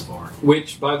give him a +4.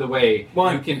 Which, by the way,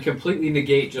 One. you can completely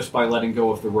negate just by letting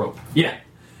go of the rope. Yeah.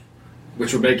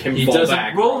 Which would make him He fall doesn't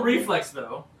back. Roll reflex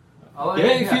though.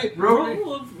 If you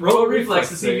Roll reflex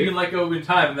to see if you can let go in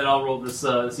time, and then I'll roll this.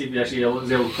 See if he actually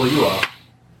is able to pull you off.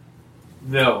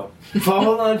 No.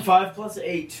 Hold on, 5 +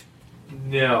 8.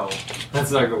 No. That's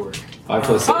not gonna work. 5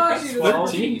 plus 6. Oh, actually, it's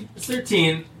 13. It's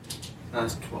 13.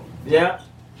 That's 12. Yeah.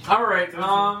 All right.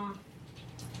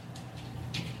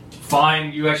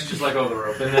 Fine. You actually just let go of the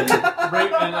rope, and then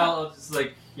I'll just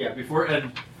like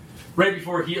right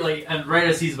before he and right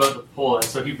as he's about to pull it,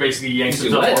 so he basically yanks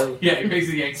He's himself. let. Off. Yeah, he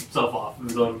basically yanks himself off of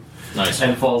his own Nice.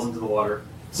 and falls into the water.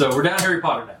 So we're down Harry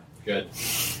Potter now. Good.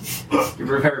 Get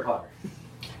rid of Harry Potter.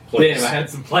 Damn, I had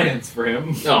some plans for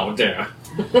him. Oh, damn.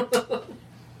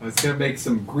 I was going to make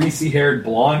some greasy-haired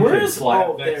blonde Where kids is- fly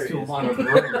oh, up there next he to is. him on a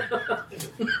broom.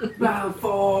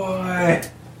 Malfoy!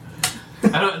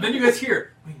 And then you guys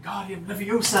hear Wingardium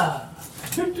Leviosa!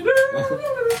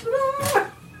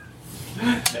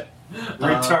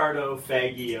 Retardo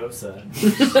Fagiosa.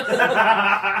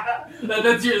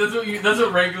 That's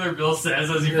what regular Bill says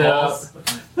as he Yeah. falls.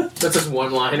 That's his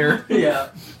one-liner. Yeah.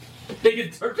 Take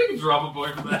a drama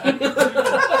point for that.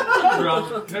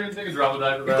 Take a drama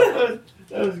die for that.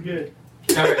 That was good.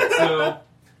 Alright, so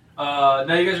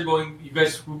now you guys are going. You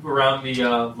guys swoop around the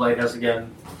lighthouse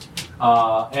again,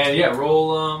 and yeah,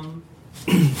 roll.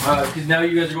 Because now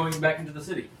you guys are going back into the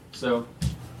city. So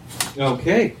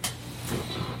Okay.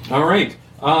 All right.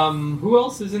 Who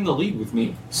else is in the lead with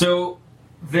me? so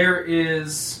there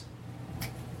is.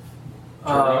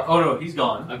 Oh no, he's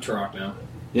gone. I'm Turok now.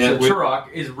 So with-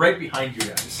 Turok is right behind you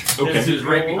guys. Okay. This is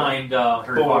right behind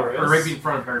Harry Potter, or right in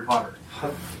front of Harry Potter.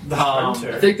 The Um,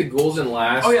 hunter. I think the ghoul's in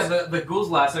last. Oh yeah, the ghoul's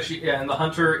last actually, yeah, and the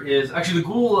hunter is actually the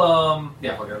ghoul.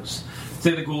 Yeah, okay, I'll just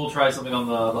say the ghoul tries something on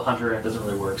the hunter and it doesn't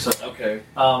really work. So, Okay.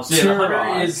 so yeah, the hunter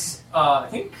Turok. is I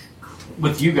think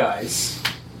with you guys,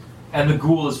 and the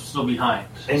ghoul is still behind.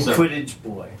 And So, Quidditch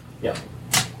boy.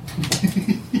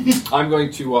 I'm going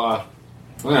to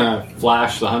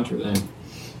flash the hunter then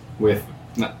with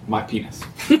my penis.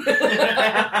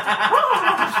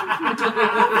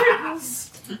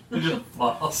 it just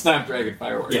falls. Snapdragon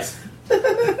fireworks.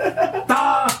 Yeah.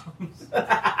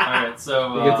 All right,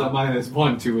 so He gets a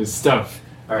 -1 to his stuff.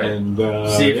 all right, And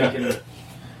see if yeah. you can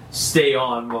stay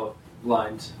on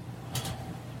blind.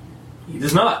 He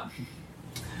does not.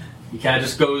 He kind of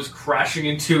just goes crashing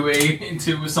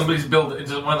into somebody's building,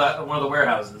 into one of the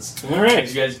warehouses. All As right.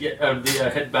 you guys get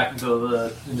head back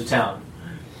into town.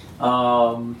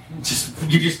 You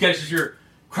just get your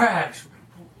crash.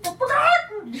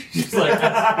 Just like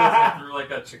goes through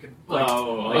like a chicken. Like,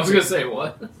 I was gonna say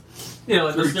what? You know,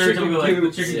 like the Through chicken stereotypical like the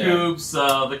coops. chicken Yeah. coops,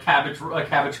 the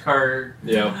cabbage cart,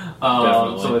 Yeah,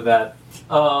 something like that.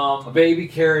 A baby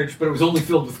carriage, but it was only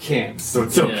filled with cans, so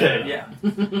it's okay. Yeah.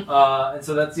 And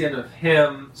so that's the end of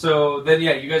him. So then,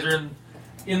 yeah, you guys are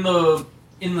in the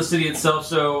city itself.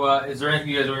 So is there anything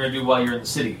you guys are going to do while you're in the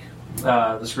city?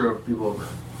 The screw people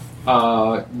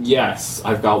over. Yes,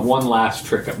 I've got one last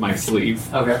trick up my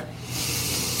sleeve. Okay.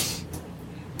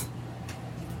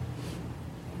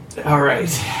 All right.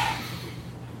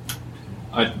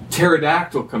 A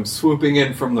pterodactyl comes swooping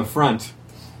in from the front.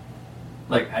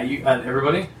 Like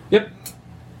everybody. Yep.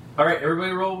 All right,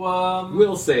 everybody roll.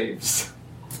 Will saves.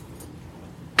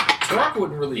 Turok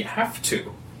wouldn't really have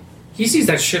to. He sees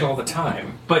that shit all the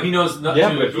time. But he knows not Yeah,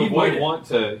 to but he avoid might it. want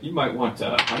to. He might want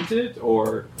to hunt it,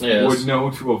 or Yes. would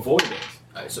know to avoid it.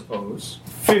 I suppose.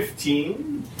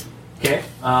 15. Okay.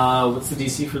 What's the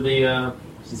DC for the?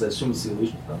 Since I assume it's the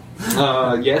illusion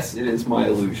spell. Yes, it is my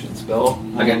illusion spell.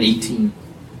 I got an 18.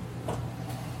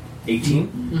 18.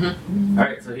 Mm-hmm. All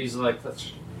right, so he's like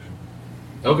that's.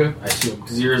 Okay. I assume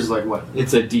because yours is like what?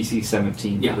 It's a DC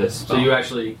 17 Yeah. for this. So you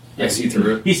actually. I see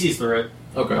through it. He sees through it.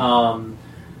 Okay.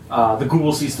 The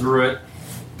Google sees through it.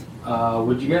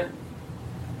 What'd you get?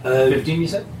 15, you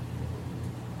said?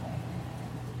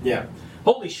 Yeah.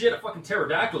 Holy shit, a fucking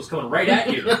pterodactyl's coming right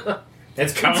at you.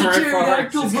 It's coming right for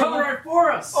us. It's coming right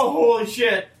for us. Oh, holy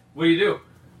shit. What do you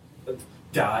do?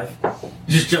 Dive.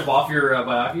 You just jump off your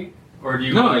Bayaki? Or do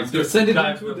you No, it's descended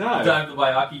dive into a the, dive. dive the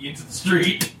Bayaki into the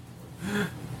street?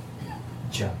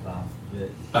 Jump off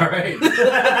it. Alright.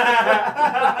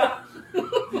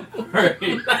 Alright.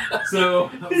 So,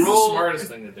 It's the roll. smartest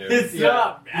thing to do. It's Yeah.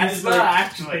 not. He's It's like- not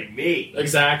actually me.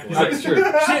 Exactly. That's true.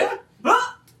 Shit!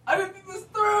 Ah! I didn't think this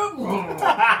through!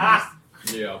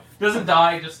 Yeah. Doesn't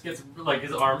die, just gets, like,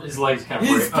 his legs kind of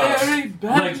He's break. very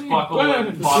badly Legs buckle burned.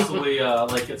 and possibly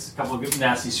like it's a couple of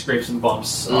nasty scrapes and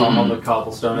bumps on the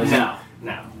cobblestone. No.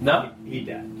 No? He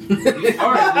died.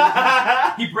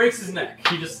 Alright, he breaks his neck.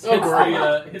 He just hits,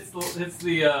 great. hits the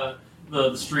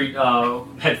street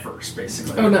head first,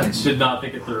 basically. Oh, nice. Did not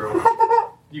think it through.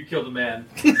 You killed a man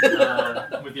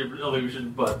with your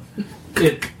illusion, but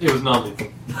it was non-lethal.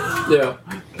 Yeah.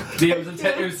 It was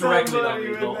directly Somebody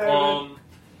with non-lethal. that.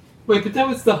 Wait, but that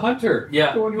was the hunter.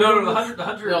 Yeah. The one who No, went the with- hunter. The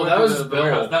hunter. No, went that to was the Bill.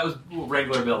 warehouse. That was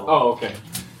regular Bill. Oh, okay.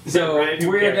 So Right, who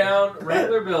we're cares? down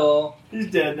regular Bill. He's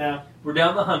dead now. We're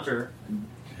down the hunter.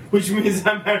 Which means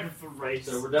I'm out of the race.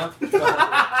 So we're down. We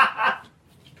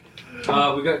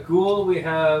got Ghoul. We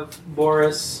have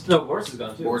Boris. No, Boris is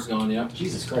gone too. Board's gone, yeah.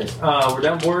 Jesus Christ. We're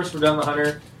down Boris. We're down the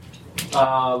hunter.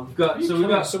 We've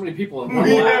got so many people in We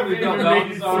one haven't We've got even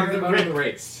made it Balthazar. through the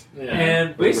race. Yeah.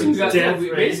 And basically Death we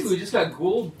race. basically just got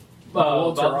Ghoul,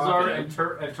 Ghoul, Balthazar,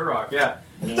 Turok, and Turok. Yeah.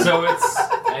 So it's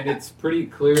And it's pretty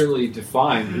clearly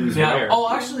defined who's yeah. where. Oh,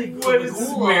 actually, What the is this,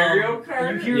 Ghoul, Mario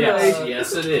Kart? You hear Yes, like,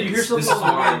 yes, it is. you hear something This is on the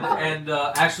wind, Mario Kart.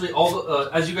 and actually, all the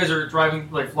as you guys are driving,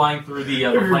 like flying through the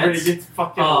Everybody plants, gets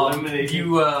fucking eliminated.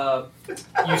 you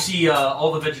see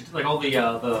all the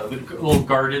the little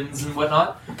gardens and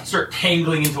whatnot start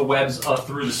tangling into webs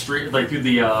through the street, like through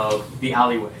the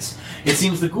alleyways. It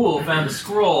seems the Ghoul found a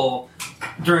scroll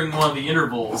during one of the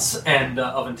intervals and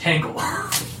of Entangle.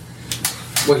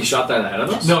 What, he shot that out of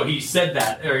us? No, he said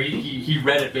that, or he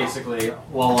read it basically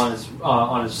while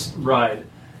on his ride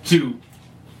to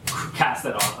cast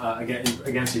that on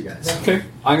against you guys. Okay.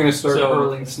 I'm going to start So-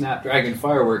 hurling Snapdragon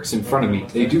fireworks in front of me.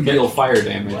 They do deal fire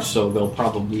damage, so they'll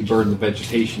probably burn the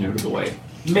vegetation out of the way.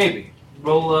 Maybe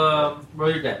roll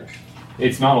your damage,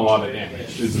 It's not a lot of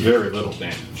damage. It's very little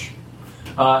damage.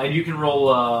 and you can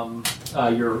roll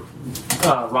your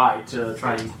ride to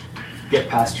try and get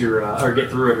past your or get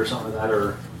through it or something like that,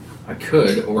 or I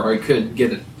could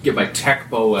get my tech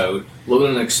bow out, load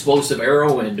an explosive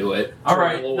arrow into it. all try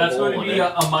right. to blow a That's hole going to in be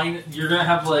it a mine. You're going to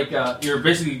have like you're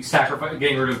basically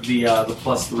getting rid of the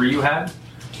 +3 you had to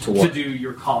to what? do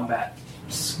your combat.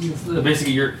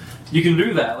 Basically, you can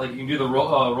do that. Like you can do the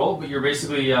roll, but you're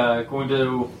basically you have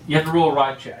to roll a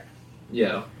ride check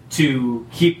Yeah. to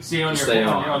stay on Stay your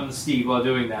on. on the steed while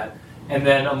doing that, and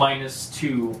then a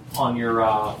 -2 on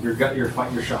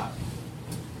your shot.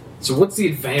 So what's the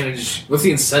advantage? What's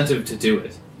the incentive to do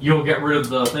it? You'll get rid of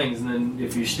the things, and then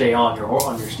if you stay on your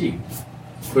steed,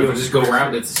 But if I just go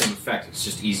around, it's the same effect. It's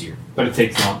just easier. But it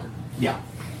takes longer.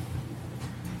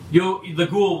 the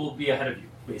Ghoul will be ahead of you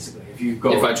basically if you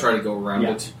go. If I try to go around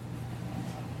Yeah. it.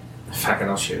 Fuck it,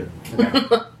 I'll shoot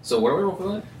it. So what do we roll for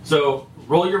that? So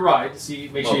roll your ride to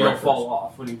make sure Oh, you right don't fall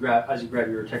off when you grab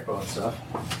your tech bow and stuff.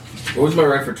 What was my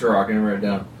right for Turok? I didn't write it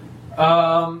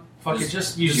down. Fuck it,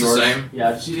 just use just the yours. same?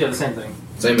 Yeah, the same thing.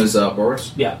 Same as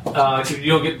Boris? Yeah, except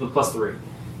you don't get the +3.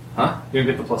 Huh? You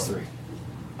don't get the +3.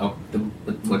 Oh,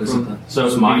 what is it then? So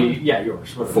It's it'll mine? be- yeah,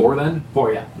 yours. Whatever. 4 then?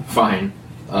 4, yeah. Fine.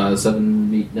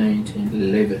 7, 8, 9, 10,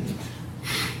 11.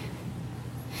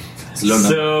 It's low number.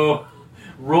 So,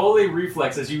 roll a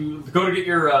reflex as you go to get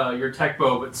your tech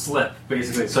bow, but slip,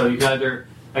 basically. So you can either,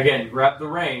 again, grab the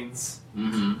reins,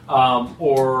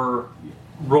 or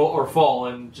roll or fall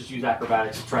and just use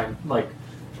acrobatics to try and, like,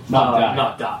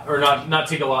 not die. Or not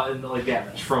take a lot of, like,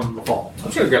 damage from the fall. I'm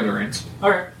just gonna grab the reins.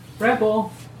 Alright,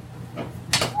 grapple.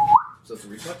 So that's a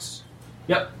reflex?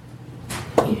 Yep.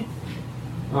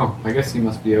 Oh, I guess he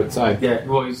must be outside. Yeah,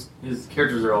 well, his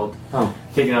characters are all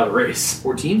taken out of the race.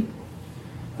 14?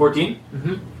 14?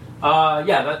 Mm-hmm.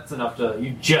 Yeah, that's enough to...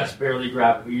 You just barely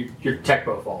grab it. Your tech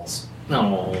bow falls.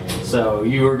 No. So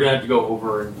you are going to have to go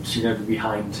over and you're going to be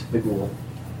behind the ghoul.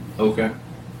 Okay.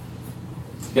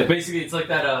 Yeah, basically it's like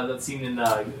that scene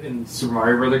in Super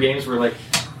Mario Brother games where like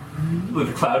with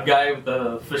the cloud guy with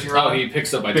the fishing rod. Oh, he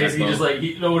picks up my basically tech just bow. like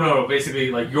no. Basically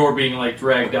like you're being like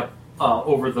dragged up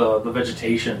over the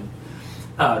vegetation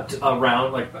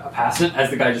around like past it as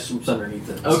the guy just swoops underneath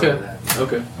it. Okay. So that,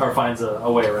 Okay. or finds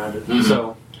a way around it. Mhm.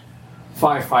 So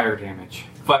 5 fire damage.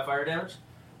 5 fire damage.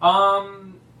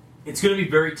 It's going to be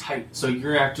very tight, so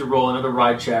you're going to have to roll another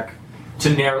ride check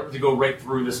to go right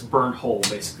through this burned hole,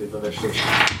 basically, the vegetation.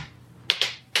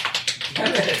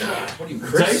 What are you,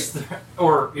 Chris? Dice?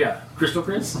 Or, yeah, Crystal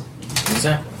Chris?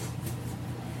 Exactly.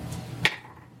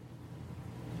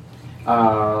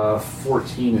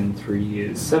 14 and 3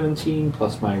 is 17,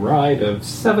 plus my ride of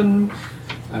 7,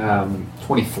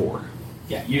 24.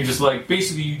 Yeah, you just, like,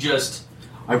 basically you just...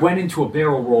 I went into a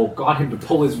barrel roll, got him to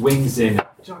pull his wings in,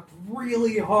 jumped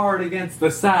really hard against the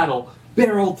saddle,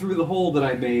 barreled through the hole that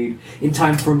I made in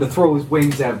time for him to throw his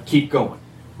wings out, keep going.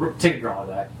 Take a draw of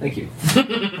that. Thank you.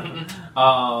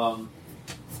 And,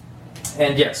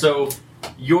 yeah, so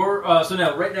you're... so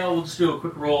now, right now, we'll just do a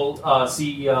quick roll,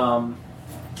 see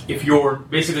if you're...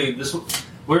 Basically,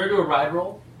 we're going to do a ride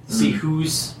roll, see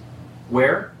who's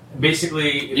where.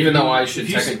 Basically... Even though I should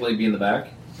technically be in the back?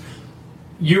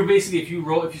 You basically, if you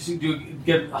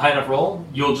get a high enough roll,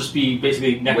 you'll just be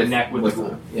basically neck and neck with the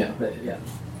ghoul. Yeah. Yeah.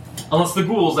 Unless the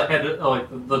ghoul's ahead,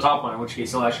 like the top one, in which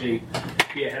case he'll actually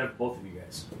be ahead of both of you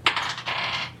guys.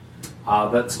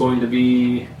 That's going to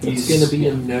be. It's going to be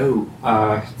a no.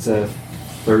 It's a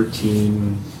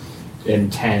 13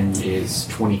 and 10 is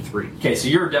 23. Okay, so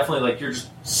you're definitely you're just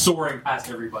soaring past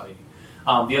everybody.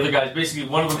 The other guys, basically,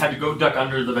 one of them had to go duck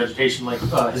under the vegetation, like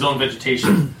his own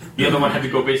vegetation. The other one had to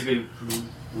go basically.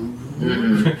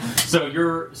 So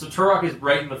Turok is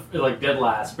right in the dead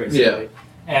last, basically. Yeah.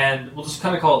 And we'll just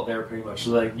kind of call it there, pretty much.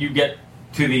 So you get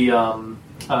to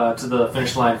the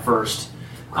finish line first,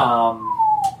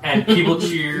 and people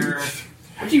cheer.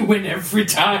 How do you win every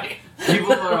time?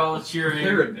 People are all cheering.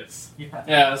 Preparedness.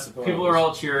 Yeah. I suppose. People are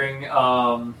all cheering.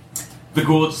 The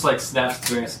ghoul just snaps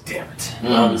to her and says, "Damn it!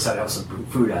 I decided to have some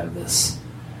food out of this."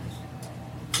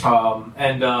 The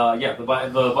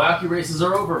Byakuya races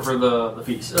are over for the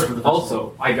feast. For the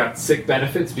Also, I got sick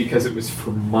benefits because it was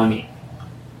for money.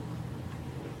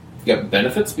 You got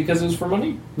benefits because it was for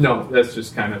money? No, that's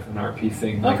just kind of an RP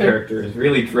thing. My Okay. character is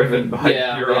really driven by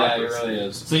Yeah, it bureaucracy. really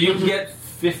is. So you can get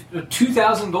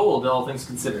 2,000 gold, all things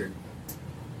considered,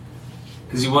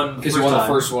 because you won. Because you won the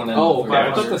first one. And Oh, the but I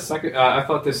third thought one. the second. I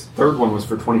thought this third one was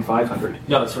for 2,500.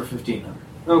 No, it's for 1,500.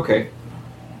 Okay.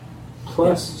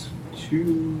 Plus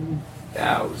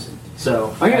 2,000.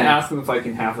 So I'm gonna ask them if I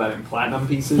can have that in platinum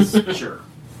pieces. Sure.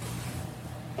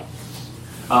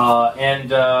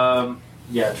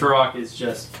 Turok is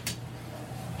just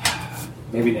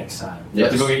maybe next time. You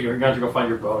have to Yes. you're going to go find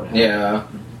your bow now. Yeah.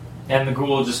 And the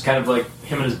ghoul just kind of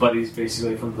him and his buddies,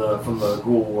 basically from the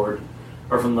ghoul ward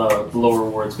or from the lower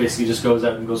wards, basically just goes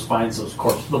out and finds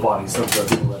the bodies of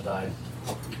the people that died,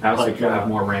 I also Like, do have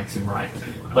more ranks in Ryan.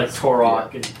 like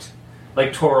Torok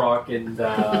and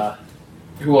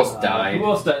Who else died? Who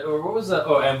else died? Or what was that?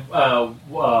 Oh, and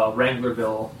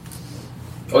Wranglerville.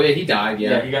 Oh, yeah, he died,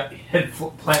 yeah. He got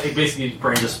basically his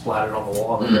brain just splattered on the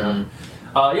wall on the ground.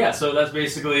 So that's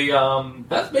basically actually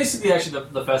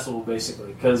the festival,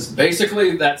 basically, because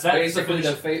Basically, that's That's basically the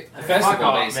the fuck festival,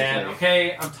 off, basically. man.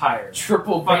 Okay, I'm tired.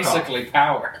 Triple Fuck basically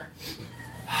power.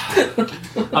 The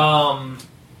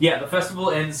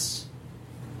festival ends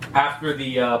after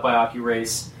the Byakuya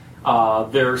race.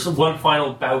 There's one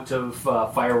final bout of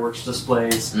fireworks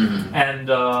displays, and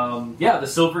the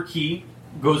Silver Key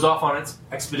goes off on its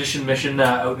expedition mission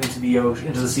out into the ocean,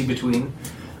 into the sea between,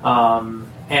 the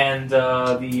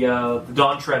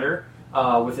Dawn Treader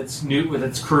with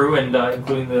its crew and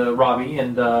including the Robbie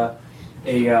and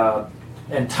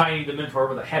and Tiny the Minotaur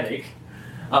with a headache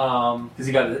because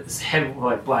he got his head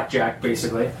like blackjack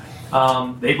basically.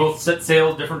 They both set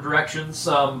sail different directions,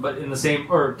 but in the same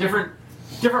or different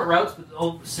routes, but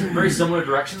all very similar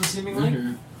directions seemingly.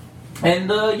 Mm-hmm. And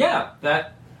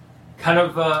that kind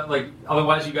of like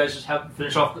otherwise you guys just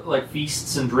finish off like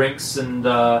feasts and drinks and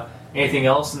anything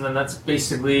else, and then that's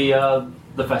basically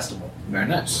the festival. Very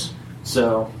nice.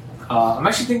 So I'm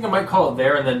actually thinking I might call it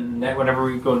there, and then whenever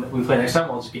we play next time,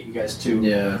 I'll just get you guys to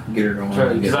get her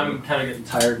going. Because I'm kind of getting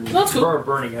tired and That's cool.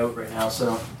 burning out right now.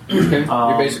 So okay.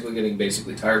 You're basically getting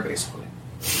tired. Basically,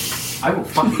 I will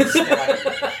fucking stab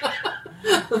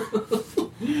you.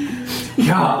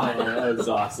 God, that was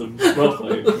awesome. Well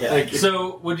played. Yeah.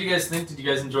 So, what did you guys think? Did you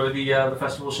guys enjoy the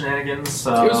festival shenanigans?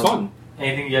 It was fun.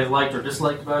 Anything you guys liked or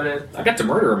disliked about it? I got to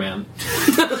murder a man.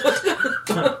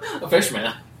 A fish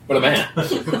man. But a man.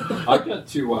 I got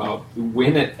to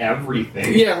win at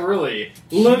everything. Yeah, really.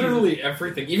 Literally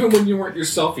everything. Even when you weren't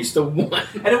yourself, you still won.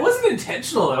 And it wasn't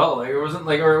intentional at all. Like it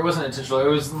wasn't intentional. It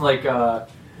wasn't like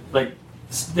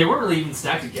they weren't really even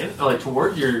stacked against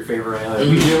towards your favor. I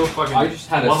just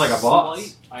had won like a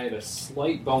boss. I had a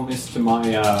slight bonus to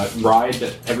my ride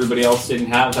that everybody else didn't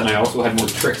have, and I also had more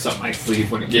tricks up my sleeve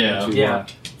when it came to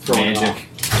throwing magic.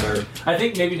 I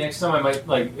think maybe next time I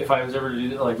might if I was ever to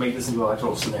do make this into an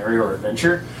actual scenario or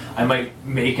adventure, I might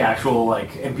make actual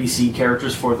NPC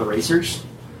characters for the racers.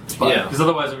 Because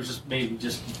otherwise it was just maybe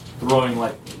just throwing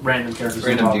random characters.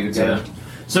 Random dudes. Yeah.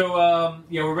 So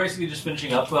we're basically just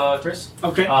finishing up, Chris.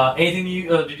 Okay. Anything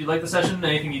did you like the session?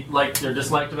 Anything you liked or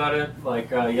disliked about it? You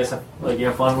guys have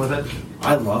fun with it?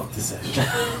 I loved the session.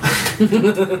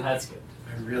 That's good.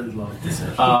 I really loved the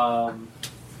session.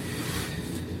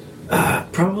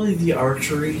 Probably the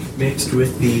archery mixed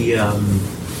with the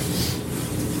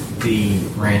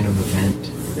random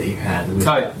event that you had with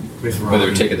with Robbie. Where they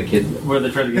were taking the kid. Where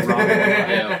they tried to get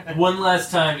Robbie. One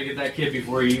last time to get that kid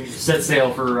before you set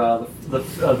sail for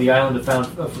the island of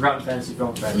Forgotten Fantasy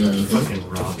Film Factory. Fucking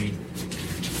Robbie.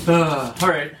 All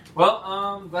right.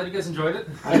 Well, glad you guys enjoyed it.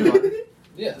 I enjoyed it.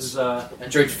 Yes. I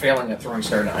enjoyed failing at throwing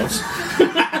star knives. Well,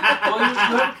 you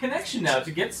have a connection now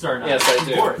to get Star Knives. Yes, I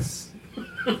do. Boris.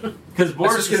 Because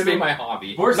Boris is going to be my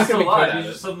hobby. Boris is still alive. He's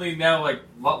just just suddenly now a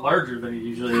lot larger than he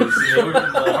usually is in the ocean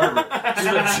in the harbor.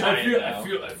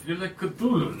 I feel like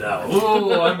Cthulhu now.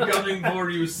 Oh, I'm coming for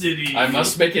you, city. I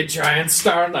must make a giant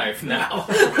star knife now.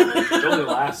 It only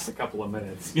lasts a couple of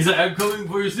minutes. He's like, I'm coming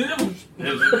for your city.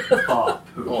 Oh,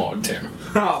 poop. Oh, damn.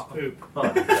 Oh, poop. Oh,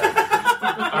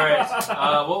 alright.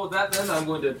 Well, with that then, I'm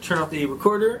going to turn off the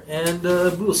recorder, and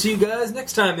we'll see you guys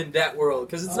next time in Dat World.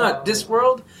 Because it's not Dis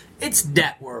World, it's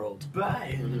Dat World.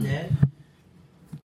 Bye, Internet.